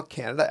Montreal,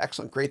 Canada.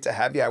 Excellent. Great to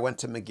have you. I went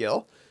to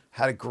McGill.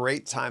 Had a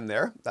great time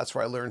there. That's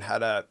where I learned how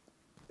to,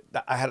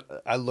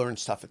 I learned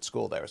stuff at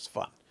school there. It was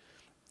fun.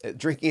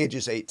 Drinking age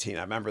is 18.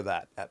 I remember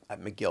that at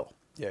McGill.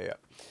 Yeah.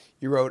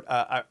 You wrote,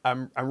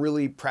 I'm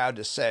really proud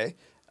to say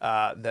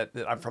that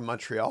I'm from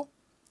Montreal,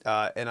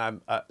 and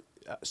I'm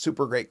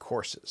super great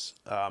courses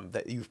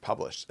that you've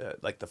published,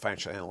 like the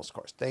financial analyst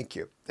course. Thank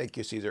you,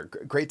 Caesar.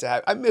 Great to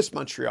have. I miss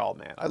Montreal,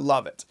 man. I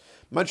love it.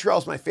 Montreal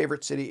is my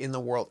favorite city in the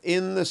world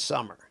in the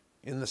summer.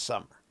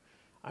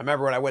 I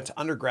remember when I went to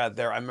undergrad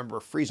there. I remember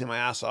freezing my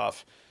ass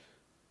off,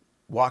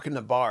 walking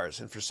to bars,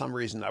 and for some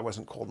reason I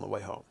wasn't cold on the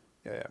way home.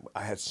 Yeah.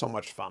 I had so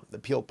much fun. The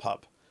Peel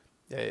Pub.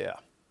 Yeah.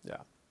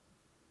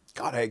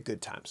 God, I had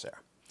good times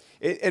there.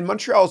 And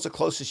Montreal is the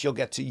closest you'll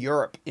get to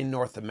Europe in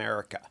North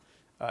America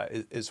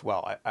as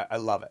well. I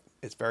love it.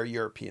 It's a very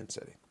European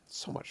city.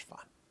 So much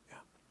fun. Yeah.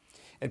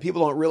 And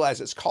people don't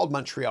realize it's called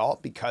Montreal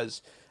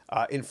because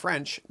in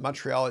French,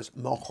 Montreal is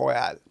Mont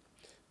Royal.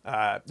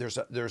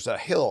 There's a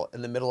hill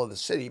in the middle of the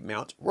city,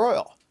 Mount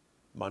Royal,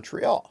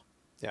 Montreal.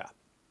 Yeah.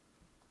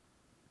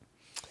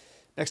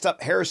 Next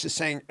up, Harris is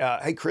saying,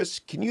 hey, Chris,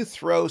 can you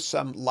throw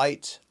some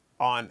light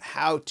on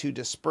how to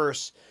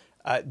disperse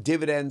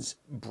dividends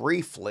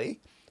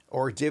briefly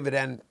or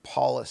dividend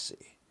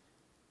policy?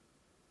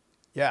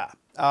 Yeah.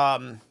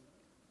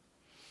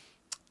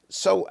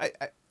 So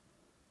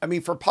I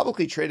mean, for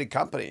publicly traded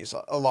companies,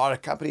 a lot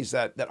of companies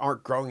that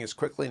aren't growing as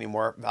quickly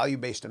anymore,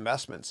 value-based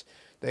investments,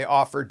 they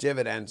offer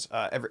dividends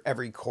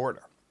every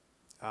quarter.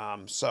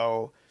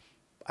 So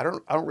I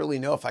don't really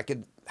know if I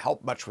could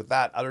help much with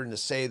that other than to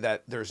say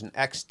that there's an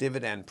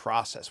ex-dividend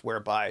process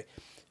whereby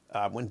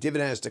when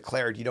dividend is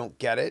declared, you don't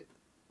get it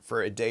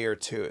for a day or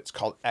two. It's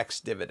called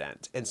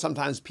ex-dividend. And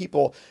sometimes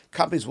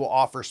companies will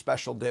offer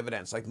special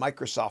dividends, like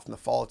Microsoft in the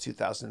fall of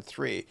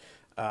 2003.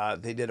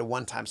 They did a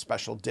one-time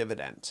special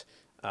dividend,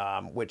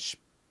 which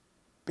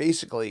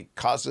basically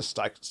caused the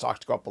stock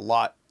to go up a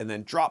lot and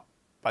then drop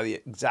by the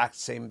exact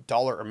same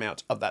dollar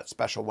amount of that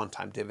special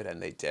one-time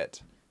dividend they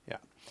did. Yeah.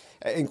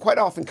 And quite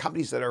often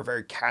companies that are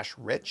very cash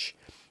rich,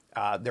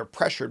 they're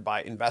pressured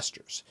by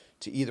investors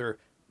to either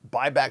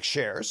buy back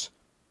shares,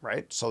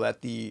 right? So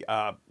that the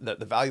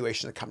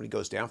valuation of the company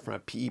goes down from a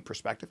PE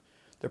perspective.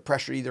 They're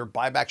pressured to either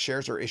buy back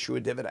shares or issue a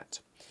dividend.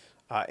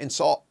 And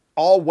so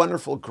all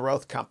wonderful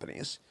growth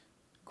companies,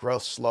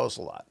 growth slows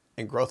a lot,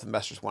 and growth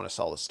investors want to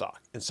sell the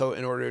stock. And so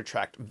in order to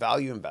attract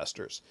value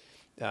investors,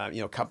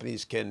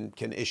 companies can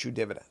issue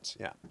dividends.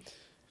 Yeah.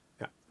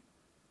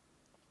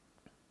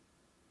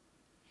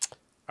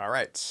 All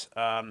right.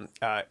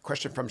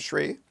 Question from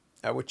Shri,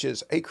 which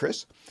is, hey,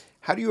 Chris,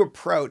 how do you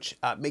approach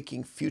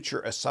making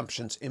future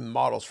assumptions in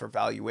models for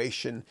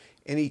valuation?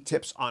 Any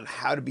tips on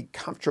how to be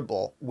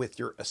comfortable with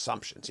your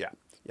assumptions?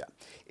 Yeah.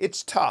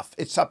 It's tough.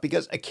 It's tough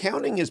because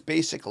accounting is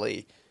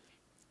basically,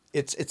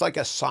 it's like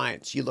a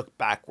science. You look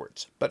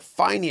backwards. But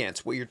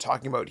finance, what you're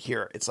talking about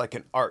here, it's like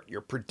an art.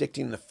 You're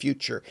predicting the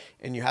future,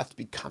 and you have to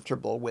be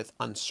comfortable with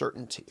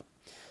uncertainty.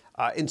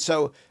 And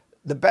so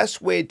the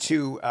best way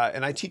to,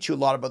 and I teach you a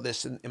lot about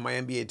this in my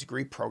MBA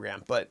degree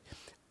program, but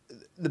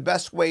the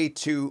best way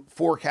to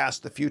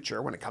forecast the future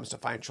when it comes to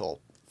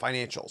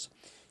financials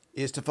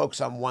is to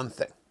focus on one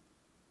thing: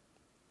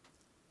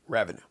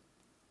 revenue.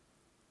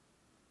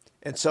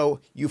 And so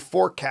you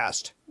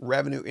forecast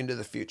revenue into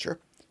the future.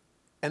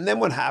 And then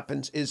what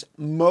happens is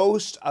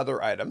most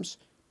other items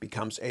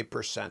becomes a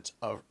percent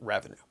of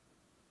revenue.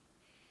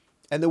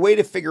 And the way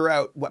to figure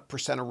out what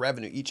percent of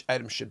revenue each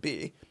item should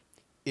be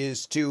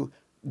is to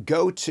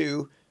go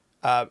to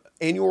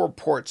annual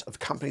reports of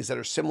companies that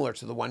are similar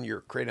to the one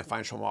you're creating a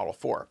financial model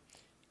for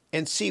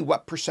and see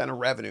what percent of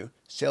revenue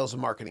sales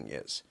and marketing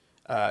is,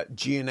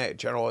 G&A,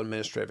 general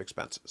administrative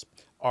expenses,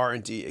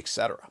 R&D,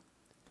 etc.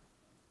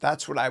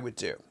 That's what I would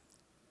do.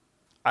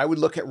 I would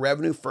look at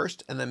revenue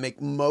first and then make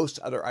most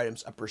other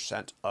items a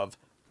percent of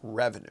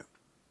revenue.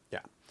 Yeah.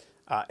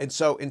 And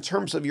so in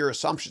terms of your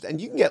assumptions, and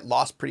you can get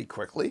lost pretty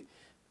quickly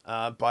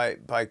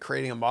by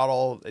creating a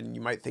model, and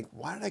you might think,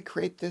 why did I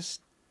create this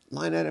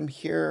line item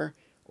here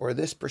or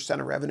this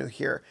percent of revenue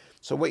here?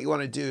 So what you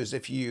want to do is,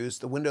 if you use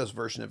the Windows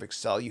version of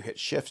Excel, you hit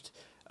Shift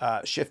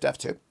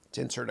F2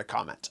 to insert a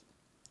comment.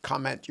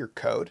 Comment your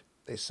code,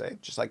 they say,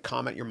 just like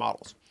comment your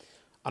models.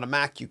 On a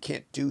Mac, you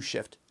can't do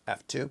Shift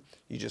F2.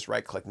 You just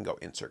right click and go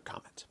insert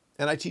comment.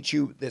 And I teach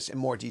you this in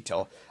more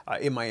detail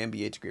in my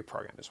MBA degree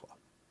program as well.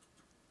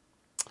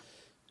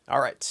 All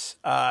right.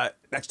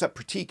 Next up,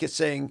 Pratik is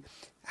saying,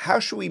 how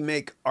should we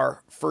make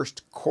our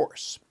first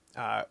course?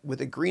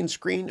 With a green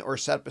screen, or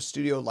set up a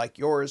studio like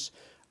yours,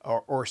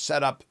 or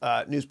set up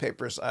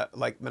newspapers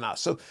like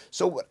Manas?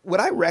 So what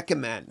I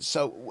recommend,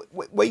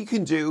 what you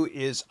can do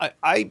is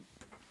I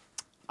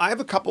have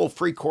a couple of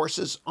free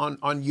courses on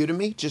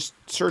Udemy. Just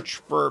search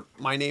for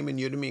my name in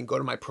Udemy and go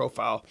to my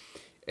profile,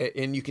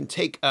 and you can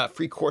take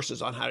free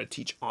courses on how to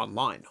teach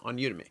online on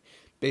Udemy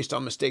based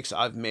on mistakes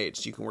I've made,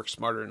 so you can work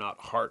smarter, not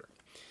harder.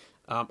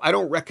 I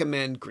don't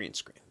recommend green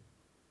screen.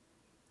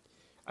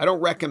 I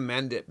don't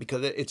recommend it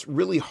because it's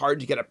really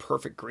hard to get a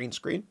perfect green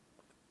screen.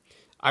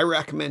 I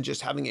recommend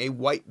just having a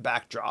white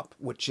backdrop,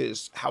 which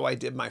is how I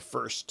did my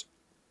first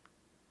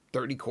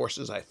 30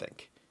 courses, I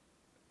think.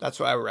 That's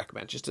what I would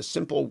recommend, just a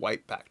simple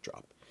white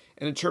backdrop.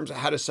 And in terms of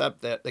how to set up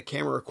the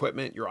camera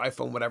equipment, your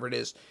iPhone, whatever it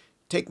is,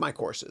 take my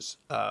courses,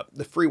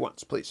 the free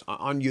ones, please,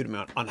 on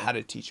Udemy on how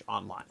to teach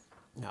online.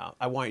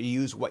 I want you to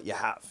use what you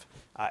have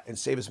and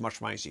save as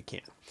much money as you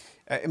can.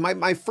 In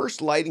my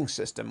first lighting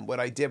system,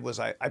 what I did was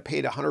I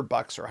paid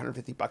 $100 or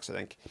 $150, I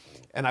think,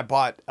 and I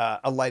bought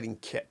a lighting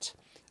kit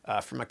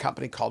from a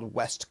company called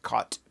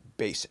Westcott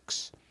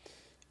Basics.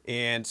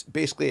 And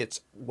basically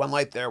it's one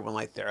light there,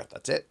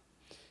 that's it.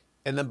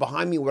 And then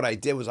behind me, what I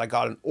did was I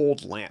got an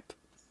old lamp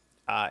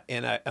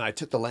and I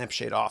took the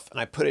lampshade off and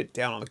I put it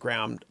down on the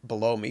ground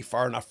below me,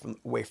 far enough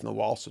away from the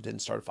wall so it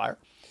didn't start a fire.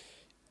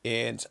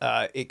 And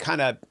it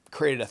kind of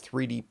created a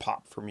 3D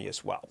pop for me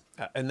as well.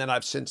 And then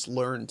I've since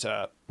learned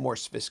more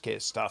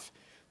sophisticated stuff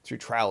through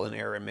trial and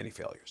error and many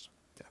failures.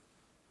 Yeah.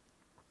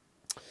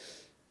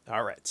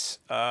 All right.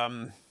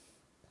 All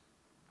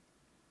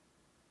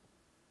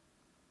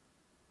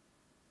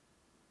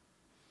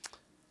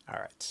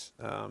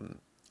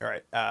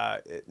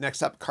right.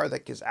 Next up,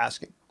 Karthik is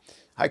asking,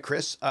 hi,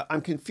 Chris.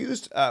 I'm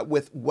confused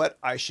with what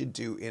I should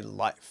do in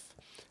life.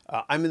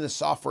 I'm in the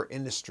software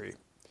industry.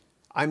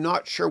 I'm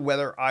not sure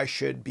whether I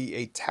should be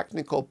a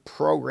technical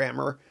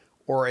programmer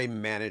or a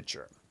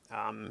manager.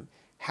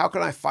 How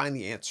can I find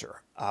the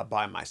answer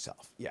by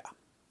myself? Yeah.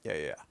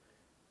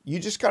 You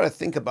just got to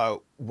think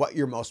about what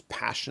you're most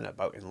passionate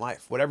about in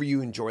life, whatever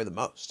you enjoy the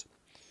most.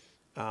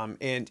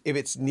 And if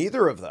it's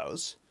neither of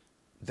those,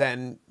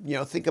 then,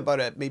 think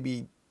about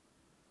maybe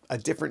a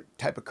different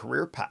type of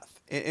career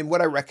path. And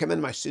what I recommend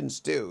my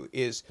students do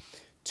is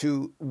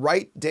to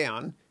write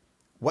down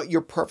what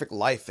your perfect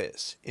life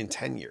is in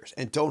 10 years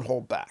and don't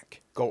hold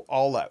back. Go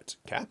all out,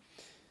 okay?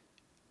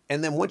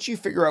 And then once you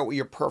figure out what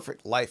your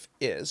perfect life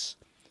is,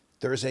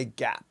 there's a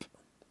gap.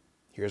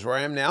 Here's where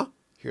I am now.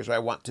 Here's where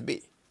I want to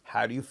be.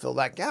 How do you fill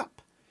that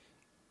gap?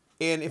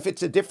 And if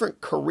it's a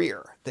different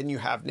career than you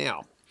have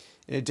now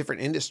in a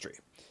different industry,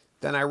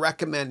 then I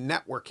recommend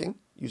networking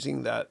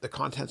using the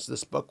contents of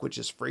this book, which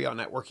is free on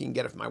networking. You can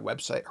get it from my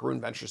website,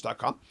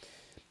 harounventures.com.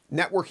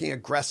 Networking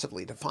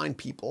aggressively to find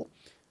people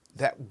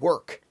that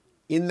work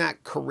in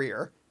that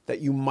career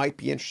that you might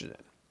be interested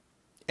in,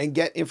 and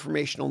get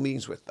informational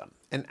meetings with them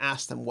and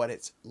ask them what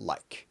it's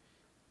like.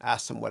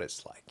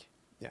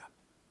 Yeah.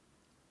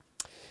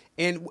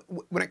 And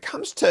when it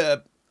comes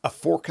to a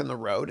fork in the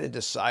road and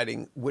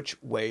deciding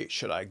which way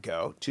should I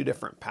go, two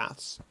different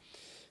paths,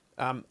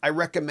 I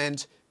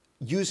recommend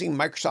using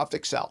Microsoft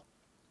Excel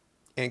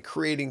and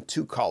creating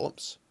two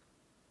columns.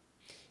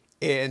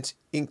 And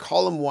in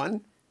column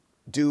one,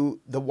 do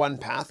the one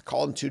path,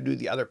 column two, do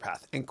the other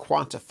path, and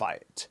quantify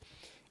it.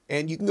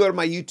 And you can go to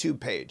my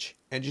YouTube page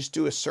and just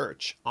do a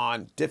search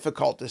on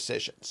difficult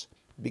decisions,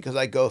 because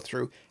I go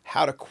through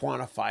how to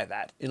quantify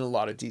that in a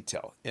lot of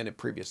detail in a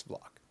previous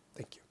vlog.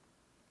 Thank you.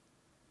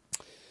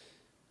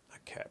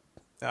 Okay.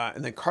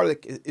 And then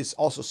Karthik is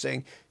also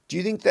saying, do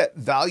you think that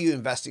value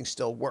investing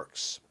still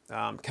works?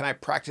 Can I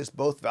practice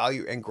both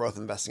value and growth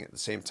investing at the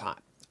same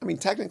time? I mean,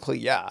 technically,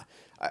 yeah.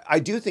 I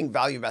do think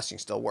value investing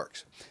still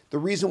works. The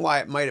reason why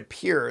it might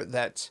appear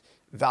that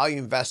value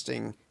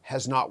investing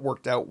has not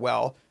worked out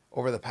well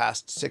over the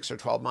past 6 or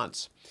 12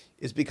 months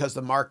is because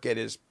the market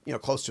is,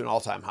 close to an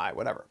all-time high,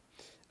 whatever.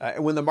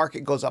 And when the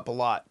market goes up a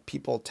lot,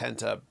 people tend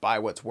to buy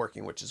what's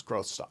working, which is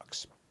growth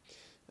stocks.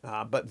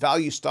 But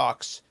value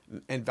stocks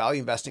and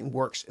value investing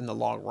works in the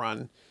long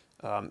run.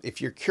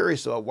 If you're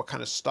curious about what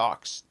kind of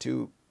stocks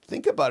to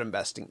think about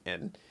investing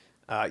in,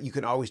 you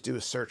can always do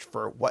a search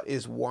for what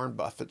is Warren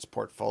Buffett's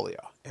portfolio.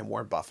 And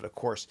Warren Buffett, of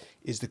course,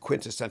 is the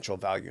quintessential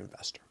value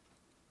investor.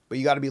 But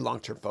you got to be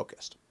long-term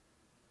focused.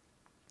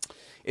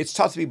 It's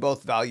tough to be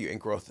both value and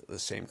growth at the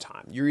same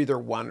time. You're either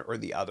one or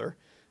the other.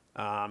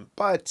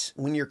 But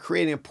when you're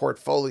creating a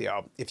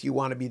portfolio, if you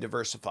want to be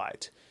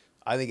diversified,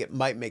 I think it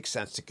might make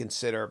sense to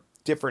consider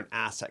different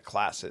asset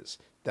classes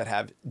that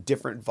have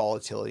different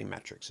volatility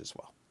metrics as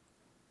well.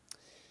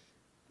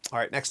 All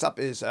right, next up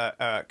is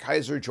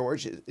Kaiser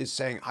George is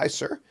saying, hi,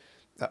 sir.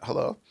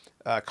 Hello.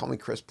 Call me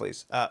Chris,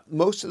 please.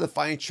 Most of the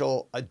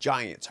financial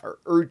giants are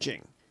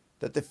urging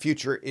that the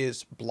future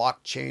is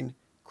blockchain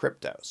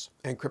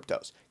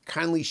cryptos.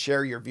 Kindly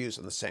share your views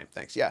on the same.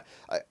 Thanks. Yeah,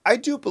 I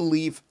do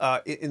believe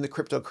in the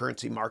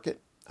cryptocurrency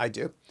market. I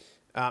do.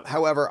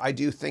 However, I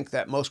do think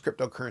that most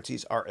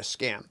cryptocurrencies are a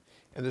scam,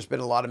 and there's been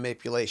a lot of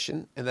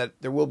manipulation, and that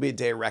there will be a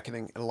day of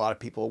reckoning, and a lot of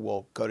people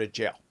will go to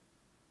jail.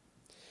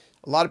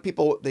 A lot of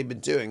people, what they've been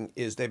doing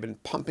is they've been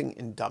pumping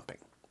and dumping.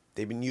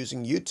 They've been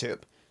using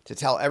YouTube to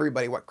tell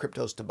everybody what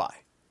cryptos to buy.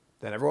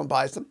 Then everyone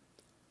buys them.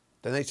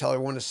 Then they tell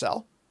everyone to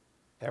sell.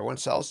 Everyone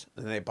sells,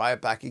 and then they buy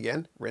it back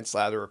again, rinse,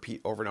 lather,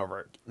 repeat over and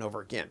over and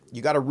over again.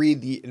 You got to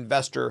read the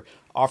investor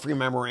offering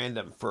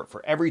memorandum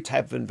for every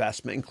type of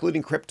investment,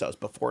 including cryptos,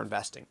 before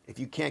investing. If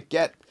you can't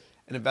get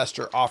an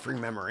investor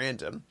offering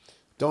memorandum,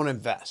 don't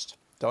invest.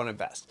 Don't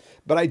invest.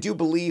 But I do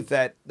believe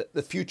that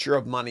the future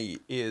of money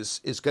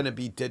is going to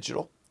be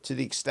digital to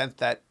the extent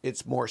that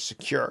it's more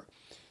secure.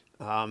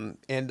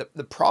 And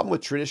the problem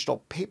with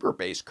traditional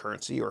paper-based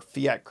currency, or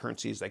fiat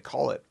currency as they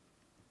call it,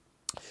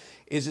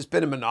 is it's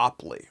been a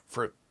monopoly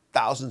for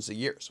thousands of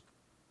years.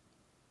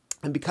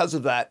 And because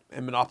of that,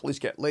 and monopolies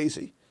get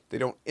lazy, they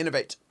don't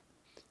innovate.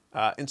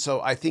 And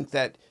so I think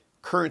that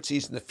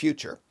currencies in the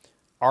future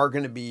are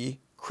going to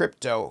be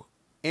crypto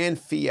and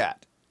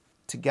fiat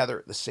together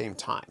at the same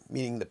time,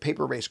 meaning the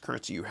paper-based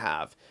currency you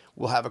have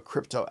will have a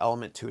crypto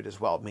element to it as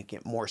well, making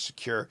it more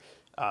secure,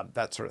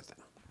 that sort of thing.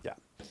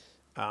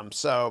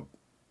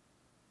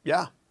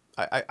 Yeah.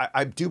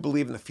 I do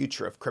believe in the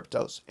future of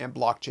cryptos and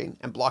blockchain.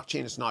 And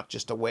blockchain is not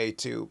just a way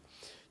to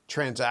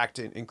transact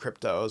in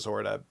cryptos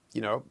or to,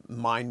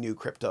 mine new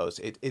cryptos.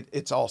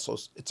 It's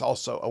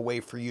also a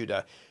way for you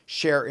to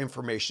share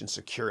information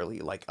securely,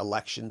 like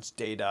elections,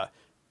 data,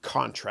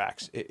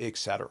 contracts,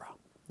 etc.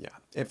 Yeah.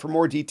 And for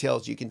more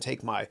details, you can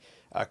take my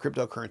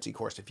cryptocurrency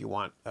course if you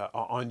want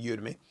on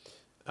Udemy,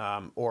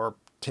 or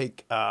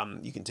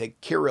you can take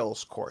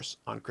Kirill's course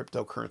on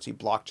cryptocurrency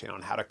blockchain,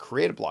 on how to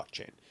create a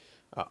blockchain,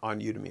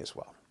 on Udemy as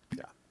well.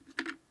 Yeah.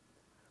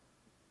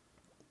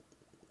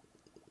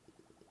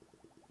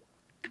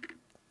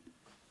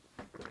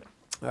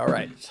 All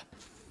right.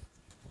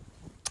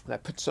 And I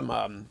put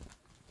some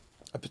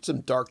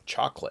dark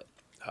chocolate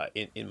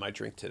in my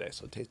drink today,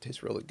 so it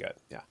tastes really good.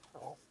 Yeah.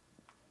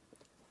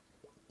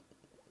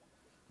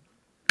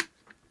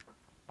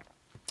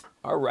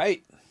 All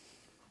right.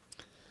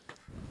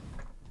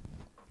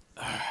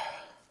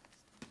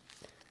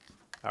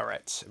 All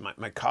right.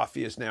 My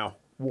coffee is now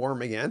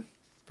warm again.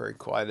 Very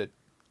quiet.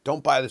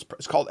 Don't buy this.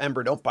 It's called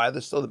Ember. Don't buy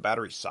this, though. The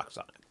battery sucks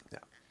on it. Yeah.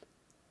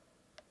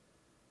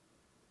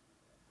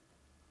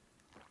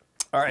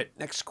 All right.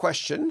 Next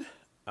question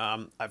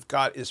I've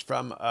got is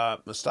from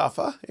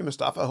Mustafa. Hey,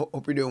 Mustafa.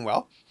 Hope you're doing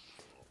well.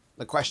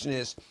 The question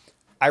is,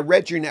 I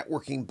read your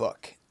networking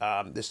book,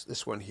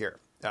 this one here.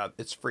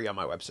 It's free on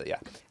my website, yeah.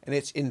 And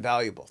it's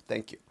invaluable.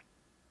 Thank you.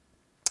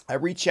 I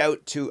reached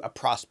out to a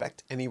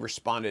prospect and he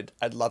responded,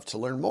 I'd love to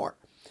learn more.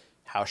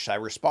 How should I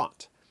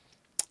respond?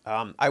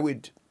 I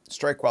would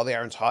strike while the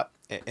iron's hot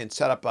and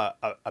set up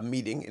a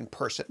meeting in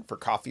person for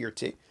coffee or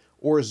tea,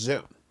 or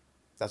Zoom.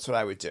 That's what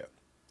I would do.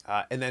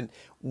 And then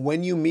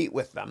when you meet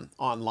with them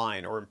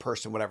online or in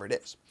person, whatever it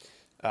is,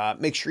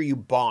 make sure you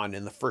bond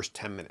in the first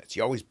 10 minutes.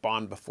 You always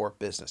bond before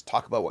business.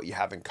 Talk about what you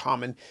have in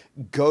common.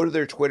 Go to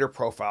their Twitter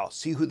profile,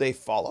 see who they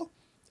follow,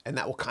 and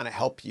that will kind of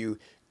help you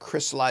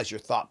crystallize your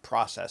thought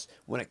process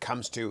when it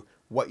comes to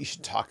what you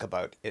should talk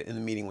about in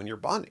the meeting when you're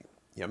bonding.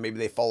 Maybe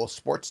they follow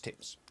sports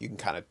teams. You can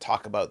kind of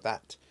talk about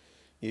that.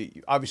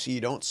 Obviously,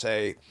 you don't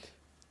say,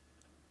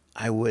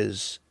 I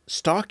was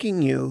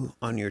stalking you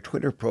on your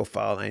Twitter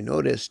profile. And I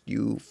noticed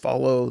you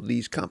follow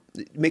these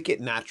companies. Make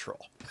it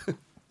natural.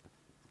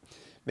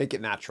 Make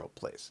it natural,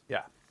 please.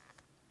 Yeah.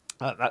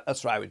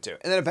 That's what I would do.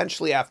 And then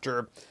eventually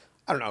after,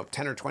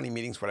 10 or 20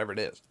 meetings, whatever it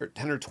is, or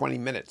 10 or 20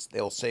 minutes,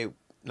 they'll say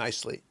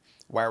nicely,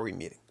 why are we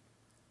meeting?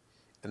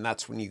 And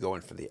that's when you go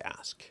in for the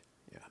ask.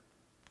 Yeah.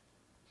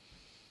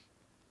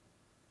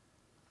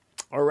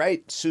 All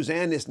right.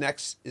 Suzanne is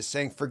next, is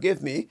saying,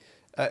 forgive me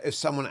if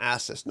someone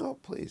asks this. No,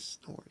 please.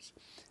 No worries.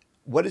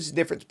 What is the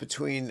difference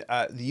between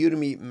the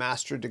Udemy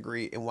master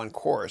degree in one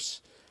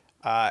course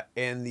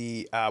and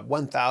the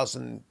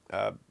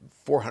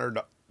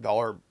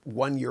 $1,400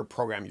 one-year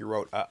program you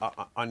wrote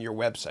on your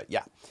website?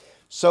 Yeah.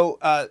 So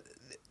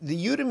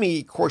the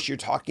Udemy course you're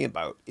talking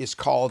about is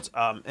called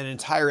an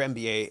entire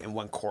MBA in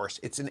one course.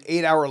 It's an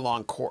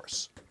 8-hour-long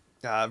course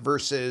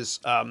versus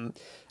the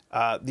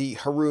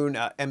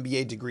Haroun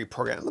MBA degree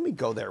program. Let me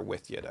go there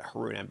with you to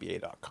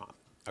harounmba.com.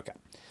 Okay.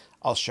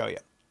 I'll show you.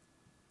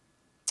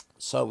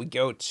 So we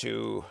go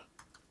to...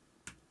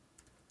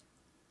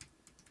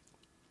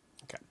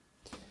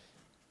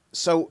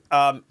 So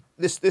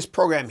this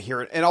program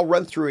here, and I'll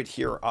run through it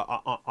here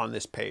on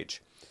this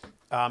page.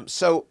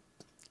 So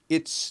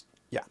it's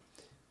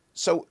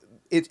a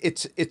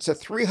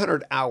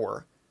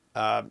 300-hour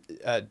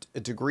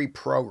degree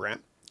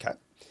program. Okay,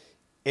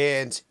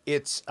 and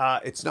it's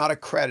not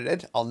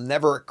accredited. I'll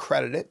never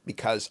accredit it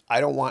because I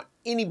don't want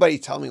anybody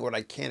telling me what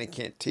I can and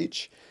can't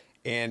teach.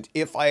 And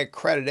if I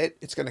accredit it,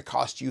 it's going to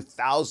cost you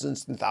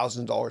thousands and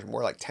thousands of dollars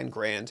more, like 10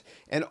 grand.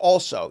 And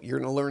also, you're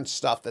going to learn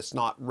stuff that's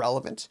not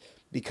relevant,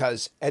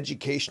 because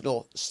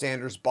educational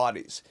standards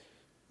bodies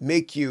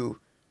make you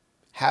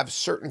have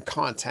certain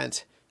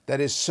content that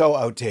is so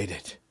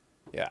outdated.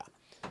 Yeah.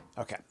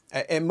 Okay.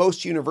 And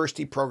most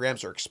university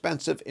programs are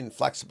expensive,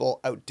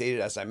 inflexible,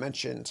 outdated, as I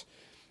mentioned.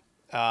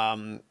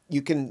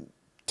 You can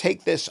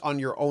take this on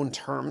your own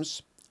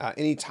terms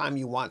anytime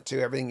you want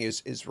to. Everything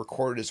is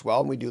recorded as well.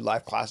 And we do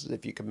live classes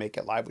if you can make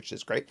it live, which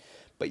is great,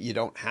 but you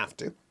don't have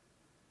to.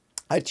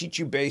 I teach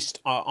you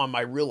based on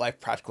my real life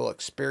practical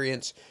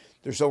experience.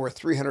 There's over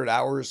 300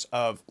 hours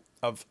of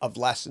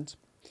lessons.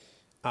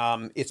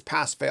 It's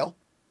pass fail.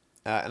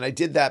 And I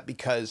did that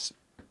because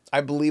I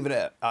believe in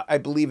a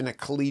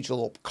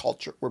collegial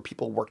culture where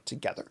people work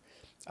together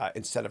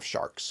instead of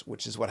sharks,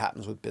 which is what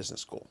happens with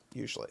business school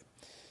usually.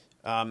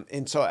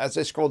 And so as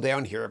I scroll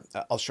down here,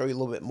 I'll show you a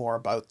little bit more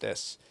about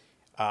this.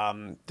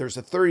 There's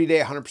a 30-day,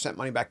 100%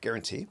 money back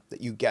guarantee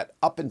that you get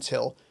up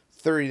until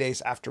 30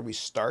 days after we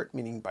start,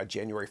 meaning by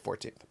January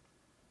 14th.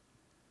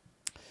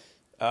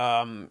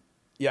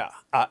 Yeah,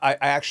 I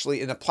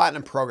actually, in the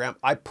Platinum program,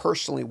 I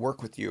personally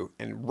work with you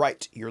and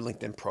write your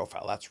LinkedIn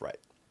profile. That's right.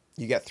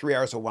 You get 3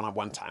 hours of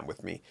one-on-one time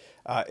with me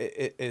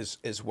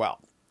as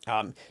well.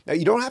 Now,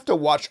 you don't have to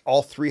watch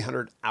all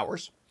 300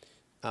 hours.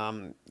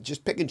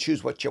 Just pick and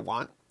choose what you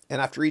want.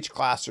 And after each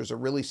class, there's a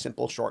really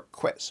simple short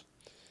quiz.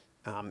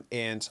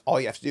 And all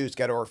you have to do is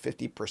get over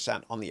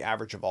 50% on the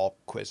average of all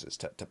quizzes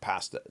to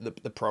pass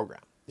the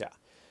program. Yeah.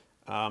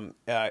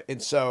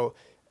 And so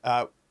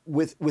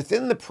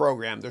within the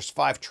program, there's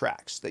 5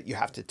 tracks that you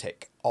have to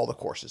take all the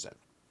courses in.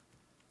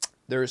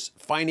 There's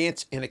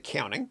finance and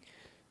accounting.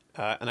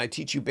 And I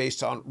teach you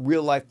based on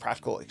real life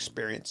practical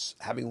experience,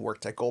 having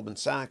worked at Goldman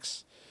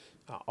Sachs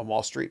on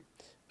Wall Street,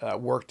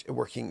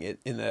 working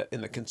in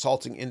the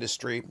consulting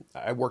industry.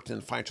 I worked in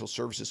the financial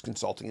services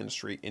consulting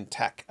industry in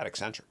tech at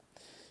Accenture.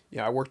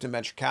 I worked in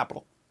venture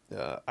capital.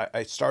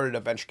 I started a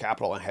venture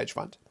capital and hedge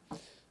fund,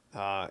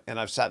 and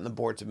I've sat in the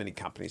boards of many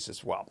companies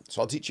as well.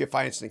 So I'll teach you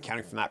finance and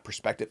accounting from that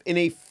perspective in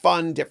a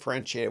fun,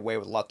 differentiated way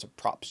with lots of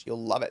props.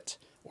 You'll love it,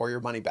 or your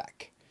money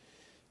back.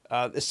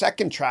 The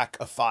second track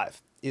of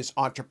 5 is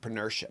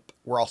entrepreneurship,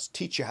 where I'll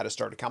teach you how to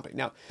start a company.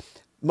 Now,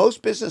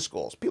 most business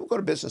schools, people go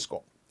to business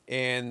school,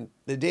 and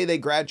the day they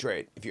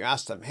graduate, if you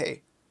ask them,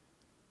 hey,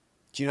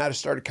 do you know how to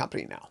start a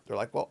company now? They're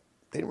like, well,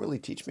 they didn't really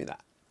teach me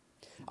that.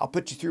 I'll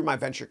put you through my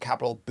venture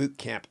capital boot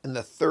camp in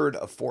the 3rd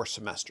of 4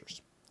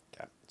 semesters.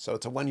 Okay, so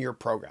it's a 1-year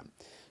program,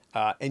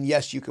 and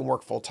yes, you can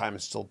work full time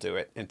and still do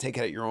it, and take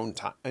it at your own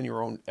time, and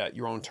your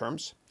own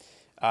terms.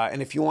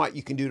 And if you want,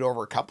 you can do it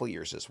over a couple of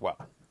years as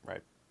well.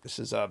 Right? This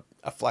is a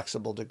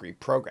flexible degree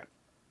program.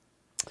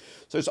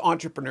 So it's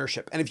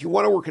entrepreneurship. And if you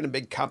want to work in a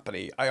big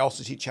company, I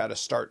also teach you how to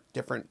start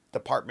different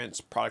departments,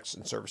 products,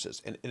 and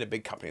services in a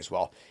big company as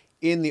well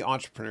in the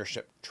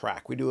entrepreneurship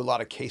track. We do a lot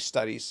of case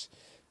studies.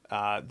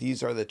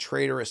 These are the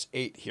traitorous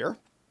 8 here,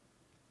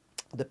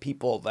 the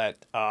people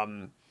that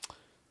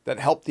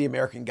helped the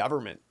American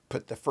government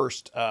put the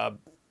first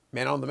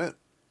man on the moon.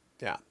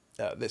 Yeah.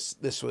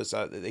 This was,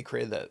 they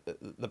created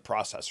the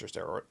processors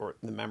there, or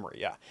the memory,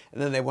 yeah. And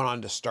then they went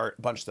on to start,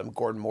 a bunch of them,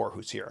 Gordon Moore,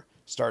 who's here,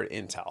 started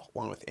Intel,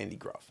 along with Andy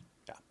Grove,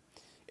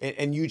 yeah.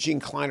 And Eugene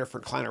Kleiner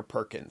for Kleiner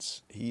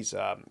Perkins, he's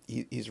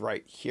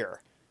right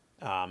here,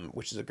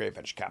 which is a great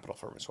venture capital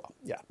firm as well.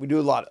 Yeah, we do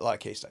a lot of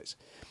case studies.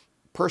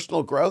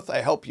 Personal growth,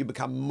 I help you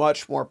become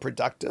much more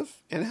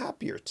productive and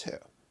happier too.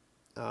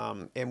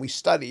 And we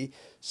study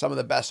some of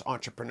the best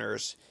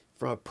entrepreneurs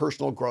from a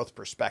personal growth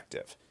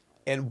perspective,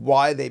 and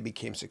why they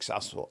became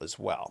successful as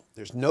well.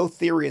 There's no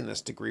theory in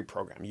this degree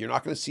program. You're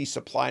not going to see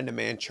supply and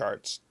demand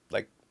charts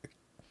like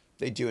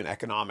they do in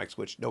economics,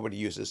 which nobody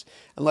uses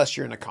unless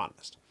you're an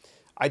economist.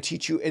 I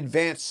teach you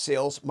advanced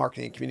sales,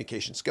 marketing, and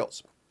communication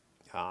skills,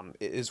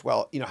 as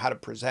well, how to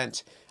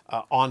present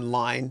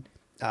online,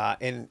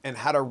 and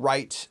how to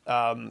write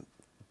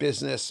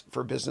business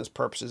for business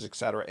purposes,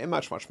 etc., and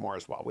much, much more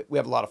as well. We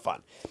have a lot of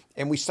fun.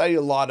 And we study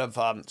a lot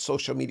of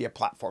social media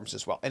platforms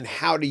as well, and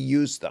how to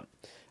use them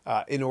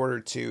in order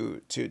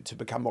to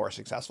become more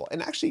successful.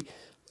 And actually,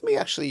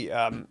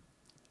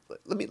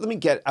 let me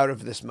get out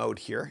of this mode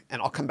here,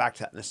 and I'll come back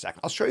to that in a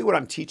second. I'll show you what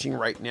I'm teaching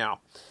right now,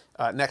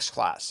 next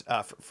class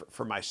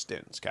for my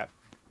students. Okay.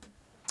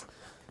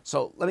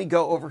 So let me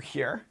go over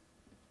here,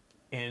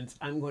 and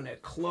I'm going to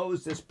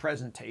close this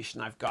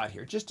presentation I've got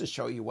here just to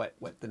show you what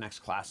the next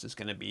class is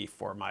going to be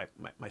for my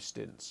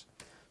students.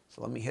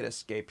 So let me hit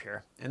escape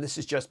here, and this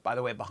is just, by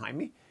the way, behind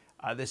me.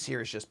 This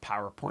here is just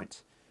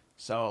PowerPoint.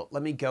 So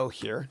let me go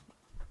here,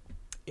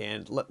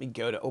 and let me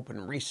go to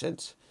open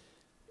recent,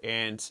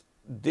 and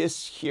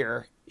this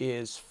here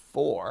is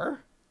for,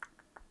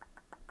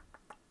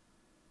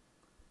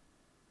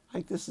 I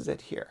think this is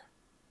it here.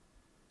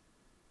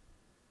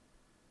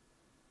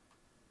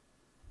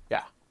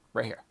 Yeah,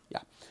 right here.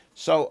 Yeah.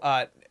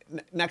 So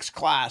next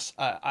class,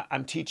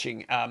 I'm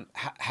teaching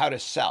how to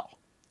sell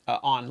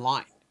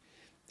online.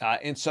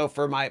 And so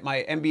for my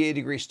MBA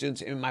degree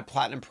students in my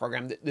Platinum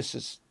program, this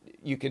is,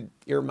 you could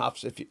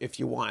earmuffs if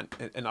you want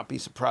and not be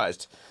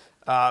surprised.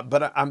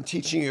 But I'm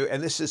teaching you,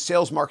 and this is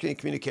sales, marketing, and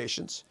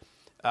communications,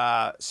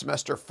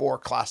 semester 4,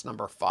 class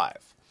number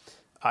 5.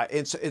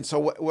 And so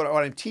what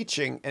I'm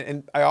teaching,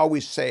 and I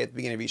always say at the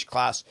beginning of each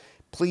class,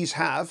 please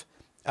have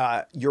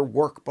your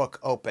workbook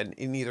open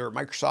in either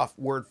Microsoft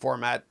Word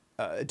format,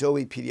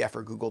 Adobe PDF,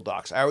 or Google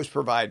Docs. I always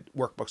provide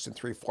workbooks in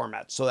 3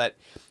 formats so that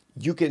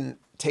you can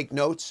take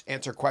notes,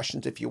 answer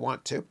questions if you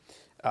want to.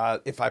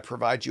 If I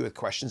provide you with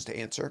questions to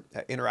answer,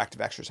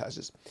 interactive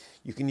exercises,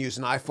 you can use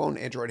an iPhone,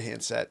 Android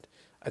handset,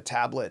 a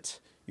tablet,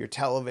 your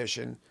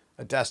television,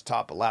 a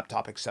desktop, a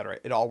laptop, etc.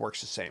 It all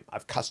works the same.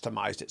 I've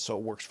customized it so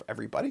it works for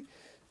everybody.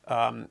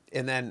 And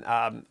then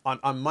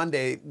on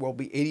Monday, we'll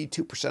be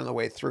 82% of the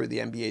way through the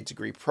MBA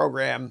degree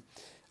program.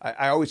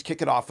 I always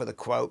kick it off with a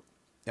quote.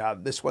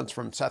 This one's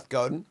from Seth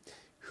Godin,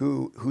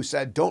 who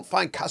said, "Don't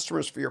find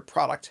customers for your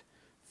product,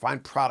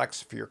 find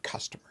products for your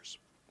customers."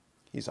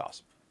 He's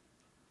awesome.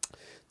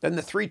 Then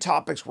the 3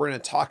 topics we're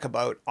going to talk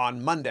about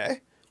on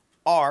Monday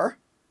are,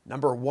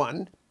 number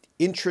 1,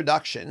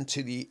 introduction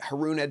to the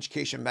Haroun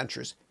Education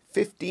Ventures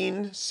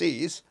 15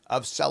 C's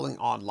of selling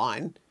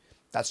online.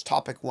 That's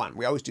topic 1.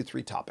 We always do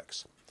 3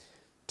 topics.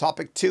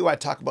 Topic 2, I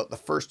talk about the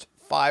first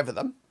 5 of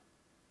them.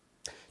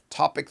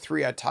 Topic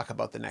 3, I talk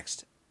about the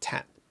next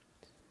 10.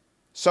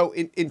 So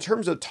in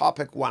terms of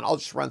topic 1, I'll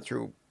just run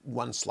through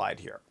one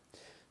slide here.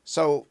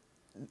 So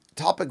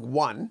topic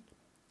 1,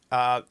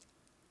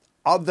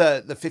 of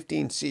the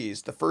 15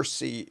 C's, the first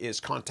C is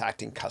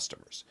contacting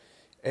customers.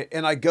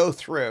 And I go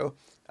through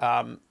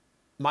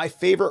my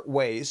favorite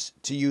ways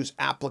to use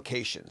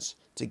applications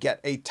to get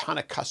a ton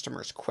of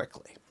customers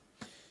quickly.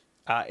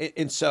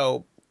 And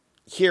so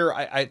here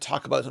I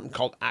talk about something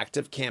called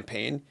Active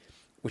Campaign,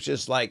 which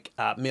is like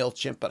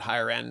MailChimp but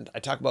higher end. I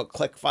talk about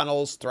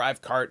ClickFunnels,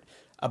 ThriveCart,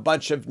 a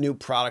bunch of new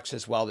products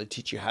as well that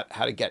teach you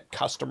how to get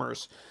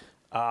customers.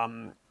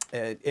 And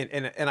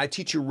I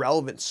teach you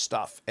relevant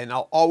stuff, and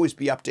I'll always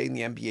be updating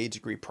the MBA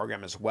degree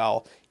program as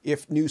well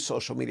if new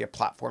social media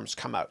platforms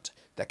come out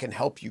that can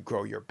help you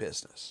grow your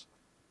business.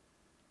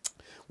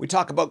 We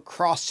talk about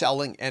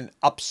cross-selling and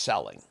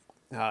upselling.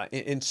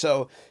 And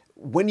so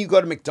when you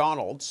go to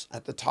McDonald's,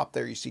 at the top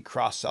there you see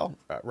cross-sell,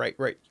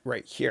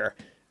 right here.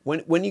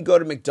 When you go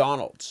to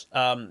McDonald's,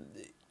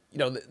 you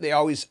know, they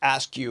always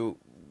ask you,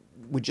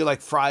 would you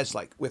like fries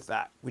with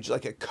that? Would you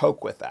like a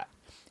Coke with that?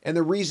 And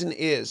the reason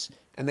is,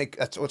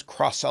 that's what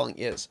cross-selling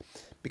is,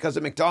 because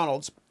at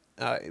McDonald's,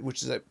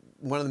 which is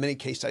one of the many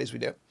case studies we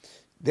do,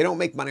 they don't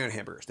make money on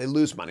hamburgers. They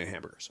lose money on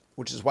hamburgers,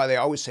 which is why they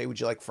always say, would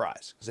you like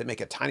fries? Because they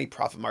make a tiny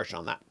profit margin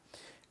on that.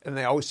 And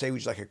they always say,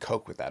 would you like a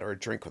Coke with that or a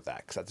drink with that?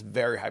 Because that's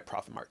very high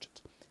profit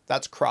margins.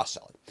 That's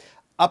cross-selling.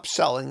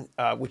 Upselling,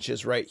 which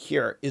is right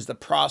here, is the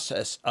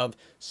process of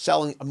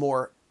selling a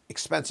more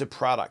expensive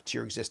product to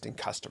your existing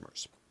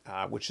customers,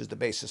 which is the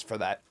basis for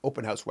that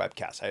open house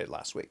webcast I did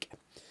last week.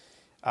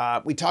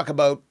 We talk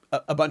about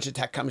a bunch of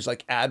tech companies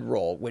like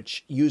AdRoll,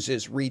 which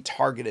uses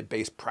retargeted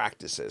based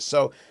practices.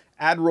 So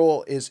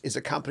AdRoll is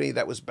a company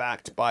that was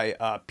backed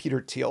by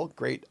Peter Thiel,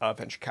 great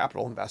venture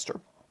capital investor.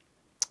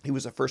 He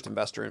was the first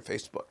investor in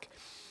Facebook.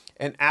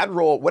 And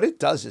AdRoll, what it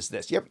does is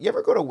this. You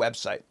ever go to a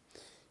website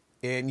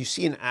and you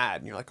see an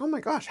ad and you're like, oh my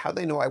gosh, how do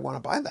they know I want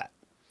to buy that?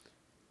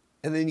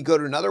 And then you go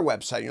to another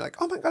website and you're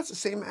like, oh my gosh, it's the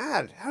same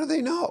ad. How do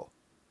they know?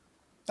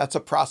 That's a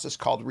process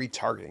called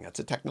retargeting. That's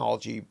a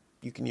technology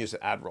you can use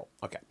at AdRoll.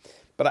 Okay.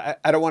 But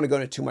I don't want to go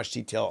into too much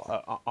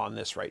detail on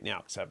this right now,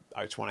 because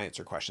I just want to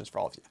answer questions for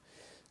all of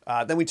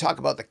you. Then we talk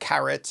about the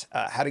carrot,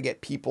 how to get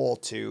people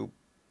to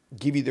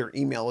give you their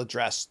email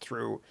address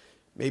through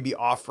maybe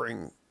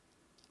offering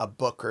a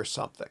book or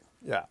something.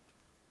 Yeah.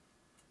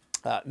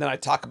 Then I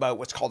talk about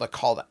what's called a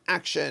call to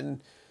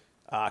action,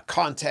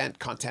 content.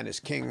 Content is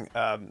king.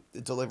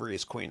 Delivery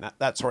is queen.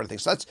 That sort of thing.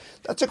 So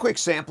that's a quick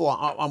sample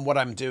on what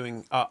I'm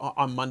doing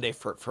on Monday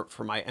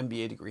for my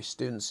MBA degree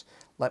students.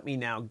 Let me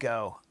now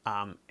go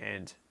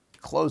and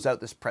close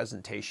out this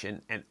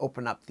presentation and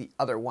open up the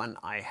other one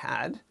I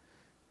had,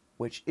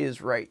 which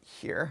is right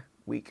here,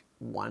 week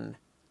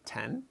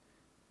 110.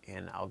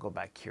 And I'll go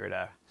back here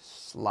to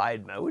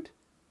slide mode.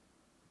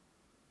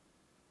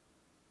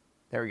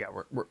 There we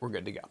go. We're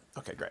good to go.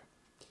 Okay, great.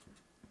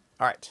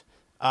 All right.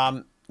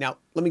 Now,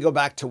 let me go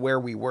back to where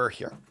we were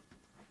here.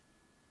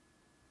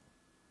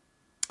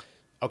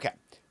 Okay.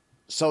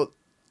 So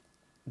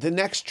the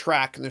next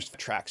track, and there's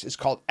tracks, is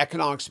called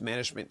Economics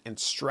Management and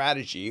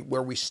Strategy,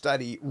 where we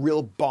study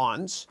real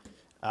bonds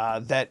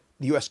that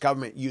the U.S.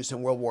 government used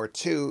in World War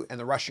II and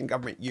the Russian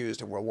government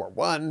used in World War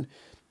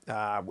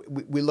I.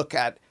 We look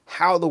at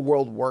how the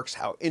world works,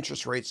 how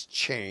interest rates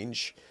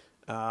change.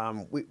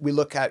 We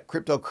look at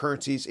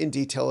cryptocurrencies in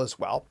detail as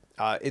well.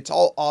 It's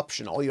all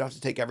optional. You don't have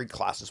to take every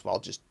class as well.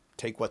 Just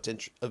take what's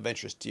of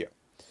interest to you.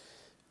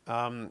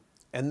 And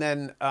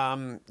then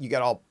you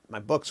get all my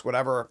books,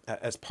 whatever,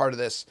 as part of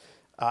this.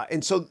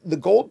 And so the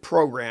Gold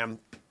program,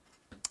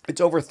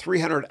 it's over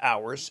 300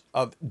 hours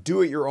of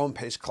do-it-your-own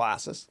pace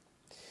classes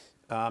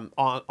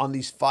on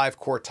these 5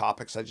 core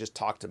topics I just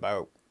talked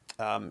about.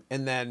 And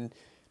then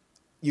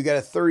you get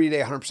a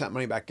 30-day 100%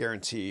 money-back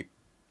guarantee,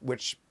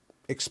 which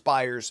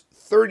expires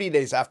 30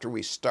 days after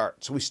we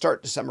start. So we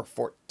start December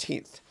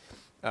 14th.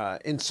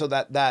 And so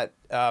that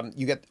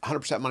you get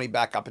 100% money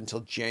back up until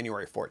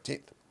January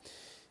 14th.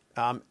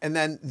 And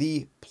then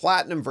the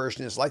platinum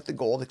version is like the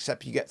gold,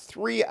 except you get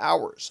 3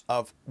 hours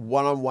of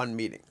one-on-one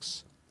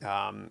meetings.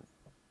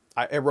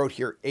 I wrote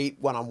here 8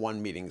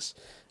 one-on-one meetings,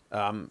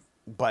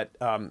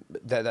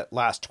 that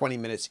last 20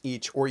 minutes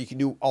each, or you can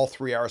do all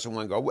 3 hours in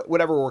one go,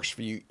 whatever works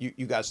for you.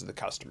 You guys are the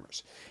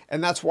customers.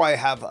 And that's why I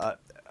have a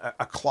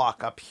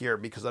clock up here,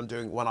 because I'm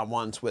doing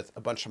one-on-ones with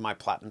a bunch of my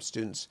platinum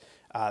students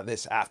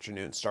this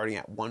afternoon, starting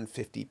at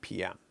 1:50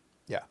 p.m.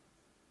 Yeah.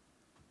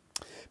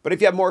 But if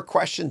you have more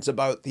questions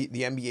about the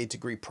MBA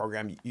degree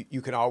program,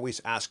 you can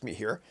always ask me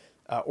here,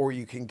 or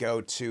you can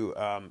go to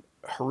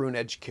Haroun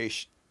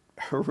Education,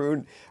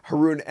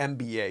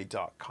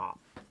 HarounMBA.com.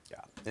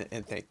 Yeah,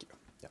 and thank you.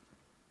 Yeah.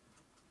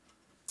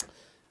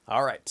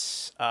 All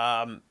right.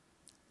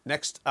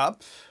 Next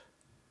up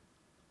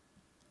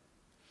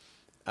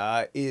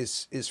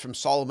is from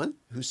Solomon,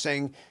 who's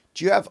saying,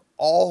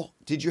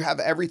 did you have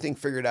everything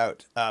figured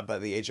out by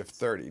the age of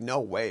 30?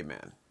 No way,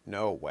 man.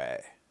 No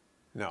way.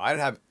 No, I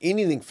didn't have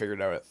anything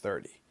figured out at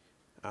 30.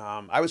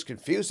 I was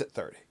confused at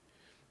 30.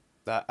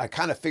 I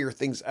kind of figured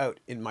things out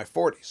in my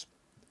 40s.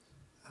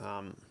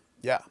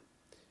 Yeah.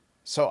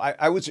 So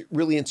I was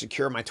really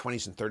insecure in my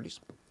 20s and 30s.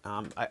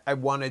 I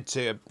wanted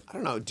to, I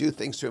don't know, do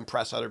things to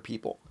impress other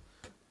people,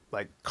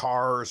 like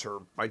cars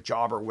or my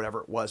job or whatever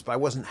it was, but I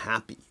wasn't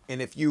happy.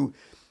 And if you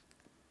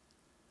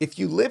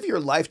live your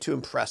life to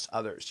impress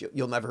others,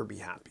 you'll never be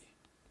happy.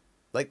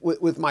 Like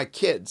with my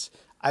kids,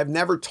 I've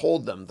never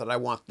told them that I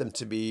want them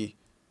to be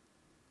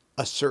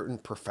a certain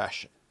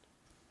profession.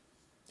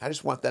 I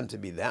just want them to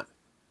be them.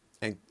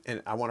 And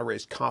I want to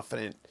raise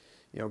confident,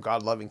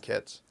 God-loving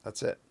kids.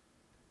 That's it.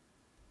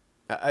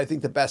 I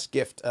think the best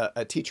gift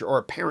a teacher or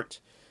a parent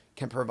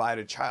can provide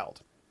a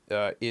child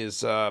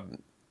is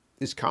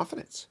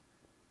confidence.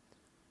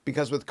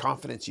 Because with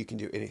confidence, you can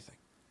do anything.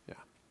 Yeah.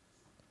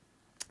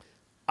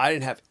 I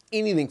didn't have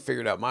anything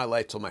figured out in my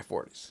life till my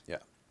 40s. Yeah.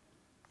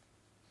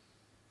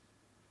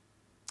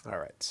 All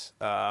right.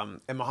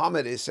 And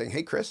Mohammed is saying,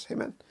 hey, Chris, hey,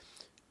 man,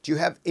 do you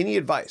have any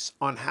advice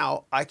on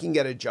how I can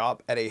get a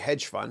job at a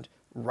hedge fund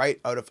right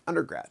out of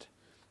undergrad?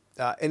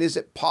 And is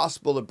it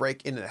possible to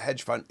break into the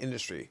hedge fund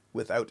industry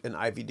without an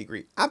Ivy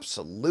degree?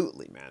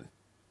 Absolutely, man.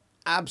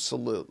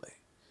 Absolutely.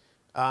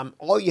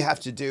 All you have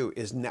to do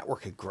is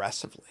network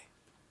aggressively,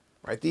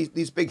 right?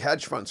 These big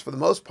hedge funds, for the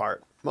most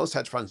part, most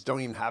hedge funds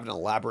don't even have an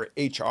elaborate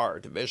HR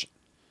division.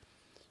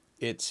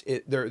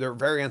 They're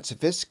very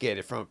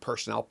unsophisticated from a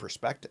personnel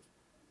perspective.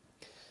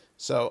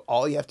 So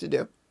all you have to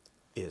do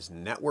is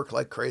network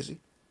like crazy.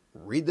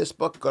 Read this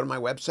book. Go to my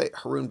website,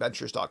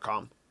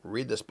 harounventures.com.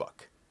 Read this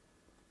book.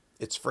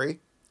 It's free.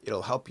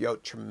 It'll help you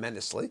out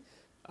tremendously.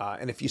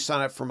 And if you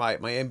sign up for my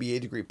MBA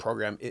degree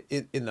program,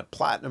 in the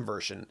platinum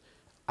version,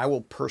 I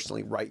will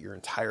personally write your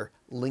entire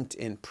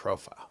LinkedIn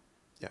profile.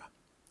 Yeah.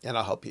 And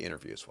I'll help you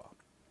interview as well.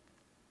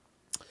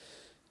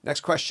 Next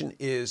question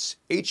is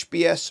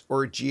HBS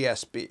or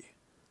GSB?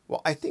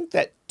 Well, I think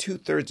that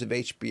 2/3 of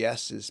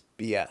HBS is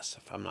BS,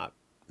 if I'm not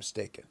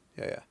mistaken.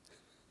 Yeah.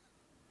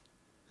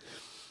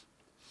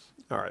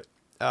 All right.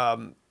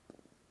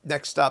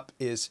 Next up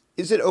is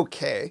it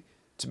okay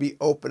to be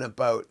open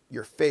about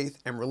your faith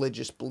and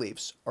religious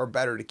beliefs, or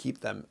better to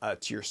keep them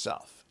to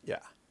yourself? Yeah.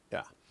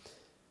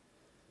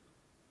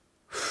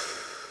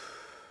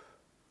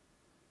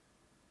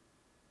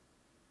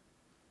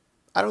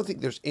 I don't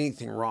think there's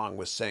anything wrong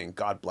with saying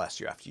God bless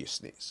you after you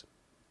sneeze.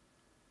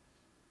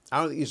 I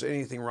don't think there's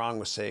anything wrong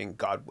with saying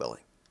God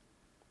willing.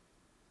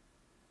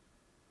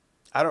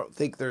 I don't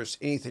think there's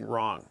anything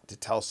wrong to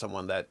tell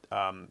someone that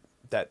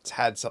that's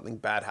had something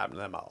bad happen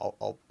to them.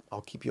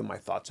 I'll keep you in my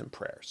thoughts and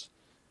prayers.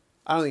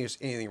 I don't think there's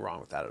anything wrong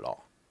with that at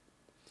all.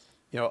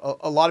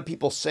 A lot of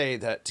people say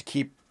that to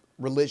keep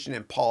religion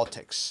and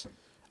politics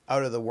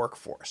out of the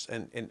workforce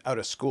and out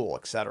of school,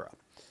 etc.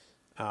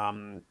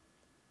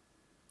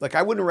 Like,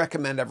 I wouldn't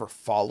recommend ever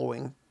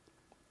following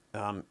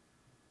a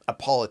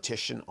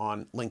politician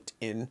on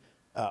LinkedIn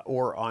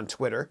or on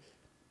Twitter,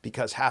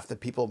 because half the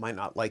people might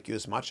not like you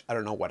as much. I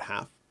don't know what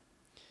half.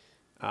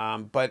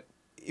 But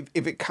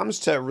if it comes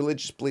to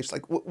religious beliefs,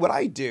 like what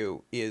I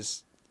do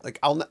is, like,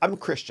 I'm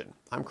Christian.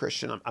 I'm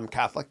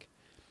Catholic.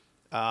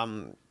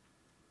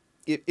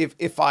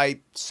 If I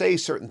say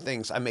certain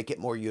things, I make it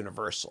more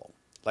universal.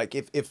 Like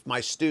if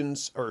my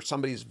students or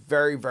somebody's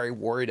very, very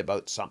worried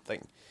about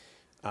something,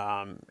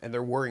 and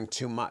they're worrying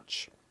too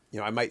much,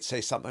 I might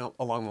say something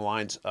along the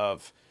lines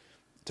of,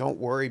 don't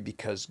worry,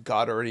 because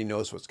God already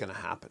knows what's going to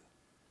happen.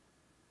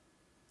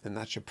 And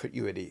that should put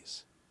you at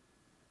ease.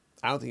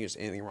 I don't think there's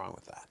anything wrong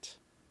with that.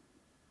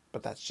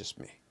 But that's just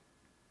me.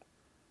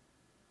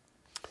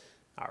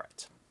 All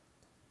right.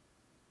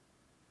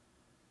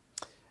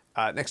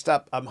 Next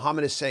up,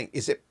 Mohammed is saying,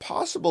 is it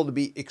possible to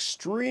be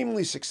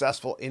extremely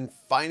successful in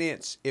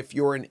finance if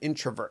you're an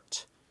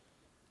introvert?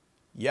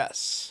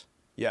 Yes.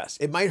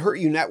 It might hurt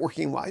you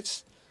networking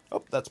wise.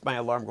 Oh, that's my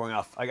alarm going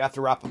off. I got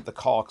to wrap up the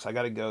call because I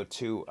got to go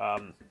to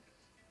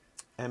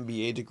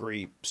MBA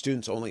degree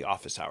students only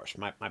office hours,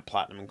 my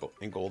platinum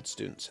and gold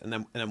students, and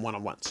then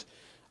one-on-ones.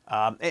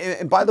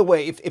 And by the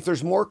way, if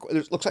there's more,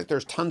 looks like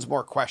there's tons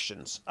more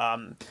questions.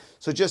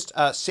 So just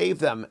save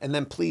them and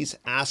then please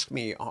ask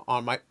me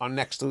on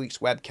next week's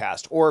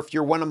webcast. Or if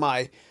you're one of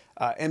my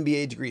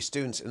MBA degree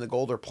students in the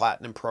Gold or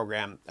Platinum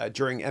program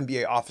during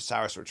MBA office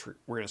hours, which we're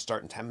going to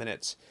start in 10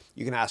 minutes,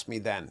 you can ask me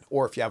then.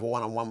 Or if you have a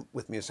one-on-one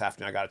with me this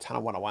afternoon, I got a ton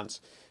of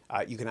one-on-ones.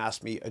 You can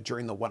ask me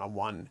during the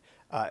one-on-one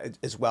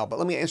as well. But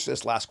let me answer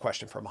this last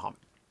question from Mohammed.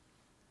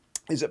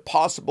 Is it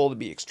possible to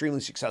be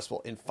extremely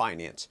successful in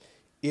finance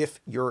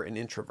if you're an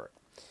introvert?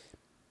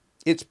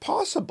 It's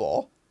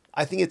possible.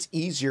 I think it's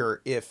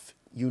easier if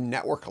you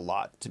network a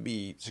lot to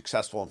be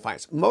successful in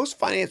finance. Most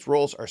finance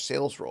roles are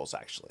sales roles,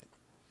 actually.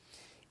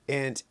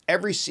 And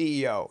every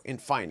CEO in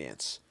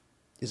finance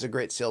is a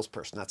great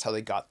salesperson. That's how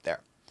they got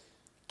there.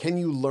 Can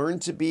you learn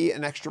to be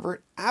an extrovert?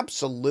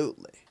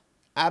 Absolutely.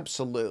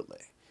 Absolutely.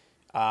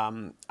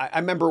 I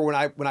remember when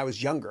I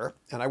was younger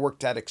and I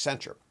worked at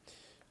Accenture,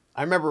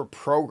 I remember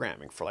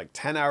programming for like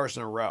 10 hours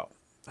in a row.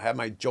 I had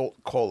my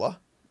Jolt Cola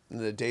in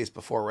the days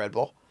before Red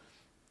Bull,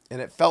 and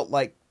it felt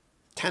like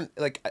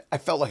I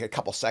felt like a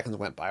couple seconds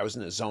went by. I was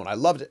in a zone. I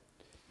loved it.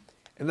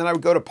 And then I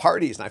would go to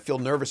parties and I feel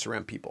nervous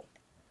around people.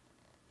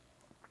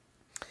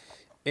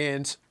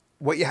 And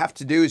what you have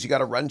to do is you got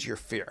to run to your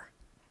fear.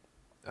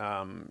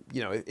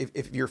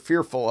 If you're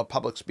fearful of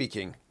public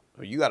speaking,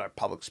 well, you got to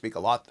public speak a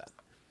lot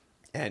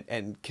then,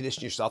 and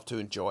condition yourself to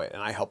enjoy it.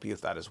 And I help you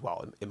with that as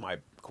well in my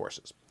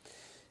courses.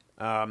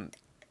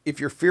 If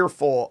you're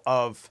fearful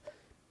of,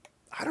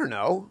 I don't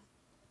know,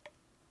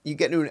 you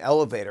get into an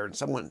elevator and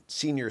someone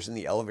senior's in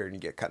the elevator and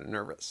you get kind of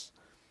nervous.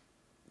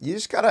 You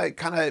just got to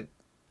kind of,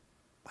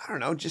 I don't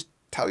know, just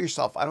tell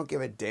yourself, I don't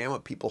give a damn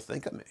what people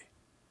think of me.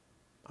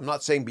 I'm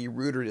not saying be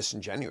rude or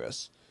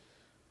disingenuous,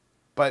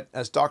 but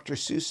as Dr.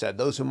 Seuss said,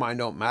 those who mind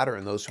don't matter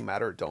and those who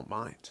matter don't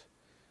mind.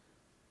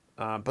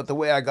 But the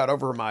way I got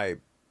over my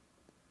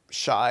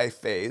shy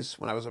phase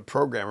when I was a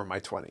programmer in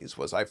my 20s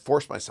was I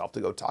forced myself to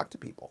go talk to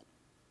people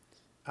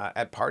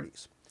at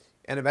parties.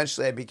 And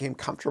eventually I became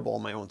comfortable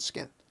in my own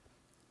skin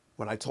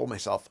when I told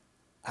myself,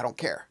 I don't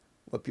care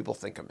what people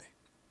think of me.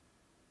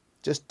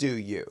 Just do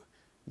you.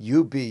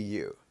 You be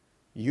you.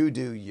 You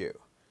do you.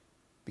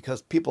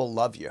 Because people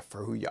love you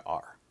for who you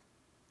are.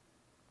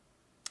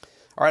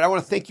 All right, I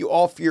want to thank you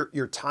all for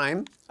your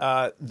time.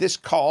 This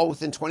call,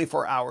 within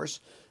 24 hours,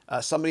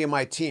 somebody on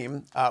my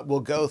team will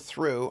go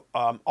through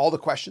all the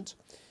questions.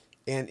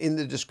 And in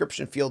the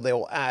description field, they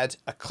will add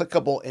a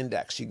clickable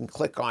index. You can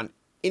click on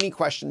any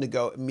question to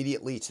go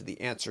immediately to the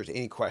answer to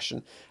any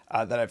question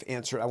that I've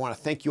answered. I want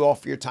to thank you all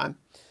for your time.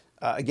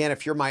 Again,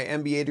 if you're my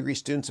MBA degree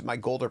students in my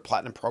Gold or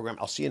Platinum program,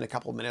 I'll see you in a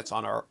couple of minutes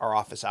on our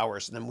office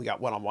hours, and then we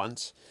got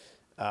one-on-ones.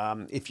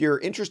 If you're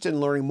interested in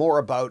learning more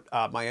about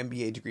my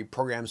MBA degree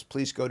programs,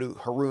 please go to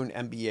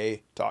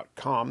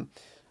harounmba.com.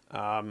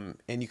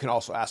 And you can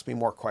also ask me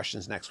more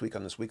questions next week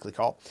on this weekly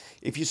call.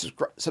 If you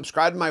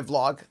subscribe to my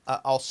vlog,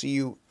 I'll see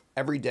you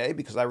every day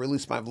because I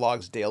release my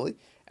vlogs daily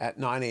at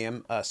 9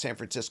 a.m. San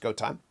Francisco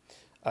time.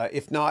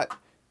 If not,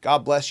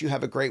 God bless you.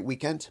 Have a great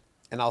weekend.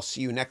 And I'll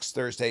see you next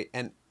Thursday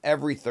and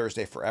every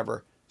Thursday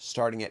forever,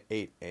 starting at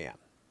 8 a.m.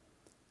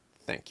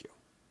 Thank you.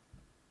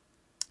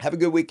 Have a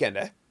good weekend,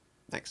 eh?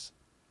 Thanks.